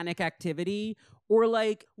volcanic activity, or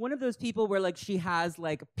like one of those people where like she has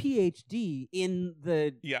like a PhD in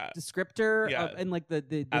the descriptor of, and like the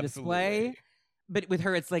display. But with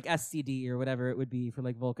her, it's like SCD or whatever it would be for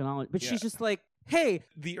like volcanology. But she's just like, hey.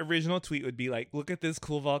 The original tweet would be like, look at this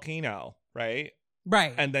cool volcano, right?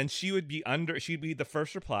 Right. And then she'd be the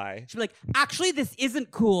first reply. She'd be like, actually, this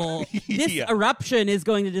isn't cool. This eruption is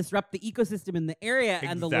going to disrupt the ecosystem in the area,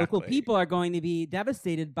 and the local people are going to be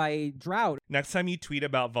devastated by drought. Next time you tweet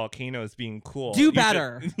about volcanoes being cool, do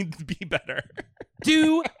better. Be better.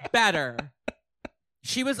 Do better.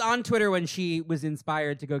 She was on Twitter when she was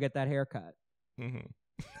inspired to go get that haircut.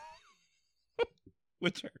 Mm-hmm.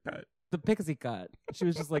 Which haircut? The pixie cut. She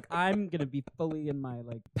was just like, I'm gonna be fully in my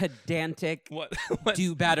like pedantic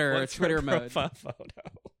do better Twitter mode. Photo?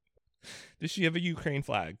 Does she have a Ukraine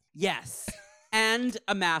flag? Yes. And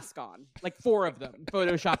a mask on. Like 4 of them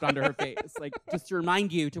photoshopped onto her face. Like, just to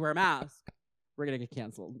remind you to wear a mask. we're gonna get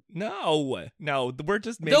canceled. No, we're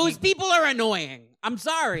just making... Those people are annoying. I'm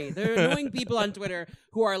sorry. They're annoying people on Twitter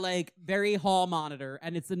who are like very hall monitor,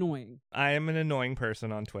 and it's annoying. I am an annoying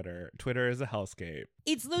person on Twitter. Twitter is a hellscape.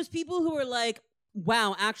 It's those people who are like,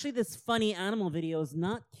 wow, actually this funny animal video is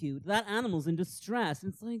not cute. That animal's in distress.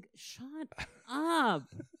 And it's like, shut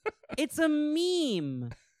up. It's a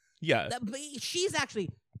meme. Yeah. She's actually...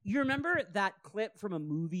 You remember that clip from a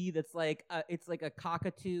movie that's like, it's like a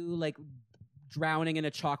cockatoo like drowning in a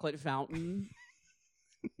chocolate fountain?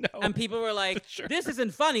 No. And people were like, Sure. this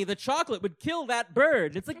isn't funny. The chocolate would kill that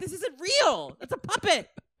bird. It's like, this isn't real. That's a puppet.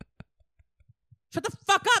 Shut the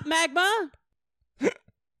fuck up, Magma.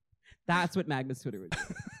 That's what Magma's Twitter would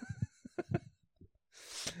do.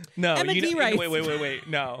 No, Emma D writes- wait.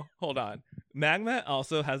 No, hold on. Magma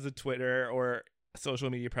also has a Twitter or social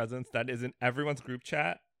media presence that is in everyone's group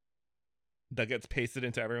chat. That gets pasted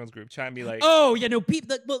into everyone's group chat and be like, Oh, yeah, no,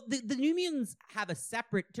 people. The New Mutants have a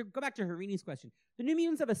separate. To go back to Harini's question, the New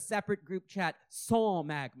Mutants have a separate group chat, Saw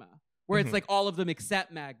Magma, where it's like all of them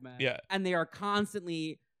except Magma. Yeah. And they are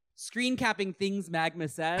constantly screen capping things Magma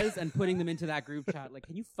says and putting them into that group chat. Like,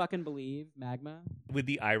 can you fucking believe Magma? with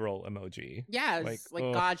the eye roll emoji. Yes. Like,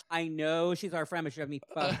 ugh. God, I know she's our friend, but she drives me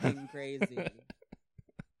fucking crazy.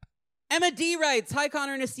 Emma D writes, hi,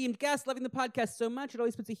 Connor, an esteemed guest. Loving the podcast so much. It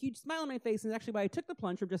always puts a huge smile on my face, and it's actually why I took the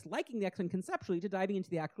plunge from just liking the X-Men conceptually to diving into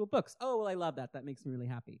the actual books. Oh, well, I love that. That makes me really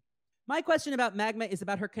happy. My question about Magma is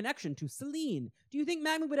about her connection to Selene. Do you think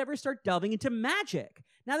Magma would ever start delving into magic?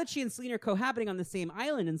 Now that she and Selene are cohabiting on the same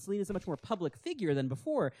island, and Selene is a much more public figure than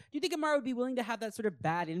before, do you think Amara would be willing to have that sort of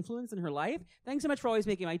bad influence in her life? Thanks so much for always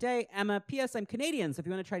making my day. Emma, P.S. I'm Canadian, so if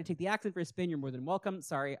you want to try to take the accent for a spin, you're more than welcome.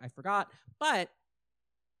 Sorry, I forgot. But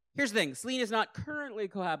here's the thing. Selene is not currently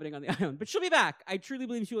cohabiting on the island, but she'll be back. I truly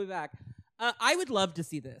believe she'll be back. I would love to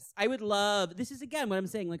see this. This is again what I'm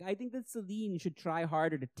saying. Like, I think that Selene should try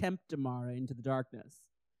harder to tempt Amara into the darkness.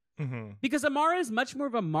 Mm-hmm. Because Amara is much more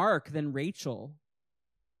of a mark than Rachel.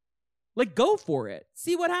 Like, go for it.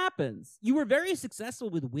 See what happens. You were very successful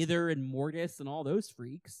with Wither and Mortis and all those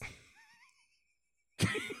freaks.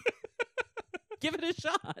 Give it a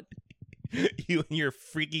shot. You and your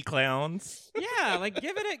freaky clowns. Yeah, like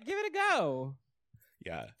give it a go.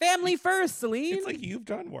 Yeah. Family first, Selene. It's like you've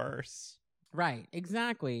done worse. Right,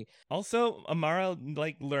 exactly. Also, Amara,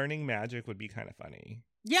 like, learning magic would be kind of funny.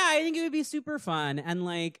 Yeah, I think it would be super fun. And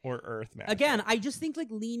like, Or earth magic. again, I just think like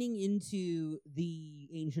leaning into the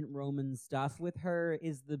ancient Roman stuff with her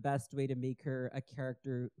is the best way to make her a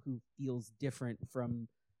character who feels different from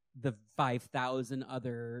the 5,000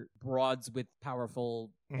 other broads with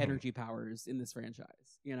powerful energy powers in this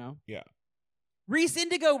franchise, you know? Yeah. Reese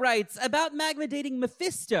Indigo writes, about Magma dating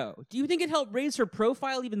Mephisto. Do you think it helped raise her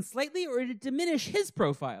profile even slightly, or did it diminish his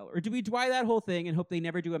profile? Or do we dry that whole thing and hope they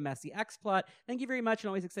never do a messy X-plot? Thank you very much, and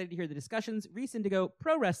always excited to hear the discussions. Reese Indigo,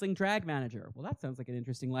 pro wrestling drag manager. Well, that sounds like an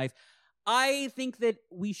interesting life. I think that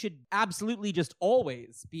we should absolutely just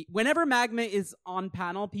always be... Whenever Magma is on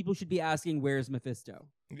panel, people should be asking, where's Mephisto?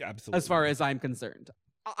 Yeah, absolutely. As far as I'm concerned.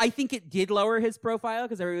 I think it did lower his profile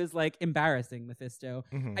because everyone was like embarrassing Mephisto.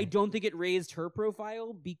 Mhm. I don't think it raised her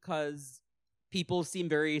profile because people seem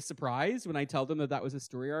very surprised when I tell them that was a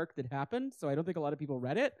story arc that happened. So I don't think a lot of people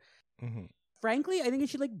read it. Mhm. Frankly, I think it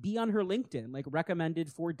should like be on her LinkedIn, like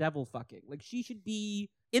recommended for devil fucking. Like she should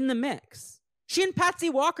be in the mix. She and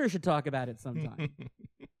Patsy Walker should talk about it sometime.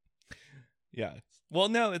 Yeah. Well,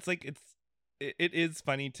 no, it's like it is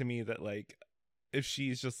funny to me that like if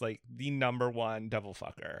she's just like the number one devil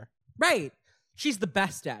fucker. Right. She's the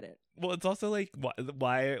best at it. Well, it's also like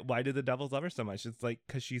why do the devils love her so much? It's like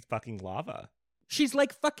because she's fucking lava. She's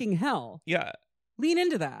like fucking hell. Yeah. Lean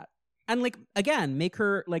into that. And like, again, make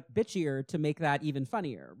her like bitchier to make that even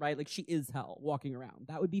funnier, right? Like she is hell walking around.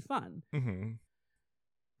 That would be fun. Mm-hmm.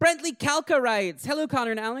 Brentley Kalka writes, hello,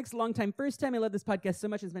 Connor and Alex. Long time, first time. I love this podcast so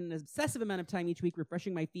much. I spend an obsessive amount of time each week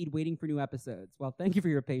refreshing my feed, waiting for new episodes. Well, thank you for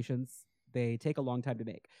your patience. They take a long time to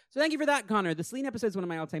make. So thank you for that, Connor. The Selene episode is one of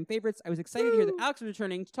my all-time favorites. I was excited to hear that Alex was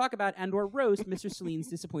returning to talk about and or roast Mr. Selene's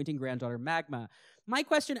disappointing granddaughter, Magma. My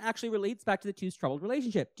question actually relates back to the two's troubled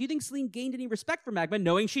relationship. Do you think Selene gained any respect for Magma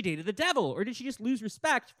knowing she dated the devil? Or did she just lose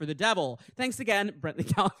respect for the devil? Thanks again, Brentley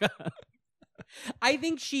Kalka. I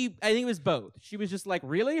think it was both. She was just like,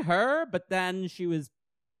 really? Her? But then she was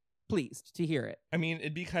pleased to hear it. I mean,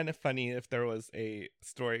 it'd be kind of funny if there was a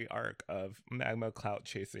story arc of Magma clout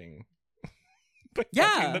chasing. But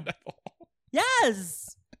Yeah. the devil.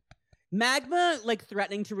 Yes! Magma, like,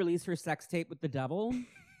 threatening to release her sex tape with the devil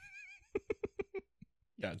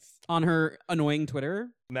Yes. on her annoying Twitter.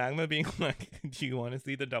 Magma being like, do you want to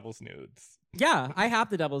see the devil's nudes? Yeah, I have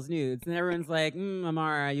the devil's nudes. And everyone's like,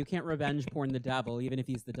 Amara, you can't revenge porn the devil, even if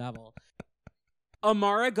he's the devil.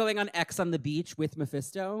 Amara going on X on the beach with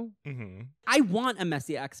Mephisto. Mm-hmm. I want a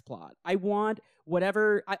messy X plot. I want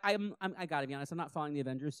whatever. I gotta be honest. I'm not following the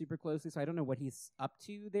Avengers super closely, so I don't know what he's up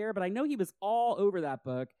to there. But I know he was all over that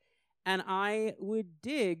book, and I would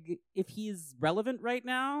dig if he's relevant right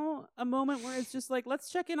now. A moment where it's just like,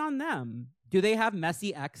 let's check in on them. Do they have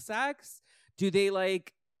messy X sex? Do they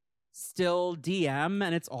like still DM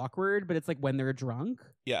and it's awkward, but it's like when they're drunk?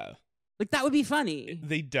 Yeah. Like, that would be funny.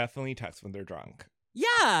 They definitely text when they're drunk.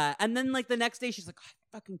 Yeah. And then, like, the next day, she's like,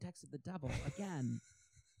 I fucking texted the devil again.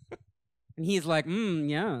 And he's like,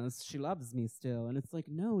 yes, she loves me still. And it's like,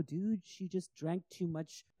 no, dude, she just drank too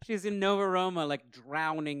much. She's in Nova Roma, like,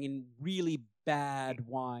 drowning in really bad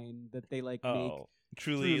wine that they, like, make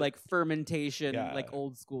truly through, like, fermentation, yeah, like,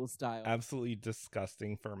 old school style. absolutely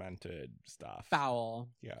disgusting fermented stuff. Foul.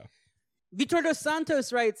 Yeah. Vitor dos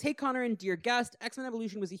Santos writes, hey, Connor and dear guest, X-Men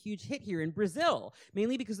Evolution was a huge hit here in Brazil,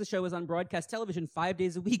 mainly because the show was on broadcast television 5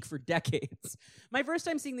 days a week for decades. My first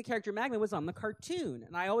time seeing the character Magma was on the cartoon,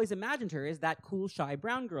 and I always imagined her as that cool, shy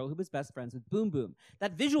brown girl who was best friends with Boom Boom.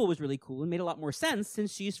 That visual was really cool and made a lot more sense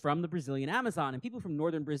since she's from the Brazilian Amazon, and people from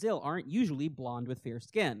northern Brazil aren't usually blonde with fair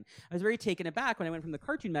skin. I was very taken aback when I went from the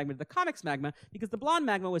cartoon Magma to the comics Magma, because the blonde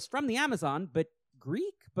Magma was from the Amazon, but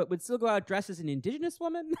Greek, but would still go out dressed as an indigenous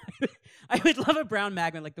woman. I would love a brown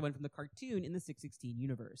Magma like the one from the cartoon in the 616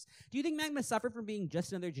 universe. Do you think Magma suffered from being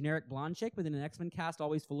just another generic blonde chick within an X-Men cast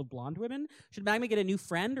always full of blonde women? Should Magma get a new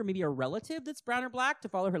friend or maybe a relative that's brown or black to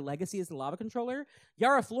follow her legacy as the lava controller?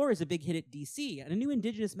 Yara Flor is a big hit at DC, and a new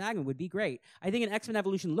indigenous Magma would be great. I think an X-Men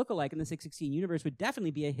Evolution lookalike in the 616 universe would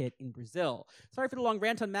definitely be a hit in Brazil. Sorry for the long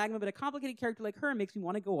rant on Magma, but a complicated character like her makes me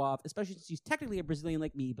want to go off, especially since she's technically a Brazilian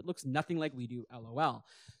like me, but looks nothing like we do, LOL.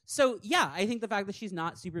 So, yeah, I think the fact that she's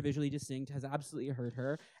not super visually distinct has absolutely hurt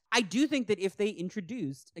her. I do think that if they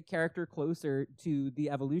introduced a character closer to the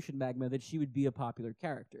Evolution Magma, that she would be a popular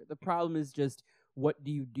character. The problem is just, what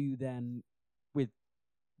do you do then with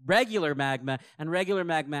regular Magma? And regular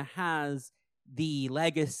Magma has the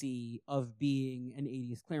legacy of being an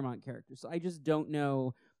 80s Claremont character. So I just don't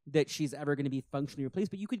know that she's ever going to be functionally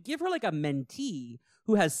replaced. But you could give her like a mentee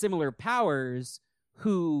who has similar powers,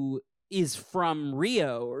 who is from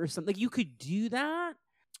Rio or something. Like, you could do that.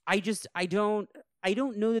 I don't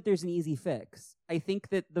know that there's an easy fix. I think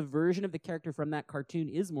that the version of the character from that cartoon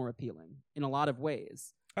is more appealing in a lot of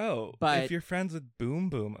ways. Oh, but if you're friends with Boom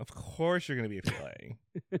Boom, of course you're going to be appealing.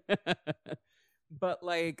 But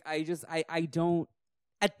like, I don't,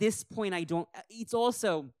 at this point, it's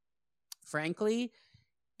also, frankly,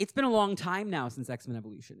 it's been a long time now since X-Men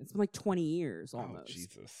Evolution. It's been like 20 years almost. Oh,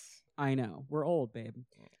 Jesus. I know. We're old, babe.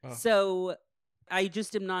 Oh. So I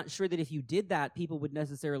just am not sure that if you did that, people would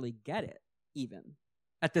necessarily get it, even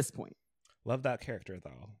at this point. Love that character,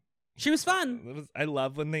 though. She was fun. I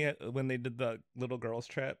love when they did the little girls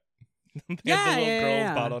trip. They Yeah, had the little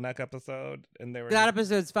yeah. girls bottleneck episode, and they were That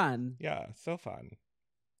episode's fun. yeah, so fun.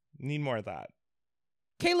 Need more of that.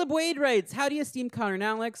 Caleb Wade writes, how do you esteem Connor and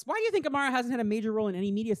Alex? Why do you think Amara hasn't had a major role in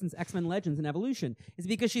any media since X-Men Legends and Evolution? Is it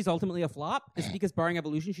because she's ultimately a flop? Is it because barring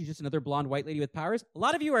Evolution, she's just another blonde white lady with powers? A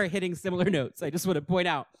lot of you are hitting similar notes, I just want to point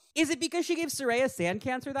out. Is it because she gave Soraya sand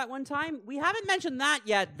cancer that one time? We haven't mentioned that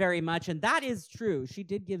yet very much, and that is true. She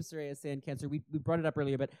did give Soraya sand cancer. We brought it up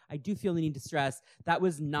earlier, but I do feel the need to stress that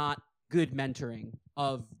was not good mentoring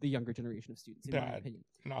of the younger generation of students, in my Bad. opinion.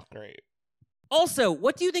 Not great. Also,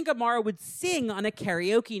 what do you think Amara would sing on a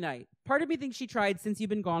karaoke night? Part of me thinks she tried Since You've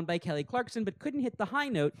Been Gone by Kelly Clarkson, but couldn't hit the high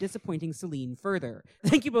note, disappointing Celine further.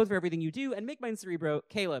 Thank you both for everything you do, and make mine Cerebro.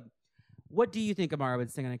 Caleb, what do you think Amara would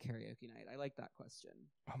sing on a karaoke night? I like that question.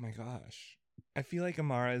 Oh my gosh. I feel like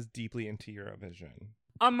Amara is deeply into Eurovision.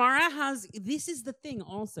 Amara has, this is the thing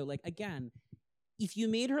also, like, again, if you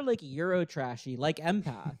made her like Euro trashy, like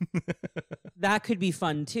Empath, that could be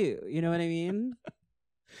fun too. You know what I mean?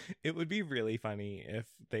 It would be really funny if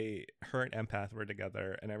her and Empath were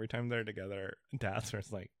together, and every time they're together, Dazzler's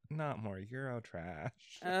like, not more Euro trash.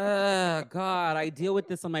 God, I deal with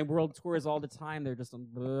this on my world tours all the time. They're just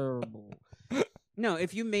no.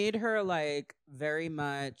 If you made her like very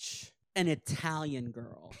much an Italian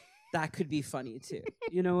girl, that could be funny too.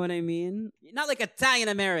 You know what I mean? Not like Italian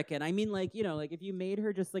American. I mean like, you know, like if you made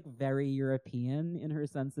her just like very European in her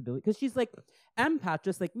sensibility. Because she's like, Empath,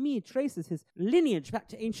 just like me, traces his lineage back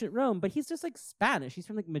to ancient Rome, but he's just like Spanish. He's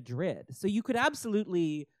from like Madrid. So you could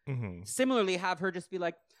absolutely similarly have her just be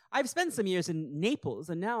like, I've spent some years in Naples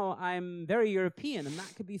and now I'm very European, and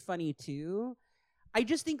that could be funny too. I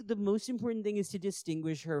just think the most important thing is to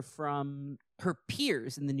distinguish her from her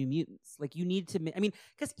peers in the New Mutants. Like, you need to,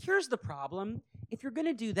 because here's the problem. If you're going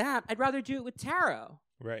to do that, I'd rather do it with Taro,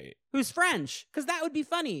 Right. who's French, because that would be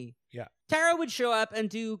funny. Yeah. Taro would show up and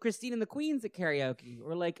do Christine and the Queens at karaoke,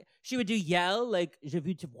 or like she would do Yell, like Je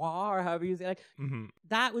veux te voir, or however you say it. Like, Mm-hmm.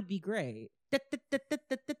 that would be great.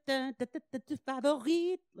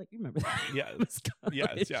 Favorite. Like, you remember that? Yes. It was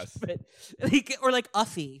college, Yes. But, like, or like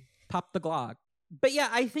Uffy, Pop the Glock. But yeah,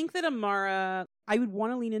 I think that Amara, I would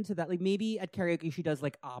want to lean into that. Like, maybe at karaoke she does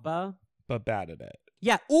like ABBA. But bad at it.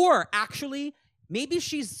 Yeah, or actually, maybe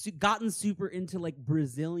she's gotten super into like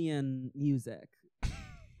Brazilian music.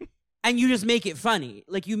 And you just make it funny.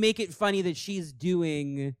 Like, you make it funny that she's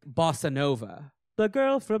doing bossa nova. The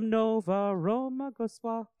girl from Nova Roma goes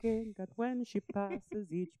walking, and when she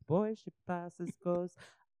passes, each boy she passes goes,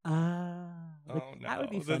 ah. Like, Oh no. that would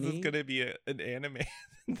be This funny. is gonna be an anime.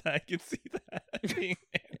 I can see that being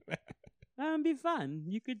anime. That would be fun.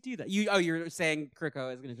 You could do that. You're saying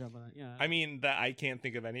Kriko is going to jump on it. Yeah. I mean, that I can't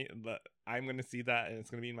think of any, but I'm gonna see that and it's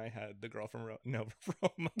gonna be in my head. The girl from Nova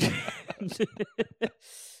Roma.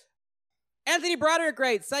 Anthony Broderick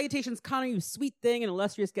writes, salutations, Connor, you sweet thing, and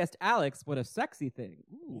illustrious guest Alex. What a sexy thing.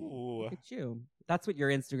 Ooh, Look at you. That's what your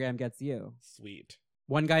Instagram gets you. sweet.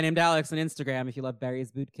 One guy named Alex on Instagram if you love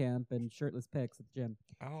Barry's boot camp and shirtless pics at the gym.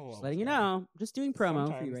 Oh, Just letting you okay. know. Just doing promo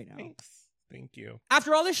for you Sometimes. right now. Thanks. Thank you.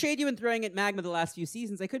 After all the shade you've been throwing at Magma the last few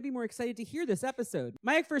seasons, I couldn't be more excited to hear this episode.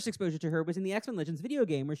 My first exposure to her was in the X-Men Legends video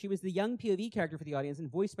game, where she was the young POV character for the audience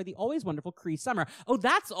and voiced by the always wonderful Cree Summer. Oh,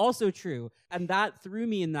 that's also true. And that threw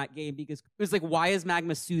me in that game because it was like, why is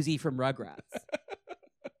Magma Susie from Rugrats?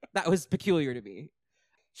 That was peculiar to me.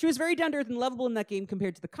 She was very down to earth and lovable in that game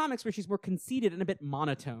compared to the comics, where she's more conceited and a bit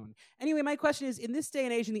monotone. Anyway, my question is, in this day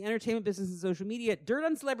and age in the entertainment business and social media, dirt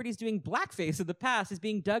on celebrities doing blackface of the past is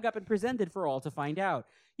being dug up and presented for all to find out.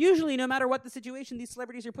 Usually, no matter what the situation, these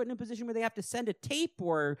celebrities are put in a position where they have to send a tape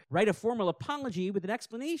or write a formal apology with an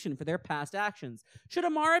explanation for their past actions. Should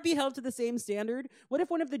Amara be held to the same standard? What if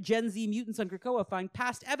one of the Gen Z mutants on Krakoa find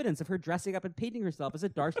past evidence of her dressing up and painting herself as a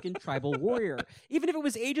dark-skinned tribal warrior? Even if it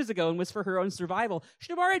was ages ago and was for her own survival,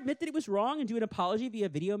 should Amara admit that it was wrong and do an apology via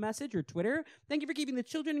video message or Twitter? Thank you for keeping the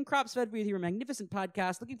children and crops fed with your magnificent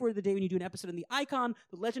podcast. Looking forward to the day when you do an episode on the icon,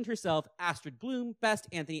 the legend herself, Astrid Bloom. Best,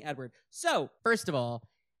 Anthony Edward. So, first of all,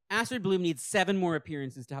 Astrid Bloom needs 7 more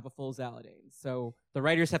appearances to have a full Zaladane. So the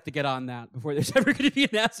writers have to get on that before there's ever going to be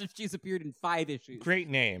an Astrid. She's appeared in 5 issues. Great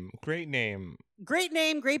name. Great name. Great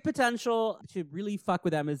name, great potential. Should really fuck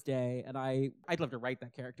with Emma's Day, and I'd love to write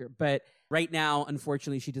that character. But right now,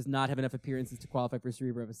 unfortunately, she does not have enough appearances to qualify for a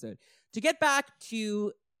Cerebro episode. To get back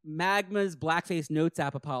to Magma's Blackface Notes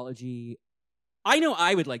app apology, I know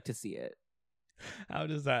I would like to see it. How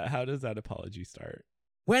does that apology start?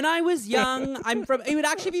 When I was young, it would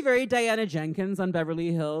actually be very Diana Jenkins on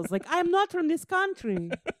Beverly Hills. Like, I'm not from this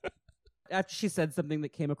country. After she said something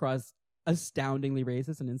that came across astoundingly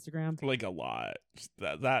racist on Instagram. Like a lot.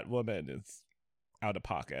 That woman is out of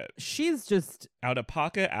pocket. She's just Out of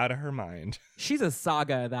pocket, out of her mind. she's a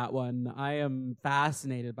saga, that one. I am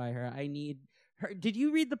fascinated by her. I need her. Did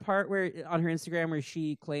you read the part where on her Instagram where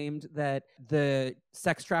she claimed that the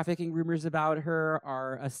sex trafficking rumors about her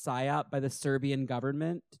are a psyop by the Serbian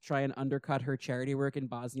government to try and undercut her charity work in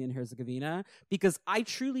Bosnia and Herzegovina? Because I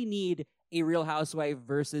truly need a Real Housewife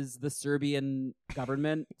versus the Serbian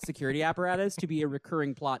government security apparatus to be a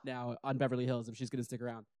recurring plot now on Beverly Hills if she's going to stick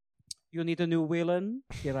around. You need a new villain?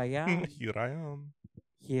 Here I am. Here I am.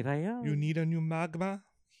 Here I am. You need a new Magma?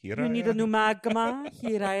 Here You I need am. a new Magma?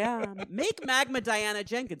 Here I am. Make Magma Diana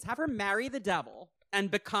Jenkins. Have her marry the devil and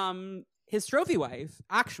become his trophy wife,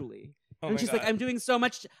 actually. Oh and my she's God. like, I am doing so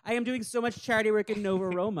much charity work in Nova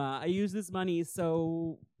Roma. I use this money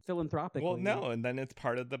so philanthropically. Well, no, and then it's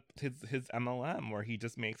part of his MLM where he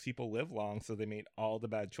just makes people live long, so they made all the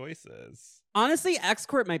bad choices. Honestly, X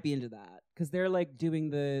Corp might be into that because they're like doing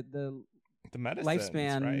the The medicines,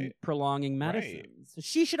 lifespan right? prolonging Right. medicines. So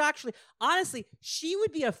she should actually, honestly, she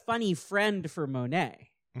would be a funny friend for Monet.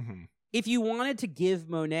 Mm-hmm. If you wanted to give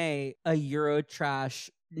Monet a Eurotrash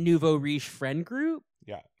nouveau riche friend group,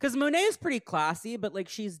 Yeah. because Monet is pretty classy, but like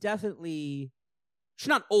she's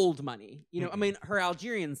not old money. You know, I Mm-mm. mean, her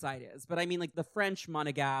Algerian side is, but I mean, like the French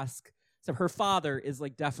Monegasque. So her father is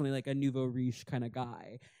like definitely like a nouveau riche kind of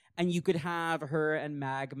guy. And you could have her and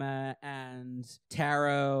Magma and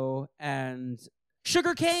Taro and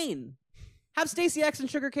Sugar Cane. Have Stacey X and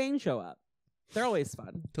Sugar Cane show up. They're always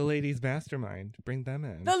fun. The ladies' mastermind. Bring them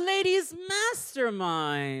in. The ladies'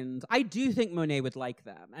 mastermind. I do think Monet would like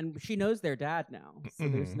them. And she knows their dad now. So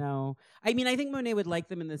there's Mhm. no... I mean, I think Monet would like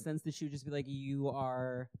them in the sense that she would just be like, you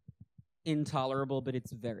are intolerable, but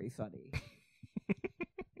it's very funny.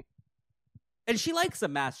 And she likes a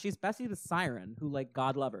mess. She's Bessie the Siren, who, like,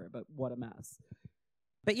 God love her, but what a mess.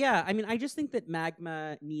 But yeah, I mean, I just think that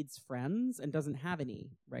Magma needs friends and doesn't have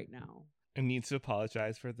any right now. And needs to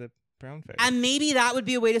apologize for the brown face. And maybe that would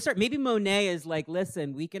be a way to start. Maybe Monet is like,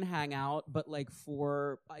 listen, we can hang out, but like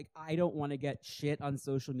I don't want to get shit on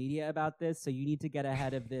social media about this, so you need to get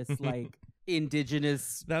ahead of this like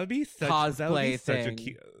indigenous that would be such, cosplay that would be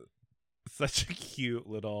thing. Such a cute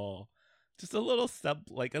little, just a little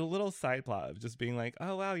a little side plot of just being like,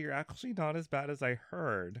 oh wow, you're actually not as bad as I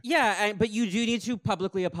heard. Yeah, but you do need to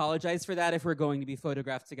publicly apologize for that if we're going to be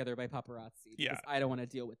photographed together by paparazzi. Yeah. I don't want to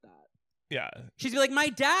deal with that. Yeah. She'd be like, my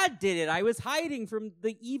dad did it. I was hiding from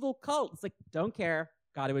the evil cult. It's like, don't care.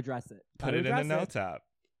 Got to address it. Put it in the notes app.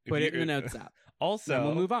 Put it in the notes app. Also, then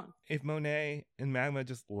we'll move on. If Monet and Magma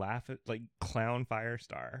just laugh at, like, clown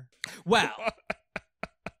Firestar. Well,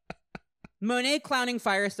 Monet clowning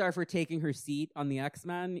Firestar for taking her seat on the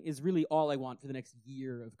X-Men is really all I want for the next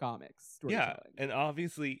year of comics storytelling. Yeah, and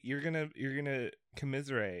obviously you're gonna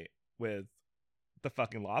commiserate with the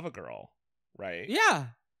fucking Lava Girl, right? Yeah.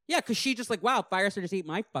 Yeah, because she just like, wow, Firestar just ate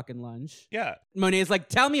my fucking lunch. Yeah. Monet's like,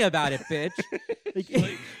 tell me about it, bitch. She's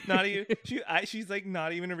like, not even, she's like,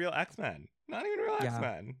 not even a real X-Men. Not even a real Yeah.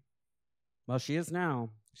 X-Men. Well, she is now.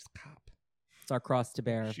 She's a cop. It's our cross to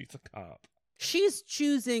bear. She's a cop. She's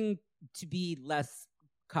choosing to be less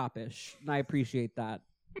copish, and I appreciate that.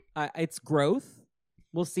 It's growth.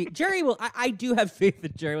 We'll see. Jerry will. I do have faith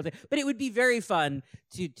that Jerry will say, but it would be very fun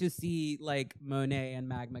to see like Monet and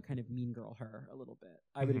Magma kind of mean girl her a little bit.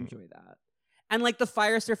 I would enjoy that, and like the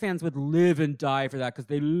Firestar fans would live and die for that because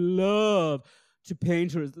they love to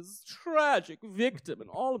paint her as this tragic victim, and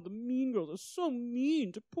all of the mean girls are so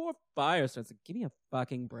mean to poor Firestar. It's like, give me a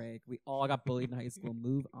fucking break. We all got bullied in high school.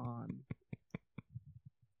 Move on.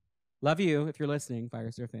 Love you if you're listening,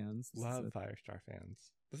 Firestar fans. Love Firestar fans.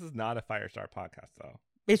 This is not a Firestar podcast, though.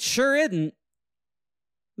 It sure isn't.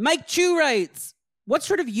 Mike Chu writes, what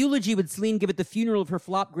sort of eulogy would Celine give at the funeral of her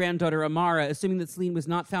flop granddaughter Amara, assuming that Celine was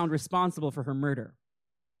not found responsible for her murder?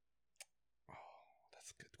 Oh,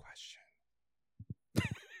 that's a good question.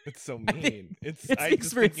 It's so mean. It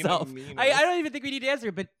speaks for itself. I don't even think we need to answer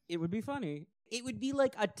it, but it would be funny. It would be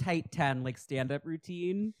like a tight 10, like stand-up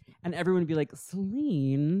routine, and everyone would be like,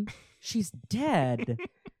 Celine, she's dead.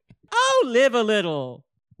 Oh, live a little.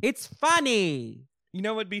 It's funny. You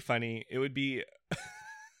know what would be funny? It would be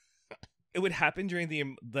it would happen during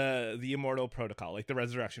the Immortal Protocol, like the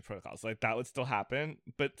Resurrection Protocols. Like that would still happen,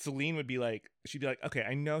 but Celine would be like, she'd be like, okay,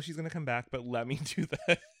 I know she's gonna come back, but let me do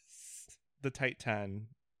this. The tight 10.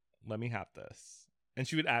 Let me have this. And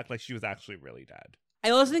she would act like she was actually really dead. I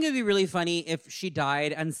also think it would be really funny if she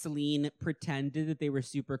died and Celine pretended that they were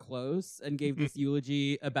super close and gave this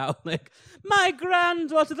eulogy about, like, my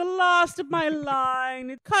granddaughter, the last of my line,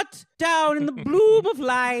 it cut down in the bloom of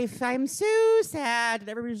life. I'm so sad. And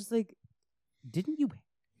everybody's just like, didn't you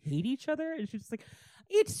hate each other? And she's just like,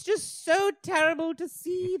 it's just so terrible to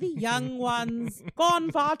see the young ones gone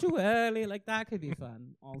far too early. Like, that could be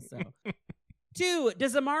fun also. 2,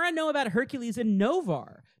 does Amara know about Hercules and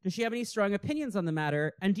Novar? Does she have any strong opinions on the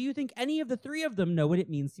matter? And do you think any of the 3 of them know what it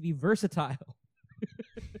means to be versatile?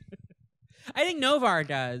 I think Novar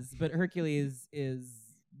does, but Hercules is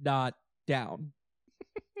not down.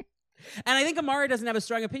 And I think Amara doesn't have a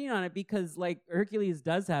strong opinion on it because, like, Hercules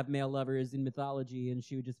does have male lovers in mythology, and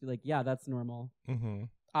she would just be like, yeah, that's normal. Mm-hmm.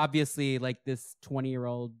 Obviously, like, this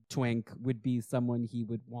 20-year-old twink would be someone he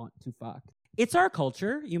would want to fuck. It's our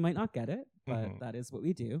culture. You might not get it, but that is what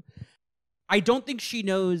we do. I don't think she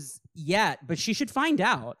knows yet, but she should find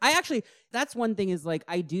out. That's one thing is, like,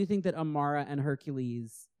 I do think that Amara and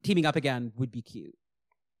Hercules teaming up again would be cute.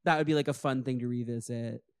 That would be, like, a fun thing to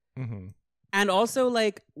revisit. Mm-hmm. And also,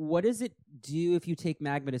 like, what does it do if you take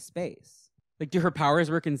Magma to space? Like, do her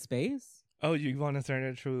powers work in space? Oh, you want to turn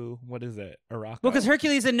it to, what is it, Araco? Well, because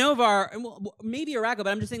Hercules and Novar, well, maybe Araco, but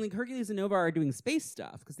I'm just saying, like, Hercules and Novar are doing space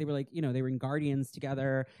stuff because they were, like, you know, they were in Guardians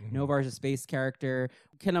together. Mm-hmm. Novar's a space character.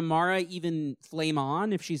 Can Amara even flame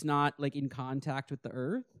on if she's not, like, in contact with the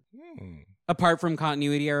Earth? Apart from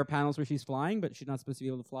continuity error panels where she's flying, but she's not supposed to be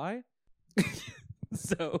able to fly?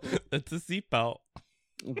 So. It's a seatbelt.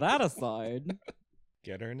 That aside.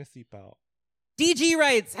 Get her in a seatbelt. DG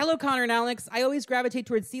writes, hello, Connor and Alex. I always gravitate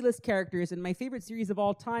towards C-list characters, and my favorite series of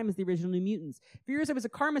all time is the original New Mutants. For years, I was a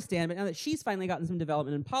Karma stan, but now that she's finally gotten some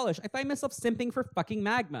development and polish, I find myself simping for fucking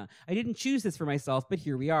Magma. I didn't choose this for myself, but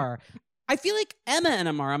here we are. I feel like Emma and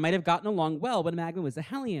Amara might have gotten along well when Magma was a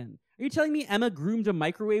Hellion. Are you telling me Emma groomed a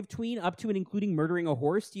microwave tween up to and including murdering a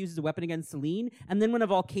horse to use as a weapon against Selene? And then when a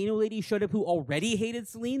volcano lady showed up who already hated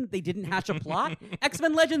Selene, they didn't hatch a plot?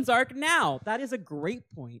 X-Men Legends arc now. That is a great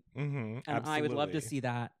point. And I would love to see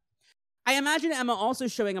that. I imagine Emma also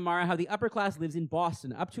showing Amara how the upper class lives in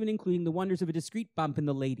Boston, up to and including the wonders of a discreet bump in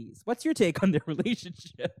the ladies. What's your take on their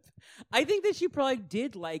relationship? I think that she probably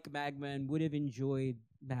did like Magma and would have enjoyed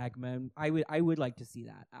Magma. I would like to see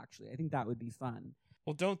that, actually. I think that would be fun.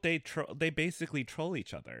 Well, don't they they basically troll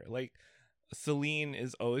each other. Like, Selene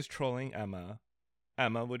is always trolling Emma.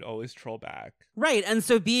 Emma would always troll back. Right, and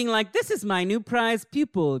so being like, this is my new prize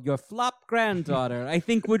pupil, your flop granddaughter, I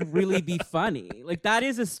think would really be funny. Like, that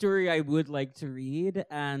is a story I would like to read,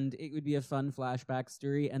 and it would be a fun flashback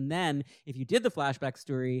story. And then, if you did the flashback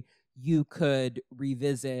story, you could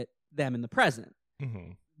revisit them in the present.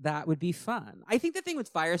 Mm-hmm. That would be fun. I think the thing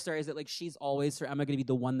with Firestar is that, like, she's always, for Emma, going to be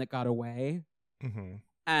the one that got away. Mm-hmm.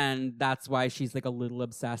 And that's why she's like a little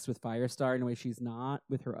obsessed with Firestar in a way she's not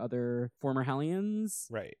with her other former Hellions.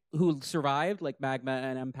 Right. Who survived, like Magma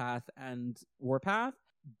and Empath and Warpath.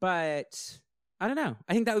 But I don't know.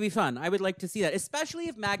 I think that would be fun. I would like to see that, especially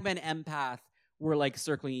if Magma and Empath were like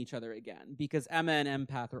circling each other again, because Emma and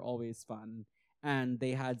Empath are always fun. And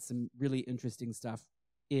they had some really interesting stuff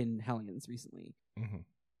in Hellions recently. Mm-hmm.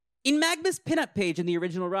 In Magma's pinup page in the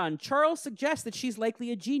original run, Charles suggests that she's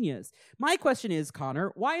likely a genius. My question is,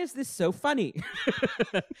 Connor, why is this so funny?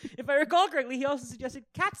 If I recall correctly, he also suggested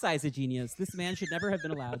Cat's Eye is a genius. This man should never have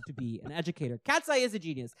been allowed to be an educator. Cat's Eye is a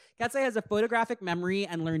genius. Cat's Eye has a photographic memory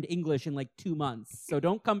and learned English in like 2 months. So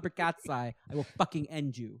don't come for Cat's Eye. I will fucking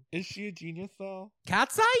end you. Is she a genius, though?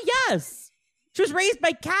 Cat's Eye? Yes! She was raised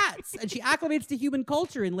by cats, and she acclimates to human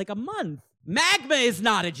culture in like a month. Magma is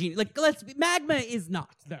not a genius. Like, Magma is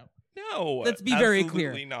not, though. No. Let's be very clear.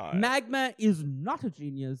 Absolutely not. Magma is not a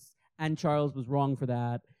genius, and Charles was wrong for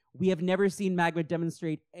that. We have never seen Magma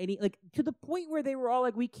demonstrate any, like, to the point where they were all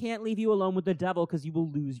like, we can't leave you alone with the devil because you will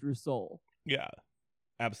lose your soul. Yeah.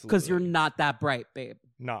 Absolutely. Because you're not that bright, babe.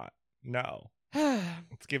 Not. No.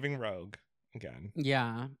 It's giving Rogue again.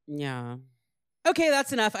 Yeah. Okay,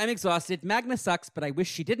 that's enough. I'm exhausted. Magma sucks, but I wish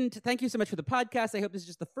she didn't. Thank you so much for the podcast. I hope this is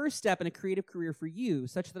just the first step in a creative career for you,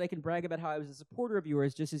 such that I can brag about how I was a supporter of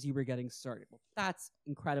yours just as you were getting started. Well, that's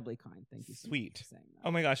incredibly kind. Thank you so Sweet. much for saying that. Oh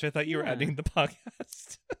my gosh, I thought you were ending the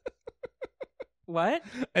podcast. What?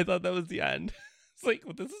 I thought that was the end. It's like,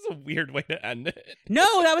 well, this is a weird way to end it.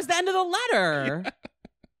 No, that was the end of the letter. Yeah.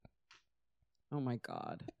 Oh my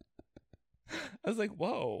God. I was like,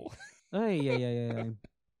 whoa. Yeah.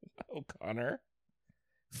 Oh, Connor.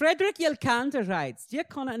 Frederick Yelkanta writes, Dear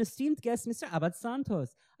Connor and esteemed guest, Mr. Abad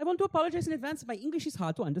Santos, I want to apologize in advance if my English is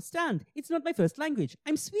hard to understand. It's not my first language.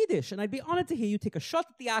 I'm Swedish, and I'd be honored to hear you take a shot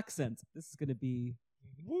at the accent. This is going to be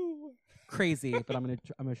crazy, but I'm gonna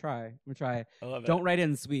try. I love it. Don't write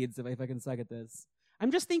in Swedes if I can suck at this. I'm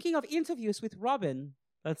just thinking of interviews with Robin.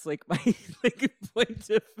 That's like my point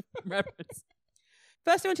of reference.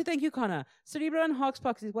 First, I want to thank you, Connor. Cerebro and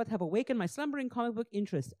Hawkspox is what have awakened my slumbering comic book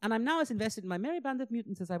interest, and I'm now as invested in my merry band of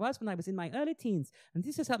mutants as I was when I was in my early teens, and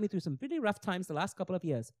this has helped me through some really rough times the last couple of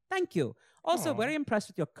years. Thank you. Also, very impressed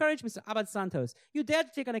with your courage, Mr. Abad Santos. You dared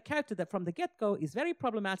to take on a character that from the get-go is very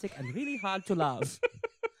problematic and really hard to love.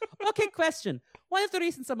 Okay, question. One of the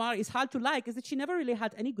reasons Amara is hard to like is that she never really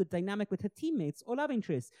had any good dynamic with her teammates or love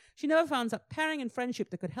interests. She never found that pairing and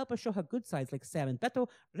friendship that could help her show her good sides, like Sam and Beto,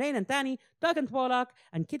 Rain and Danny, Doug and Warlock,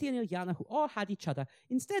 and Kitty and Ilyana, who all had each other.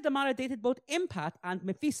 Instead, Amara dated both Empath and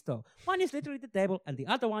Mephisto. One is literally the devil, and the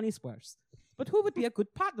other one is worse. But who would be a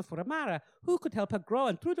good partner for Amara? Who could help her grow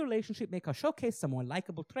and through the relationship make her showcase some more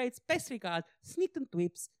likable traits? Best regard, Sneaked and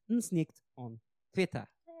Tweeps, and Sneaked on Twitter.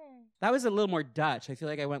 That was a little more Dutch. I feel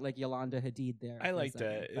like I went like Yolanda Hadid there. I liked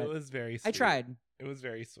it. It was very sweet. I tried. It was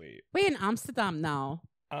very sweet. We're in Amsterdam now.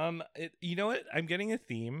 You know what? I'm getting a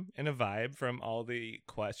theme and a vibe from all the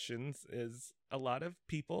questions is a lot of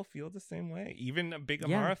people feel the same way. Even big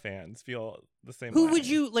Amara fans feel the same way. Who would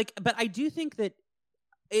you like? But I do think that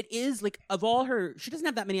it is like, of all her, she doesn't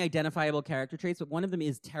have that many identifiable character traits, but one of them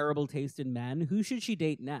is terrible taste in men. Who should she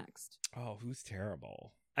date next? Oh, who's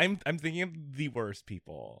terrible? I'm thinking of the worst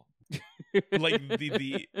people. Like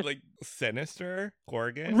the like Sinister,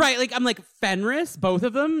 Corgan. Right, like I'm like Fenris, both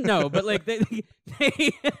of them. No, but like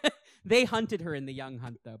they hunted her in the Young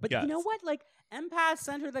Hunt though. But yes. You know what? Like Empath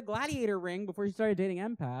sent her the gladiator ring before she started dating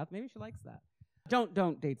Empath. Maybe she likes that.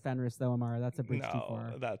 Don't date Fenris though, Amara. That's a bridge too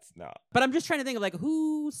far. No, that's not. But I'm just trying to think of like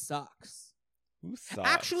who sucks. Who sucks?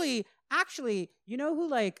 Actually, you know who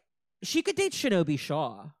like she could date Shinobi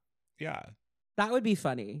Shaw. Yeah. That would be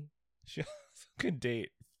funny. She also could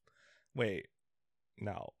date. Wait.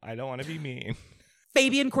 No, I don't want to be mean.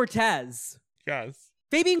 Fabian Cortez. Yes.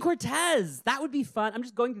 Fabian Cortez. That would be fun. I'm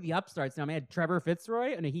just going through the upstarts now. I had Trevor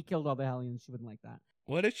Fitzroy, and he killed all the Hellions. She wouldn't like that.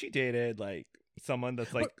 What if she dated like someone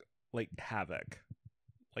that's like Havoc?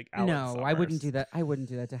 Like Alex No, I Summers? wouldn't do that. I wouldn't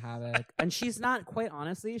do that to Havoc. And she's not, quite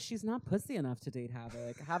honestly, she's not pussy enough to date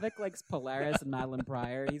Havoc. Havoc likes Polaris and Madeline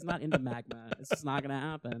Pryor. He's not into Magma. It's just not going to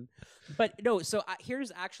happen. But no, so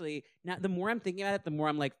here's actually, now the more I'm thinking about it, the more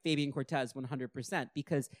I'm like Fabian Cortez 100%,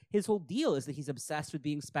 because his whole deal is that he's obsessed with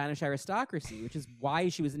being Spanish aristocracy, which is why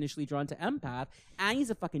she was initially drawn to Empath. And he's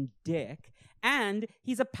a fucking dick. And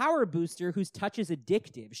he's a power booster whose touch is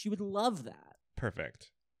addictive. She would love that.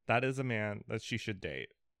 Perfect. That is a man that she should date.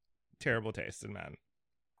 Terrible taste in men.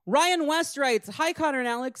 Ryan West writes, "Hi, Connor and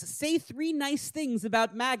Alex. Say 3 nice things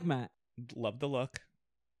about Magma." Love the look.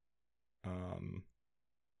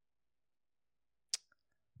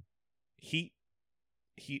 Heat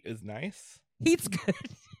is nice. Heat's good.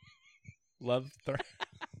 Love the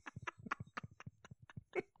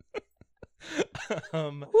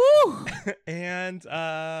Woo! and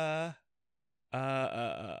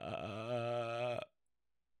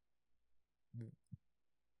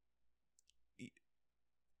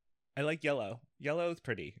I like yellow. Yellow is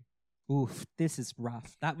pretty. Oof, this is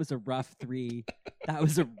rough. That was a rough 3. That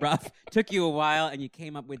was a rough. Took you a while, and you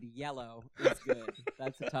came up with yellow. It's good.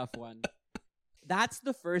 That's a tough one. That's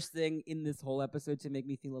the first thing in this whole episode to make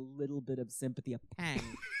me feel a little bit of sympathy, a pang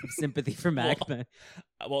of sympathy for Magma.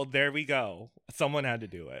 Well, there we go. Someone had to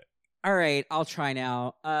do it. All right, I'll try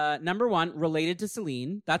now. Number 1, related to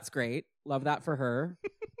Celine. That's great. Love that for her.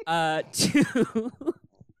 2...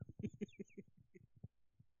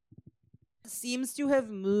 seems to have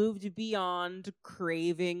moved beyond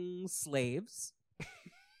craving slaves.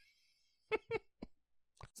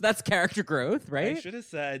 So that's character growth, right? I should have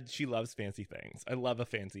said she loves fancy things. I love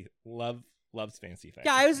loves fancy things.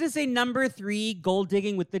 Yeah, I was gonna say number 3, gold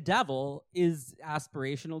digging with the devil, is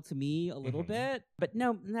aspirational to me a little bit, but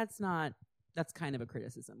no, that's not. That's kind of a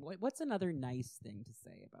criticism. What's another nice thing to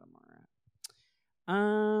say about Amara?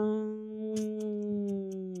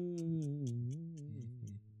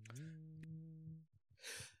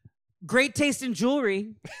 Great taste in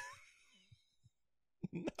jewelry.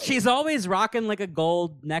 No. She's always rocking like a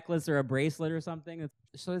gold necklace or a bracelet or something.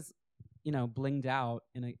 So it's, blinged out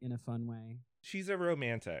in a fun way. She's a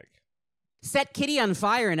romantic. Set Kitty on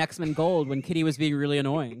fire in X-Men Gold when Kitty was being really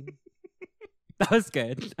annoying. That was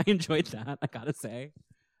good. I enjoyed that, I gotta say.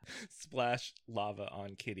 Splash lava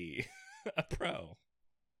on Kitty. A pro.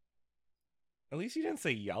 At least you didn't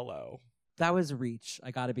say yellow. That was a reach, I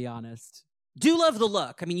gotta be honest. Do love the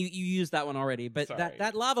look. I mean, you used that one already, but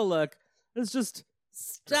that lava look is just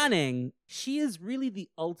stunning. She is really the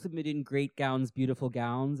ultimate in great gowns, beautiful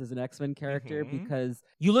gowns as an X-Men character, because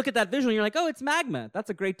you look at that visual and you're like, oh, it's Magma. That's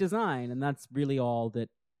a great design. And that's really all that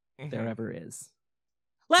there ever is.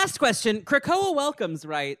 Last question. Krakoa Welcomes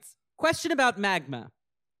writes, question about Magma.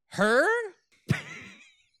 Her?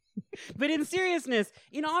 But in seriousness,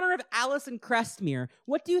 in honor of Allison Crestmere,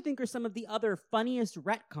 what do you think are some of the other funniest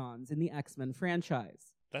retcons in the X-Men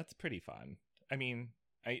franchise? That's pretty fun. I mean,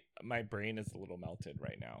 my brain is a little melted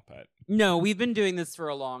right now, but... No, we've been doing this for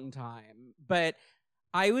a long time. But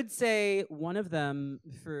I would say one of them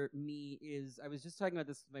for me is, I was just talking about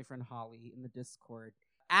this with my friend Holly in the Discord,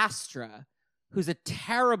 Astra, who's a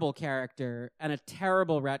terrible character and a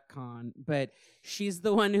terrible retcon, but she's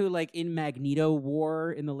the one who, like, in Magneto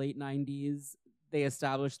War in the late 90s, they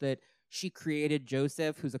established that she created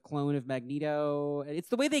Joseph, who's a clone of Magneto. And it's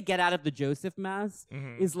the way they get out of the Joseph mess,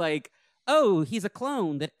 is like, oh, he's a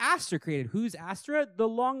clone that Astra created. Who's Astra? The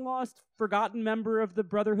long-lost, forgotten member of the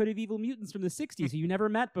Brotherhood of Evil Mutants from the 60s who you never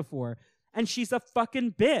met before. And she's a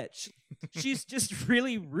fucking bitch. She's just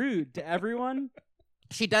really rude to everyone.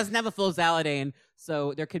 She doesn't have a full Zaladane,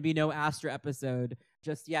 so there could be no Astra episode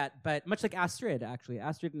just yet. But much like Astrid, actually.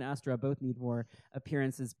 Astrid and Astra both need more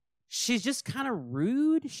appearances. She's just kind of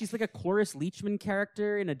rude. She's like a Cloris Leachman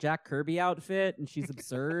character in a Jack Kirby outfit, and she's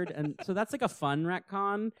absurd. And so that's like a fun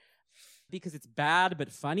retcon because it's bad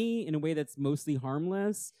but funny in a way that's mostly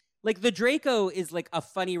harmless. Like the Draco is like a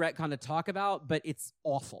funny retcon to talk about, but it's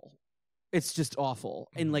awful. It's just awful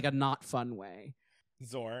in like a not fun way.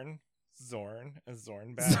 Zorn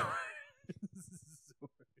bad.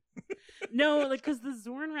 No, like, because the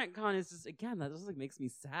Zorn retcon is just, again, that just like makes me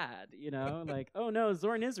sad, like, oh no,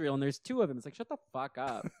 Zorn is real and there's 2 of them. It's like, shut the fuck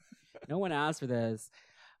up. No one asked for this.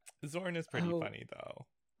 Zorn is pretty funny though.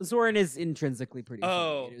 Zorn is intrinsically pretty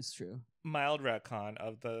funny. It is true. Mild retcon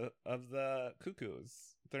of the Cuckoos,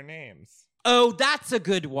 their names. Oh, that's a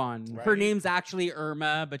good one. Right? Her name's actually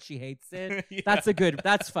Irma, but she hates it. Yeah.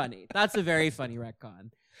 That's funny. That's a very funny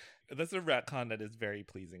retcon. That's a retcon that is very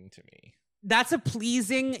pleasing to me. That's a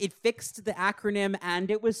pleasing, it fixed the acronym and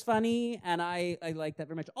it was funny, and I like that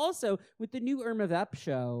very much. Also, with the new Irma Vep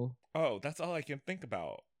show, Oh, that's all I can think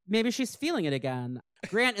about. maybe she's feeling it again.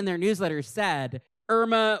 Grant in their newsletter said,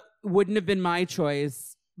 Irma wouldn't have been my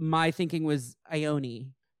choice. My thinking was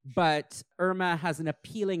Ione. But Irma has an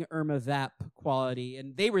appealing Irma Vep quality,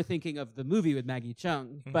 and they were thinking of the movie with Maggie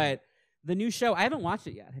Chung. Mhm. But the new show, I haven't watched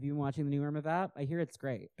it yet. Have you been watching the new Irma Vep? I hear it's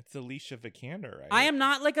great. It's Alicia Vikander, right? I am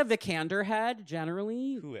not like a Vikander head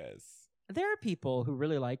generally. Who is? There are people who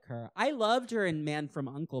really like her. I loved her in Man from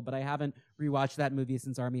U.N.C.L.E., but I haven't rewatched that movie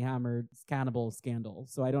since Armie Hammer's Cannibal Scandal,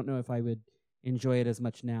 so I don't know if I would enjoy it as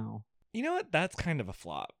much now. You know what? That's kind of a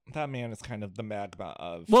flop. That man is kind of the magma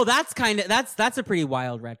of. Well, that's a pretty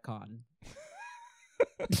wild retcon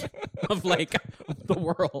of like the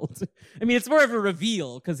world. I mean, it's more of a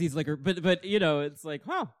reveal because he's like, but you know, it's like,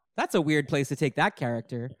 huh, that's a weird place to take that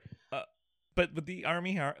character. But with the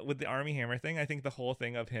Armie Hammer thing, I think the whole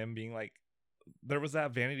thing of him being like, there was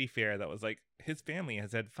that Vanity Fair that was like his family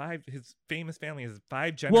has had his famous family has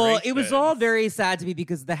 5 generations. Well, it was all very sad to me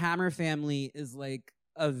because the Hammer family is like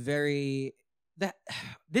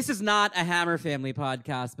this is not a Hammer family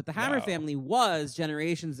podcast, but the Hammer No. family was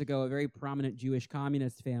generations ago a very prominent Jewish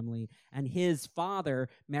communist family, and his father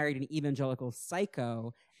married an evangelical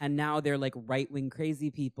psycho, and now they're like right-wing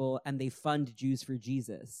crazy people, and they fund Jews for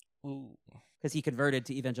Jesus Ooh. because he converted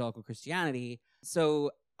to evangelical Christianity.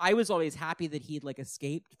 So I was always happy that he'd like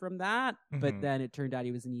escaped from that, but Mhm. then it turned out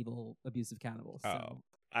he was an evil, abusive cannibal. So. Oh.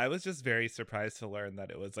 I was just very surprised to learn that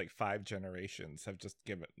it was like 5 generations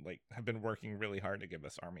have been working really hard to give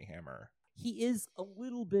us Armie Hammer. He is a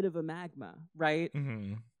little bit of a magma, right?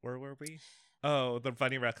 Mm-hmm. Where were we? Oh, the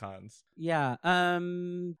funny retcons. Yeah.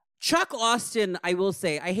 Chuck Austin, I will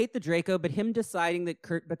say, I hate the Draco, but him deciding that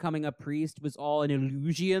Kurt becoming a priest was all an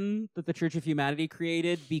illusion that the Church of Humanity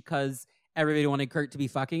created because everybody wanted Kurt to be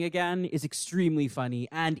fucking again is extremely funny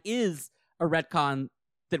and is a retcon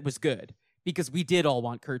that was good. Because we did all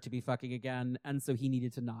want Kurt to be fucking again, and so he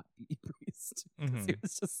needed to not be a priest. Mhm. It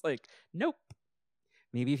was just like, nope.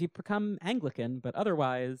 Maybe if you become Anglican, but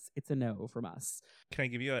otherwise, it's a no from us. Can I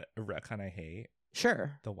give you a retcon I hate?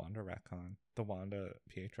 Sure. The Wanda retcon. The Wanda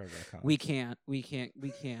Pietro retcon. We can't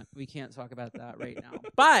talk about that right now.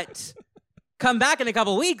 But come back in a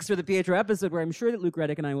couple weeks for the Pietro episode where I'm sure that Luke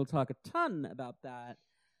Reddick and I will talk a ton about that.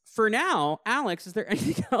 For now, Alex, is there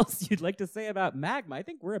anything else you'd like to say about Magma? I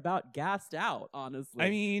think we're about gassed out, honestly. I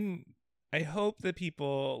mean, I hope that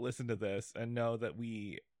people listen to this and know that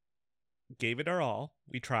we gave it our all.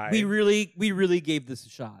 We tried. we really gave this a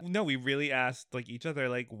shot. No, we really asked like each other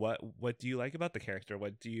like what do you like about the character?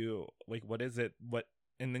 What do you like, what is it? What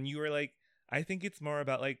and then you were like, I think it's more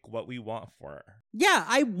about like what we want for her. Yeah,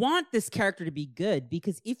 I want this character to be good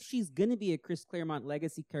because if she's going to be a Chris Claremont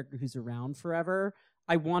legacy character who's around forever,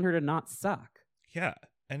 I want her to not suck. Yeah.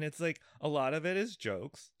 And it's like a lot of it is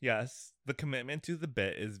jokes. Yes. The commitment to the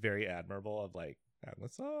bit is very admirable of like, that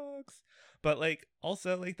one sucks. But like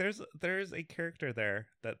also like there's a character there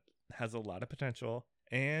that has a lot of potential.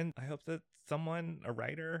 And I hope that someone, a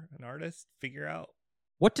writer, an artist, figure out.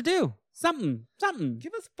 What to do? Something.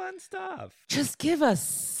 Give us fun stuff. Just give us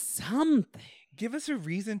something. Give us a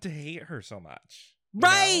reason to hate her so much. You know?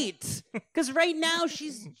 Right. Because right now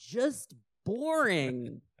she's just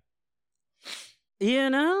boring. You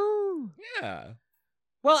know? Yeah.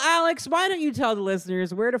 Well, Alex, why don't you tell the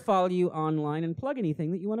listeners where to follow you online and plug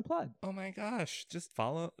anything that you want to plug? Oh my gosh. Just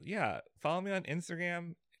follow me on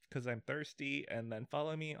Instagram because I'm thirsty, and then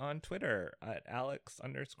follow me on Twitter at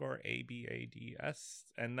Alex_ABADS.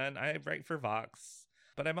 And then I write for Vox,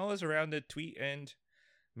 but I'm always around to tweet and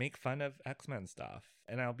make fun of X-Men stuff.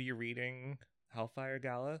 And I'll be reading Hellfire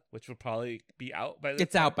Gala, which will probably be out by this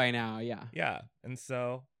It's time. out by now, yeah. Yeah. And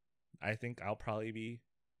so I think I'll probably be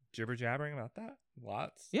jibber-jabbering about that.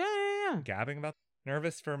 Lots. Yeah. Gabbing about.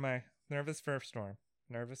 Nervous for Storm. So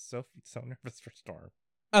nervous for Storm.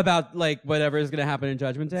 About like whatever is going to happen in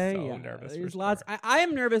Judgment Day. So Yeah. nervous There's for lots. Storm. I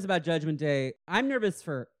am nervous about Judgment Day. I'm nervous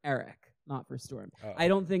for Eric, not for Storm. Oh. I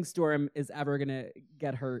don't think Storm is ever going to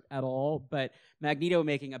get hurt at all. But Magneto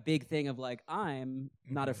making a big thing of like, I'm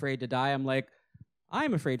not afraid to die. I'm like,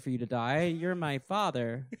 I'm afraid for you to die. You're my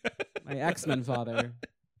father, my X-Men father.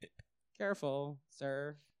 Careful,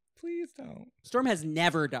 sir. Please don't. Storm has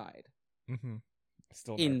never died. Mm-hmm.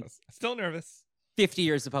 Still In- nervous. Still nervous. 50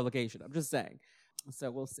 years of publication. I'm just saying.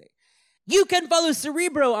 So we'll see. You can follow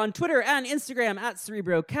Cerebro on Twitter and Instagram at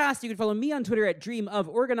CerebroCast. You can follow me on Twitter at Dream of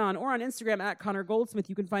Organon or on Instagram at Connor Goldsmith.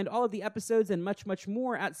 You can find all of the episodes and much, much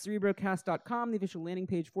more at CerebroCast.com, the official landing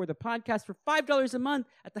page for the podcast. For $5 a month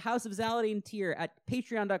at the House of Zaladin tier at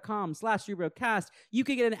Patreon.com/CerebroCast. You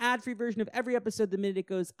can get an ad-free version of every episode the minute it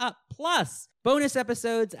goes up, plus bonus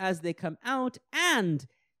episodes as they come out, and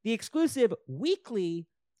the exclusive weekly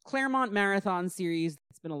Claremont Marathon series.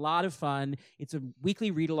 It's been a lot of fun. It's a weekly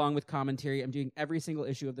read-along with commentary. I'm doing every single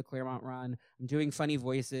issue of the Claremont run. I'm doing funny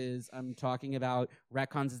voices. I'm talking about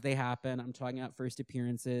retcons as they happen. I'm talking about first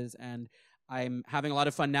appearances. And I'm having a lot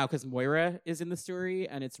of fun now because Moira is in the story,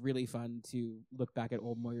 and it's really fun to look back at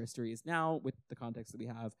old Moira stories now with the context that we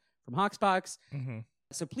have from Hoxpox. Mm-hmm.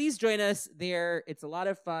 So please join us there. It's a lot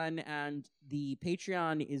of fun, and the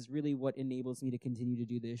Patreon is really what enables me to continue to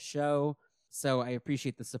do this show. So I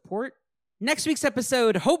appreciate the support. Next week's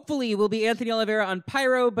episode, hopefully, will be Anthony Oliveira on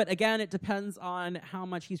Pyro, but again, it depends on how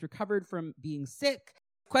much he's recovered from being sick.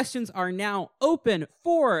 Questions are now open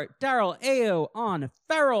for Daryl Ayo on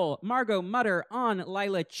Feral, Margot Mutter on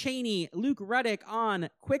Lila Cheney, Luke Ruddick on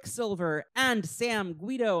Quicksilver, and Sam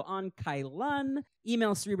Guido on Kylun.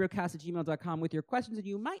 Email cerebrocast@gmail.com with your questions, and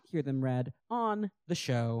you might hear them read on the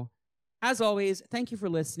show. As always, thank you for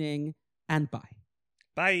listening, and bye.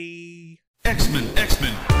 Bye. X-Men.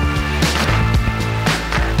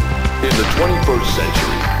 In the 21st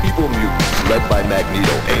century, evil mutants led by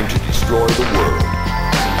Magneto aim to destroy the world.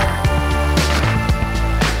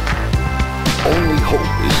 The only hope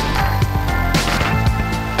is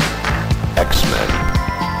X-Men.